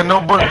 Hold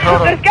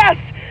on. There's gas!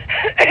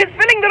 It's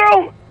filling the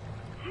room!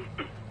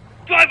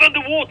 Drive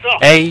underwater!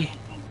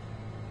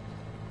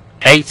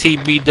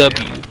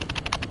 ATBW.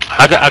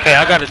 I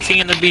got a T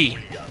and a B.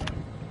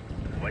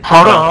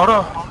 Hold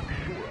on.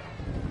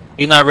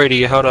 You're not ready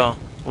yet, hold on.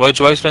 Wait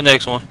for the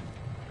next one.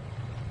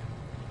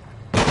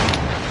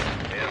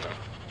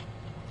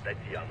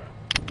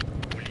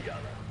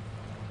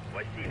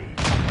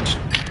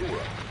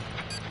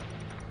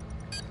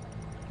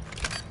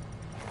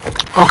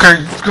 Okay,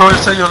 go ahead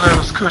and say your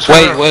letters, Kush.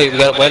 Wait, we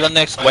gotta wait on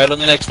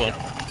the next one.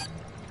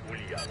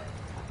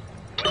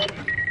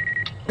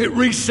 It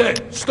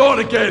reset. Start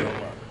again.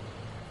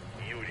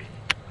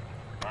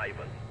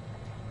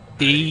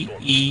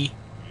 T-E.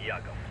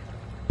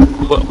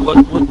 What?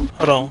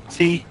 Hold on.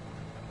 T.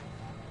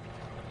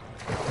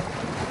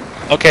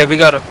 Okay, we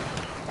got a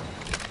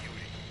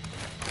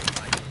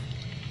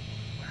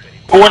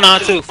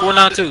 492.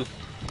 492.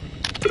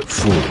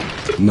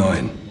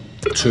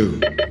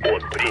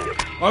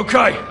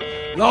 Okay.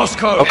 Last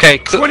code. Okay.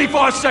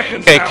 25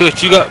 seconds. Okay, now.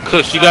 Kush,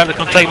 you got to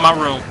come take my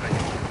room.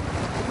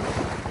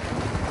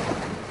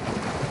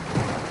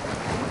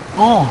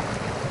 Oh.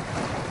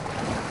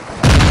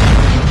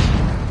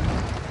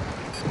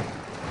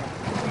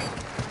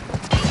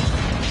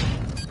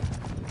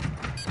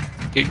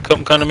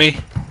 Come to me.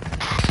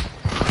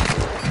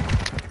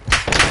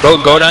 Go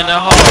down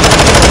that hall.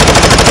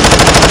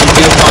 You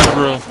get my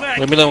room.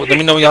 Let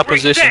me know your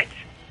position.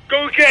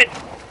 Go again!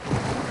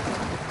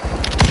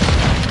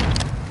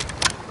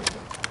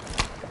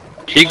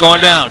 Keep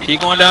going down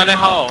that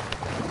hall.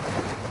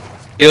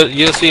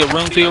 You'll see a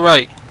room to your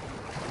right.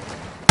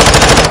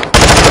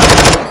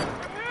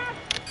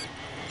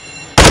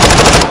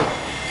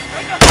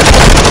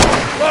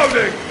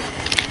 Loading.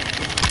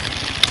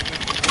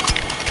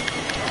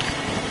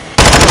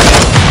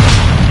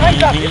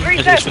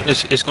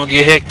 It's gonna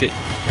get hectic.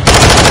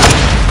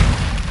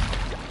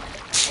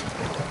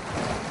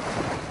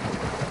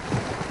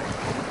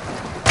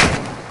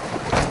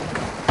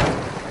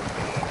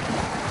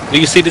 Do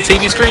you see the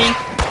TV screen?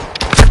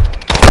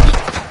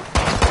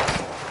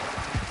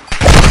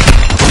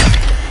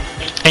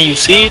 Can you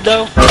see it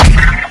though?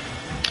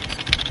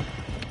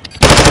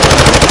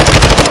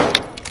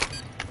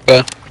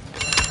 Okay.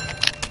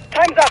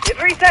 Time's up, it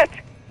resets!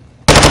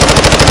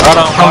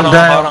 Hold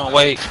on,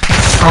 wait.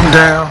 I'm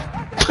down.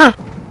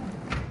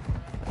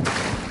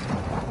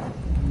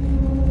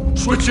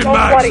 Switching Don't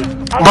mags. worry,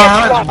 I'll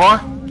Behind get you, boy.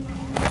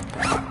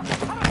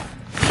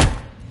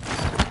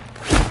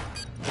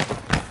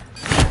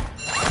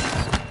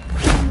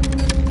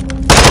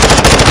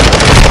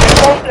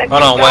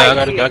 Hold on, wait. I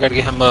gotta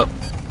get him up.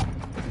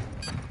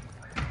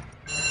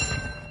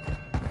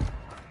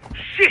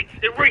 Shit,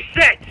 it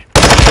reset!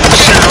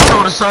 Shit, I'm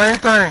doing the same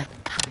thing.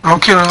 I'm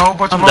killing a whole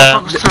bunch of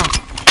motherfuckers too.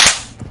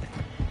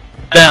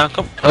 Down,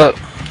 come up.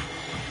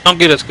 Come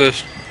get us,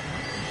 Kush.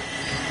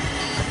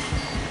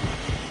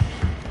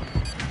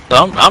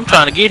 I'm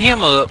trying to get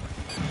him up.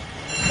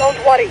 Don't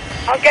worry,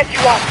 I'll get you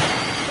up.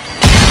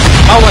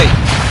 Oh wait.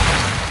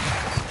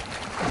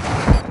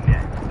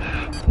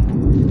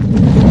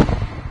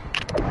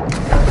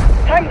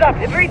 Time's up,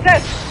 it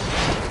resets!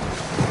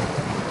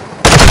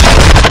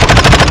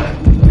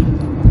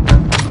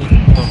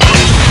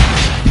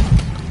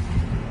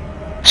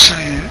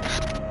 Shit.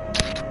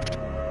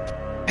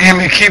 Damn,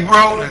 it keep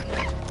rolling.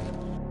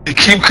 It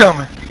keep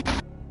coming.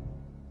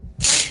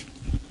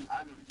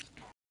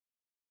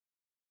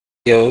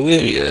 Yo,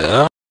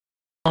 yeah.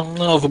 I don't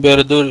know if we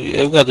better do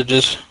it. We got to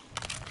just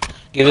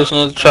Give this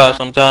another try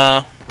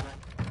sometime.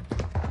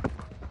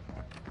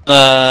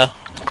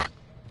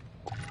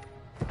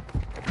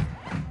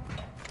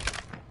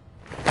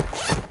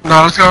 No,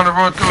 let's go on and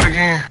run through it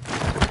again.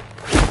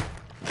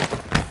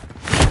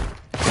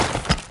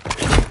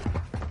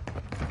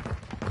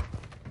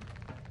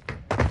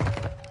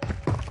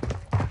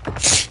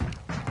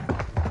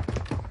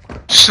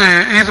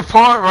 Shit, either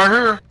part right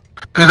here.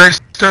 Did they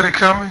steady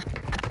coming?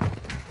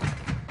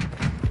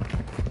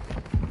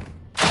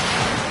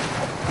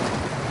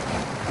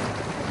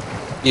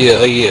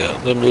 Yeah,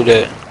 let me do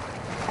that.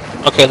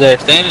 Okay, there.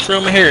 Stay in this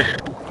room in here.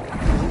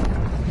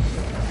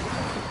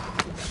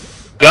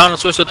 Y'all wanna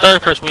switch to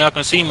third person when y'all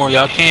can see more,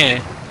 y'all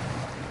can.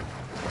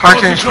 I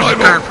can't switch to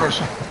third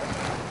person.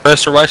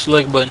 Press the right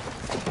select button.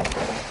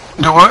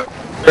 Do what?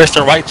 Press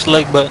the right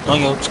select button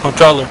on your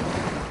controller.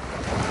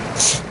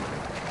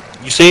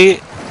 You see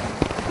it?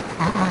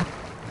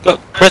 Go,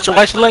 press the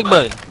right select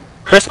button.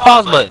 Press the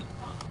pause button.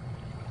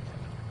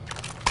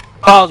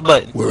 Pause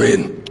button. We're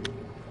in.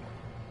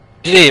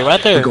 Yeah,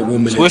 right there. Got 1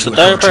 minute Switch to till the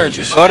third car person.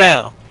 changes. Go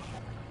down.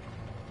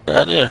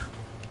 Right there.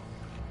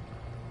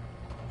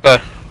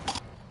 Okay.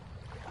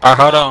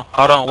 Alright,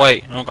 hold on,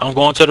 wait. I'm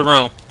going to the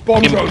room.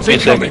 Bomb Give me drones a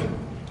second. incoming.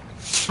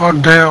 Oh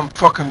damn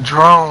fucking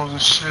drones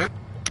and shit.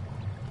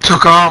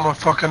 Took all my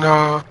fucking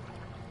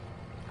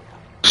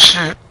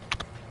shit.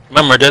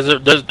 Remember, there's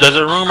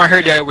a room right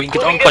here that we can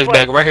get the own place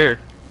back right here.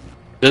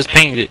 Just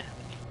pinged it.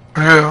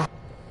 Yeah.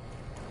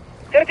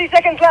 30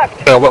 seconds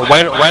left. Okay,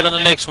 wait on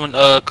the next one,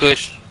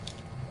 Kush.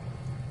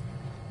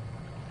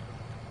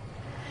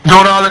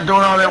 Doing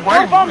all that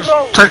waiting. It's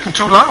taking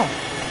too long.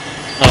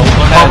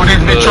 Oh, we need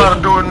to be trying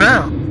to do it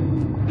now.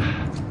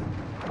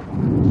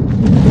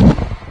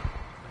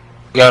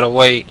 Gotta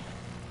wait.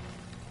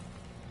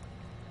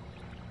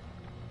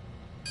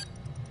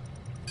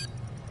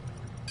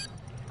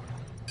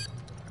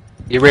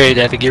 Get ready,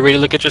 Daffy. Get ready to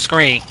look at your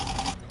screen.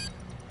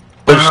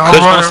 But just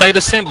gonna say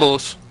the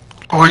symbols.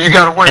 Well, you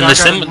gotta wait. And I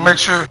gotta make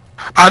sure.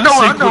 I know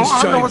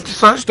what to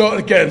say. Start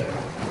again.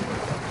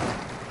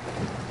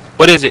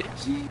 What is it?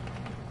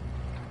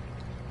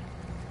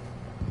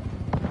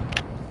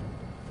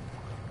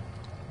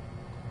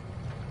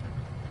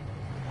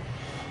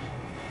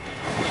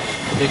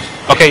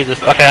 Okay,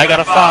 I got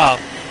a 5.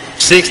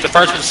 6. The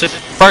first one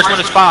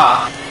is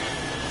 5.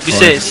 You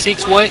said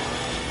 6 what?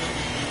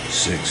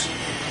 6.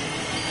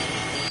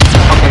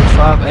 Okay,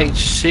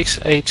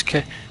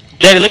 5H6HK.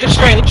 Daddy, look at the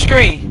screen. Look at the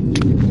screen.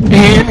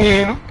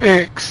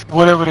 NNX,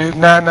 whatever it is,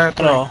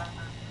 993. No.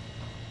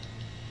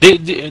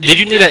 Did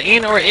you need an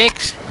N or an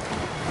X?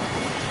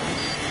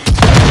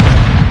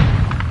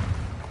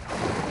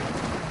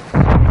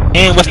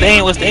 N. What's the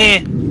N? What's the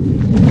N?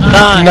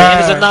 9. The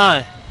N is a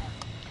 9.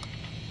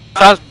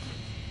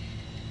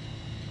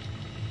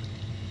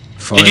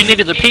 Did you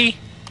need the P?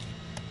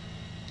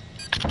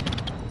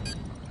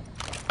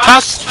 Try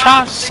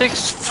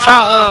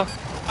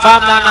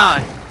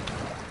 599.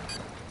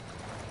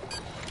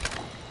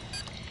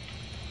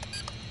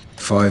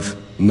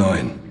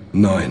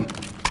 599.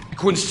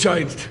 Sequence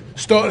changed.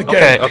 Start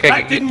again. Okay.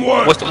 That didn't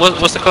work. What's the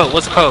code?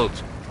 What's the code?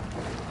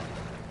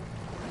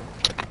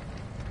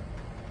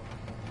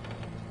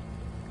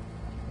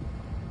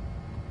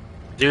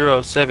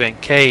 Zero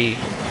 7K.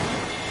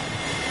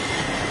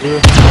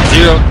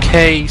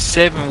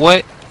 0K7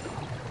 what?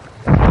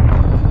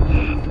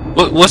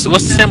 What's the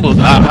symbols?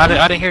 I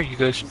didn't hear you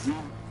guys.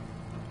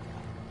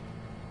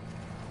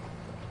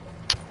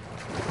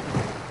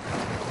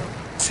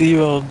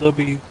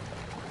 CLW.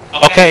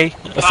 Okay,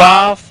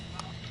 5.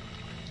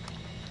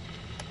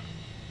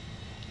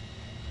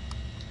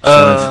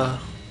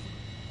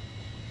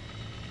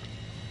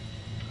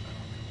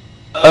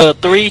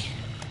 3.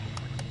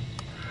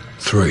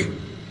 3.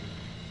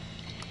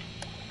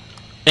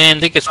 And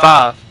I think it's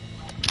 5.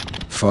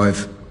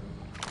 5.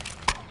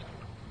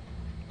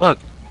 Look.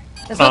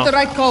 That's not the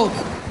right code.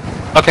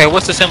 Okay,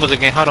 what's the symbols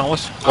again? Hold on.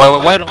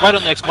 Wait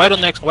on next one.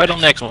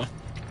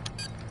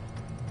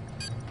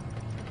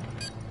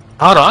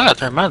 Hold on, I gotta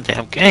turn my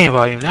damn game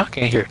volume. Now I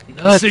can't hear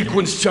nothing.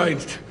 Sequence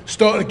changed.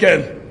 Start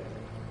again.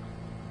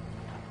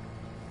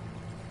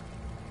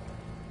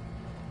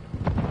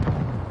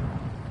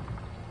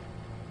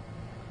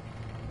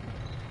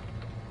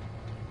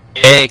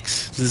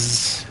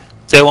 X.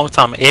 Say it one more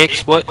time.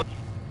 X what?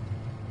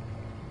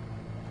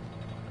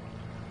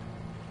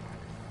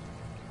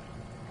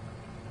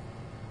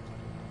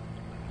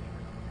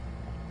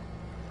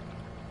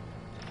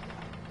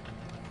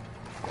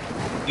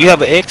 You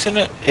have an X in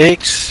it?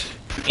 X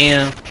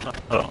and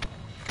hold on.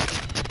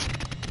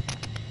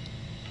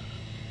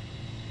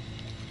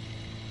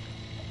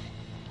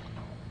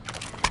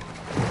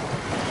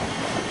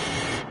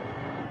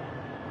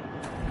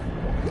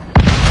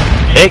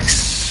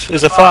 X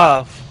is a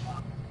 5.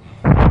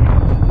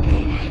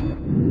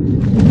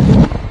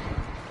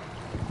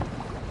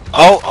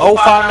 Oh,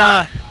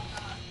 059.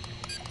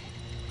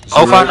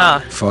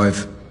 059.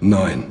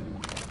 59.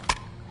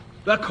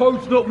 That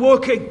code's not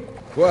working.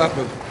 What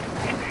happened?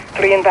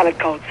 3 invalid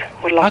codes.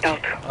 We're locked out.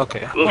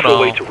 Okay. Look for a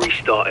way to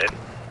restart it.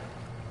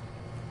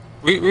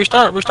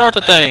 Restart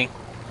the thing.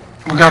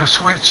 We gotta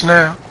switch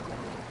now.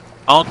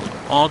 I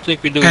don't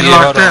think we do. Get Yeah,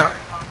 locked hold on. out.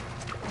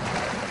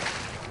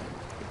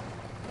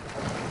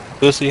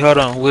 We'll see. Hold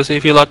on. We'll see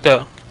if you locked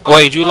out.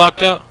 Wait, you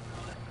locked out?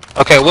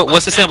 Okay.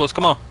 What's the symbols?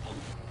 Come on.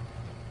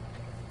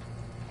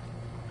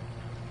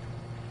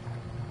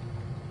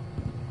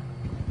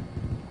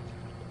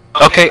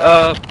 Okay.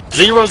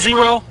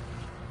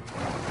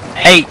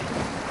 008.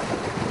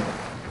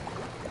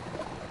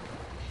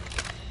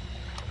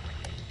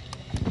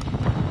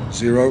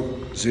 Zero,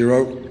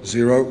 zero,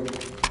 zero.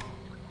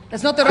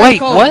 That's not the right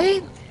code.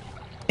 Wait, what?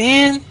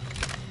 Man.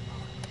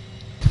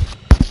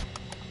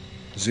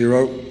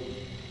 0,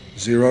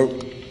 0,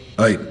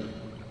 8.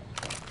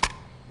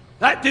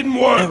 That didn't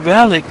work.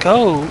 Invalid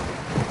code.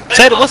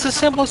 Say that. What's the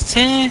symbols?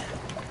 10.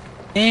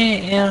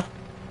 10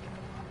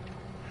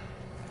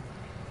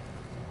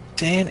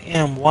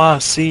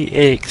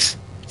 MYCX.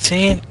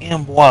 10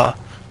 MY.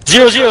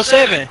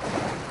 007.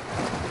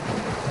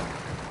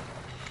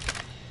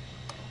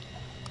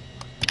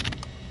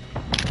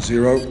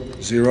 0,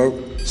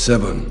 0,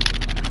 7.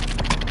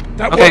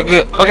 That Okay, worked.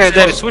 good. Okay,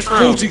 Daddy, switch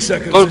room. 40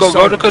 seconds. Go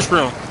to the cuss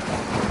room.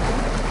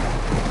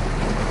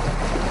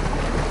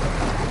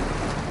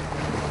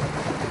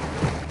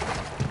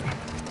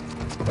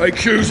 Hey,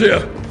 Q's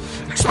here.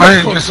 I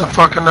need to get some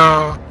fucking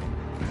ammo.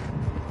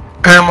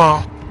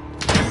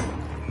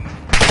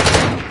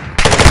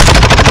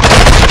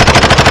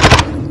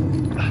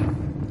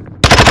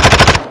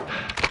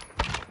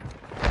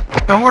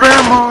 And what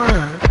ammo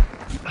is?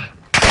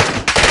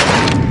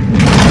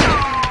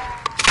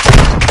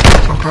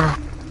 Okay.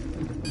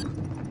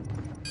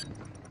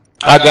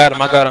 I got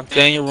him.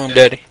 Stay in your room,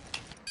 Daddy.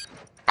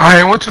 I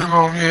ain't went to the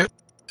room yet.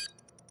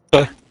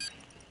 Okay.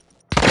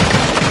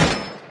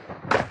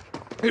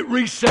 It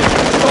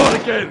resets.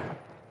 Start again.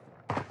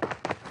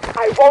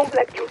 I won't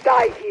let you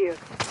die here.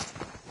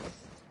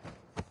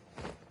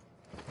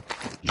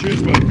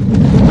 Cheers, mate.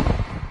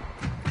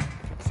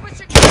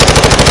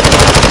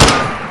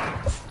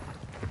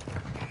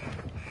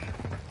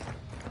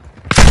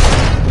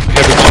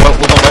 Okay, we're gonna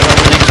wait on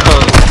the next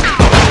code.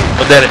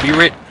 But Daddy, be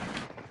ready.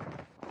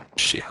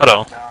 Shit, hold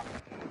on.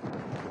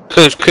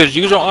 Cause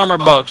use your armor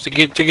box to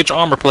get your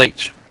armor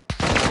plates.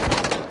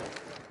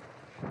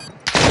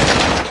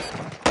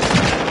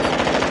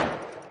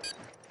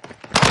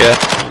 Yeah,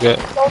 good.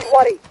 Don't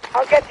worry,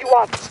 I'll get you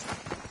up.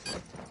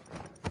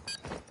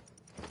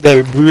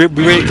 Daddy, be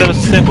ready to tell us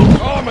the symbol.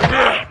 Armor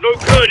here. No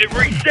good, it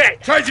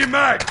reset. Changing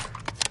mag.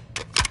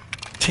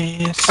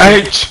 10,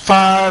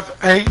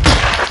 H58. I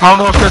don't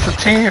know if that's a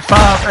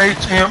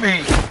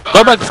 10-5-HME.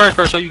 Go back to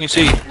first so you can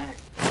see.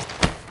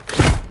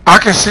 I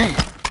can see.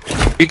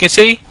 You can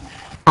see?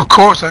 Of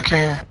course I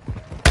can.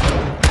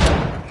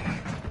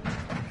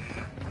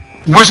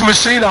 Which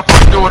machine I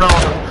supposed to do it on?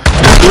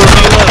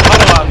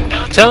 Hold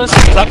on. Tell us,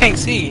 cause I can't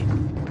see.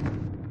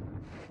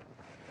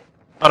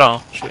 Hold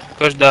on. Shit.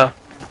 Push down.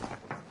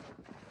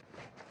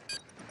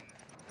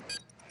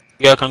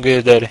 You gotta come get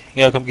us, Daddy.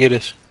 You gotta come get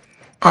us.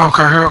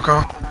 Okay, here we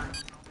go.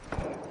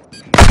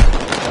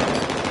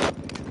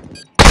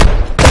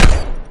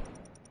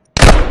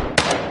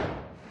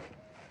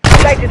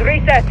 Sighted,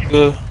 reset.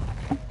 Good.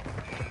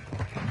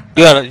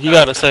 You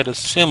gotta say the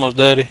symbols,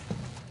 Daddy.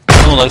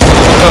 Like,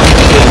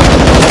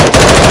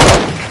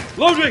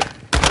 Loading.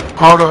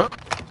 Hold up.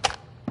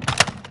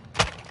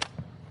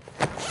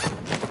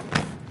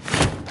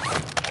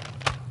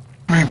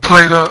 I mean,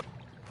 plate up.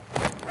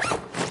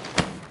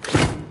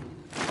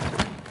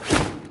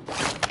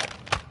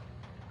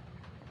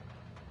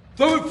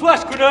 Throwing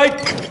flash grenade.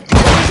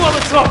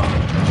 Molotov.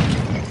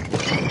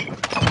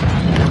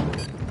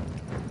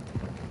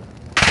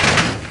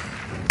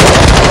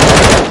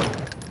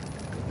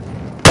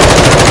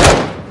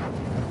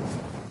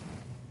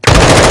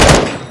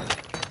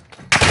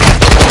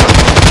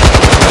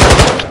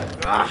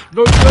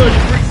 No good.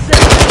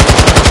 Reset.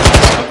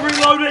 I'm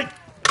reloading.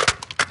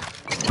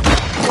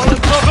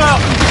 Molotov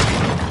out.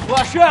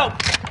 Flash out.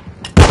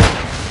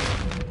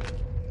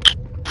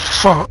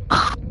 Fuck.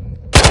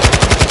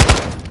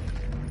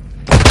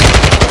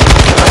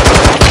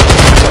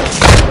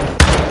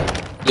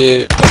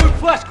 yeah. Throwing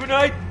flash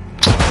grenade.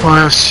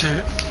 Well,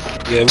 shit.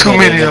 Yeah, Too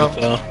many of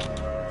them.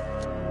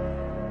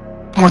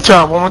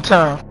 One more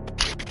time.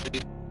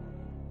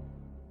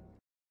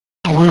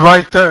 We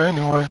right there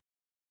anyway.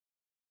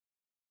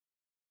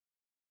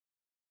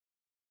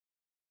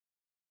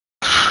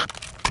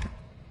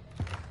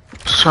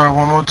 Let's try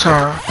one more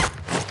time.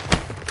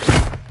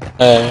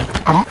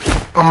 I'm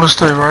gonna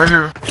stay right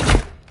here.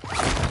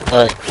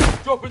 Alright.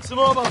 Dropping some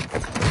armor.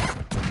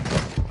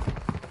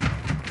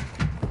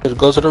 Just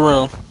go to the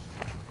room.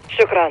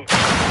 Shukran.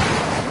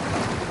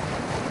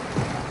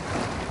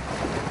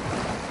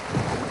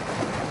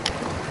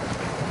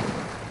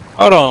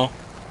 Hold on.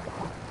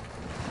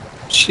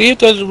 See if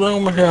there's a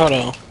room in here. Hold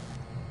on.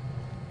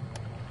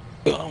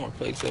 I'm gonna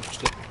place up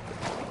stuff.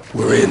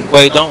 We're in.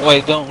 Wait,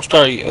 don't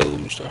start.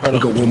 Hold on.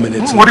 Got 1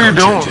 minute. What are you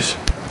doing?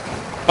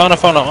 Found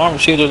an armor.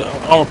 See if there's an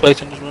armor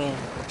place in this room.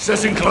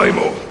 Assessing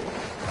Claymore.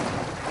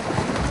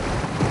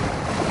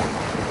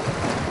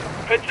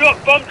 Heads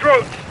up, bomb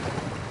drones.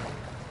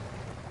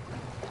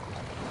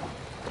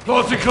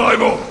 Planting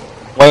Claymore!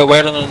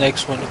 Wait on the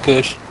next one,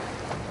 Kush.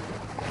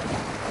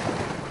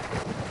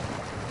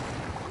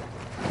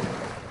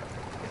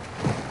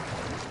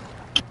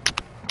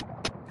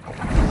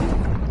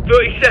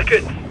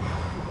 Seconds.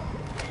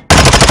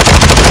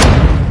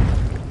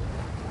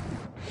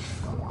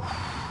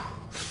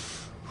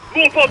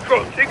 More bomb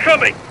drops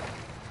incoming.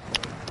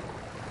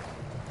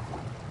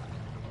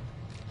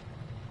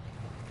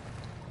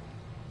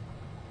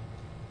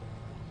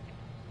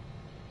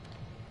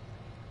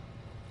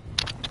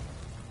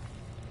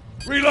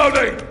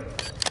 Reloading!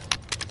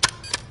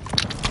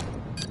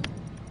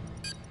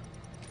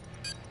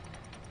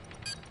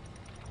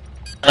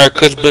 Alright,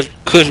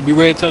 Kush, be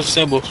ready to touch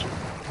symbols.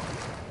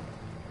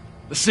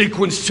 The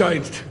sequence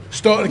changed.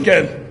 Start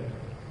again.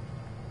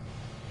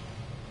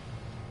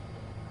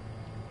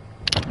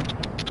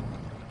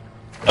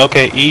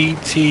 Okay,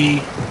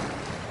 E-T...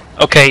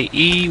 Okay,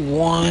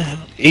 E1...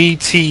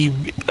 E-T...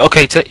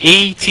 Okay, to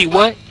E-T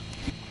what?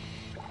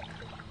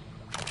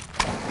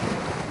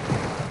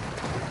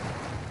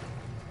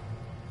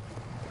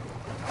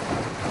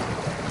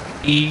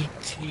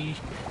 E-T...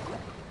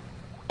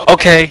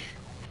 Okay.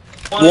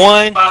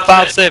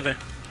 157.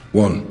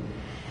 1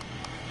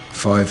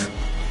 5.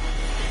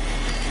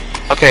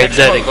 Okay,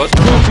 Daddy, go.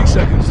 40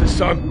 seconds this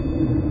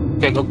time.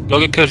 Okay, go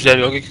get Kush,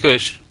 Daddy. Go get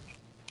Kush.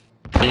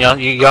 And y'all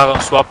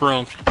gonna swap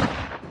rooms.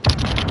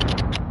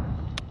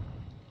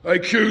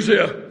 AQ's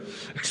here.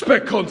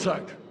 Expect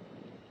contact.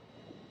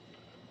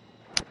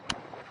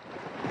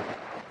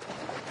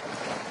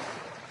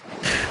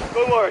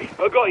 Don't worry,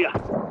 I got ya.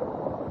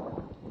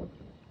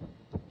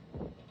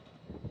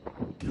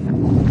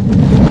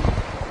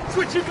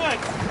 Switching back.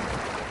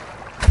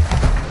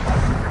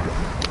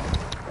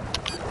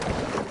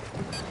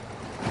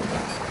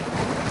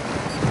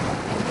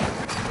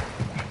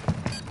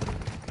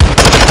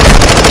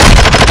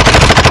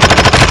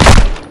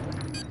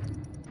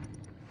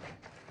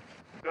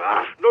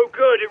 No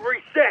good, it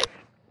resets.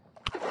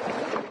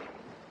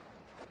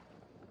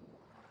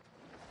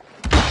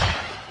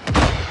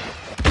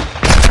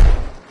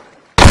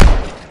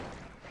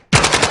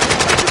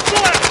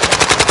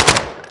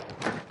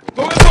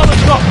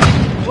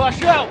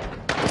 Flash out!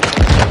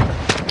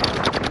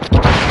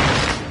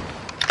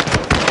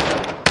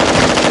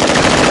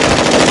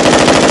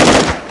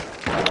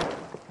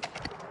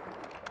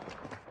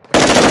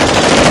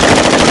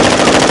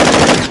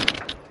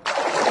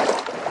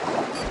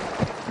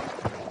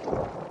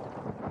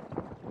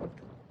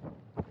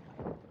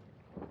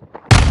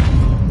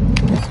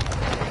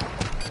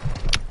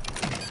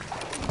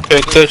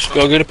 Okay, Kush,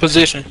 go get a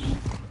position.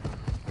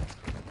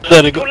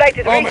 Let it go.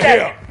 I'm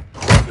here.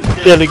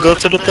 Let it go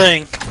to the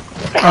thing.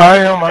 I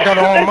am. I got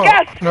all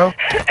up. No.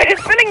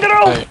 It's filling the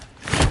room. Right.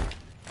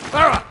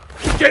 Farah,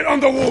 get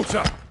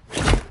underwater.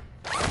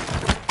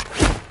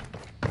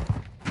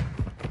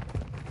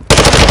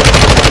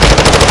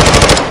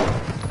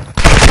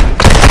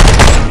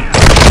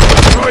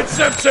 Right,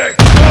 septic.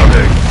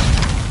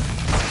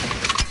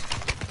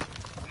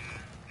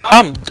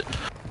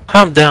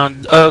 I'm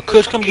down.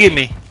 Kush, come get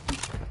me.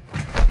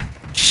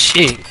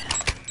 Shit.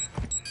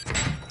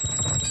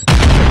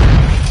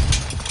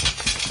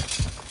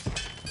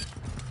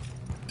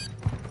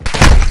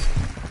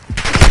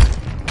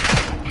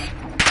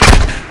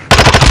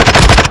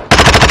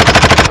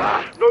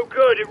 No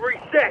good, it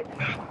resets.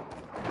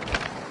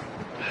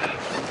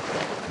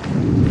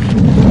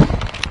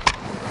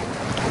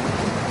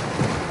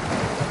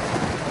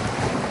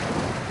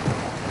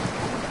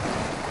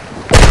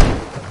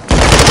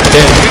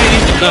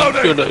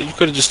 You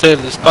could have just stayed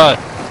in the spot.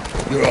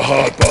 You're a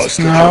hard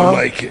bastard. No. You'll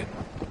make it.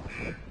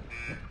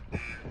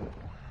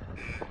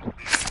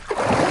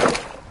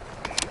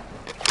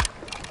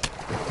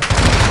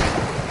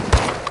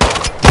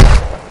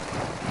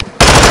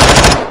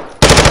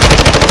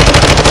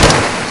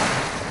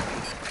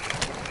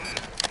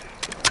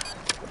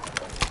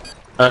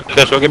 Alright,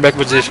 Kush, go get back in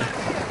position.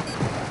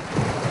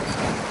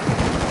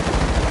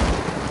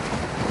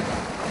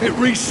 It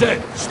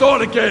reset.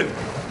 Start again.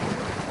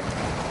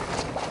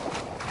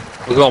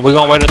 We're gonna wait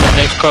on the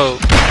next code.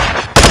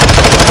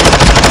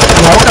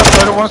 No, we got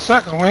 31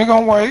 seconds. We ain't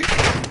gonna wait.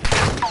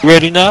 You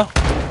ready now?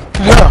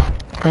 Yeah.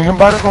 Ain't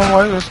nobody gonna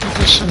wait. Let's get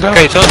this shit done.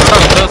 Okay, tell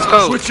us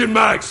code. Switching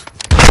mags.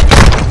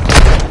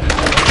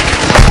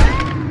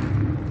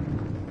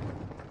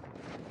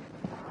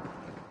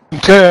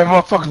 Okay,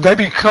 motherfuckers, they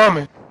be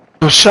coming.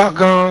 With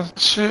shotguns and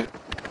shit.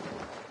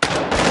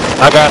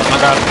 I got him.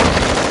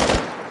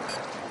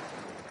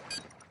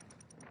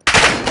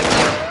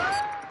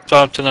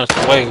 Talk to us.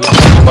 Wait,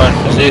 we're in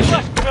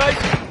position.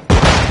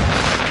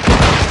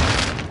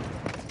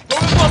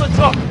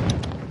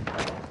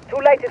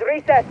 Too late, it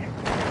reset.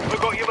 I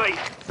got you, mate.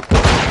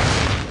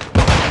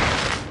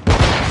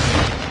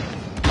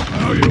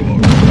 How you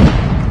are?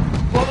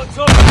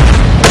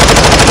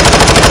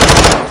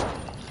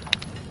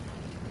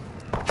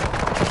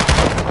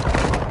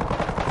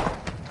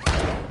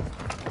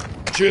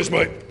 Cheers,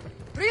 mate.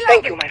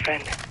 Thank you, my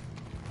friend.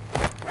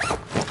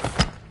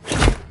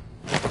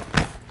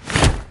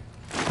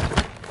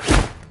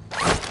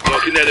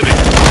 Marking enemy.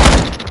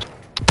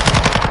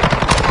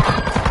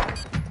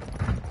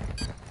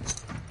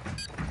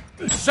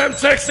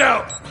 Semtex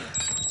out!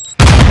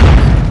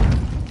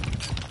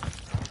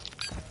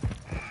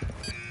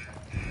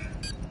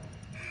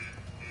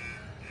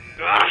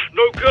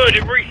 No good,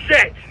 it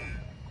reset!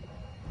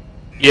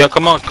 Yeah,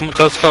 come on,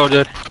 tell us the code,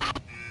 Daddy.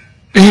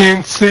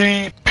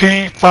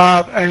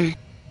 NCP5A.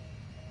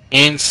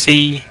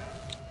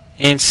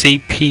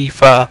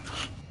 NCP5.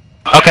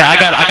 Okay, I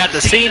got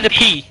the C and the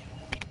P.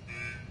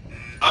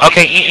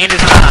 Okay, N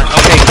is 9.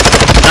 Okay,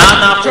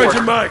 994.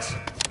 Changing mags.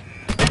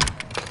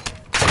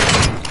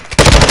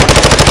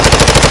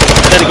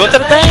 Did it go to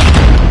the thing?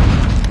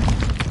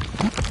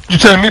 You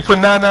telling me put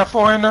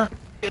 994 in there?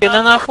 Yeah,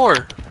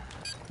 994.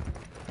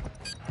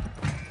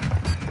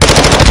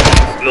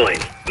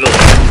 Nice. It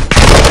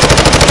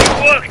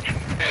worked!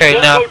 Okay,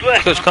 now,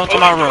 Kush, come to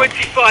my room.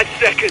 25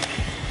 seconds.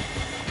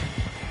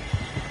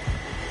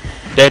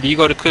 Daddy, you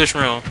go to Kush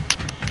room.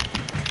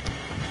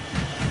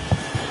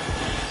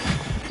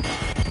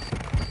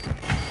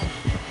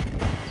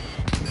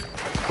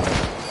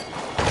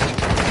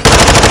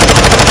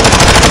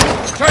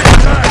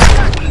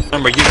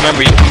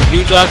 Remember, you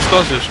use your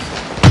explosives.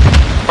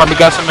 Probably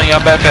got some in your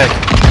backpack.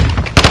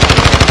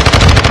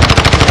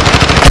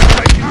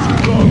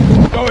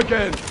 Go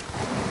again.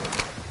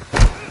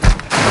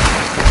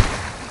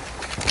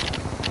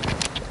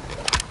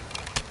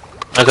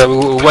 Okay,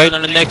 we're waiting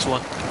on the next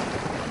one.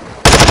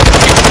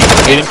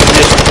 Get in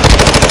position.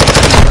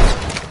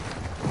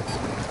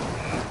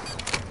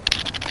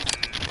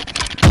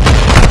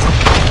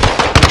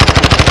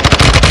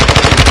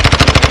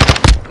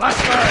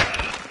 Last man.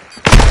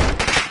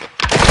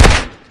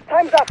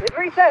 Time's up, it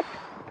resets!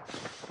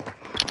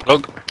 Go,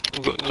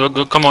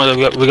 come on,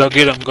 we gotta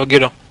get him, go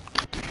get him.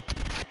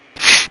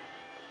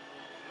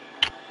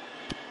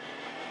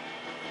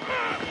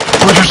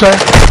 What'd you say?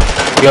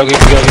 We gotta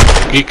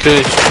get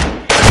Kush.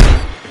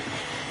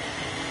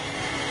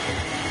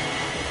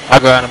 I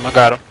got him.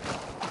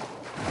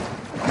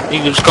 You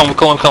can just come with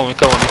me.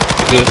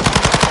 Good.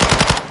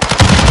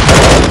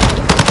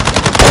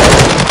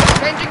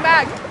 Changing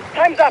mag!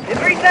 Time's up, it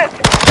resets!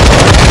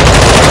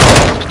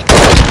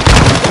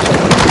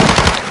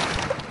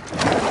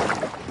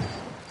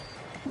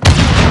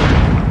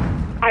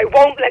 I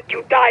won't let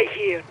you die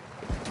here.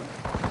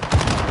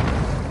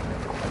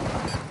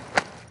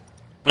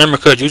 Remember,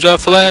 Kush, use our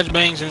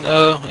flashbangs and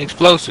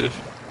explosives.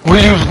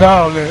 We using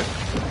all that.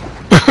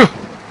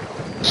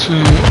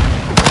 Shit.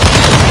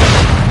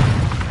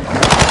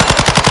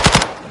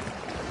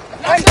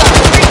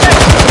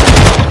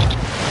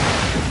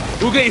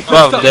 We'll get you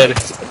Bravo, Daddy.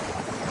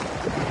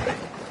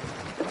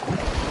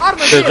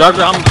 Here, drop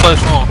your armor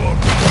place on.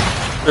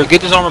 Here,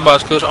 get this armor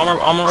box, Kush. Armor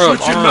up.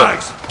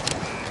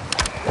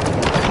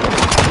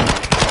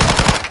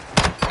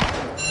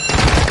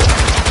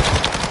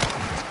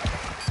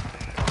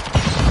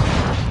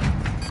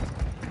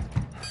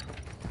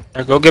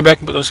 Right, let's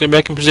get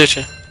back in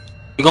position.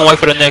 We're gonna wait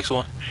for the next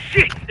one.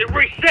 Shit, it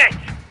resets!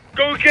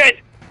 Go again!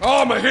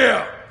 Armor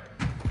here!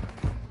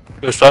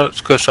 Good shot,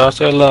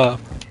 stay alive.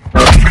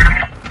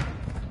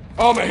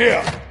 Armor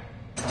here!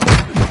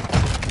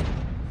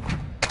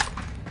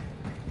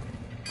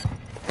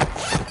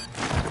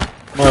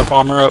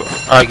 Armor up.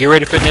 Alright, get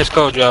ready for the next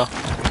code, y'all.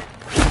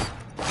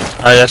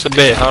 Alright, that's a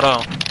bit. Hold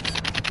on.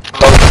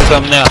 Code's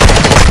coming now.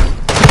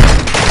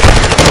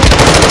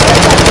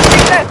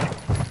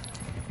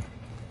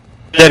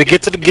 Daddy,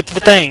 get to the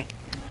thing.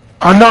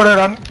 I know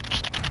that.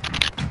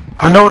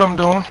 I know what I'm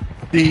doing.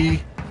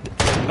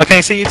 I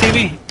can't see your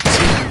TV.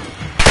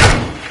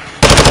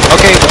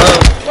 Okay,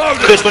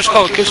 Kush,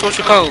 what's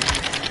your code?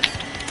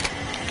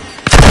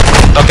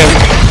 Okay,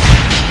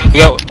 we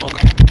go.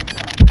 Okay.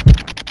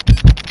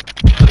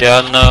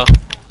 Yeah, no.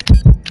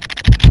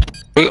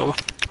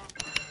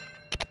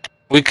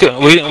 We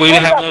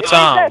didn't have no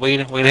time. We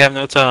didn't have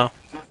no time.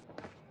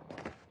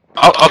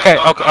 Oh, okay,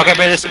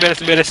 that's a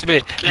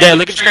bit. Dad,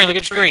 look at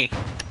the screen.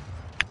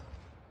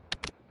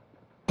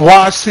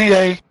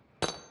 YCA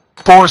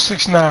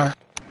 469.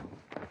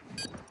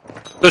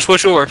 Kush,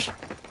 what's yours?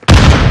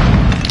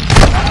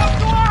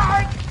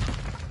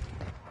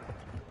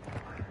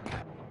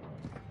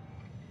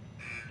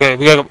 Okay,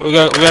 we gotta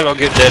go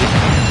get Daddy.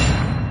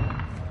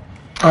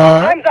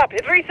 Time's up,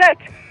 it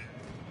resets!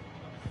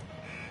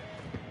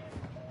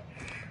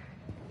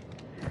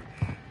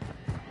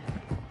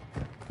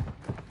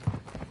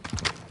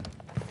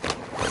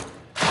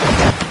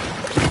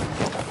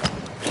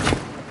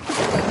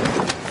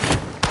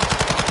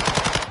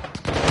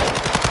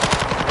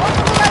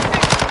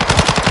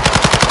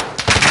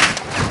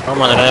 I'm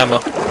running out of ammo.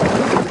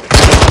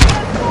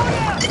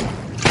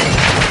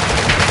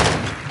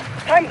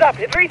 Time's up,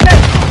 it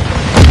resets!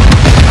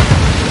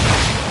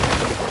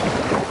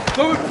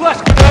 Fluid flash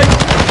grenade!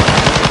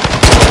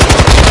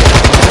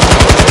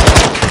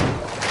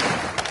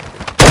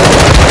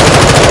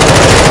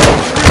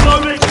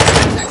 Reloading!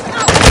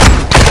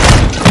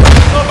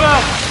 Stop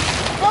out!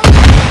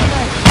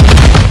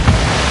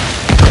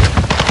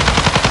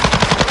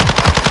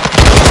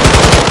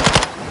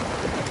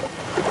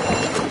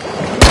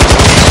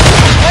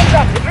 Time's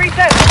up, it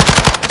resets!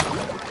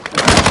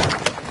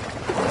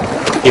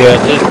 Yeah,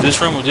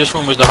 this room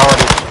is the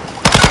hardest.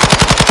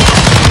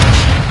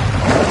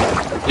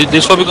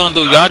 This what we're gonna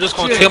do. Y'all just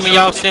gonna tell me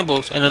y'all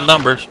symbols and the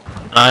numbers,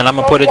 and I'm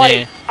gonna put it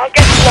in.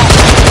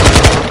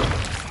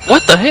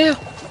 What the hell?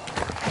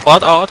 Oh, I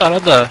thought I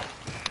died.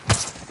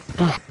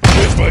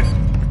 Cheers, mate.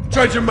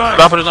 Change your mind.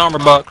 Drop in his armor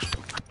box.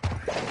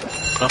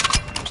 Oh,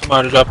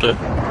 somebody dropped it.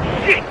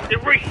 Shit, it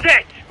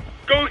resets.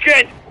 Go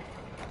again.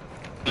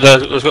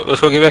 Let's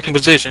go get back in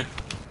position.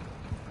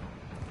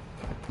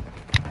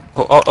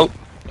 Oh,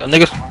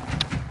 niggas.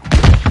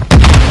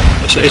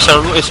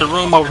 It's a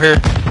room over here.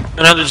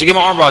 And now just get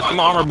my armor box. Get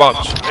my armor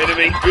box.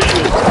 Enemy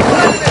visual.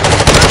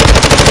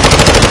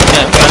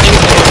 Yeah, got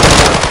niggas in here.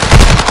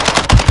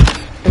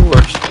 It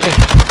works. Yeah.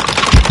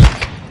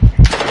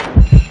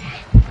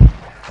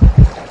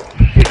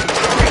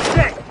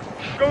 Reset.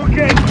 Go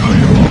again.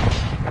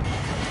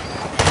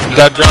 You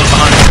got drones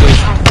behind you,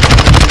 please.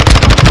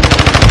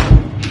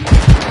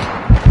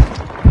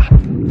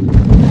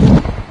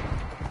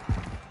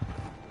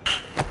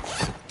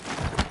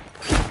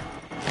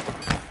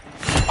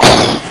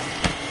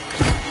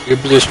 Good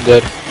position,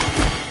 Daddy.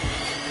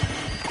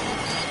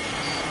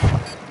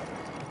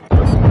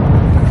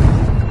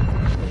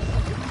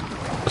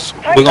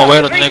 We're gonna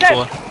wait on the next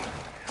one.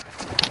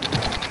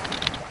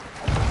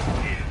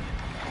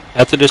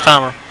 After this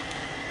timer.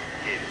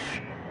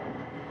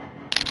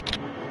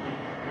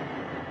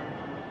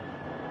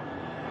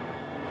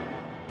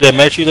 Yeah,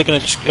 make sure you're looking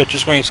at your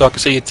screen so I can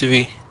see your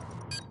TV.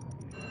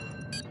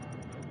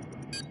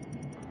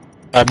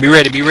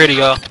 Alright, be ready,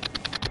 y'all.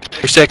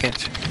 3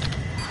 seconds.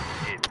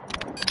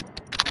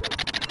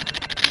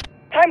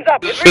 Time's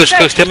up.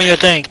 Kush, tell me your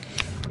thing.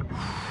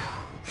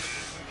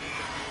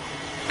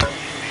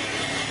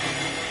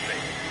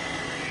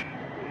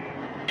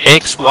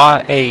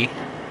 XYA.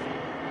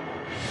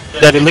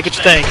 Daddy, look at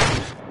your thing.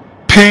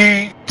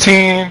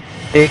 P10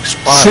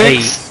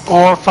 XYA. 6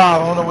 or 5. I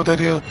don't know what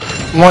that is.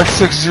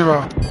 160.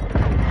 Okay,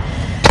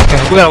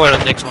 we gotta wait on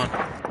the next one.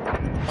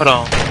 Hold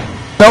on.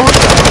 No,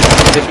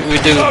 if we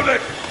do.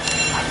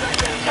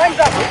 Time's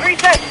up.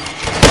 Reset.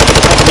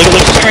 Look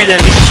at the screen,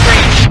 Daddy. Look at the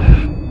screen.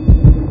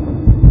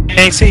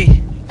 Can't see.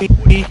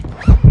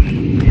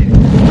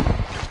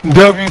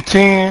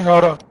 W10.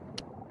 Hold up.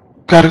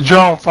 Got a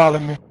drone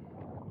following me.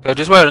 Okay,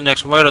 just wait on the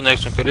next one. Wait on the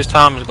next one, cause this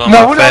time is going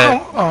No, by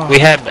fast. We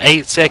have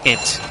 8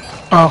 seconds.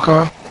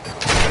 Okay.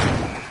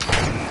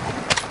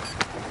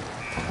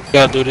 We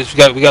gotta do this. We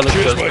gotta look at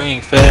the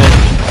screen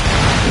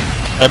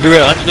fast. Be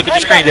ready. Look at the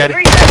screen, Daddy.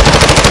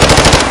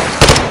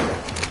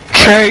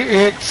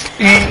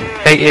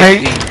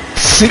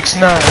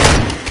 KXE869.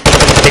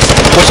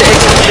 What's your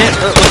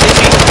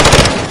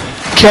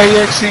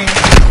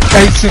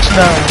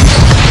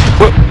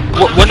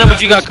KXE869. What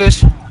numbers you got,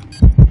 Kush?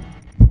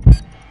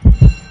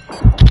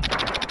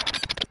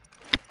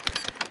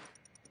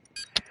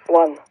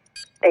 One,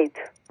 8,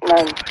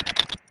 9.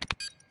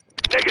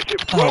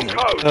 Negative. Wrong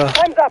code.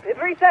 Time's up. It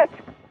resets.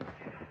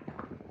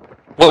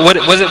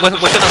 What's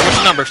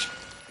your numbers?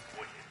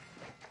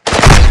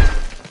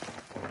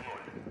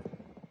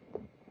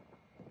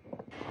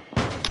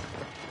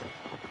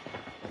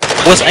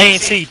 What's A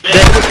and C?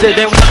 What's the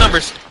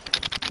numbers?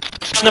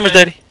 What's the numbers,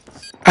 Daddy?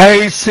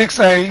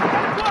 A6A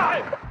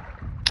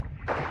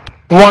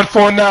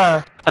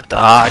 149. I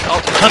died.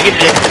 Oh, come get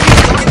it.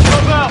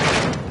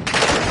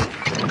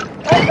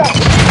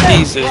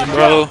 Jesus,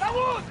 bro.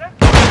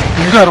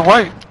 You gotta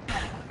wait.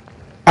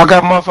 I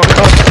got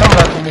motherfuckers coming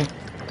after me.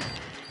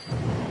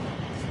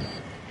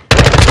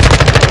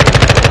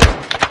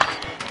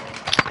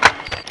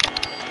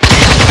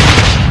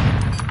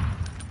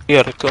 You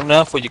gotta come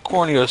down for your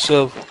corner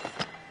yourself.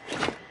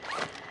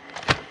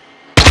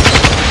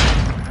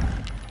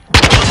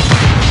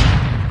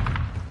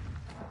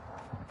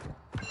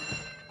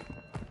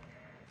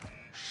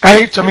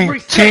 I mean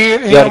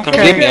 10. You gotta come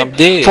get me. I'm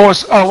dead.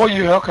 Force. Oh, what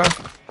you? Okay.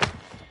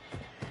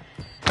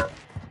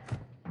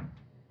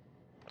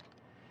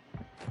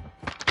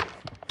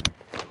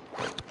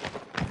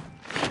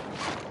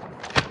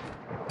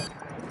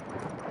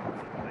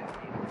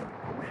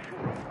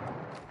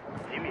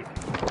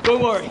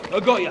 Don't worry, I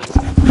got you.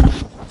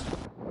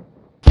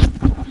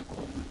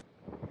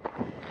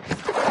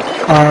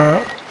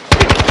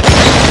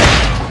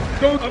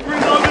 Go, I'm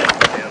reloading.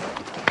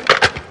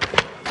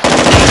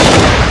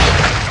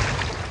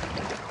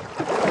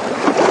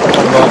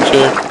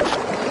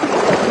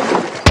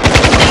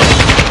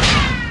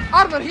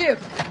 Armor here.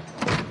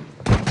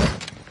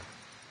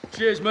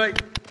 Cheers,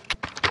 mate.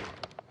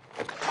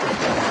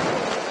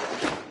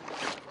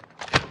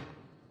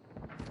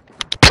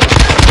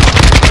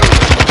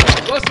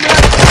 What's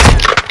next?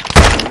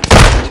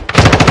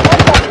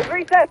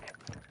 Reset.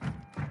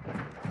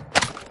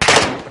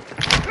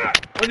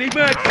 I need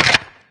meds.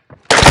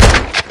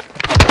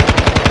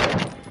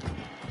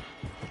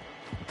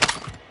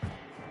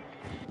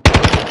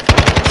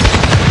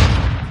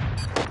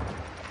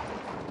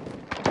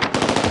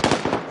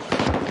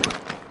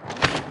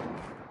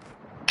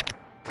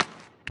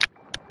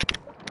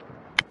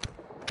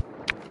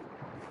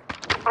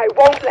 I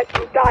won't let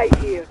you die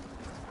here.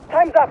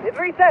 Time's up. It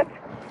resets.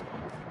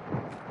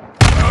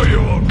 show you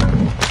all.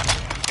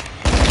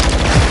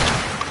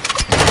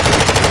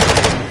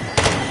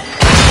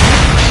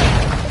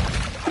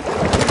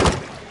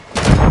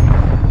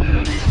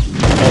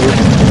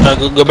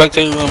 Go back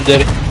to your room,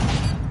 Daddy.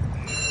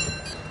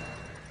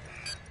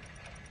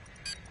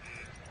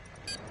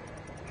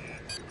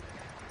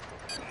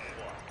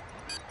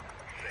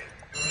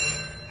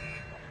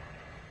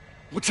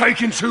 We're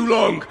taking too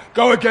long.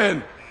 Go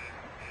again.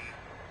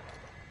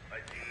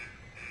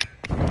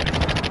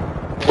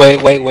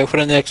 Wait for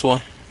the next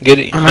one. Get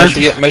it.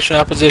 Make sure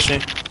you're in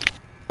position.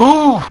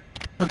 Ooh!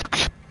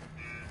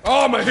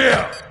 Armor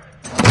here.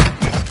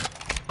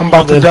 I'm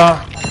about to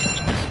die.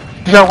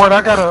 You got what?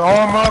 I got an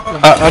arm up.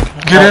 And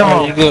get him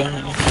on. You good.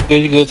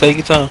 You good. Take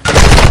your time.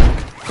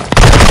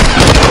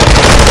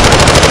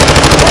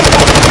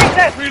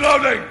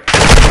 Reloading.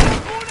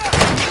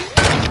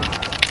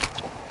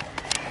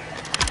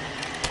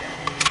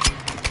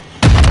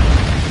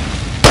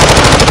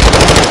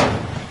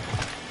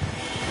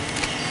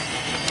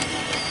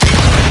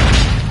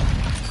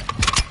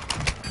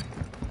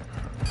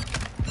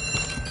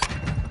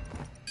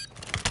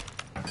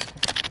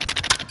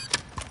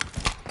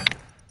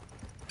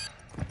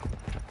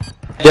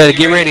 Daddy,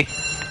 get ready.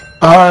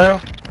 Alright,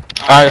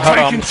 hold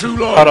on. Taking too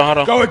long. Hold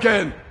on. Go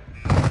again.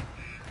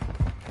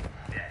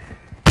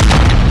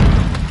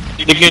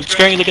 Looking at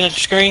the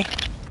screen.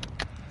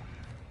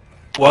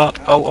 What?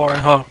 Hold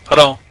on.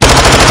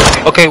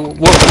 Okay, what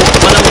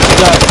number you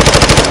got?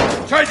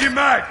 Changing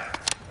mag.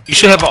 You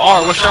should have an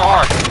R. What's your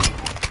R?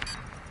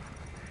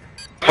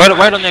 Right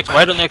on next.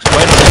 Dad,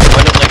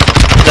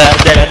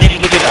 I need you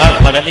to look at the I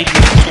need you to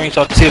look at the screen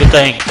so I can see the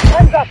thing.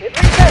 Hands up, it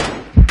resets.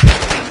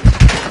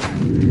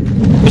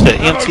 What's that?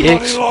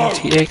 MTX? Hold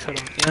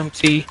on.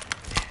 MT.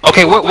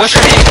 Okay, what's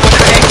your X?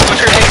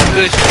 What's your X?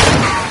 Good.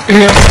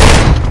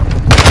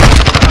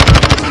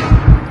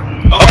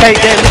 Okay,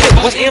 Dad, look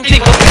at what's MT?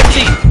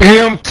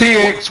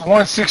 MTX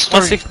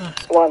 163.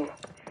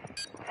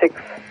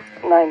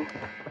 169.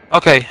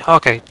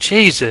 Okay,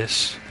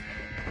 Jesus.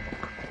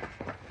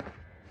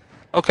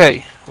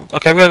 Okay, we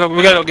gotta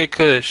go get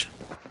Kush.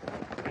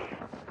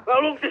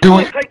 Do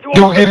we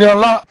get it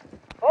unlocked?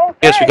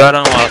 Yes, we got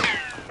it unlocked.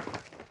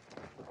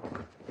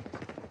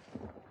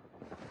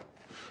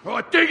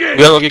 Right, dig in. We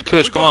gotta go get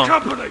Kush, come on.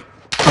 Company.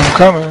 I'm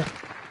coming.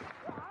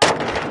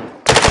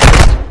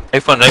 They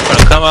finna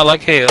come out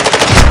like hell.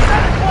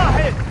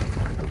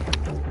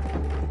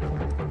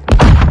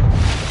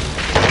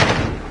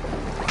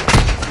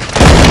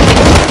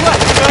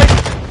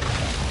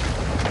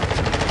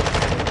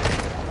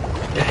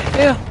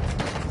 Yeah.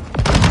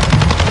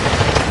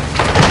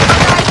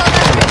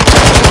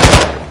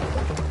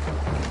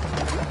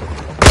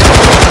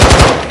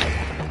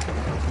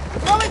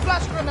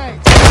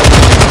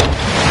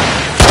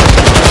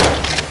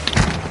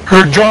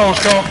 Her drones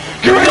come.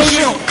 Get ready to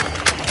shoot.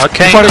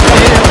 Okay. Oh.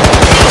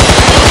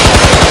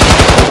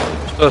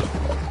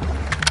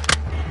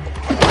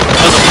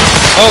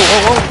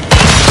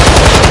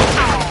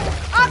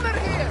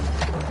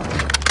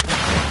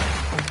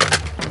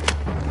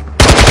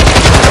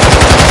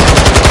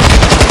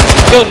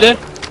 Good, then.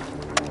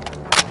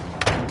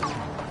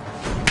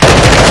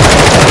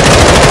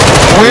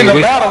 We're in the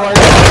battle right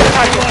now.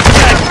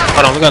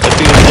 Hold on, we got the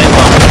fuse name.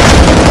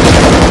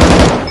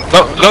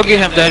 Go get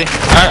him, Daddy.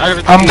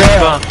 I'm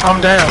down.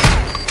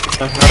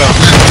 Hold on.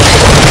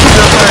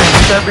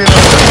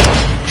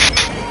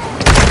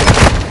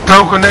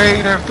 Throw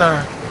grenade,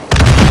 everything.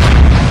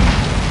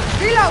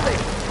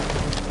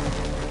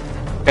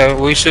 Okay,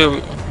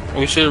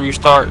 we should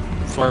restart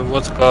for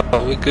what's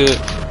called. We could.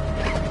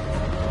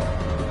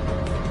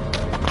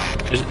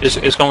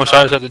 It's gonna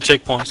start us at the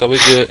checkpoint, so we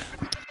good.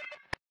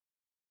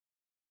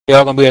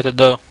 Y'all gonna be at the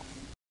door.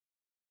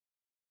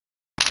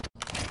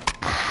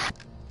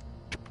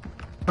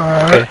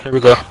 Alright. Okay, here we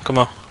go. Come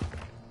on.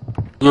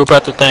 Group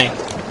out the thing.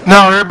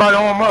 No, everybody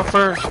arm up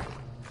first.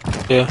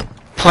 Yeah.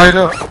 Plate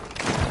up.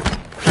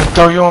 Just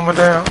throw your armor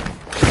down.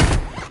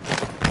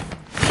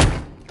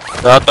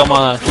 I'll throw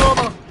mine.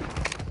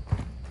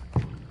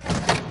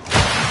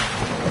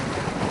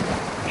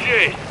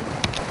 Shit.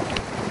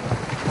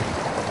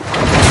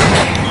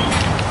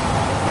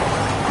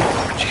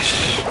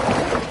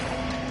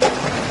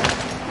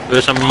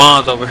 There's some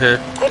mods over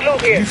here. Good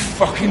look here. You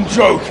fucking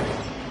joke.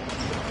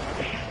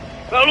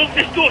 How long does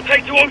this door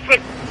take to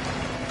open?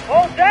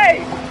 All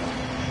day.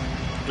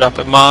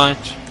 Dropping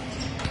mines.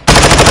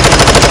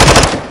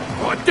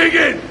 Right, dig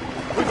in.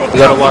 We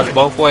gotta watch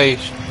both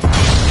ways.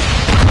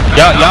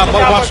 Y'all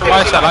both watch the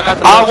right side. I got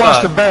the left I'll watch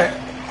side. the back.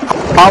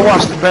 I'll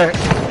watch the back.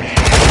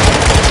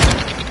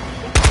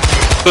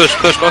 Kush,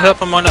 go help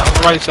him on the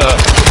right side.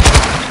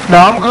 No,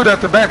 I'm good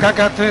at the back. I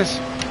got this.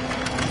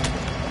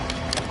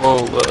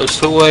 Oh, it's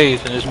two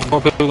ways, and there's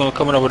more people gonna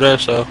come in over there.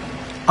 So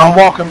I'm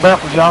walking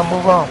backwards. Y'all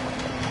move on.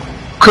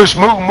 Kush,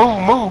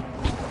 move.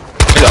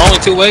 there's only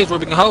two ways where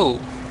we can hold.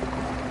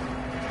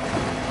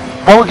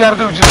 What we gotta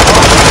do? Just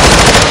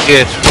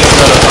Yes, we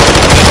gotta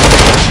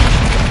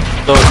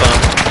throw it down.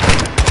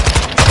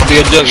 Be a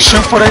juggy.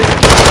 shoot for that.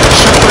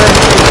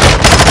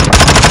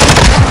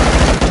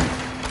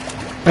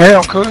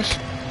 Damn, Kush.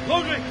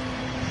 Loading.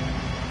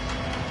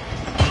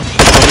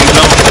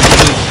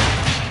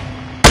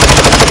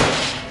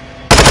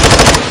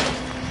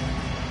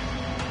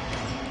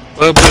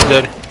 Well, good,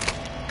 Daddy.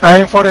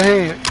 Aim for the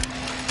head.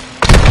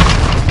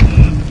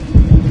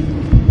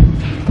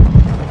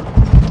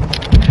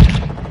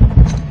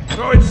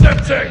 Throwing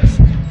Semtex.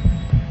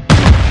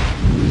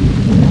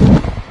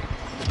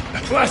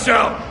 Flash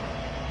out.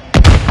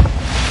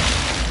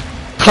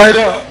 Played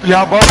up.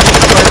 Y'all both need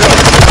to play up.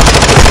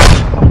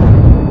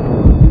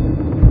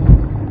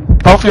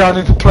 Both of y'all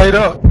need to play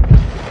up.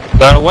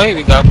 Got away,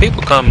 we got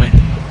people coming.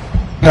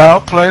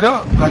 Y'all played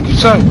up, like you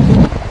said.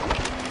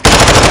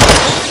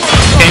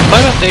 Can't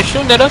play up, they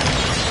shooting at us.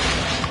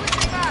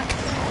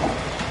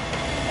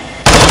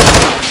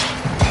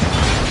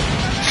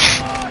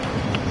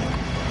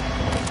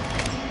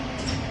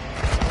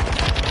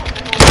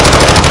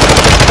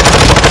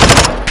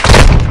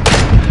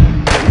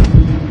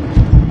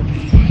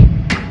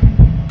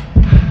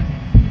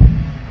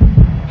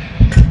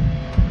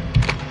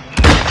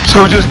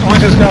 So we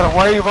just got a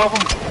wave of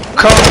them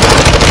coming.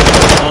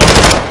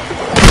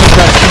 We just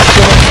gotta keep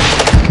killing.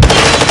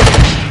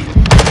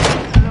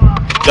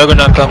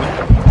 Juggernaut coming.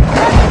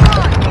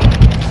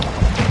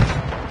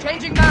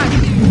 Changing back.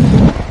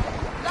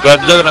 Got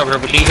the Juggernaut here,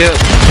 but he hit.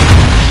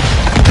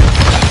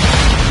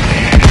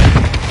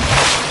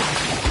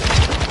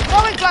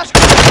 Throwing flash.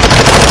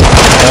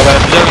 Y'all got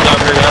the Juggernaut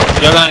here,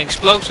 y'all got any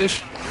explosives?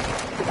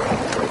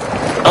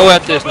 Oh,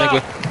 at this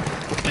nigga.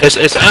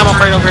 It's ammo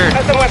right over here.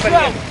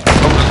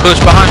 Push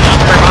behind you,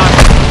 right behind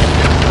you.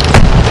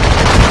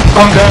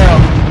 I'm down.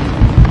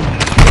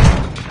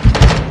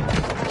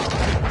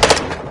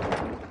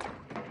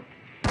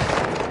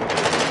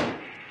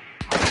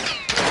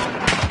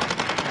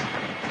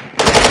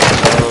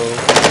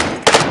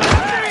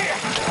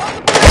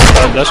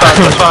 That's why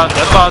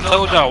I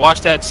told y'all,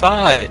 watch that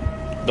side.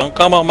 Don't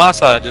come on my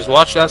side, just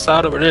watch that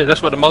side over there.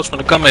 That's where the most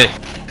gonna come in.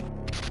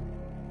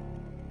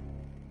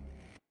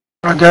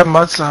 I got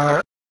my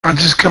side. I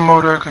just come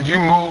over there because you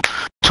moved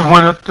to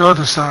win up the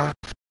other side.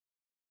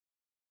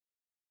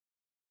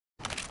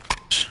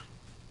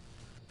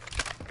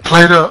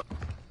 Played up.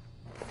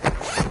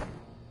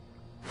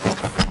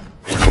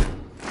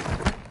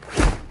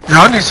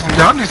 Y'all need some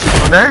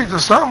grenades or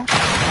something.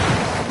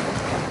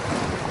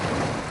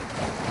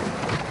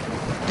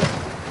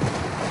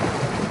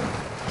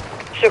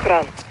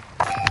 Shukran.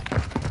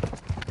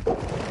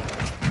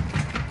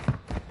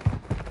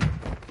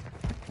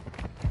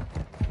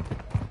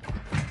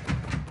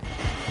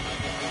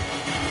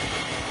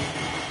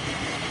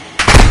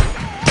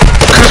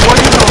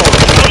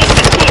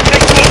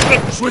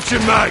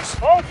 Switching mags.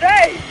 All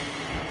day.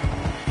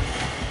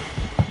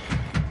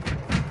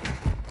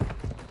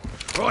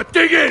 Right,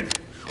 dig in.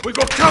 We've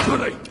got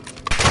company.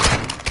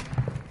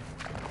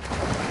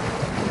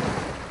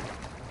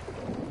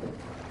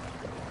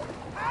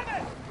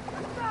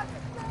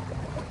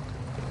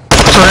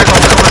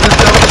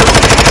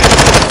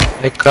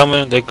 They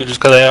coming, they could just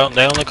cause they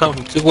only come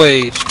from two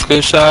ways.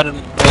 Good side and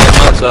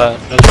my side.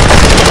 Good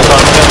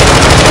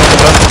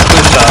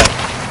side.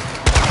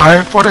 I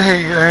ain't for the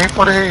head, I ain't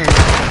for the head.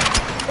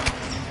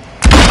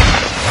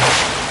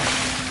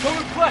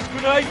 Throwing flash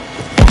grenade.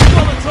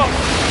 On the top.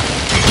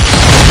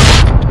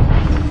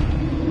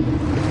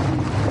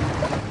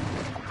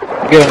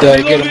 Get him,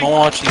 Daddy, get him, I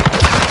want you.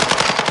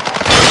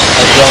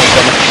 That's John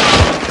coming.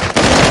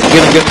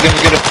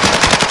 Get him.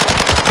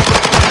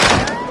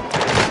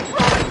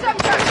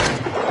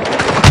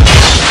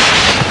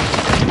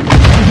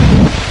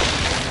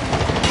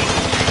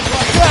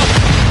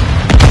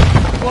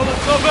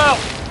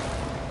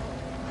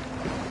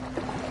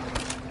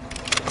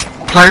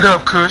 Played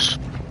up, Kush.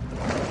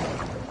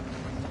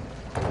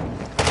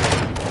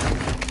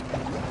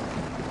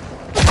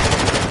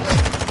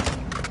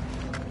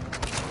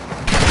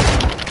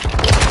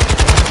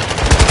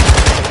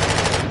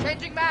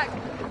 Changing back.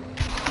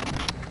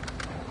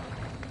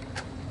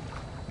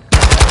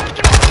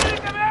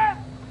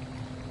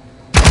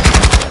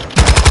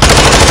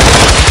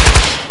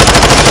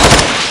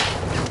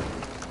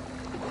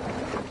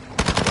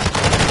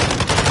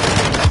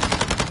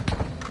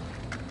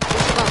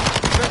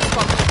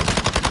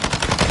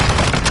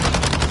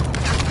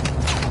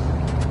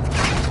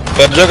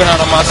 Got the Juggernaut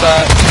on my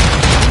side.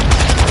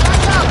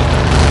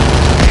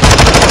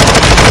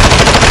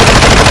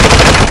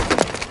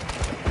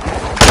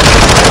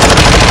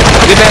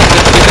 Get back.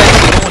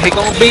 He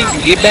gonna beat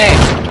you. Get back.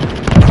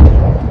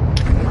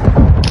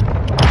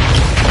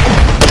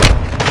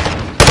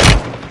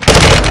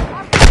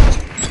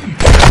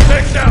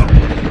 Next out.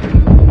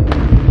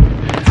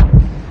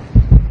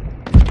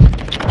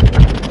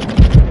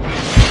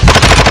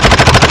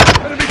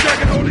 Enemy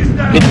taking all these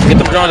down. Get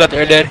them drones out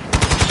there, Daddy.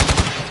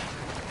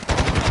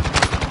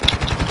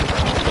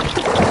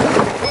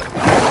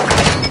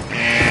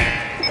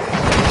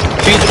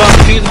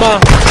 Defuse the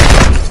bomb.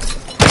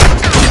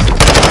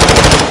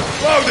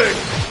 Loading.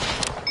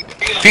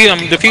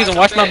 Defuse him,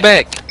 watch my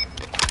back.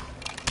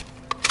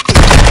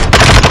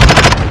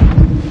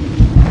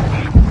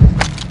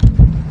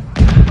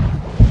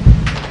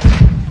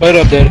 Right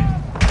up, Daddy.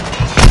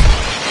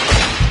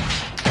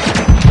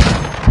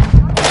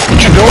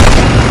 What you doing?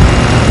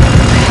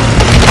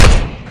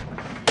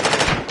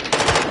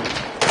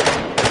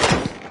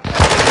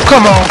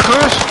 Come on,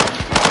 Kush.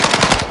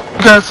 You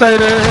gotta say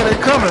that they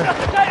coming.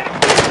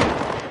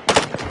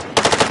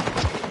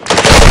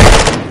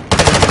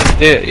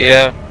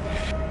 Yeah.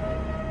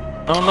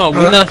 I don't know.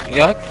 We not.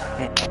 Y'all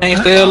can't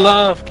stay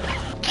alive.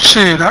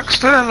 Shit, I can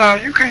stay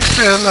alive. You can't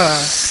stay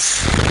alive.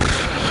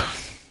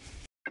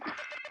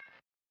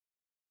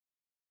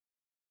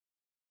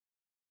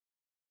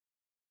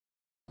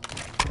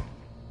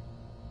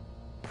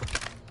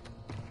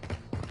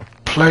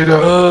 Played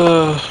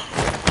up.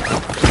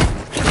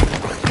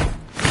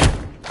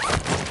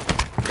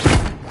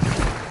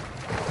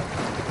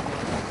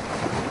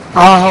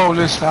 I'll hold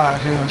this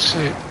side here and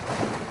shit.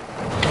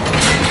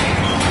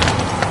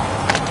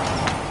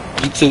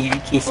 You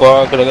too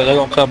far, cause they're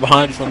gonna come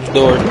behind you from the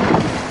door.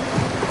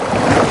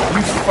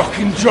 You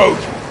fucking joke!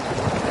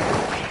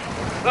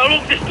 How long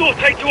does this door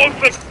take to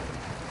open?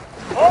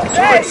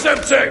 Try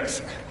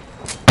Semtex!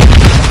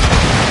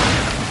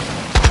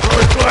 Throw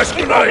a flash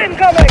grenade!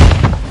 Incoming!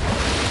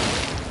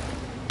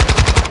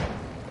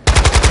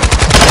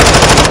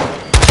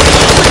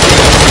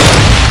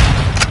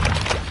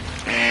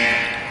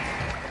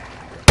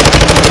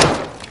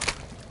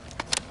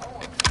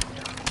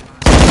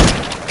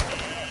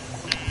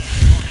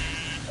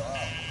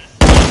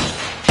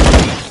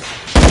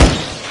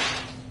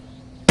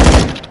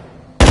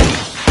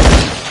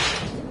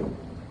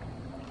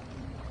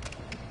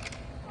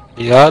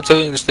 Yeah, I'll tell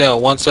you to stay on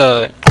one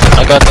side.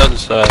 I got the other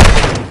side.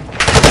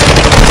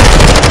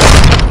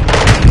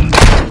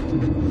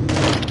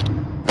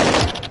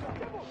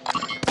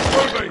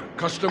 Ruby,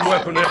 custom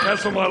weapon there.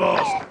 Cancel my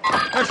last.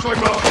 X-ray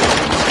mark.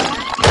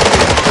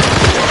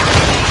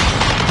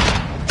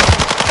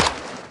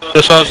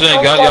 That's what I was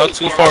saying. Y'all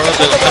too far up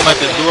there. Come at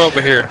this door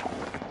over here.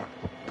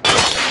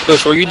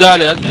 Cause where you died,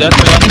 that's where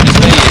y'all need to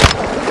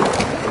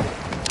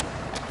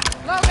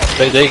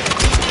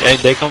stay.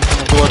 They come from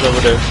the doors over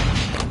there.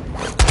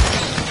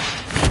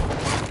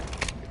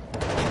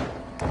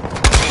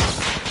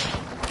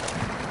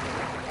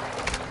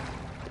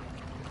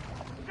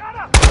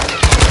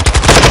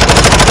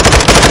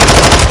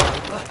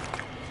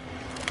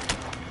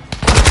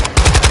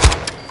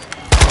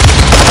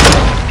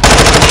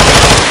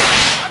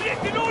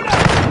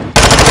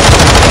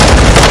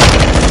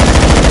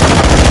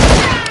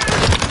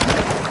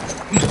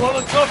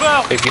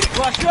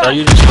 Are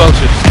you just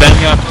closer? Stand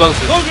me off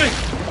closer.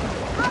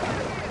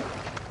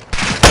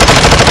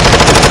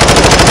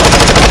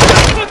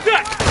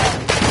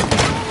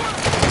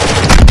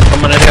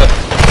 I'm gonna help.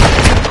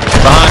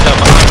 Behind them.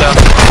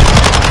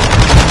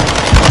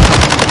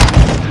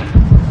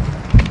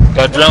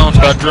 Got drones.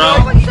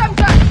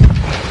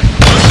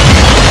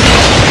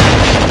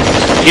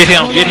 Get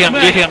him.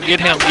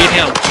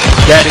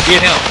 Daddy,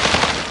 get him.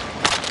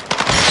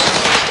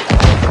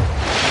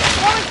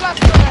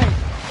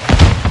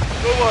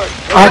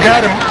 I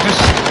got him. Just...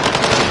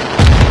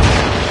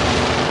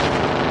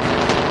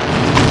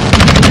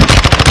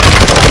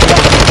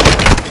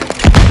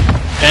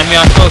 Stand me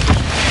out closer.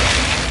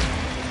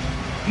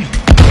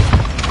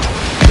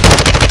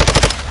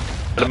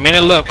 A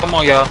minute left. Come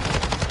on, y'all.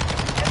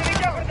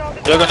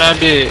 Juggernaut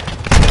dead.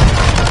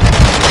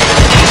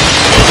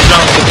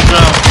 Get the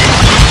drum.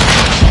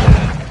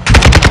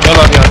 Stay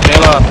alive, y'all. Stay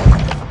alive.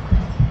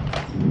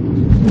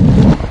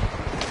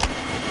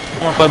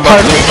 Come on, play ball.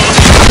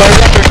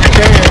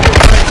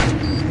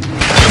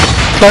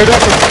 Start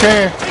up if you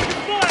can.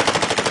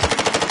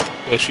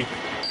 Yes, you.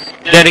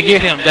 Daddy,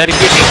 get him. Hold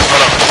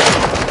on.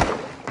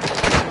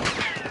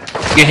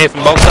 Get hit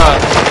from both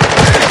sides.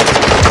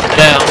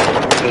 Down.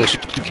 Yes,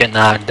 you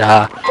cannot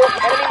die.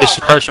 It's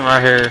the person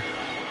right here.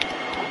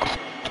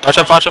 Watch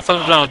out for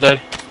the drones,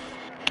 Daddy.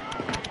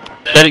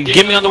 Daddy,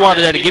 get me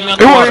underwater, Daddy. Get me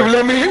underwater.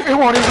 It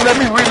won't even let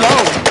me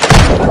reload.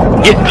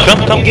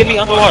 Come get me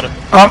underwater.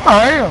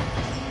 I am.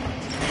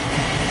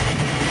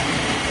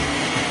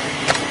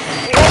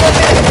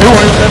 It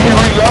won't even let me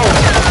reload.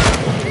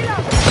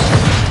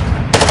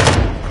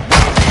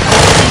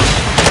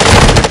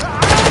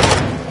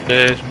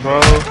 Yes, bro.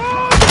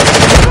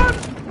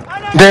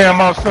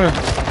 Damn, I was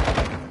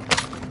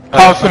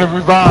finna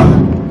revive.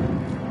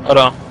 Hold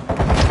on.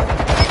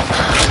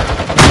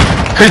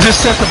 He just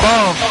set the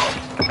bomb.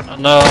 I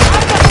know.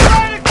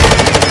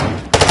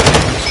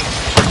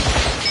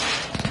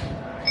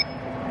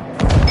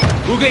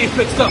 We'll get you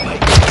fixed up,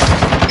 mate.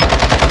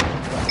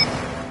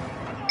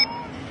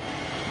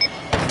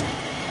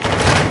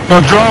 No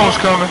drones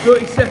coming.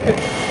 30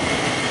 seconds.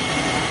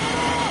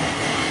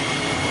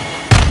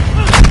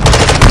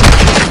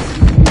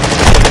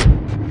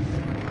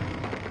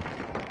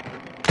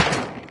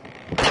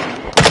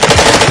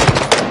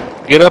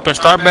 Get up and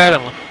start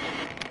battling.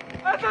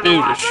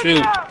 Dude,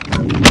 shoot.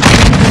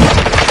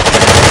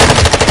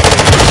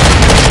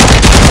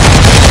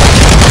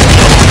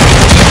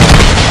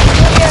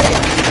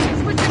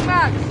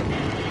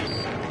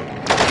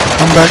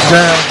 I'm back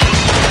down.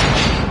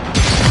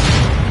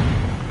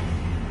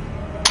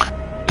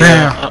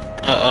 Damn.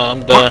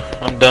 I'm done.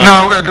 I'm done.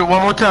 No, we gotta do it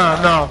one more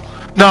time.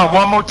 No,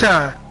 one more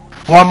time.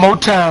 One more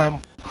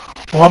time.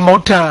 One more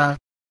time.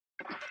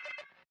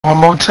 One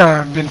more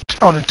time. Been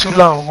on it too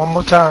long. One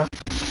more time.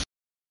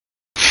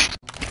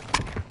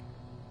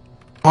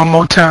 One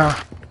more time.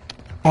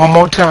 One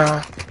more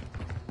time.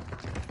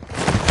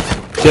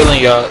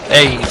 Telling y'all,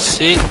 hey,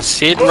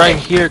 sit right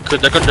here,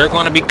 cause they're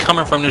gonna be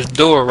coming from this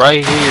door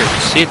right here.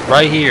 Sit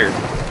right here.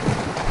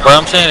 What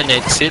I'm saying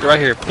is, sit right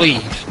here,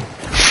 please.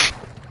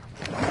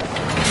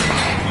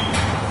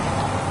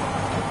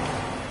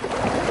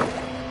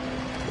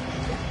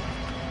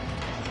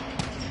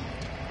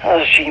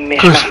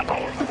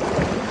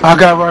 I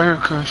got right here,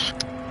 Kush.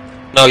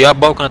 No, y'all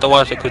both gonna have to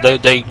watch it, cause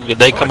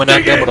they coming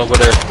out there, but over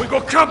there.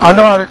 I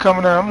know how they're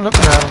coming out. I'm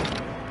looking at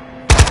them.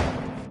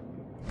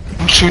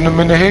 I'm shooting them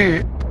in the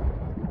head.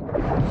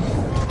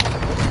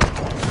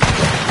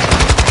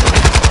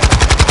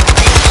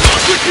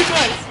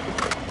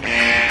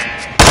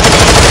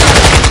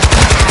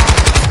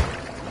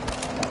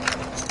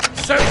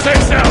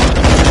 Semtex out!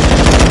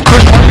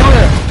 Kush, where you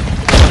at?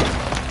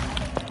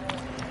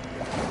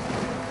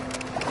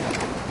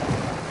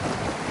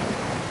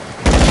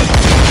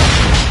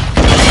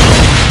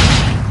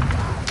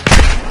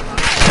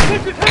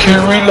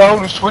 Can reload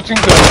and switching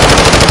guns.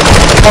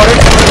 Oh, they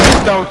can this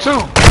though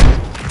too.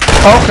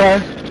 Okay.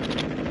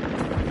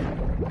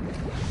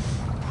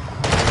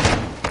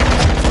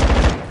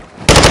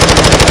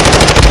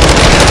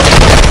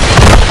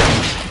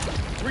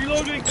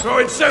 Reloading!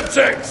 Throwing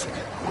Semtex!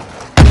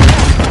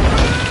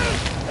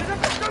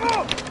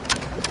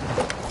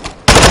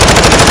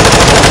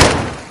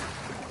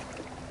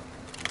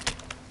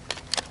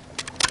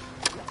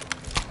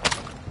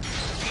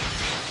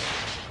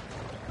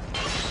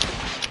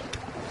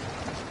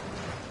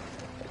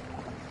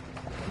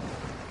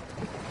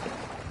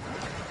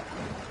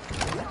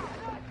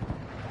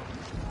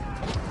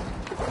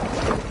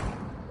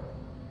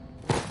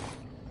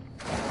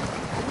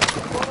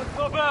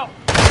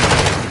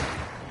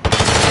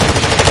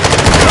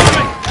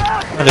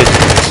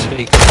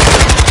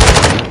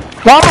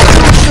 Why am I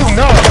shooting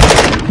up?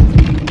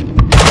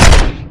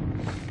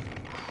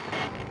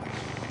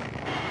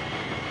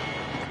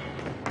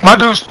 My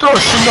dude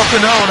started shooting up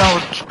in the air when I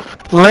was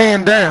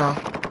laying down.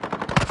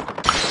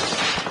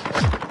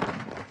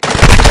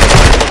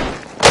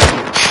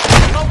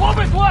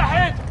 ضابط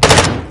واحد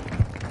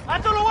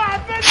قتلوا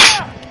واحد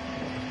منا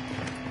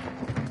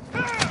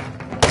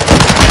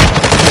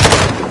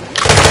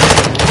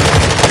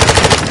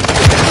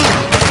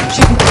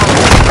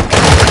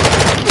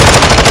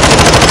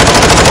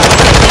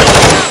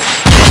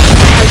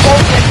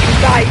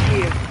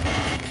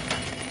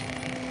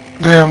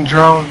Damn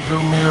drone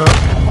blew me up.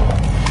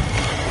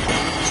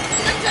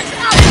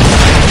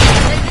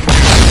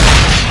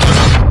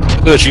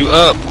 Push you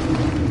up.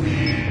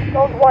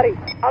 Don't worry,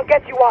 I'll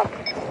get you up.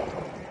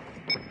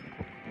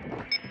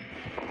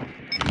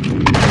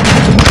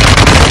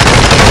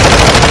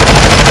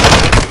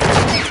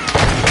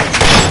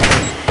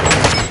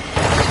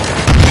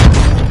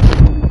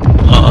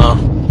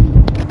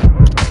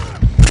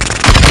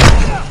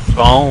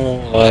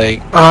 Phone, like,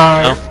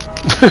 no.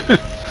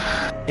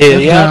 Yeah,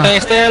 y'all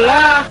can't stay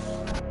alive.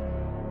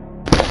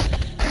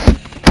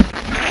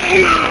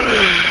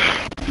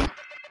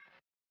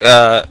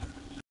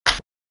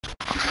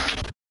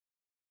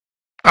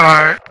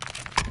 Alright.